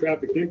correctly, the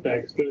traffic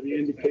impact study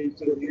indicates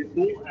that the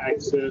full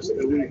access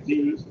that we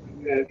do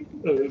at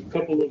a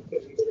couple of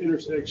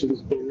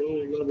intersections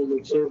below a level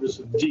of service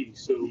of D.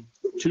 So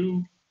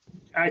 2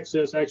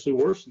 access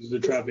actually worsens the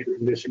traffic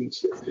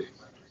conditions.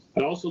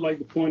 I'd also like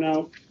to point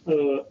out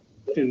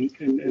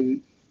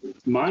in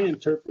my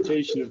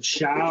interpretation of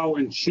shall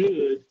and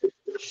should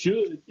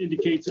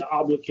indicates an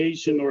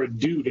obligation or a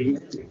duty,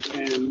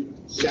 and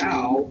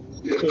shall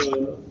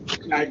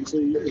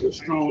actually is a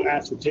strong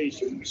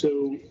assertion.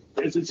 So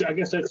I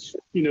guess that's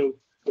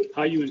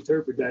how you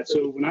interpret that.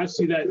 So when I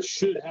see that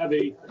should have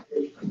a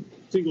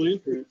single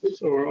entrance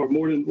or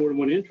more than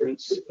one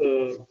entrance,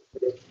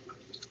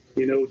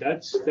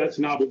 that's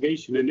an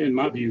obligation in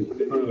my view.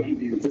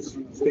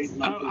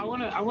 I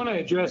want to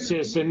address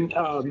this, and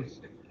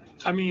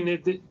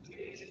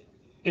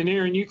and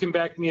Aaron, you can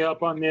back me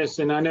up on this,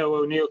 and I know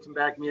O'Neill can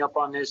back me up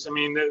on this. I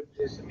mean, the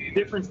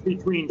difference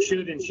between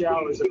should and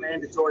shall is a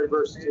mandatory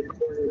versus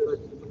voluntary.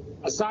 But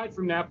aside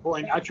from that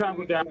point, I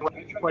travel down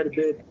quite a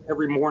bit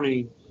every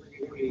morning,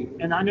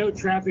 and I know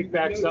traffic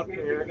backs up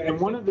there. And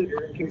one of the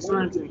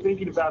concerns in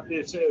thinking about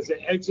this as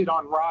an exit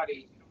on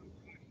Roddy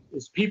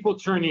is people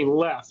turning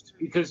left,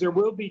 because there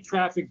will be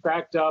traffic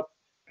backed up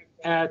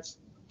at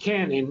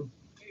Cannon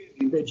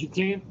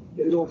that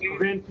it'll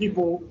prevent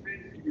people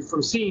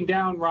from seeing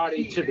down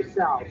Roddy to the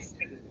south.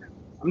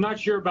 I'm not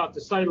sure about the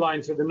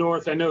sightlines to the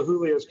north. I know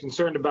Julio's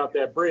concerned about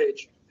that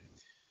bridge.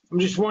 I'm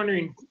just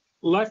wondering,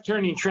 left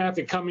turning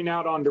traffic coming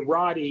out onto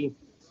Roddy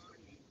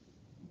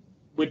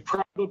would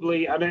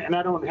probably, and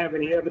I don't have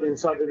any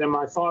evidence other than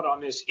my thought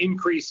on this,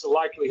 increase the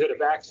likelihood of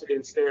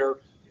accidents there.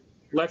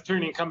 Left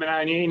turning coming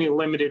out in any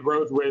limited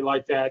roadway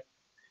like that.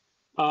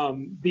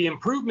 The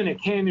improvement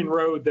at Cannon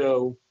Road,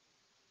 though,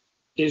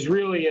 is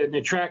really an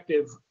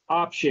attractive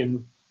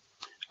option.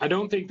 I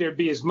don't think there'd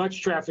be as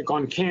much traffic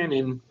on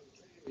Cannon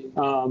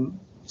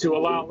to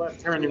allow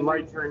left turn and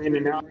right turn in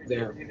and out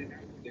there.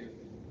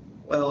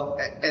 Well,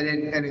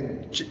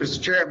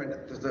 Mr. Chairman,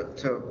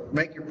 to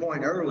make your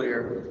point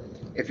earlier,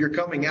 if you're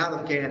coming out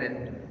of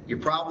Cannon, you're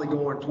probably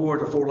going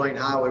toward a 4-lane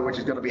highway, which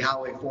is going to be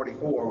Highway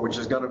 44, which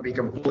is going to be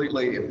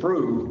completely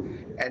improved,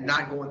 and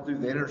not going through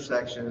the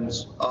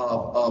intersections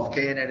of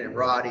Cannon and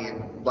Roddy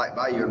and Black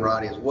Bayou and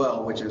Roddy as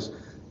well, which is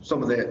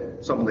some of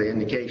the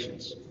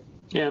indications.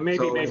 Yeah,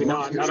 maybe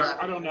not.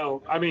 I don't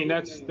know. I mean,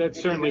 that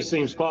certainly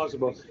seems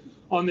plausible.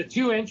 On the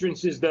 2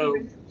 entrances, though,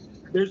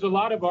 there's a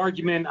lot of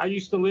argument. I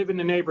used to live in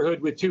the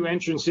neighborhood with 2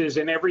 entrances,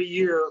 and every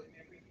year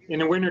in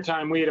the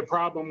wintertime, we had a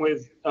problem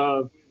with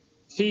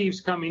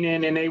thieves coming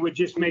in, and they would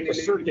just make a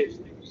circuit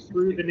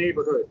through the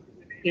neighborhood,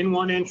 in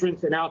one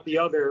entrance and out the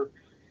other,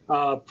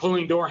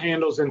 pulling door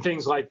handles and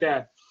things like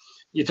that.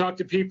 You talk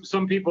to people,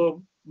 some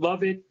people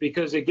love it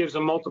because it gives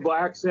them multiple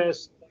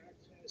access.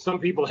 Some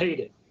people hate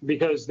it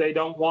because they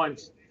don't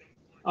want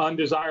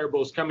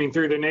undesirables coming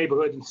through their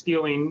neighborhood and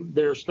stealing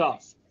their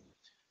stuff.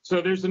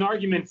 So there's an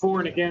argument for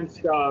and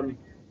against the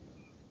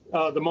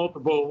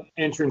multiple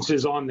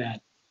entrances on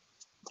that.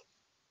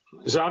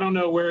 So I don't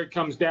know where it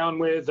comes down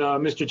with.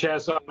 Mr.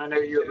 Chasson, I know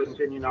you have an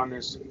opinion on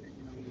this.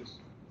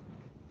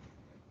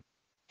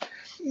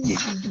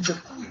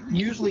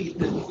 Usually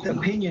the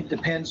opinion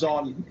depends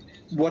on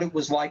what it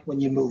was like when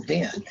you moved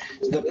in.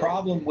 The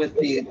problem with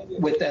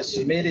that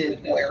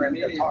submitted, where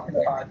they're talking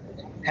about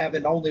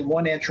having only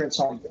one entrance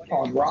on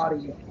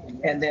Roddy,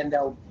 and then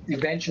they'll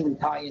eventually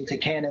tie into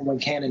Cannon when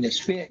Cannon is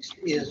fixed,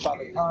 is by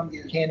the time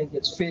Cannon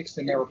gets fixed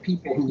and there are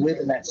people who live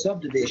in that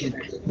subdivision,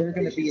 they're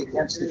going to be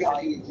against the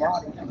tie in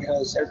Roddy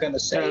because they're going to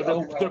say,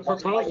 the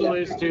proposal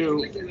is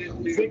to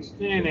fix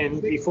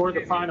Cannon before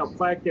the final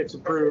plat gets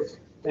approved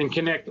and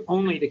connect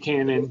only to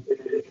Cannon.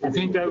 I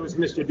think that was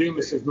Mr.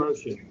 Dumas's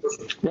motion.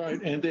 Right,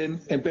 and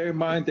bear in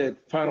mind that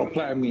final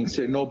plan means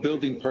there are no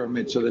building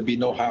permits, so there'll be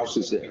no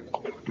houses there.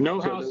 No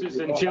houses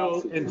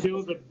until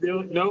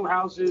no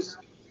houses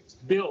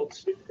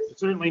built,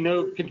 certainly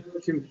no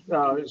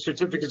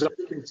certificates of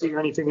occupancy or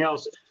anything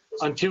else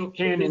until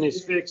Cannon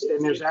is fixed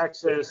and there's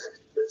access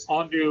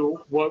onto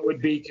what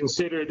would be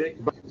considered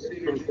an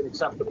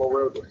acceptable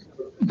roadway.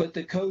 But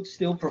the code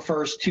still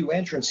prefers two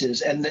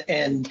entrances, and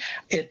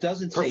it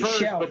doesn't say Prefers,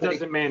 shall, but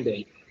doesn't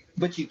mandate.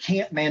 But you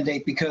can't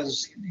mandate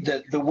because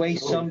the way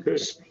some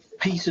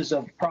pieces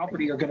of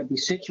property are going to be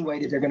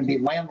situated, they're going to be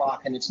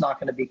landlocked, and it's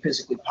not going to be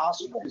physically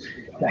possible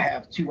to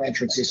have two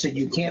entrances. So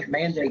you can't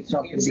mandate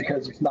something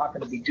because it's not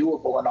going to be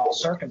doable in all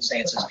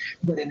circumstances.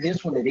 But in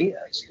this one, it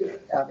is.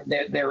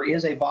 There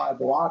is a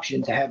viable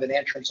option to have an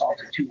entrance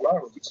onto two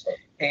roads.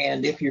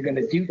 And if you're going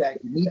to do that,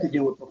 you need to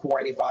do it before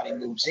anybody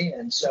moves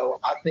in. So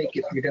I think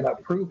if you're going to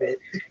approve it,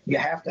 you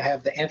have to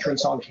have the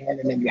entrance on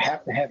Cannon and you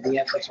have to have the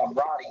entrance on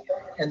Roddy.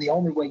 And the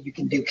only way you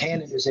can do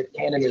Cannon is if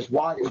Cannon is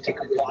widened to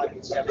comply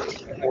with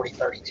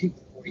 174032.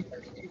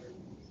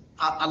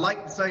 I'd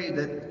like to say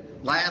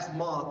that last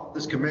month,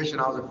 this commission,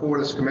 I was before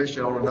this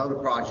commission on another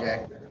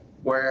project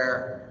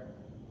where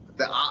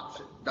the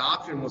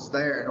option was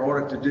there in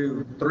order to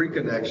do 3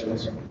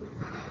 connections.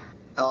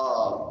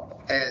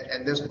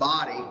 And this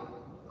body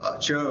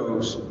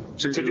chose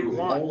to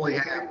only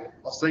have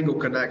a single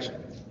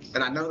connection.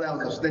 And I know that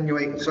was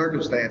extenuating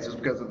circumstances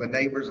because of the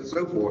neighbors and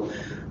so forth.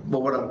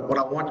 But what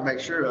I want to make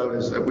sure of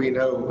is that we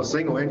know a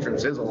single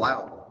entrance is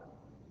allowed.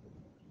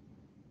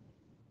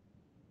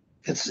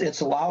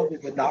 It's allowed,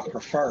 but not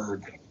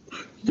preferred.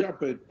 Yeah,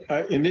 but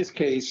in this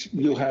case,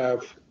 you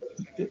have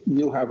a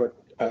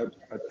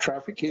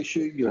traffic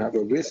issue, you have a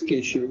risk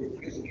issue,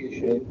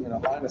 and a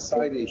line of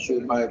sight issue,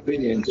 in my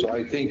opinion. So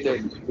I think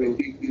that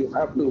you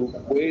have to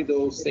weigh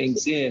those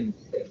things in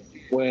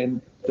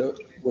when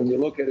you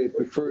look at a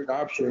preferred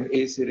option.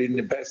 Is it in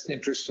the best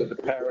interest of the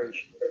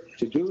parish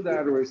to do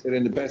that, or is it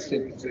in the best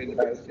interest of the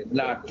parish to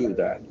not do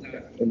that?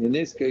 And in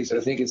this case, I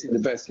think it's in the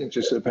best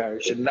interest of the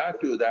parish to not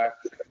do that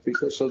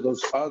because of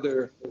those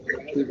other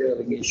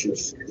prevailing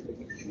issues.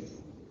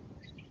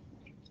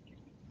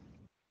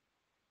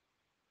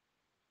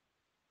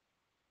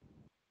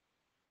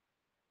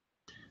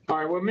 All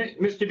right, well,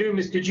 Mr.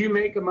 Dumas, did you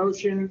make a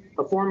motion,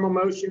 a formal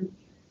motion?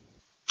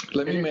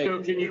 Let me make.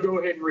 So can you go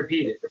ahead and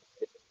repeat it?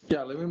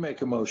 Yeah, let me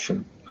make a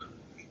motion.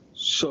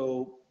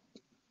 So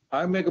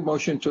I make a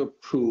motion to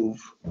approve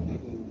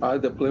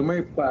the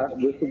preliminary plat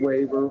with the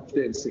waiver of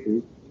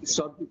density,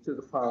 subject to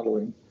the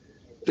following.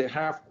 They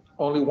have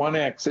only one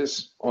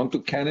access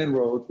onto Cannon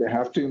Road. They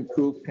have to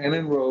improve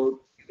Cannon Road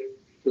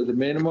to the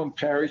minimum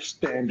parish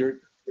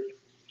standard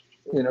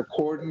in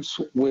accordance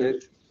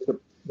with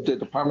the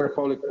Department of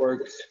Public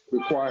Works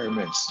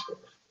requirements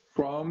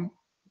from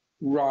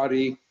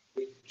Roddy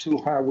to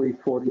Highway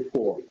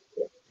 44.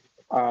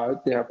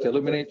 They have to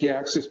eliminate the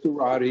access to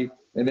Roddy,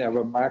 and they have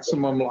a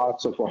maximum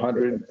lots of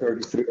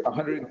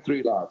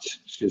 103 lots,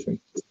 excuse me.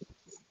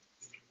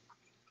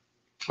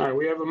 All right,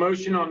 we have a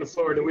motion on the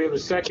floor. Do we have a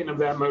second of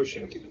that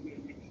motion?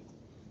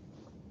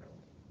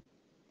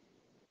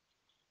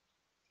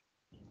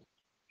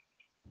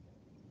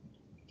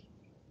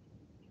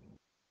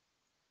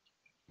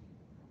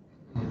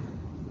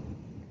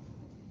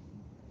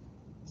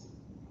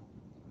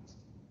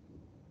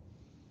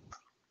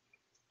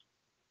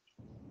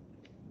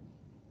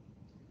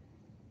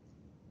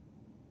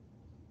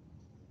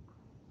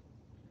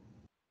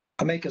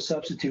 I make a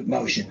substitute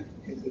motion.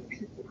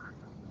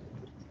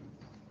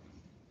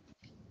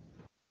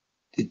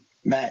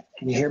 Matt,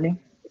 can you hear me?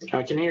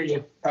 I can hear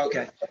you.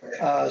 Okay.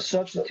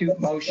 Substitute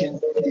motion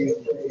to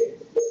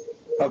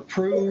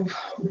approve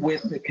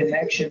with the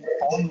connection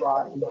on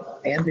Roddy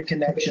and the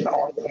connection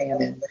on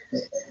Cannon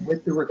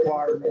with the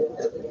requirement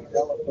that the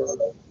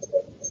developer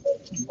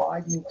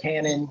widen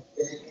Cannon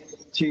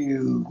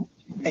to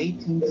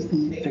 18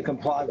 feet to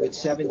comply with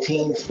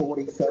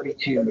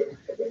 174032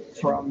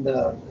 from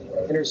the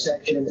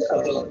intersection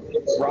of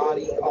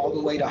Roddy all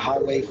the way to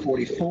Highway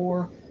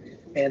 44,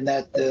 and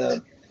that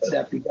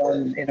be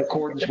done in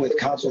accordance with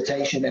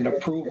consultation and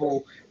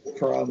approval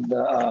from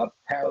the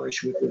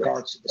parish with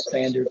regards to the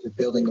standards of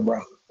building the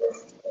road.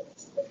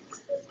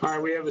 All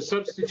right, we have a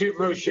substitute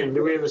motion.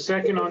 Do we have a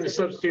second on the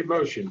substitute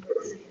motion?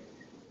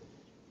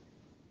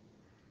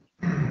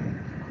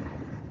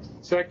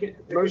 Second,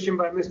 motion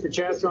by Mr.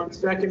 Chasson,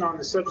 second on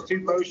the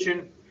substitute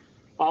motion.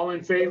 All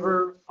in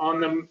favor on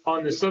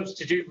the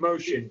substitute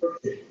motion?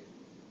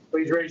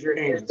 Please raise your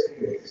hands.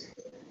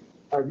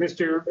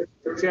 Mr.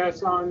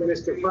 Chasson,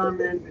 Mr.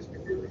 Furman,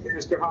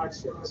 Mr.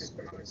 Hodgson.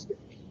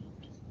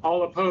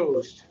 All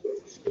opposed?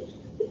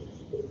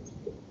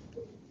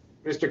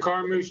 Mr.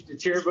 Carmouche, the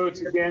chair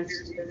votes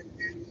against.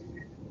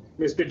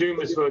 Mr.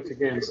 Dumas votes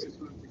against.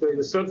 So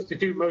the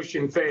substitute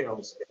motion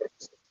fails.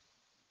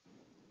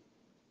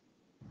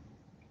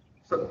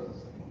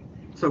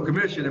 So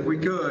Commission, if we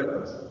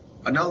could,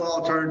 another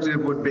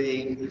alternative would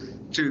be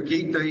to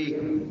keep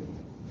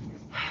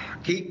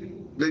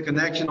the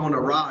connection on the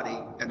Roddy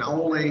and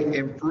only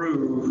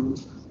improve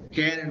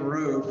Cannon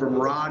Road from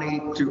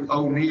Roddy to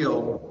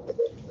O'Neill,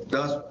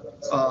 thus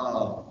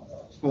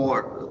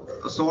for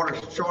a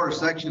shorter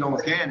section on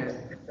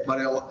Cannon, but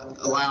it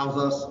allows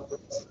us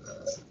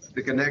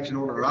the connection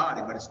on the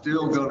Roddy, but it's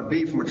still going to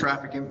be, from a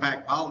traffic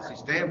impact policy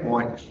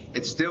standpoint,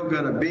 it's still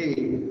going to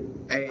be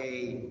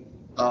a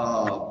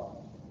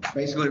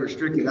basically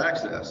restricted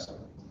access.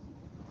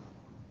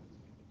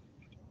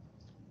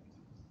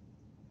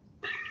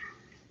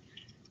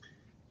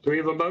 Do we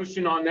have a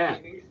motion on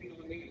that?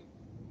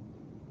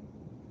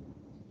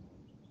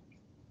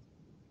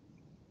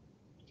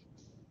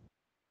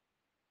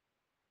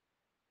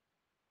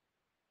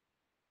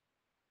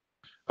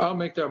 I'll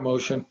make that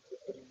motion.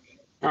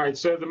 All right,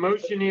 so the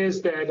motion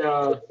is that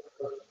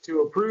to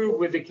approve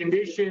with the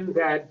condition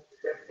that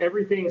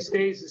everything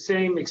stays the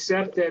same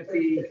except that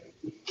the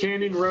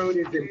Cannon Road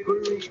is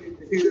improved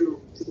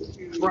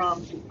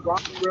from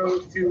Rock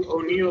Road to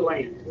O'Neill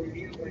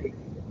Lane.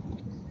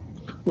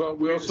 Well,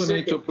 we also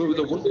need to approve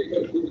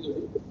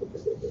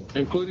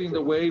including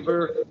the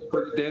waiver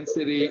for the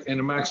density and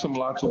the maximum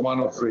lots of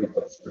 103.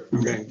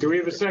 Okay, do we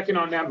have a second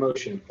on that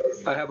motion?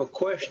 I have a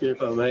question,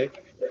 if I may.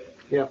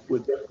 Yeah.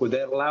 Would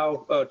that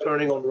allow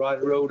turning on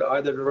Roddy Road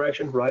either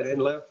direction, right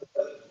and left?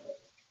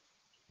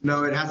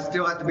 No, it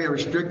still have to be a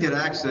restricted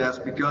access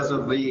because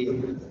of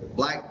the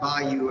Black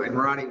Bayou and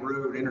Roddy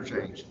Road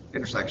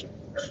intersection.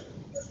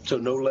 So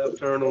no left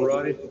turn on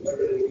Roddy?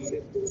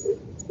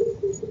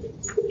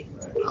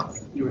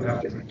 You would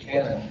have to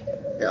Cannon.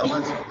 Yeah,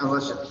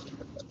 unless.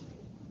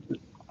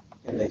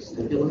 Can they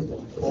stipulate?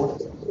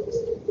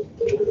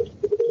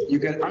 You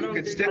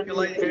can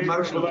stipulate the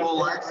motion to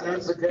full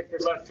access.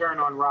 Unprotected left turn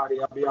on Roddy,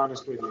 I'll be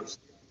honest with you.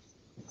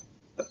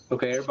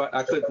 Okay, everybody,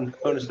 I couldn't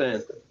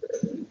understand.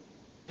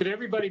 Could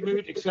everybody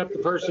mute except the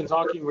person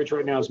talking, which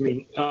right now is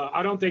me?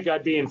 I don't think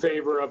I'd be in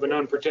favor of an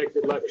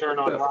unprotected left turn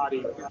on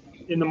Roddy.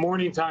 In the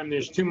morning time,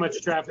 there's too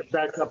much traffic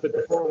backed up at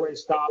the four-way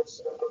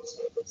stops.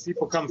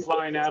 People come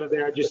flying out of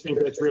there. I just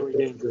think that's really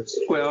dangerous.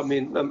 Well, I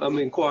mean, I'm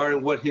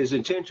inquiring what his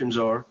intentions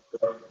are.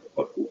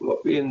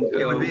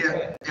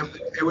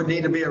 It would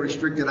need to be a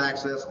restricted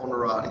access on the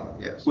Roddy,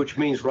 yes. Which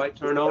means right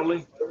turn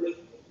only?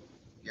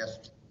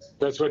 Yes.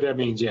 That's what that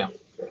means, yeah.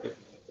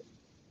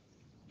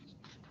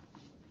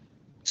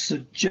 So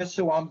just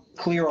so I'm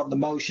clear on the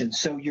motion,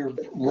 so your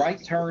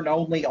right turn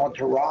only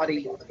onto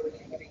Roddy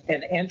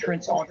and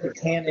entrance onto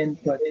Cannon,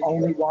 but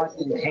only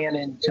watching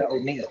Cannon to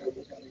O'Neill.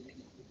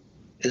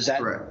 Is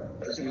that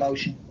the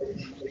motion?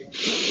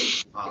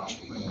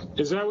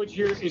 Is that what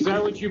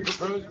you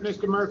proposed,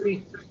 Mr.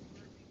 Murphy?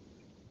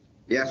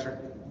 Yes, sir.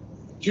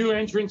 Two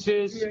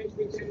entrances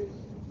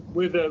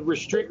with a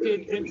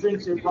restricted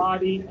entrance in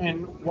Roddy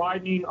and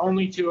widening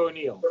only to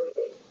O'Neill.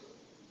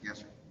 Yes,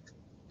 sir.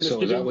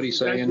 So is that what he's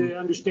saying? Is that the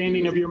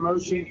understanding of your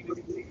motion?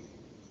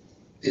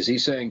 Is he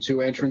saying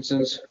two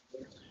entrances?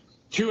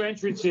 Two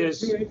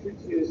entrances.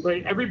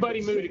 Wait,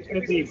 everybody move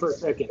except me for a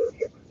second.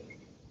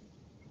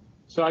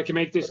 So I can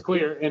make this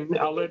clear, and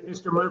I'll let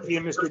Mr. Murphy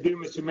and Mr.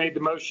 Dumas, who made the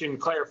motion,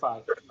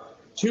 clarify.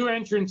 Two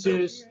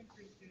entrances,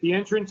 the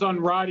entrance on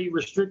Roddy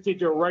restricted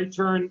to a right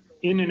turn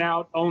in and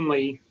out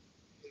only.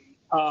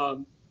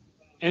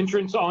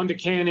 Entrance onto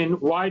Cannon,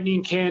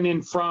 widening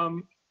Cannon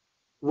from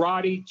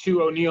Roddy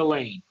to O'Neill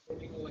Lane.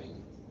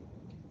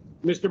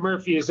 Mr.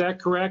 Murphy, is that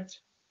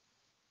correct?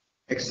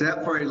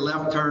 Except for a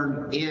left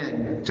turn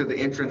in to the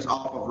entrance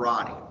off of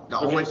Roddy. The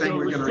only thing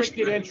we're going to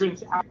restricted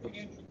entrance out.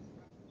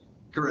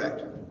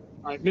 Correct.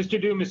 All right, Mr.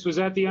 Dumas, was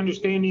that the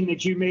understanding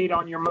that you made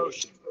on your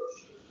motion?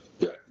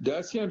 Yeah,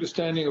 that's the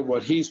understanding of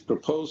what he's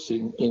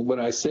proposing. And when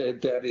I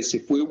said that is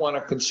if we want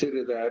to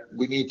consider that,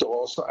 we need to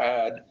also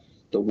add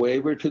the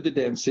waiver to the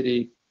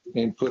density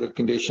and put a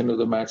condition of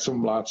the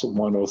maximum lots of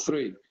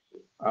 103.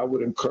 I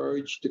would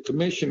encourage the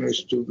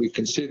commissioners to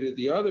reconsider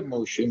the other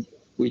motion,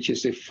 which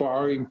is a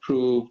far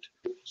improved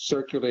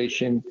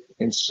circulation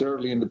and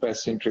certainly in the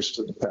best interest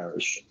of the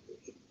parish.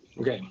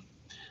 Okay.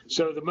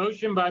 So the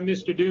motion by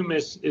Mr.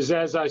 Dumas is,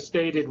 as I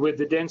stated, with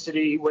the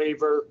density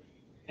waiver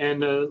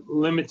and the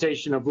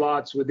limitation of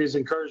lots, with his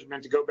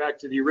encouragement to go back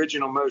to the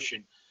original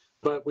motion.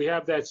 But we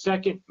have that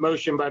second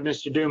motion by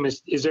Mr.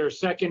 Dumas. Is there a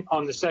second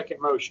on the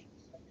second motion?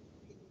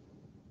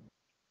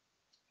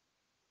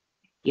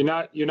 You're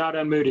not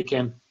unmuted,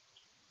 Ken.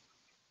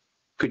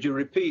 Could you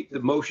repeat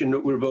the motion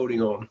that we're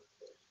voting on?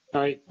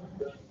 All right.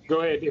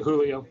 Go ahead,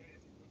 Julio.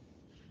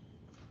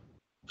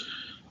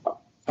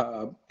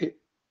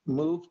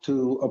 Move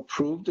to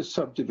approve the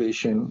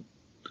subdivision,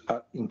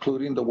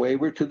 including the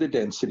waiver to the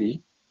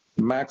density,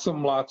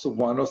 maximum lots of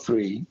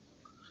 103,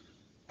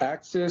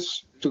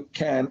 access to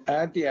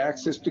add the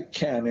access to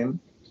Cannon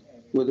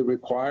with the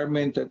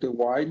requirement that the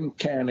widened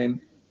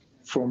Cannon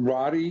from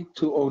Roddy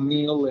to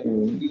O'Neill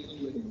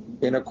Lane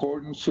in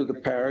accordance to the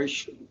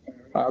parish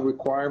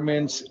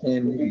requirements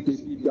in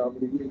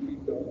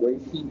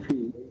DPW 18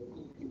 feet.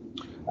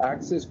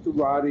 Access to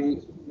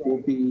Roddy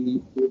will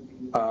be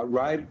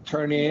right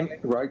turn in,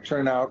 right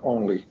turn out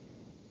only.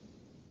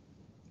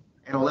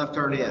 And a left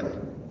turn in.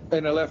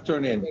 And a left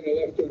turn in.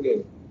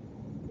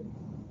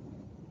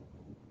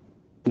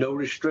 No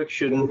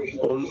restriction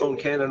on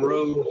Cannon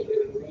Road,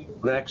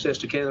 on access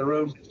to Cannon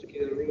Road?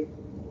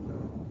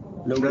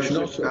 No No,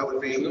 restriction? that would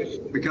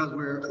be because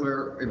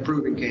we're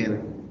improving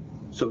Cannon.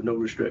 So no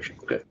restriction,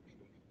 okay.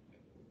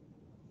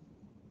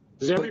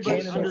 Does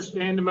everybody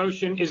understand the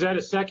motion? Is that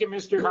a second,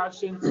 Mr.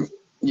 Hodgson?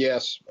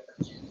 Yes.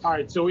 All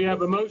right, so we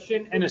have a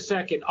motion and a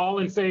second. All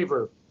in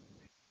favor?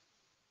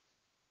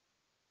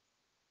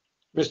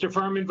 Mr.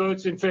 Furman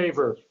votes in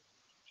favor.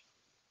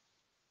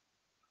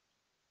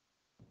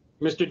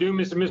 Mr.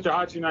 Dumas and Mr.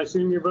 Hodgson, I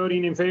assume you're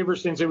voting in favor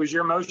since it was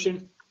your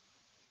motion?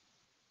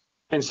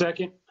 And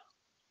second?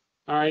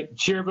 All right,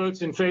 chair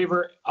votes in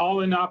favor.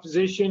 All in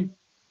opposition?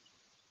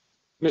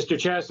 Mr.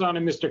 Chaslon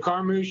and Mr.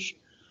 Carmouche.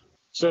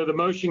 So the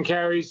motion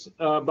carries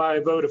by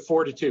a vote of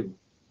 4-2.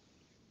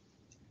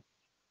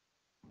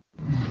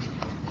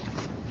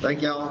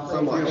 Thank y'all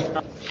so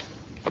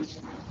much.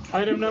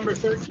 Item number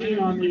 13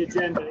 on the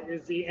agenda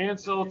is the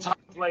Ansel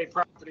Play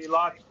property,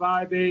 lots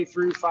 5A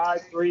through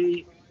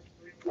 5-3.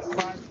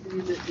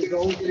 5C, this is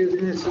old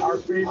business, our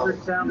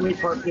favorite family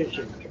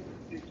partition.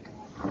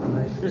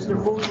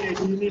 Mr. Fournier,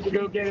 do you need to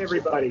go get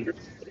everybody?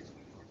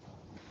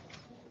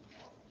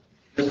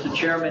 Mr.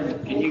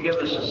 Chairman, can you give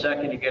us a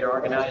second to get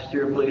organized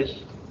here,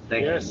 please?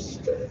 Thank you. Yes.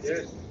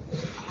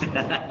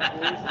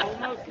 It's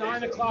almost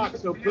 9 o'clock,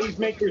 so please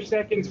make your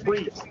seconds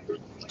brief.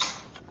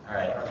 All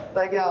right.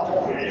 Thank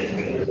y'all.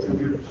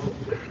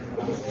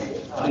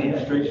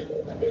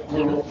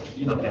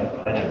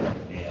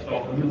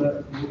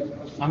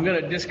 I'm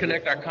going to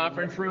disconnect our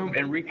conference room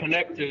and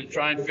reconnect to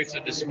try and fix a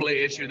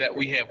display issue that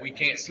we have. We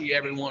can't see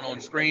everyone on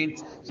screen,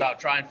 so I'll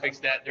try and fix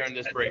that during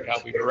this break.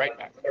 I'll be right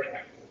back.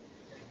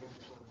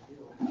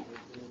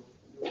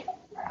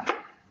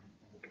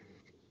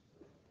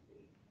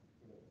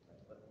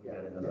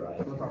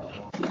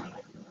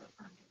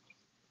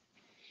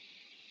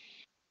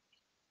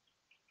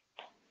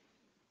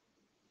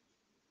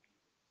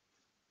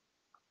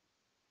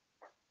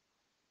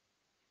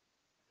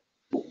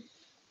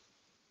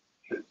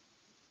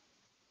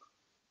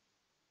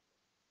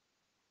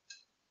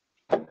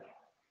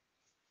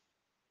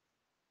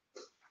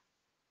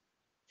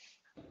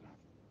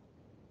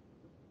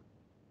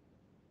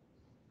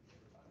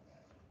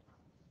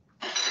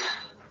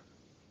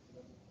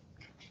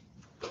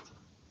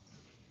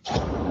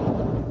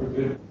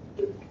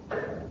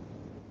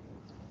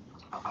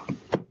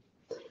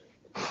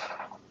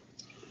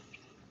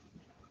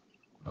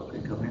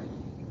 Okay, come here.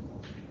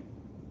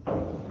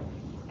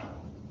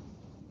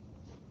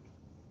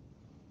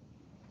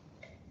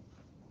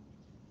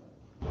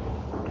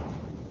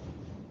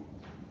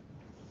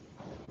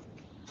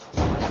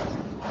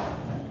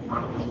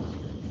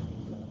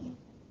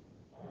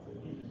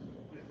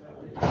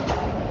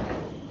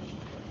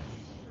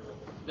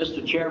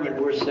 Mr.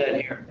 Chairman, we're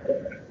set here.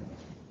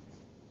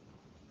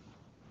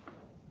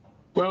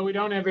 Well, we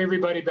don't have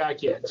everybody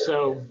back yet,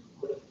 so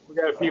we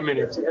got a few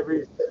minutes.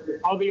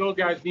 All the old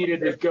guys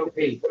needed is go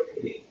pee.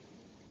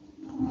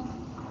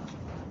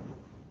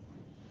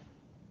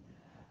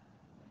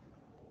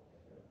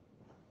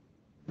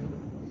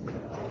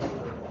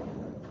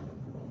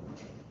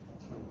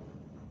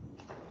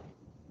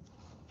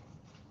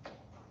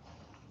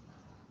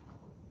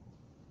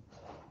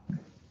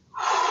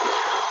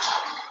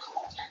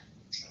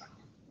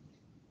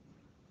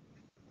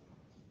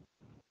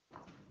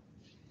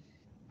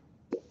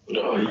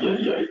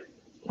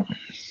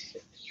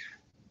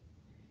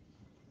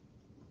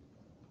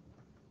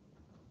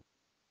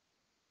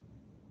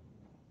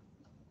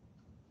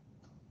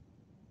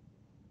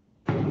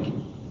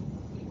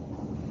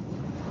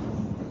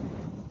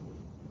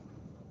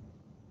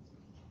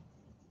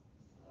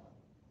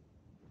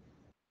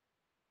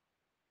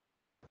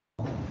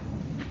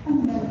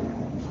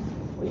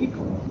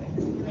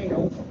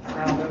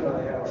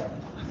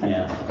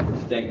 Yeah,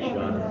 thanks,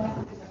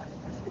 Sean.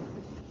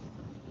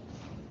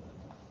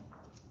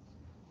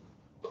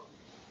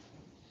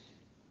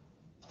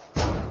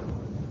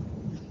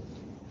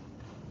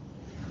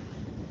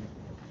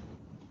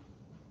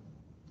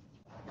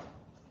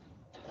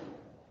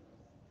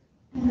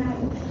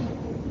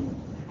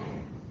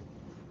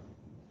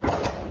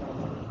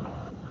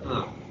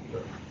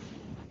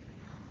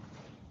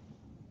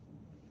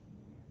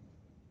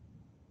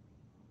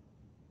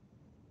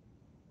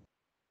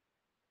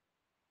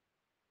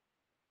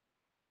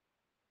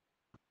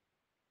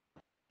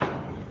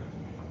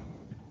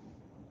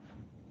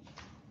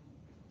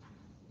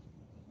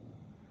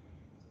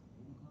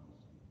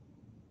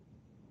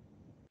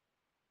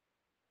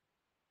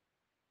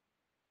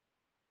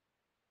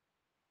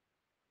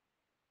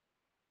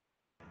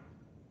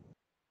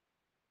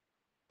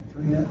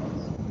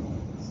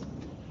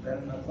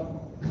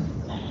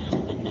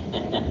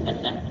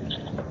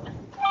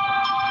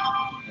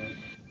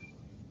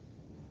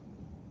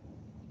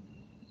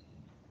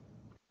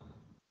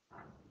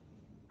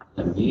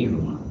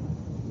 You.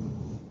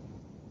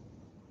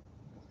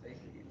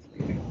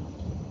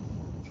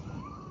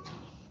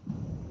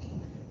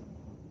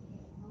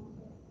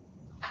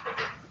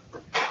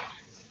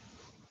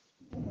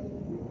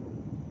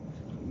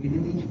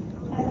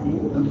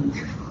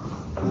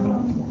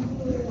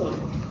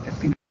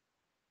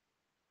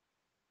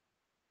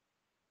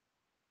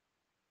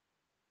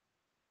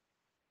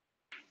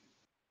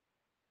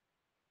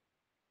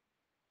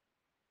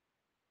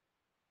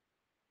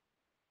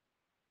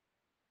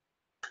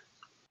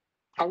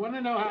 I want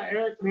to know how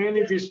Eric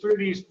manages through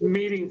these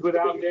meetings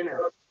without dinner.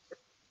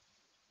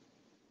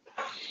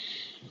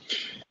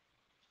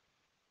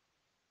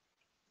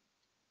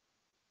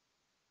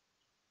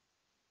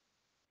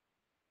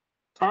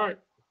 All right.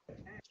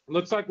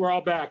 Looks like we're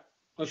all back.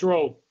 Let's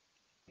roll.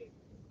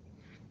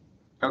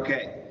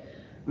 Okay.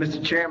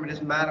 Mr. Chairman,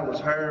 this matter was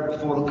heard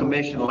before the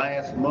commission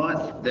last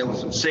month. There were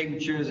some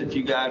signatures, if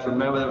you guys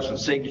remember, there were some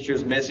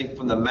signatures missing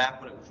from the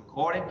map when it was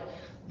recorded.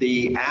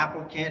 The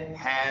applicant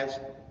has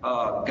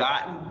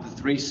gotten the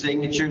 3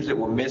 signatures that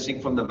were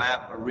missing from the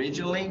map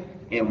originally,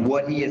 and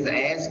what he is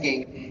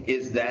asking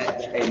is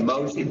that a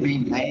motion be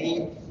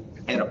made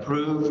and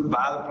approved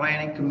by the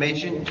planning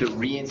commission to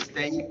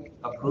reinstate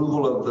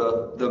approval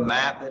of the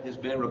map that has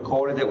been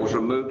recorded that was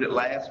removed at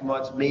last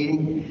month's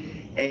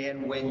meeting.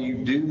 And when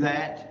you do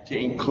that, to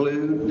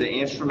include the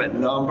instrument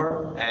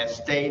number as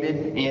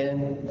stated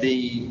in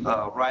the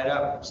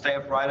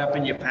staff write-up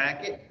in your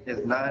packet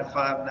is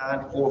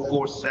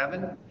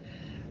 9594447.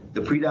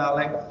 The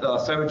pre-dialect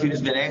servitude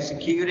has been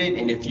executed,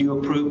 and if you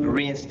approve to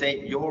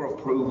reinstate your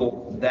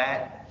approval,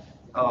 that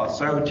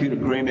servitude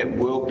agreement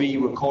will be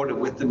recorded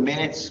with the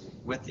minutes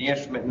with the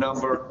instrument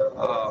number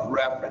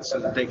reference so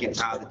that they can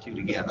tie the two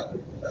together.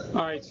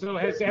 All right, so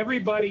has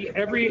everybody,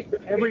 every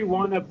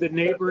one of the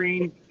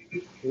neighboring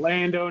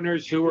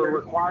landowners who were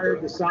required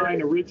to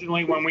sign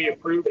originally when we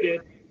approved it,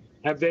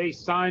 have they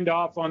signed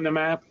off on the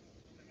map?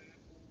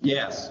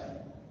 Yes.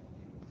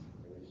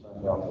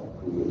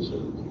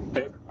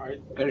 Okay. All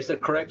right. And is that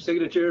correct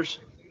signatures?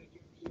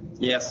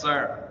 Yes,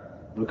 sir.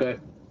 Okay.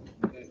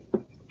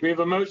 We have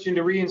a motion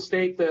to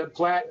reinstate the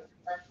plat.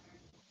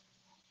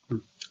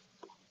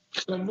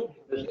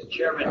 Mr.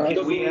 Chairman,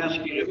 can we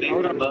ask you to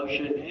make the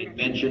motion and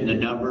mention the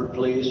number,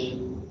 please?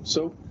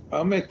 So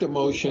I'll make the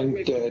motion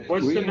that.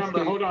 What's the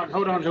number? Hold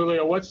on,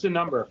 Julio. What's the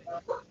number?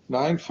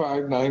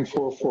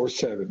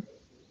 959447.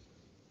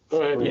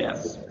 Go ahead.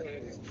 Yes.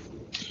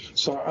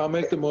 So I'll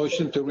make the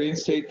motion to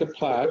reinstate the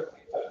plat,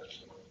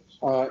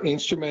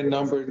 instrument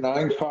number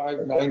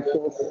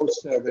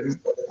 959447,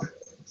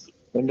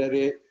 and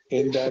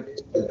that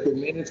the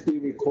minutes be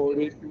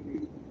recorded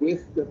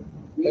with the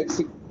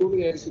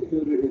fully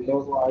executed and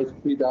notarized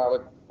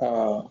pre-dialect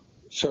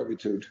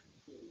servitude.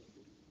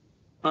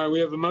 All right,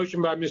 we have a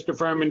motion by Mr.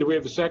 Furman. Do we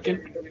have a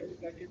second?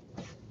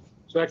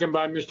 Second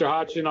by Mr.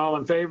 Hodgson. All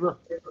in favor?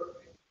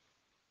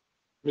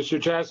 Mr.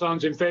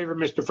 Chassain's in favor.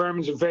 Mr.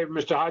 Furman's in favor.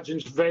 Mr.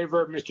 Hodgson's in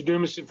favor. Mr.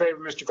 Dumas in favor.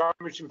 Mr.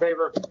 Carter's in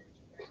favor.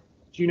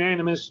 It's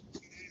unanimous.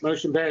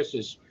 Motion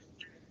passes.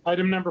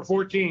 Item number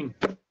 14.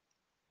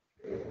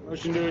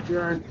 Motion to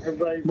adjourn.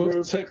 Everybody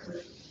move.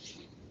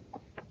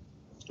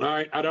 All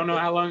right, I don't know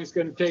how long it's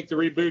going to take to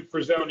reboot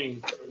for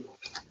zoning.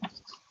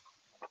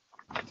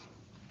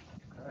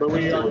 But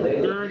we are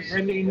adjourned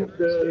pending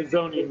the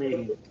zoning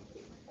meeting.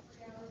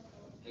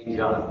 Hey,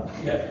 John.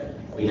 Yeah.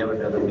 We have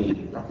another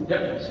meeting.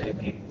 Yeah. Same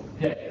people.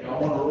 Yeah. You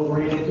want to roll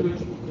right into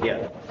it?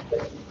 Yeah.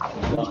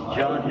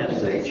 John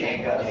has the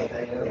change. All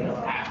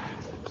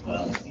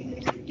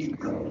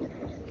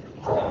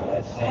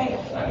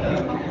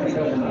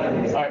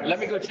right, let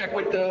me go check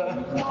with the